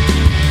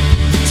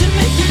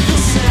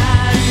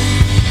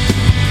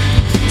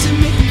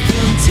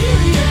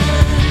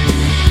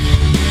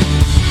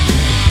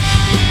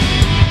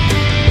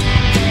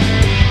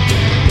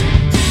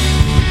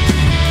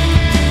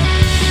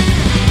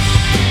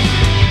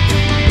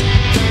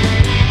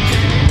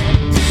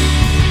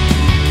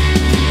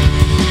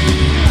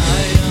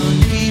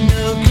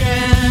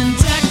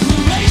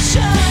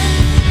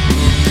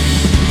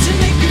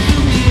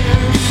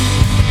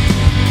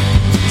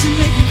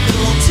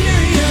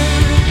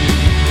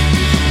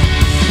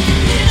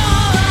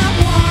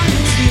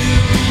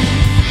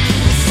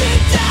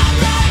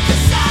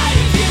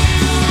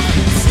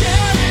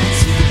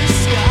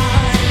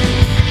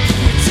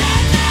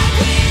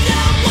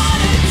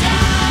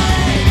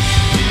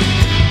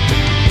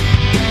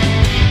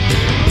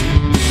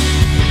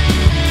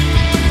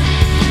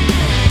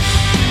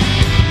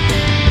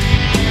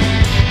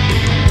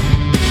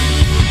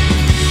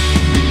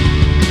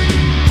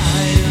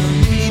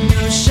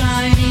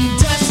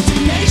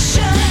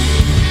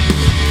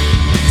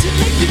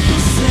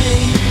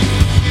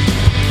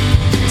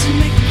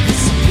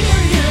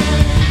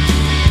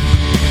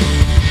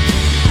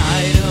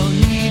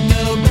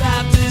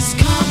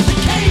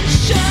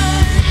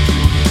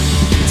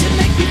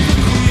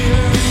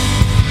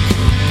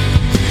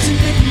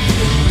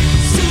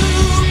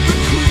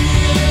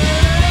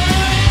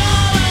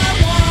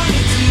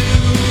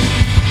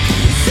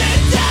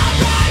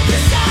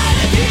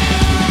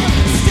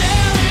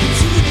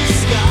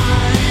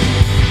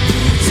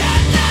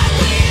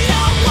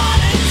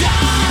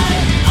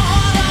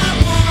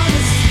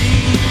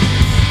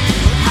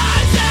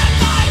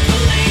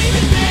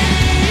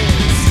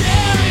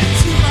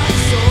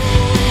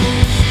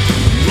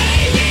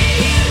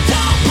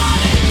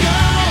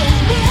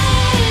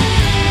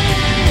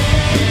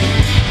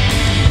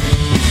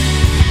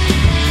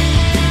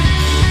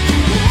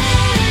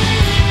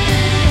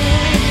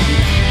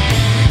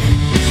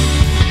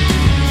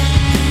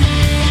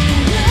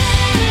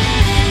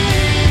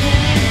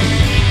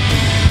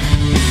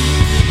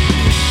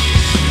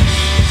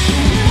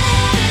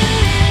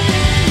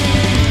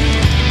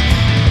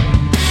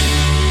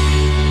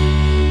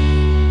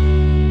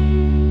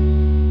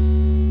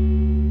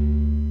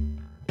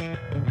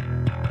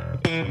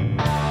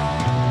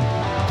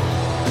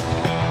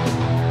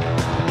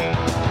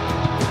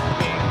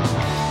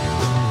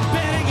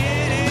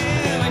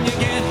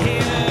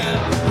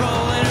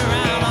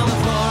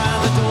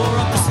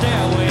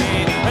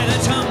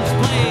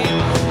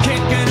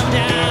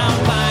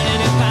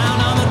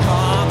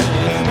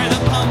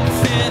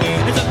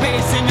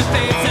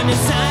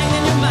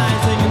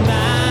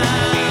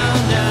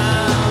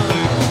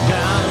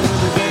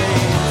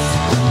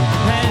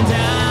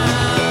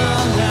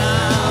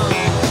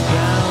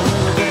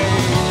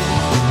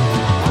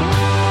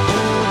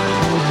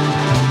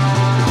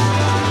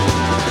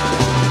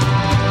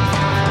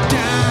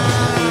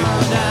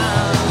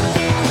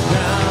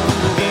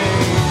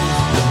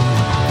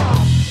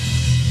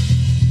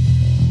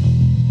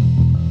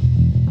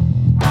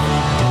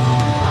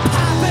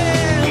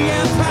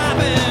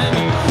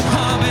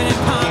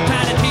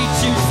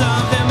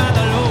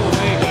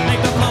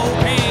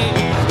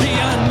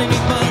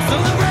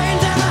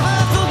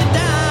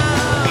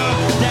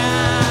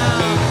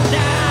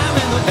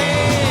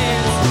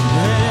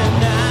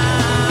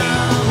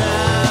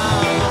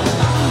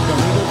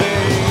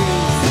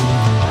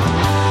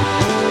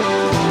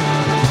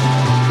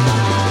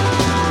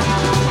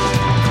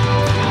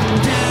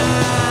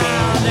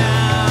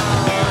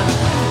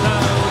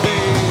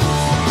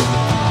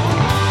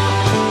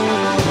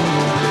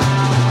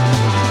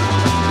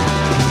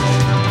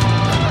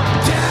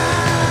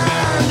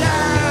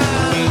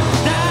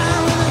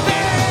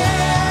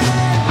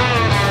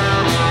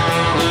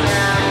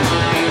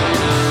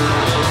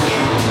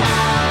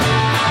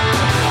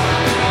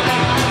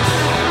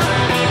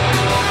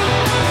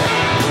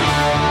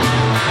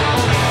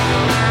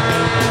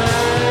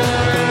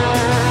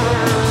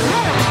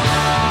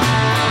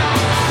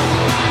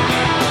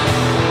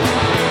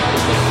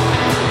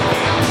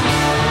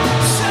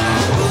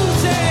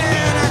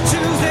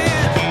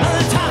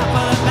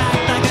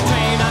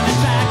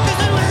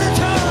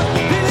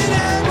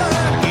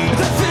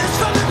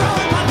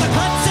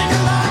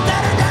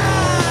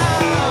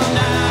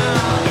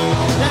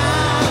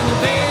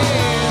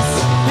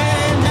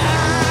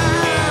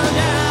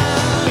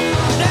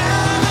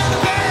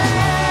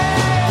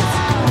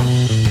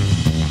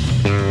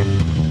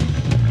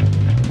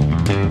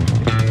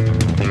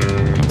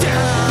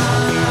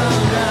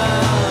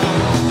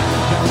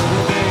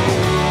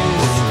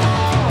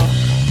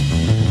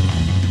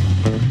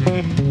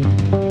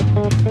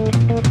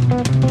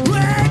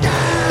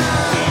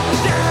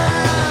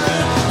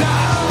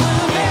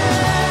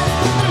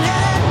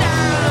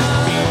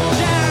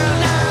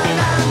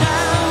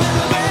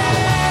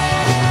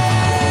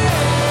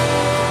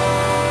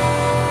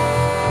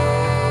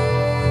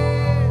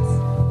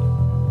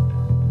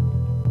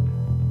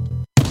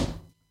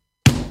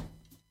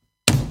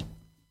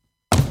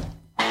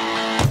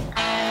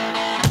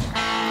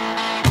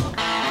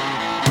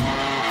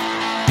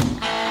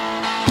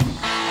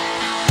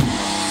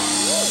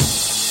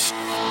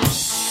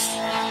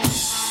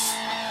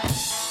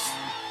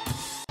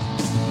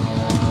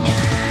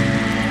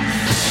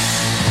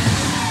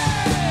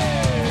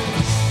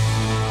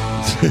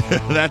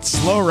That's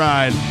Slow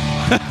Ride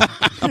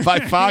by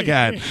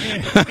Foghat.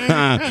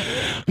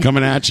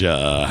 Coming at you.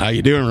 How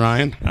you doing,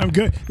 Ryan? I'm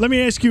good. Let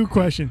me ask you a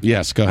question.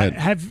 Yes, go ahead.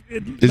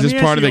 Is this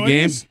part of the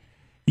game?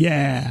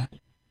 Yeah.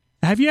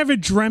 Have you ever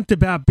dreamt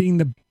about being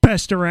the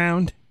best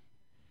around?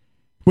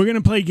 We're going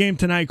to play a game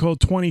tonight called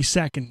 20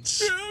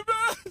 Seconds.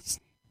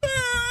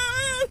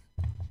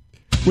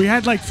 We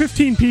had like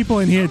 15 people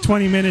in here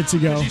 20 minutes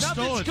ago.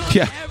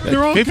 Yeah,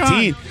 They're all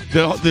 15.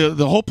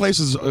 The whole place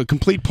is a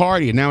complete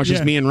party, and now it's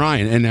just me and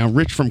Ryan. And now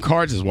Rich from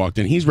Cards has walked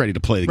in. He's ready to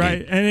play the game.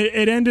 Right, and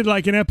it ended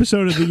like an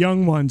episode of The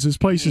Young Ones. This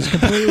place is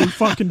completely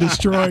fucking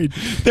destroyed.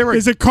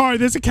 There's a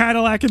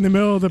Cadillac in the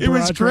middle of the It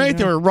was garage great. right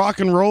There now. were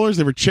rock and rollers.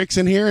 There were chicks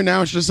in here, and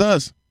now it's just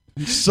us.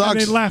 It sucks.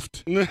 And they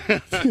left.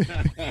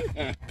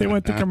 They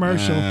went to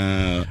commercial.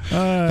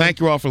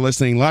 Thank you all for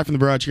listening. Live from the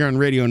barrage here on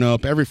Radio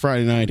Nope every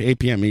Friday night, 8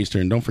 p.m.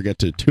 Eastern. Don't forget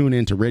to tune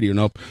in to Radio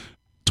Nope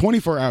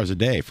 24 hours a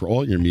day for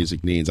all your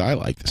music needs. I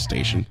like the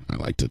station. I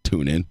like to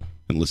tune in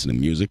and listen to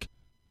music.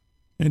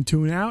 And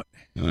tune out?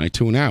 And I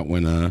tune out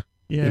when,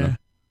 Yeah.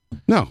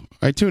 No,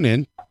 I tune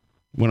in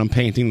when I'm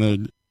painting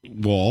the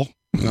wall.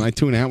 And I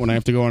tune out when I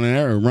have to go on an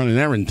errand, run an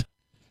errand.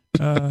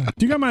 Do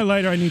you got my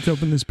lighter? I need to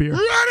open this beer.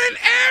 Run an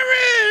errand!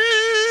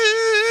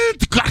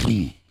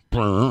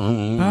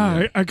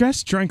 I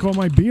guess drank all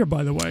my beer,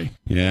 by the way.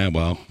 Yeah,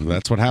 well,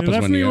 that's what They happens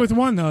left when me you with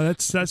one, though.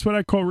 That's what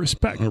I call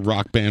respect. a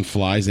rock band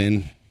flies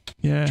in,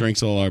 Yeah.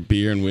 drinks all our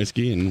beer and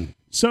whiskey, and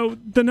So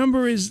the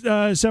number is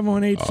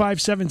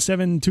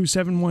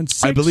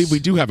 718-577-2716. I believe we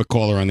do have a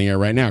caller on the air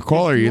right now.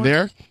 Caller, are you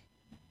there?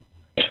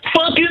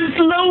 Fucking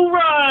Slow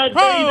Ride,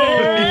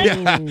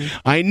 baby! Yeah,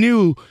 I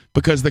knew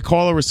because the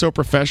caller was so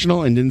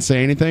professional and didn't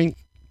say anything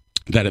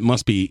that it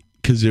must be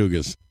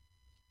Kazoogas.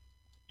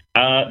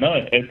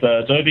 No, it's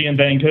Dovey in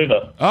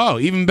Vancouver. Oh,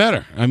 even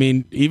better. I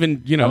mean,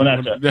 even, you know.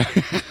 Coming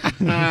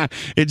at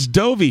It's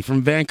Dovey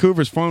from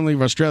Vancouver's formerly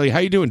of Australia. How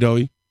you doing,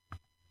 Dovey?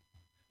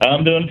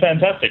 I'm doing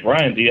fantastic.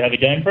 Ryan, do you have a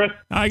game for us?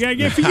 I got a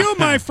game for you,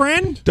 my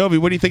friend. Dovey,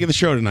 what do you think of the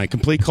show tonight?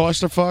 Complete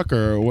clusterfuck,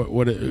 or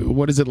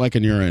what is it like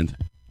on your end?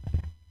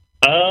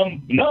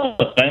 No,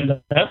 it's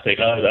fantastic.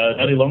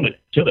 Eddie Long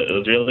killed it. It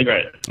was really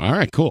great. All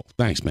right, cool.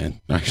 Thanks,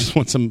 man. I just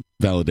want some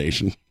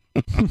validation.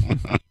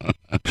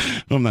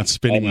 I'm not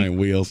spinning my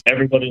wheels.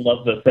 Everybody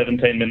loves the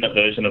 17-minute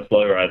version of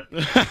Slow Ride.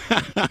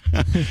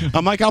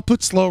 I'm like, I'll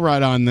put Slow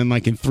Ride on, and then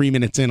like in 3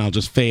 minutes in, I'll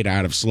just fade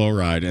out of Slow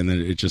Ride, and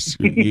then it just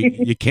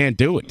you can't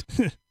do it.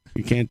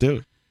 You can't do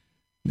it.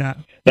 Nah.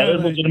 That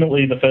is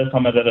legitimately the first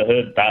time I've ever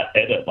heard that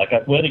edit. Like,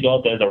 I swear to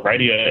God, there's a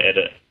radio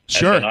edit.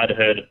 Sure. And then I'd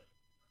heard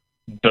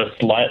the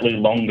slightly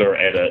longer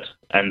edit,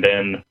 and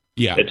then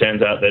it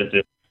turns out there's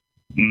this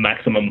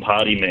maximum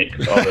party mix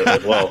of it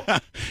as well.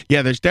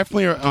 Yeah, there's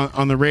definitely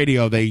on the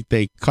radio they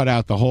cut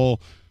out the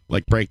whole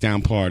like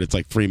breakdown part. It's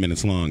like 3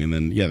 minutes long, and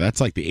then that's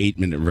like the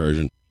 8-minute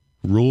version.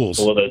 Rules.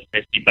 All of those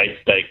 50 base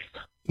stakes.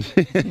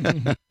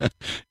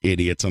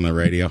 Idiots on the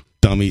radio,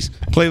 dummies.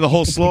 Play the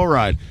whole Slow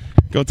Ride.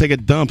 Go take a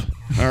dump.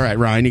 All right,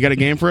 Ryan, you got a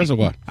game for us or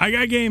what? I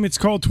got a game. It's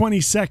called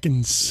 20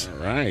 Seconds. All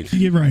right.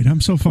 You're right.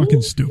 I'm so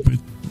fucking stupid.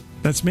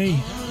 That's me.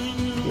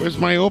 Where's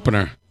my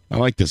opener? I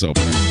like this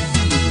opener.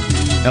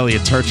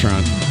 Elliot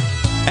Turtron.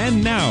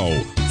 And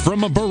now,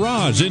 from a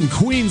barrage in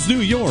Queens,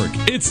 New York,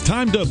 it's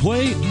time to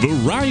play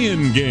the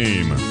Ryan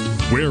Game,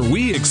 where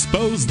we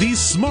expose these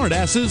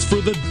smartasses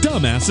for the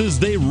dumbasses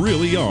they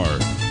really are.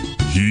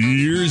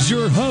 Here's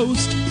your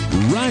host,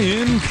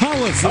 Ryan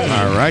Collison.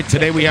 All right,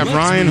 today we have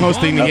Ryan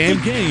hosting the game.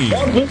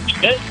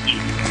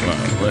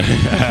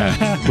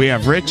 We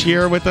have Rich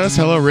here with us.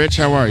 Hello, Rich.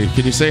 How are you?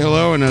 Can you say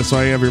hello and so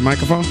I have your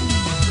microphone?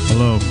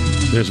 Hello.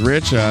 There's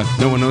Rich.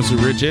 No one knows who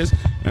Rich is.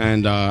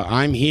 And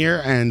I'm here,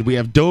 and we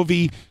have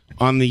Dovey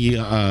on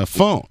the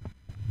phone,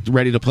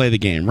 ready to play the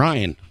game.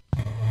 Ryan,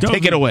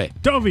 take it away.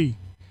 Dovey,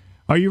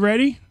 are you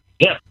ready?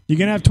 Yeah. You're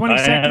going to have 20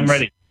 seconds. I am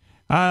ready.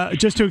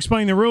 Just to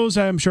explain the rules,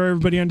 I'm sure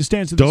everybody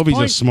understands at this Dovey's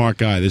point. a smart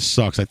guy. This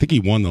sucks. I think he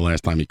won the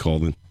last time he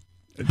called in.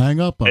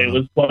 Hang up on It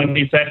was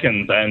 20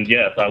 seconds, and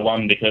yes, I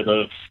won because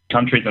of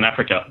countries in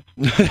Africa.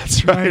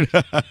 That's right.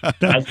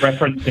 As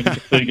referencing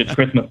the biggest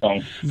Christmas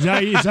song.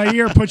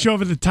 Zaire put you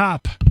over the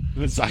top.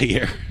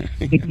 Zaire.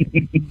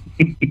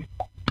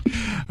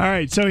 All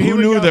right, so here Who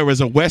we knew go. there was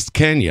a West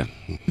Kenya?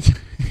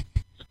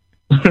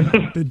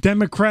 The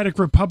Democratic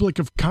Republic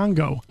of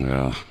Congo.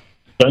 Yeah.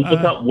 Don't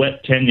look up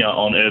West Kenya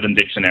on Urban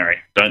Dictionary.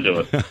 Don't do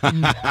it.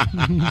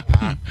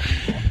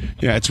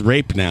 Yeah, it's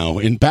rape now.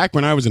 Back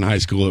when I was in high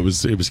school, it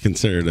was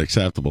considered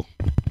acceptable.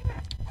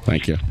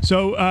 Thank you.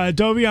 So,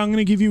 Dovey, I'm going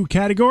to give you a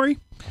category.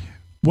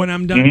 When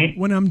I'm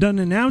done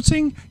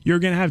announcing, you're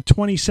going to have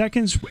 20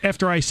 seconds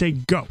after I say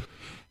go.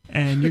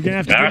 And you're going to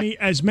have to give me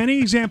as many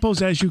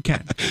examples as you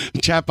can.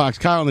 The chat box,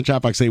 Kyle in the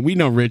chat box saying, we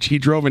know Rich, he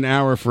drove an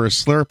hour for a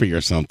Slurpee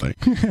or something.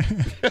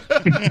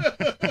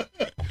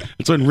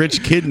 That's when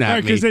Rich kidnapped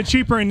me. Because they're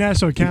cheaper in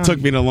Nassau He County. took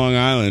me to Long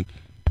Island.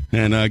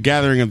 And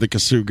Gathering of the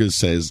Kasugas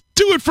says,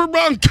 do it for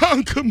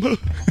Ronkonkoma.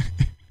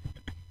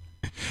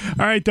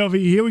 All right,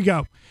 Dovey, here we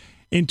go.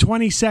 In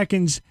 20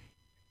 seconds,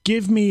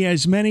 give me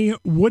as many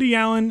Woody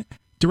Allen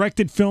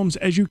directed films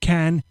as you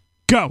can.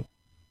 Go.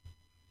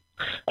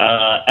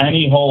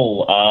 Annie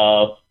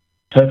Hall,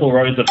 Purple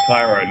Rose of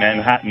Cairo,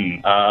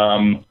 Manhattan,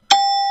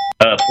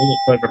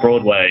 Bullets Over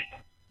Broadway,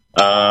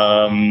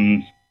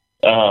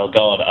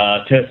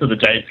 Curse of the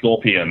Jade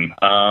Scorpion,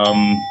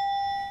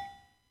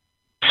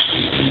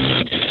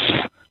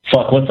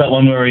 what's that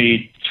one where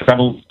he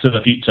travels to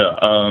the future?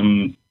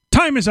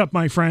 Time is up,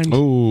 my friend.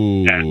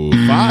 Ooh,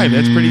 5.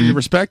 That's pretty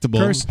respectable.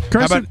 Curse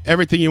How about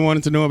everything you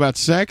wanted to know about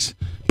sex?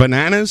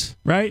 Bananas?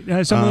 Right?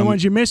 Some of the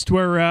ones you missed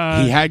were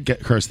he had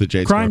Curse the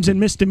Jade Crimes and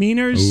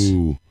Misdemeanors.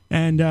 Ooh.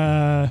 And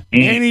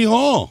Annie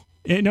Hall.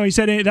 No, he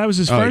said that was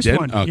his first he did?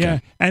 one. Okay. Yeah,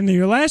 and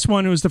your last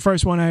one was the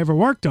first one I ever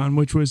worked on,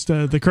 which was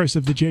the Curse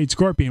of the Jade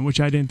Scorpion, which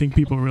I didn't think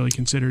people really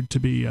considered to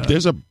be.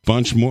 There's a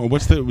bunch more.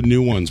 What's the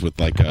new ones with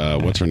like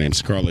what's her name?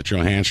 Scarlett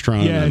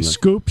Johansson. Yeah, and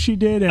Scoop she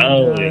did,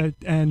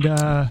 and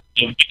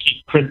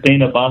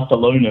Christina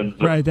Barcelona.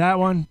 Right, that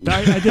one.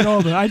 I did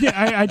all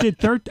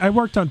the. I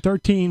worked on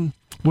 13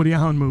 Woody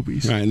Allen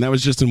movies. Right, and that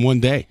was just in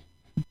one day.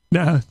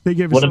 No, they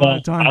gave us What a lot about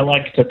of time. I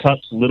Like to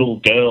Touch Little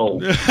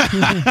Girls?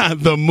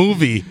 The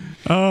movie.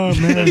 Oh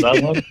man, Is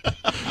that one?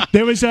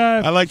 there was.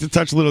 I Like to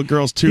Touch Little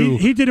Girls too.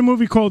 He did a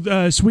movie called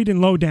Sweet and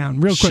Lowdown.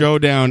 Real quick.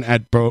 Showdown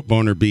at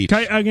Boner Beach.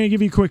 I'm going to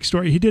give you a quick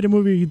story. He did a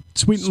movie,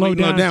 Sweet and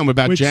Lowdown.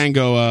 About which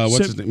Django.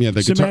 What's his name? Yeah,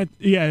 the guitar.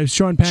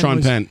 Sean Penn.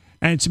 Sean Penn.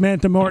 And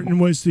Samantha Morton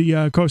was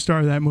the co-star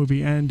of that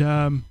movie. And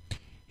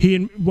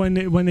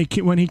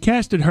when he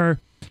casted her,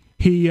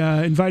 he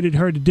invited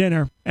her to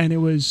dinner,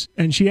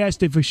 and she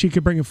asked if she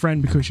could bring a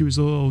friend because she was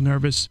a little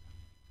nervous.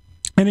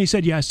 And he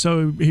said yes.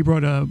 So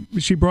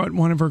she brought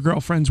one of her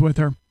girlfriends with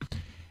her,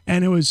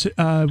 and it was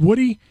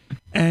Woody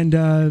and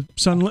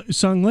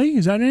Sung Lee.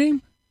 Is that her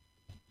name?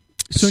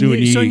 Sun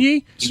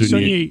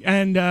Yi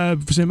and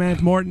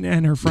Samantha Morton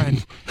and her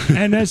friend.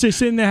 And as they're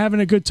sitting there having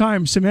a good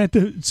time,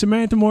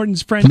 Samantha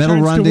Morton's friend Metal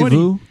turns Rendezvous.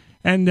 to Woody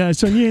and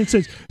Sun Yi and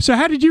says, "So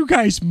how did you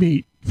guys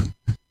meet?"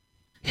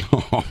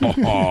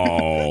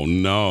 Oh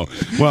no!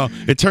 Well,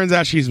 it turns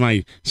out she's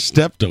my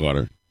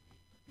stepdaughter.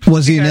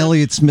 Was he an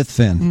Elliott Smith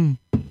fan?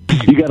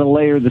 You got to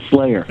layer the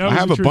Slayer. I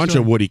have a bunch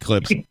of Woody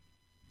clips.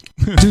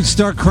 Dude,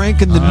 start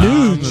cranking the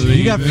nudes.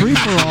 You got free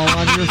for all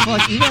on your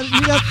fucking.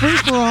 You got free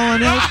for all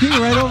on LP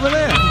right over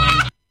there.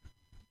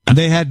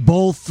 They had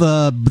both.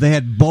 They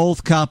had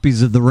both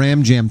copies of the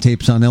Ram Jam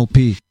tapes on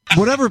LP.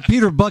 Whatever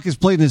Peter Buck has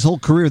played in his whole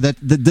career,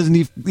 that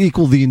doesn't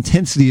equal the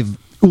intensity of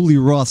Uli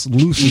Roth's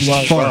Lucy's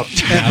Fart.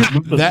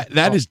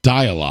 That is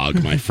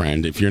dialogue, my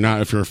friend. If you're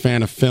a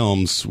fan of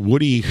films,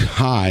 Woody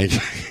Hyde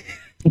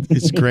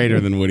is greater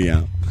than Woody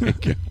Allen.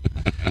 Thank you.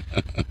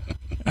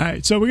 All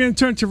right, so we're going to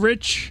turn to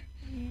Rich.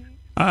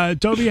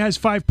 Dovey has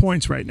 5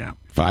 points right now.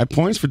 5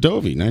 points for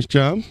Dovey. Nice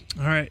job.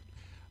 All right.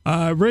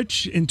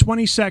 Rich, in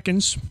 20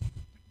 seconds.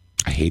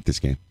 I hate this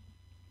game.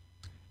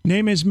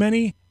 Name as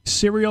many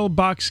cereal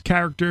box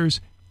characters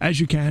as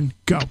you can.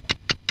 Go.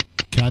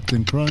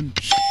 Captain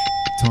Crunch,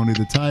 Tony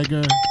the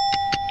Tiger,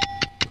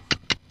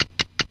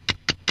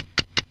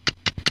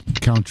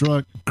 Count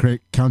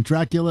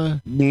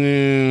Dracula.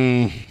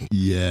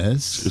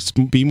 Yes.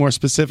 Just be more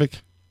specific.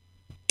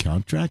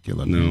 Count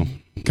Dracula. No.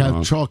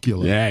 Count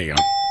Chocula. There you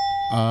go.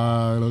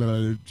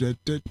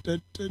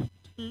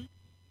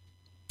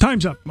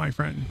 Time's up, my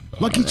friend.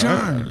 Lucky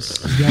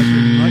Charms.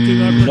 Lucky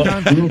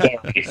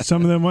Leprechaun.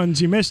 Some of the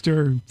ones you missed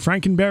are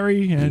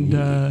Frankenberry and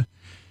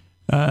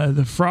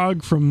the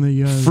frog from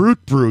the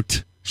Fruit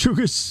Brute.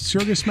 Sugar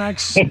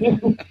Smacks.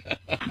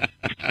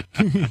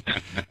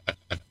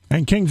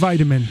 And King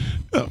Vitamin.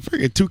 Oh,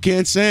 forget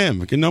Toucan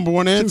Sam. Your number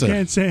one answer.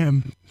 Toucan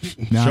Sam.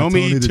 Show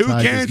me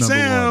Toucan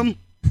Sam.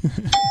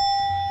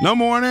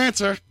 Number one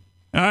answer.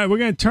 All right, we're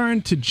going to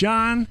turn to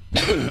John.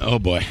 Oh,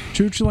 boy.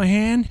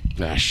 Chuchalahan.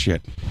 Ah,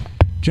 shit.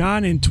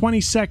 John, in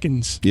 20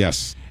 seconds.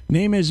 Yes.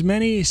 Name as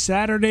many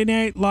Saturday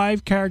Night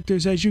Live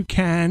characters as you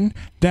can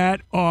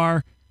that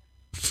are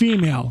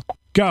female.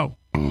 Go.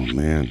 Oh,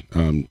 man.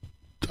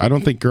 I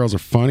don't think girls are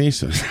funny,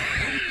 so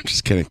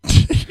just kidding.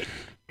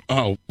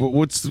 Oh,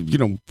 what's,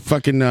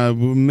 fucking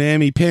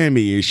Mammy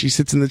Pammy? She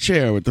sits in the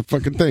chair with the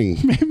fucking thing.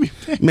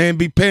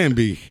 Mammy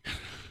Pamby.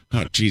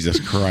 Oh, Jesus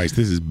Christ.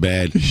 This is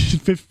bad.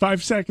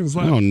 5 seconds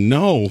left. Oh,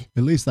 no.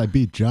 At least I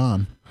beat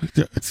John.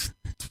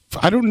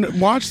 I don't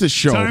watch this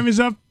show. Time is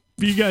up.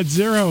 You got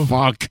 0.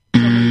 Fuck.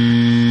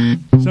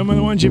 Some of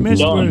the ones you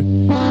missed were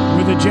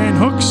the Jan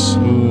Hooks.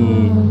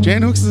 Ooh.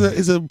 Jan Hooks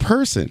is a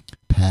person.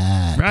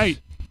 Pat. Right.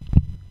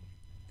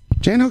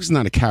 Jan Hooks is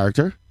not a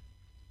character.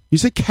 You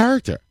said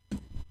character.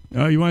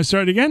 Oh, you want to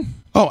start again?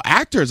 Oh,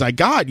 actors. I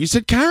got. You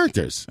said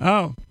characters.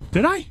 Oh,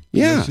 did I?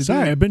 Yeah.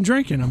 Sorry, I've been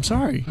drinking. I'm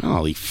sorry.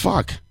 Holy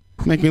fuck.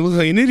 Make me look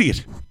like an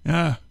idiot.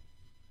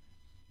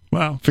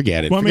 Well.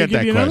 Forget it. Want Forget me to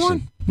that give you another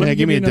question. one? Yeah,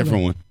 give me a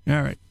different one.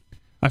 All right.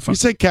 You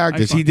said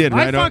characters. He did,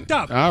 right? I fucked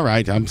up. All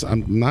right. I'm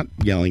not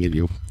yelling at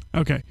you.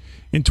 Okay.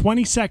 In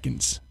 20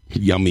 seconds.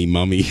 Yummy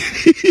mummy.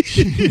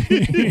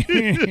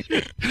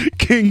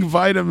 King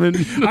Vitamin.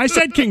 I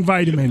said King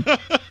Vitamin.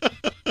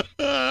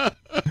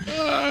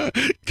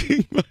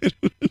 King Vitamin.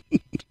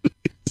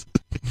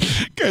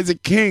 Guy's a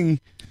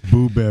king.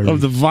 Blueberry.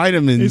 Of the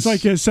vitamins. He's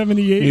like a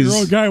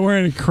 78-year-old guy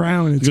wearing a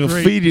crown. It's going to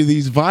great. feed you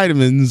these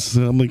vitamins.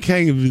 I'm the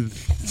king of it.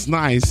 It's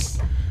nice.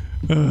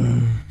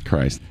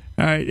 Christ.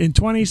 All right. In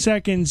 20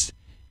 seconds,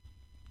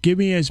 give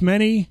me as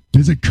many.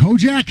 Is it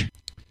Kojak?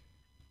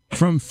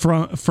 From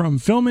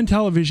film and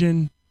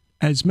television,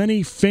 as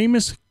many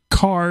famous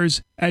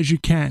cars as you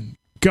can.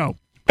 Go.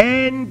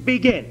 And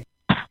begin.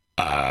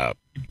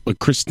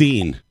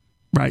 Christine.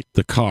 Right.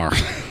 The car.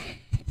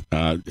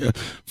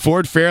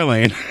 Ford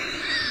Fairlane.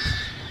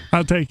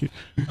 I'll take it.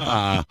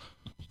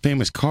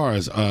 Famous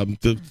cars.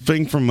 The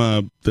thing from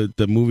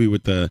the movie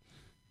with the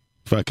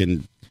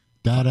fucking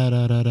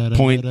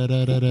point,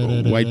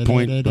 white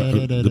point,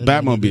 the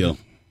Batmobile.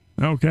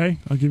 Okay,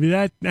 I'll give you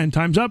that. And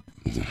time's up.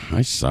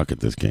 I suck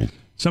at this game.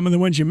 Some of the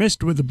ones you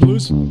missed were the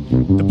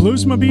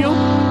Bluesmobile.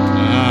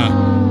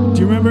 Do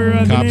you remember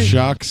the Cop name?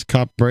 Shocks,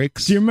 Cop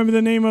Brakes? Do you remember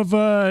the name of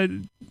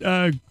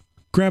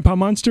Grandpa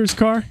Munster's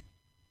car?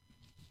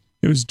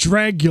 It was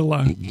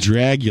Dragula.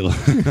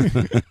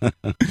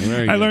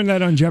 I learned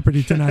that on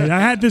Jeopardy tonight. I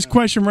had this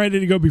question ready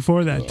to go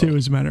before that, too,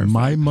 as a matter of fact.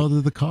 My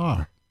mother, the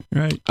car.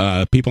 Right.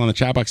 People on the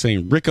chat box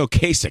saying Rick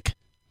Ocasek.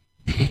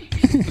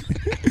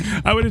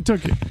 I would have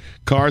took it.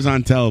 Cars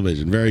on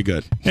television. Very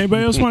good.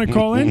 Anybody else want to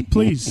call in?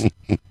 Please.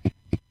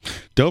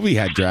 Dovey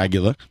had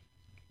Dragula.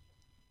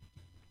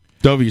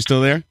 Dovey, you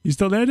still there? You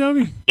still there,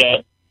 Dovey?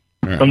 Yeah.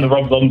 Right. From the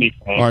Rob Zombie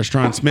fan.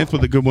 Armstrong Smith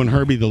with a good one.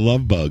 Herbie the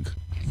Love Bug.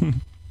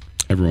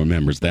 Everyone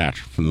remembers that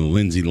from the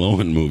Lindsay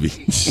Lohan movie.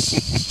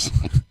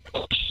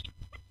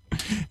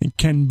 And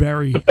Ken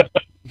Berry.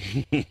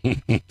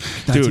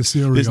 Dude,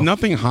 there's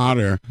nothing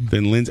hotter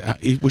than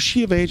Lindsay. Was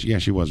she of age? Yeah,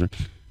 she was. Right?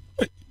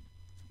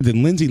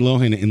 Than Lindsay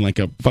Lohan in like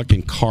a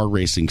fucking car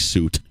racing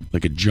suit,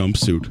 like a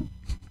jumpsuit.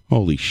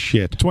 Holy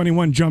shit!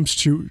 21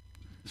 jumpsuit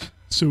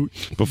suit.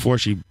 Before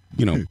she,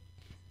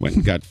 went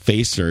and got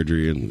face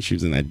surgery, and she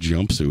was in that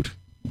jumpsuit.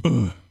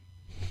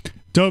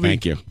 Dovey,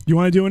 thank you. You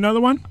want to do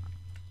another one?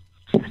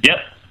 Yep.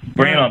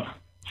 Bring it on.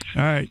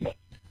 All right.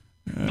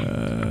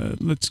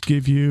 Let's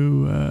give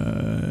you.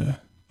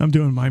 I'm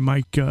doing my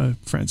Mike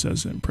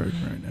Francesa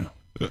impression right now.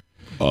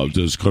 I'll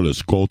just kind of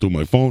scroll through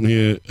my phone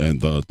here,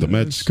 and the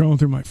Mets. Scrolling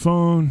through my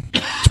phone.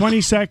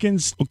 20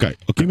 seconds. Okay.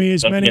 Give me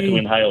as Don't forget to many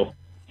inhale.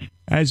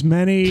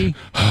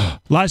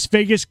 Las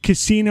Vegas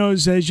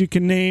casinos as you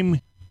can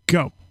name.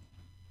 Go.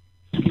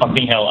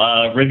 Fucking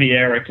hell.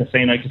 Riviera,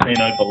 Casino,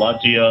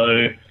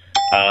 Bellagio,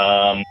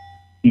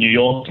 New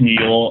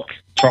York,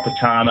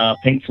 Tropicana,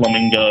 Pink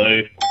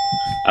Flamingo,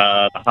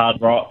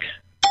 Hard Rock,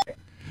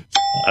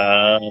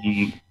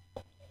 the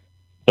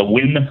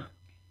Wynn.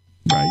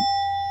 Right.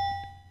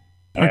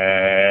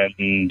 And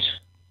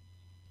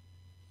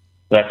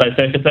did I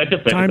say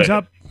Circus? Time's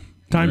up.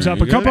 Time's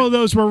up. A couple of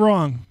those were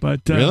wrong,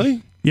 but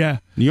Really? Yeah.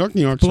 New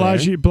York's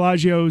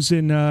Bellagio's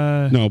in.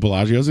 No,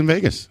 Bellagio's in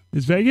Vegas.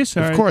 Is Vegas?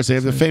 All Of right. course, they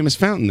have the famous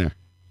fountain there.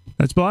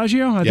 That's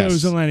Bellagio? I thought it Yes.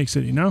 was Atlantic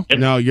City, no?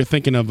 No, you're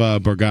thinking of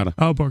Borgata.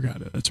 Oh,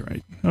 Borgata. That's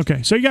right.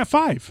 Okay, so you got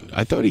 5.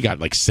 I thought he got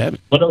like 7.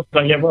 What else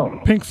did I get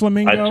wrong? Pink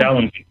Flamingo. I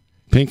challenge you.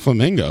 Pink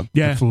Flamingo.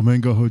 Yeah. The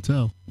Flamingo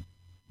Hotel.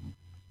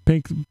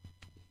 Pink.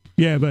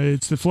 Yeah, but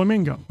it's the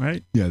Flamingo,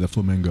 right? Yeah, the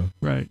Flamingo.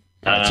 Right.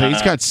 So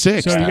he's got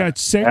 6. So you got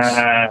 6.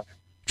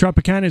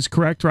 Tropicana is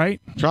correct, right?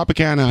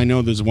 Tropicana, I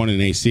know there's one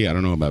in AC. I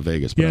don't know about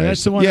Vegas. But Yeah,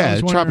 that's the one I Yeah,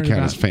 was wondering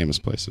Tropicana's a about. famous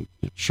place.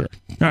 Sure.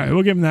 All right,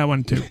 we'll give him that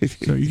one too.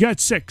 So you got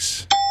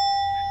 6.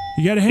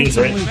 You got a hint.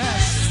 Around,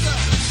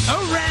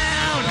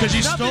 because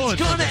you stole it.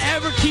 Nothing's gonna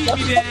ever keep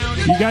me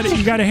down.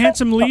 You got a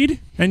handsome lead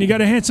and you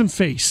got a handsome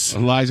face.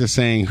 Elijah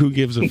saying, "Who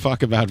gives a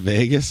fuck about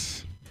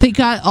Vegas?" They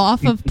got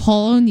off of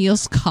Paul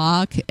O'Neill's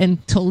cock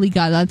and totally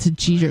got onto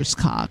Jeter's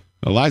cock.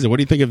 Eliza, what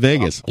do you think of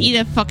Vegas? Eat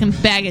a fucking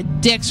bag of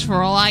dicks for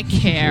all I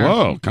care.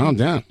 Whoa, calm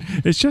down.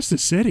 It's just a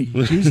city.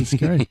 Jesus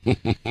Christ.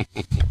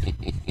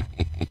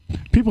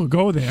 People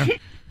go there.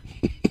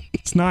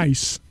 It's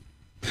nice.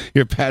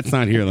 Your Pat's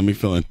not here. Let me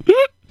fill in.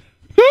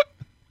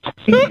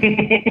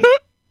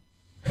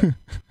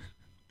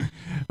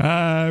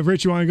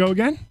 Rich, you want to go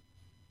again?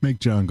 Make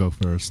John go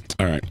first.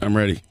 All right, I'm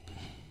ready.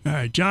 All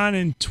right, John,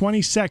 in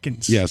 20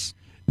 seconds. Yes.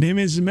 Name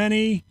as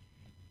many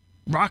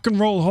Rock and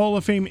Roll Hall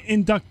of Fame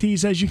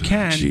inductees as you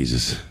can.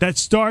 Jesus. That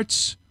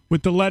starts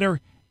with the letter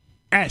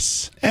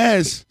S.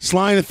 S.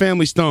 Sly and the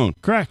Family Stone.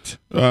 Correct.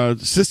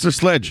 Sister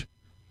Sledge.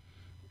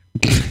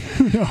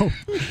 No.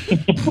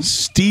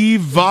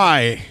 Steve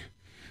Vai.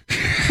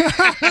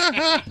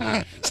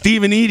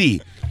 Steve and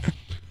Edie.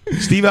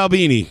 Steve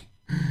Albini.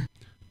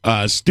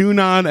 Stu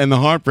Nod and the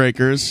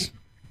Heartbreakers.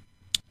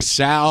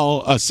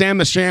 Sam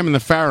the Sham and the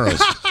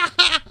Pharaohs.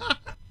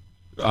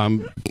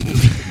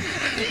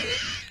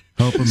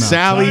 Help him out.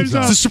 Sally. Time's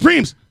up. The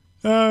Supremes.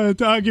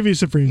 I'll give you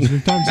Supremes.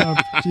 Thumbs up.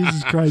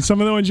 Jesus Christ. Some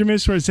of the ones you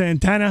missed were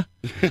Santana.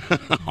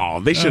 Oh,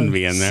 they shouldn't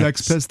be in there.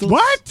 Sex Pistols.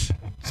 What?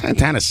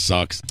 Santana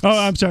sucks. Oh,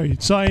 I'm sorry.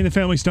 Sly and the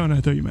Family Stone,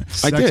 I thought you meant.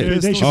 I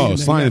did. They should be in there,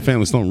 Sly and the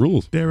Family Stone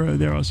rules.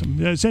 They're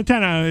awesome.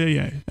 Santana,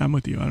 yeah, I'm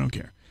with you. I don't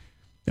care.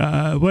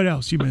 What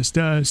else you missed?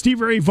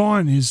 Steve Ray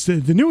Vaughan is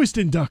the newest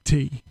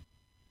inductee.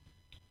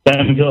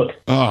 Sam Cooke.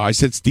 Oh, I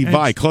said Steve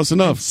Vai. Close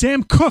enough.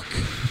 Sam Cooke.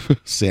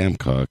 Sam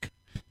Cooke.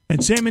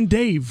 And Sam and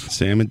Dave.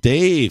 Sam and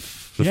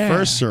Dave. The Yeah.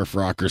 first surf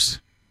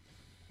rockers.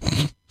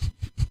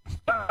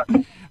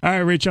 All right,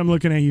 Rich, I'm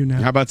looking at you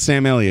now. How about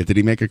Sam Elliott? Did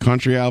he make a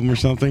country album or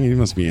something? He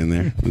must be in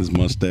there with his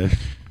mustache.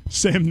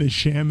 Sam the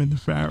Sham and the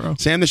Pharaoh.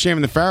 Sam the Sham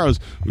and the Pharaohs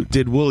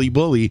did Wooly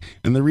Bully,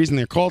 and the reason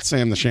they're called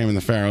Sam the Sham and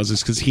the Pharaohs is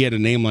because he had a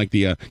name like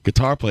the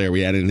guitar player we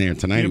had in there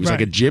tonight. Yeah, He was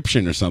right. like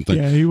Egyptian or something.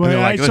 Yeah, he And was. they're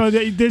like, So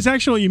there's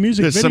actually a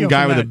music there's video. some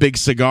guy for with that. a big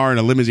cigar and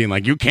a limousine.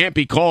 Like, you can't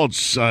be called,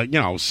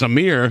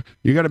 Samir.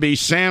 You got to be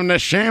Sam the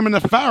Sham and the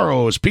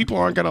Pharaohs. People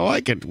aren't going to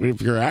like it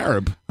if you're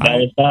Arab. Now,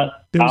 is that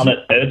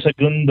Ahmet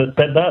Ertegun that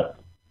said that?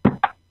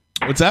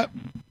 What's that?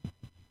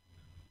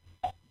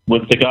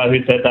 Was the guy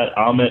who said that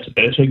Ahmet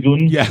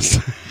Ertegun? Yes.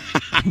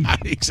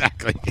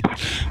 Exactly.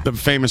 The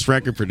famous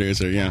record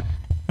producer, yeah.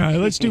 All right,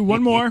 let's do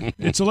one more.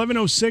 It's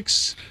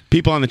 11:06.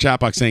 People on the chat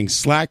box saying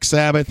Slack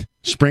Sabbath,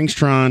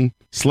 Springstron,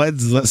 Sled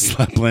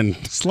Zeppelin,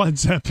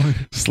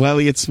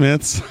 Slelliot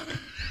Smiths.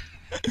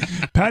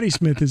 Patty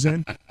Smith is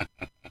in.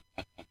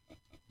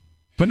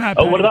 But not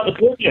Oh, Patty. what about the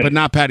Scorpions? But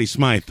not Patty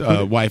Smythe,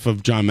 wife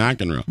of John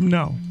McEnroe.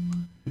 No.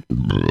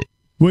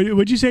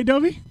 What'd you say,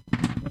 Dovey?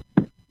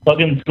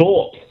 Fucking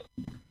Scorps.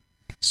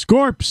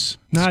 Scorps.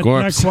 Not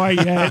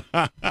quite yet.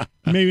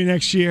 Maybe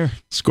next year.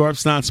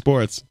 Scorps, not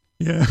sports.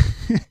 Yeah.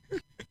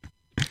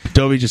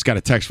 Dovey just got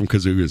a text from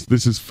Kazoogas.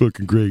 This is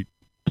fucking great.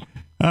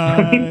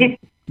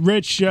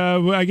 Rich,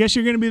 I guess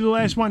you're going to be the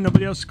last one.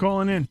 Nobody else is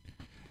calling in.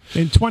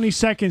 In 20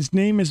 seconds,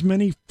 name as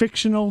many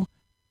fictional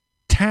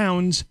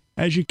towns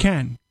as you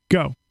can.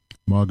 Go.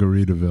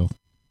 Margaritaville.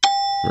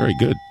 Very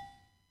good.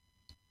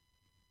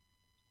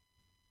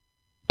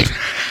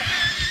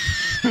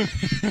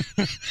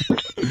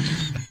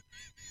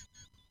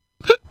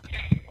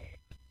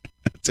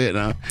 That's it,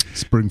 huh?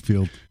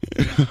 Springfield.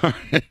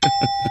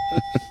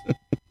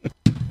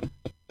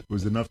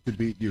 Was enough to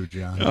beat you,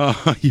 John.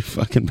 Oh, you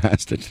fucking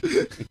bastard.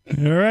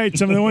 All right.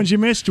 Some of the ones you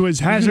missed was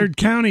Hazard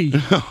County.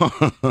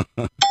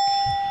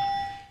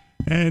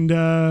 And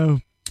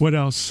what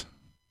else?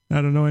 I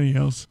don't know any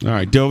else. All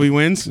right, Dovey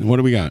wins. What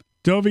do we got?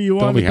 Dovey, you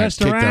are the best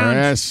kicked around. our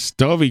ass.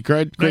 Dovey,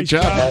 great Nice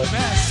job.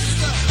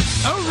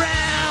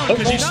 Around,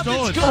 because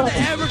nothing's going to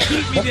ever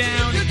keep me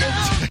down.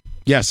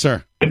 Yes,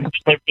 sir.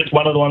 Just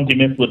one of the ones you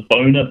missed was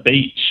Boner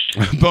Beach.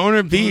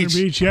 Boner Beach.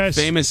 Beach, yes.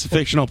 Famous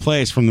fictional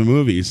place from the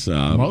movies.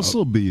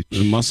 Muscle Beach.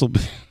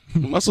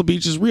 Muscle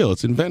Beach is real.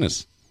 It's in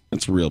Venice.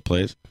 That's a real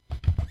place.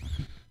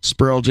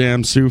 Pearl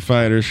Jam, Sioux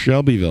Fighters,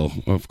 Shelbyville.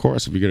 Of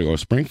course, if you're going to go to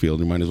Springfield,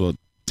 you might as well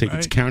take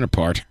its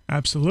counterpart.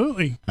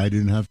 Absolutely. I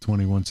didn't have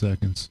 21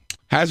 seconds.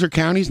 Hazard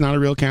County's not a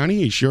real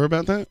county. Are you sure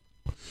about that?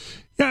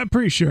 Yeah, I'm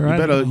pretty sure.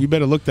 You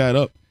better look that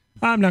up.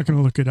 I'm not going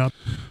to look it up.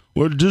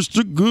 We're just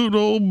a good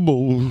old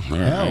boy. All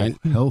right.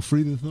 Hell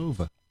freezeth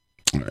over.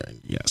 All right.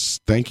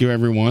 Yes. Thank you,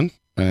 everyone.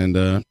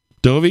 And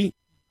Dovey?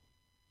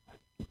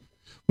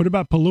 What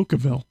about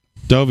Palookaville?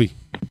 Dovey?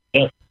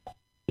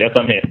 Yes,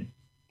 I'm here.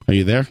 Are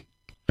you there?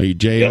 Are you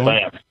J.O.? Yes, I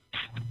am.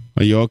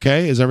 Are you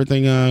okay? Is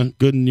everything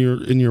good in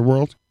your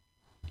world?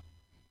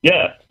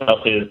 Yeah, stuff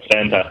is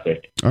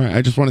fantastic. All right.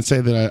 I just want to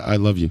say that I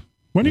love you.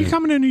 When are you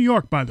coming to New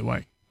York, by the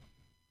way?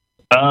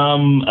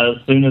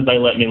 As soon as they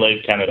let me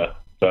leave Canada.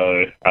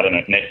 So, I don't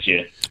know, next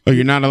year. Oh,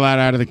 you're not allowed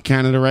out of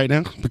Canada right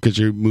now because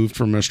you moved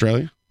from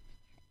Australia?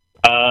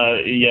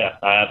 Yeah,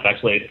 I have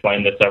actually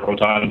explained this several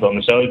times on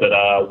the show,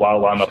 but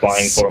while I'm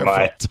applying for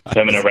my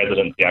permanent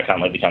residency, I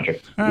can't leave the country.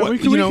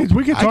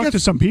 We could talk to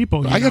some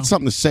people. I got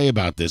something to say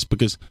about this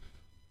because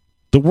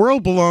the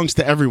world belongs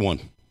to everyone.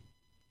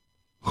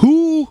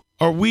 Who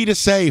are we to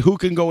say who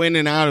can go in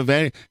and out of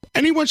any?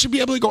 Anyone should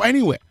be able to go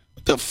anywhere.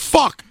 What the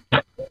fuck?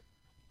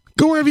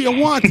 Go wherever you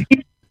want.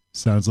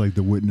 Sounds like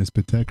the witness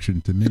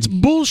protection to me. It's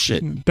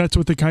bullshit. That's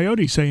what the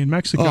coyotes say in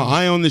Mexico. Oh,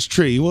 I own this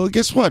tree. Well,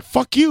 guess what?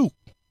 Fuck you.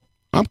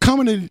 I'm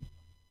coming to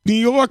New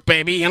York,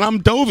 baby, and I'm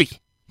Dovey,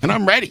 and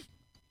I'm ready.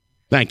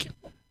 Thank you.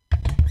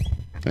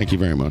 Thank you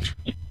very much.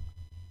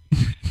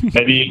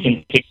 Maybe you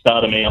can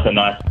kickstart me up a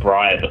nice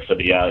bribe for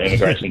the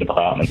immigration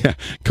department. Yeah,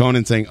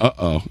 Conan saying,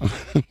 "Uh-oh."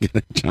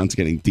 John's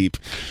getting deep.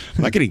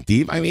 I'm not getting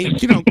deep. I mean,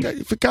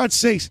 for God's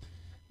sakes,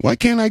 why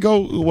can't I go?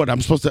 What,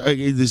 I'm supposed to?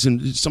 There's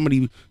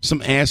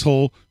some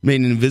asshole made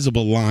an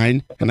invisible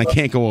line, and I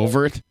can't go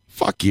over it.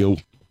 Fuck you,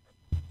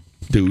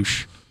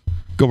 douche.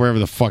 Go wherever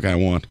the fuck I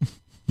want.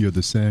 You're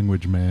the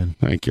sandwich man.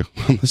 Thank you.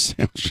 I'm the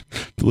sandwich.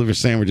 Deliver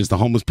sandwiches to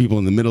homeless people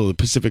in the middle of the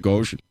Pacific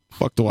Ocean.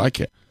 Fuck do I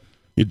care?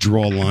 You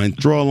draw a line.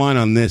 Draw a line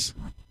on this.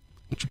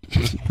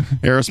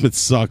 Aerosmith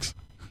sucks.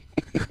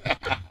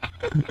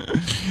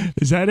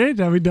 Is that it?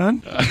 Are we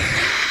done?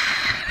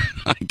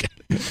 I get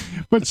it.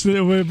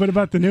 What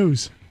about the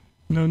news?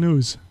 No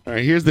news. All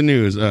right, here's the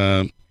news.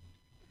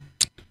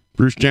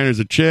 Bruce Jenner's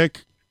a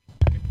chick.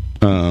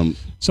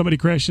 Somebody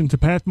crashed into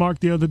Pathmark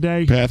the other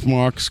day.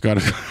 Pathmark's got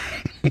a...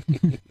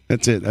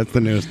 That's it. That's the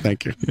news.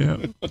 Thank you. Yeah.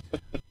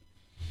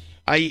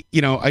 I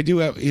do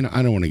have,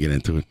 I don't want to get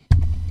into it.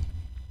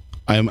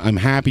 I'm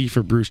happy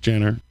for Bruce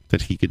Jenner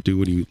that he could do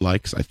what he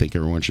likes. I think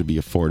everyone should be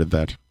afforded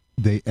that.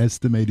 They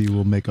estimate he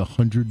will make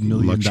 $100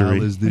 million this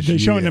year. They're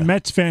showing a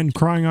Mets fan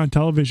crying on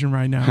television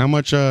right now. How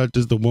much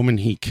does the woman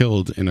he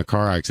killed in a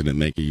car accident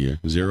make a year?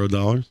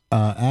 $0?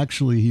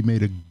 Actually, he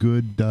made a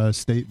good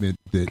statement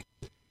that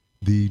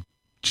the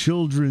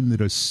children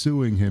that are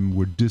suing him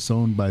were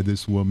disowned by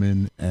this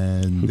woman,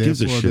 and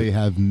therefore they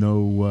have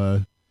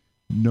no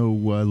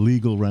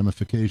legal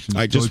ramifications.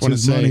 I just want to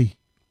say,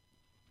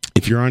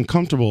 if you're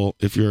uncomfortable,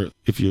 if you're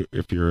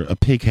a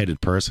pig-headed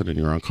person and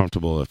you're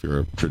uncomfortable, if you're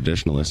a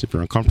traditionalist, if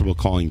you're uncomfortable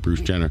calling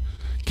Bruce Jenner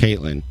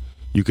Caitlyn,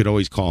 you could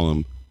always call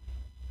him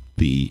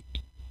the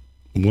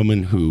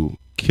woman who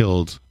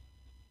killed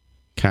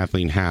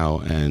Kathleen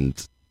Howe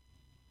and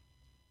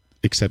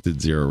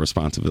accepted zero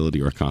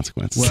responsibility or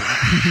consequences.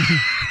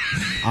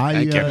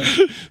 Well,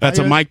 that's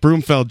a Mike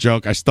Broomfield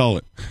joke. I stole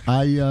it.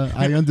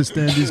 I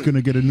understand he's going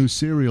to get a new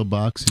cereal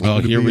box.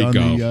 He's here we on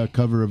go. The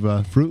cover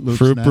of Fruit Loops.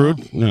 Fruit now. Brute?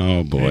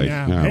 Oh boy!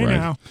 Hey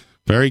now.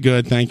 Very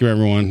good. Thank you,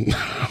 everyone.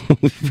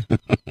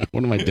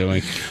 What am I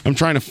doing? I'm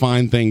trying to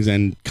find things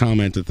and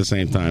comment at the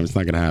same time. It's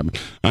not going to happen.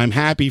 I'm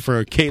happy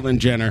for Caitlyn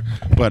Jenner,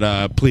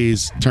 but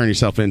please turn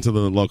yourself into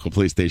the local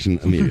police station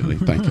immediately.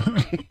 Thank you.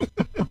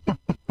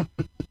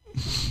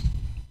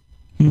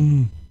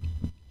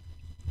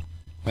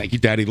 Thank you,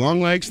 Daddy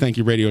Longlegs. Thank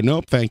you, Radio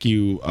Nope. Thank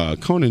you,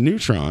 Conan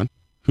Neutron,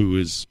 who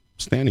is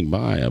standing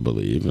by, I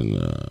believe, and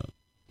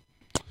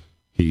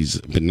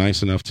he's been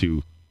nice enough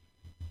to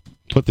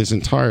put this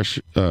entire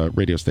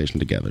radio station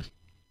together.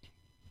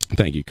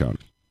 Thank you, Conan.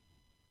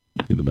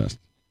 You're the best.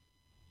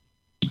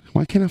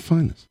 Why can't I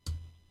find this?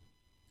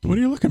 What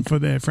are you looking for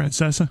there,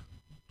 Francesa?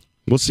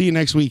 We'll see you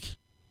next week.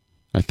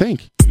 I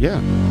think. Yeah.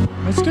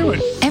 Let's do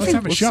it. Let's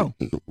have a show.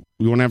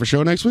 You want to have a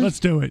show next week? Let's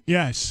do it.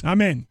 Yes,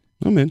 I'm in.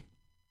 I'm in.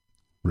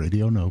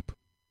 Radio Nope.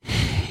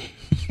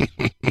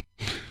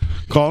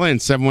 Call in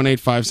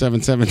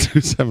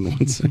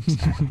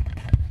 718-577-2716.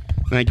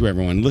 Thank you,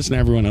 everyone. Listen to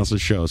everyone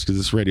else's shows because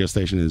this radio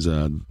station is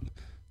the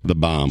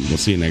bomb. We'll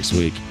see you next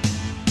week.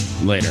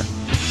 Later.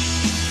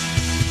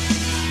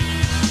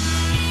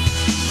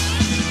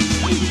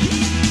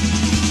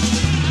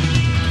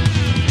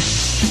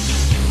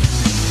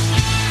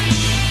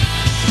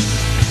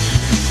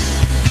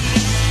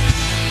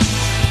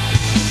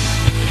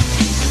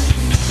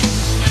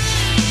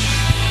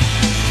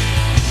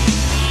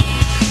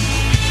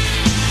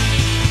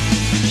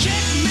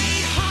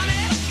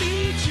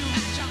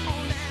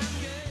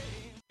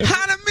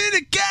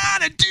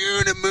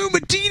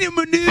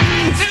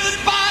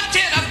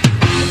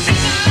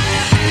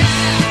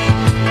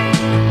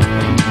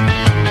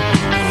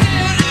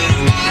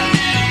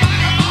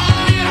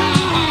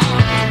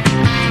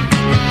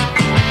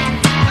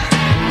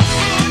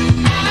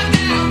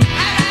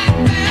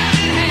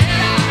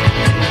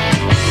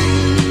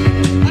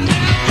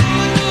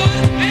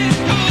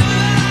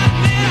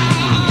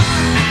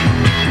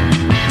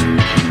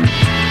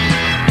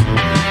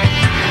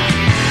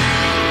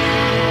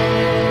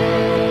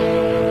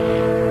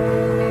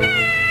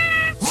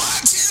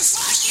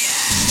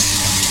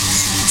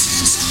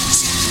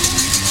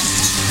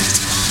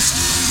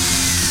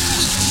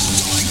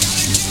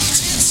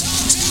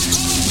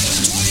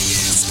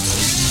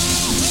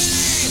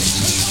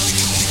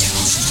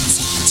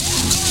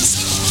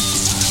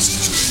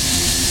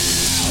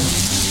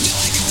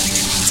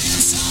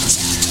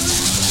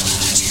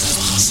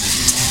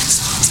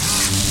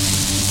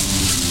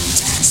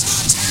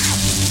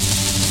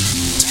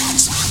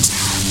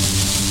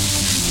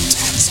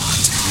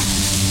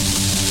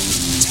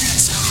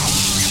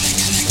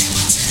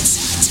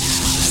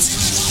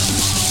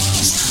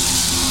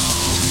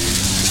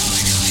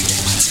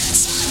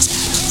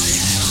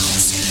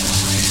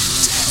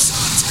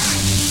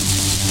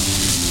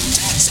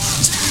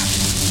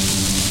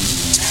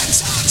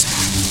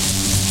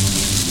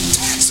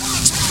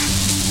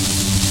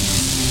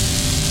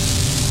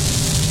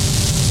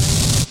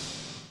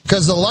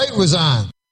 because the light was on.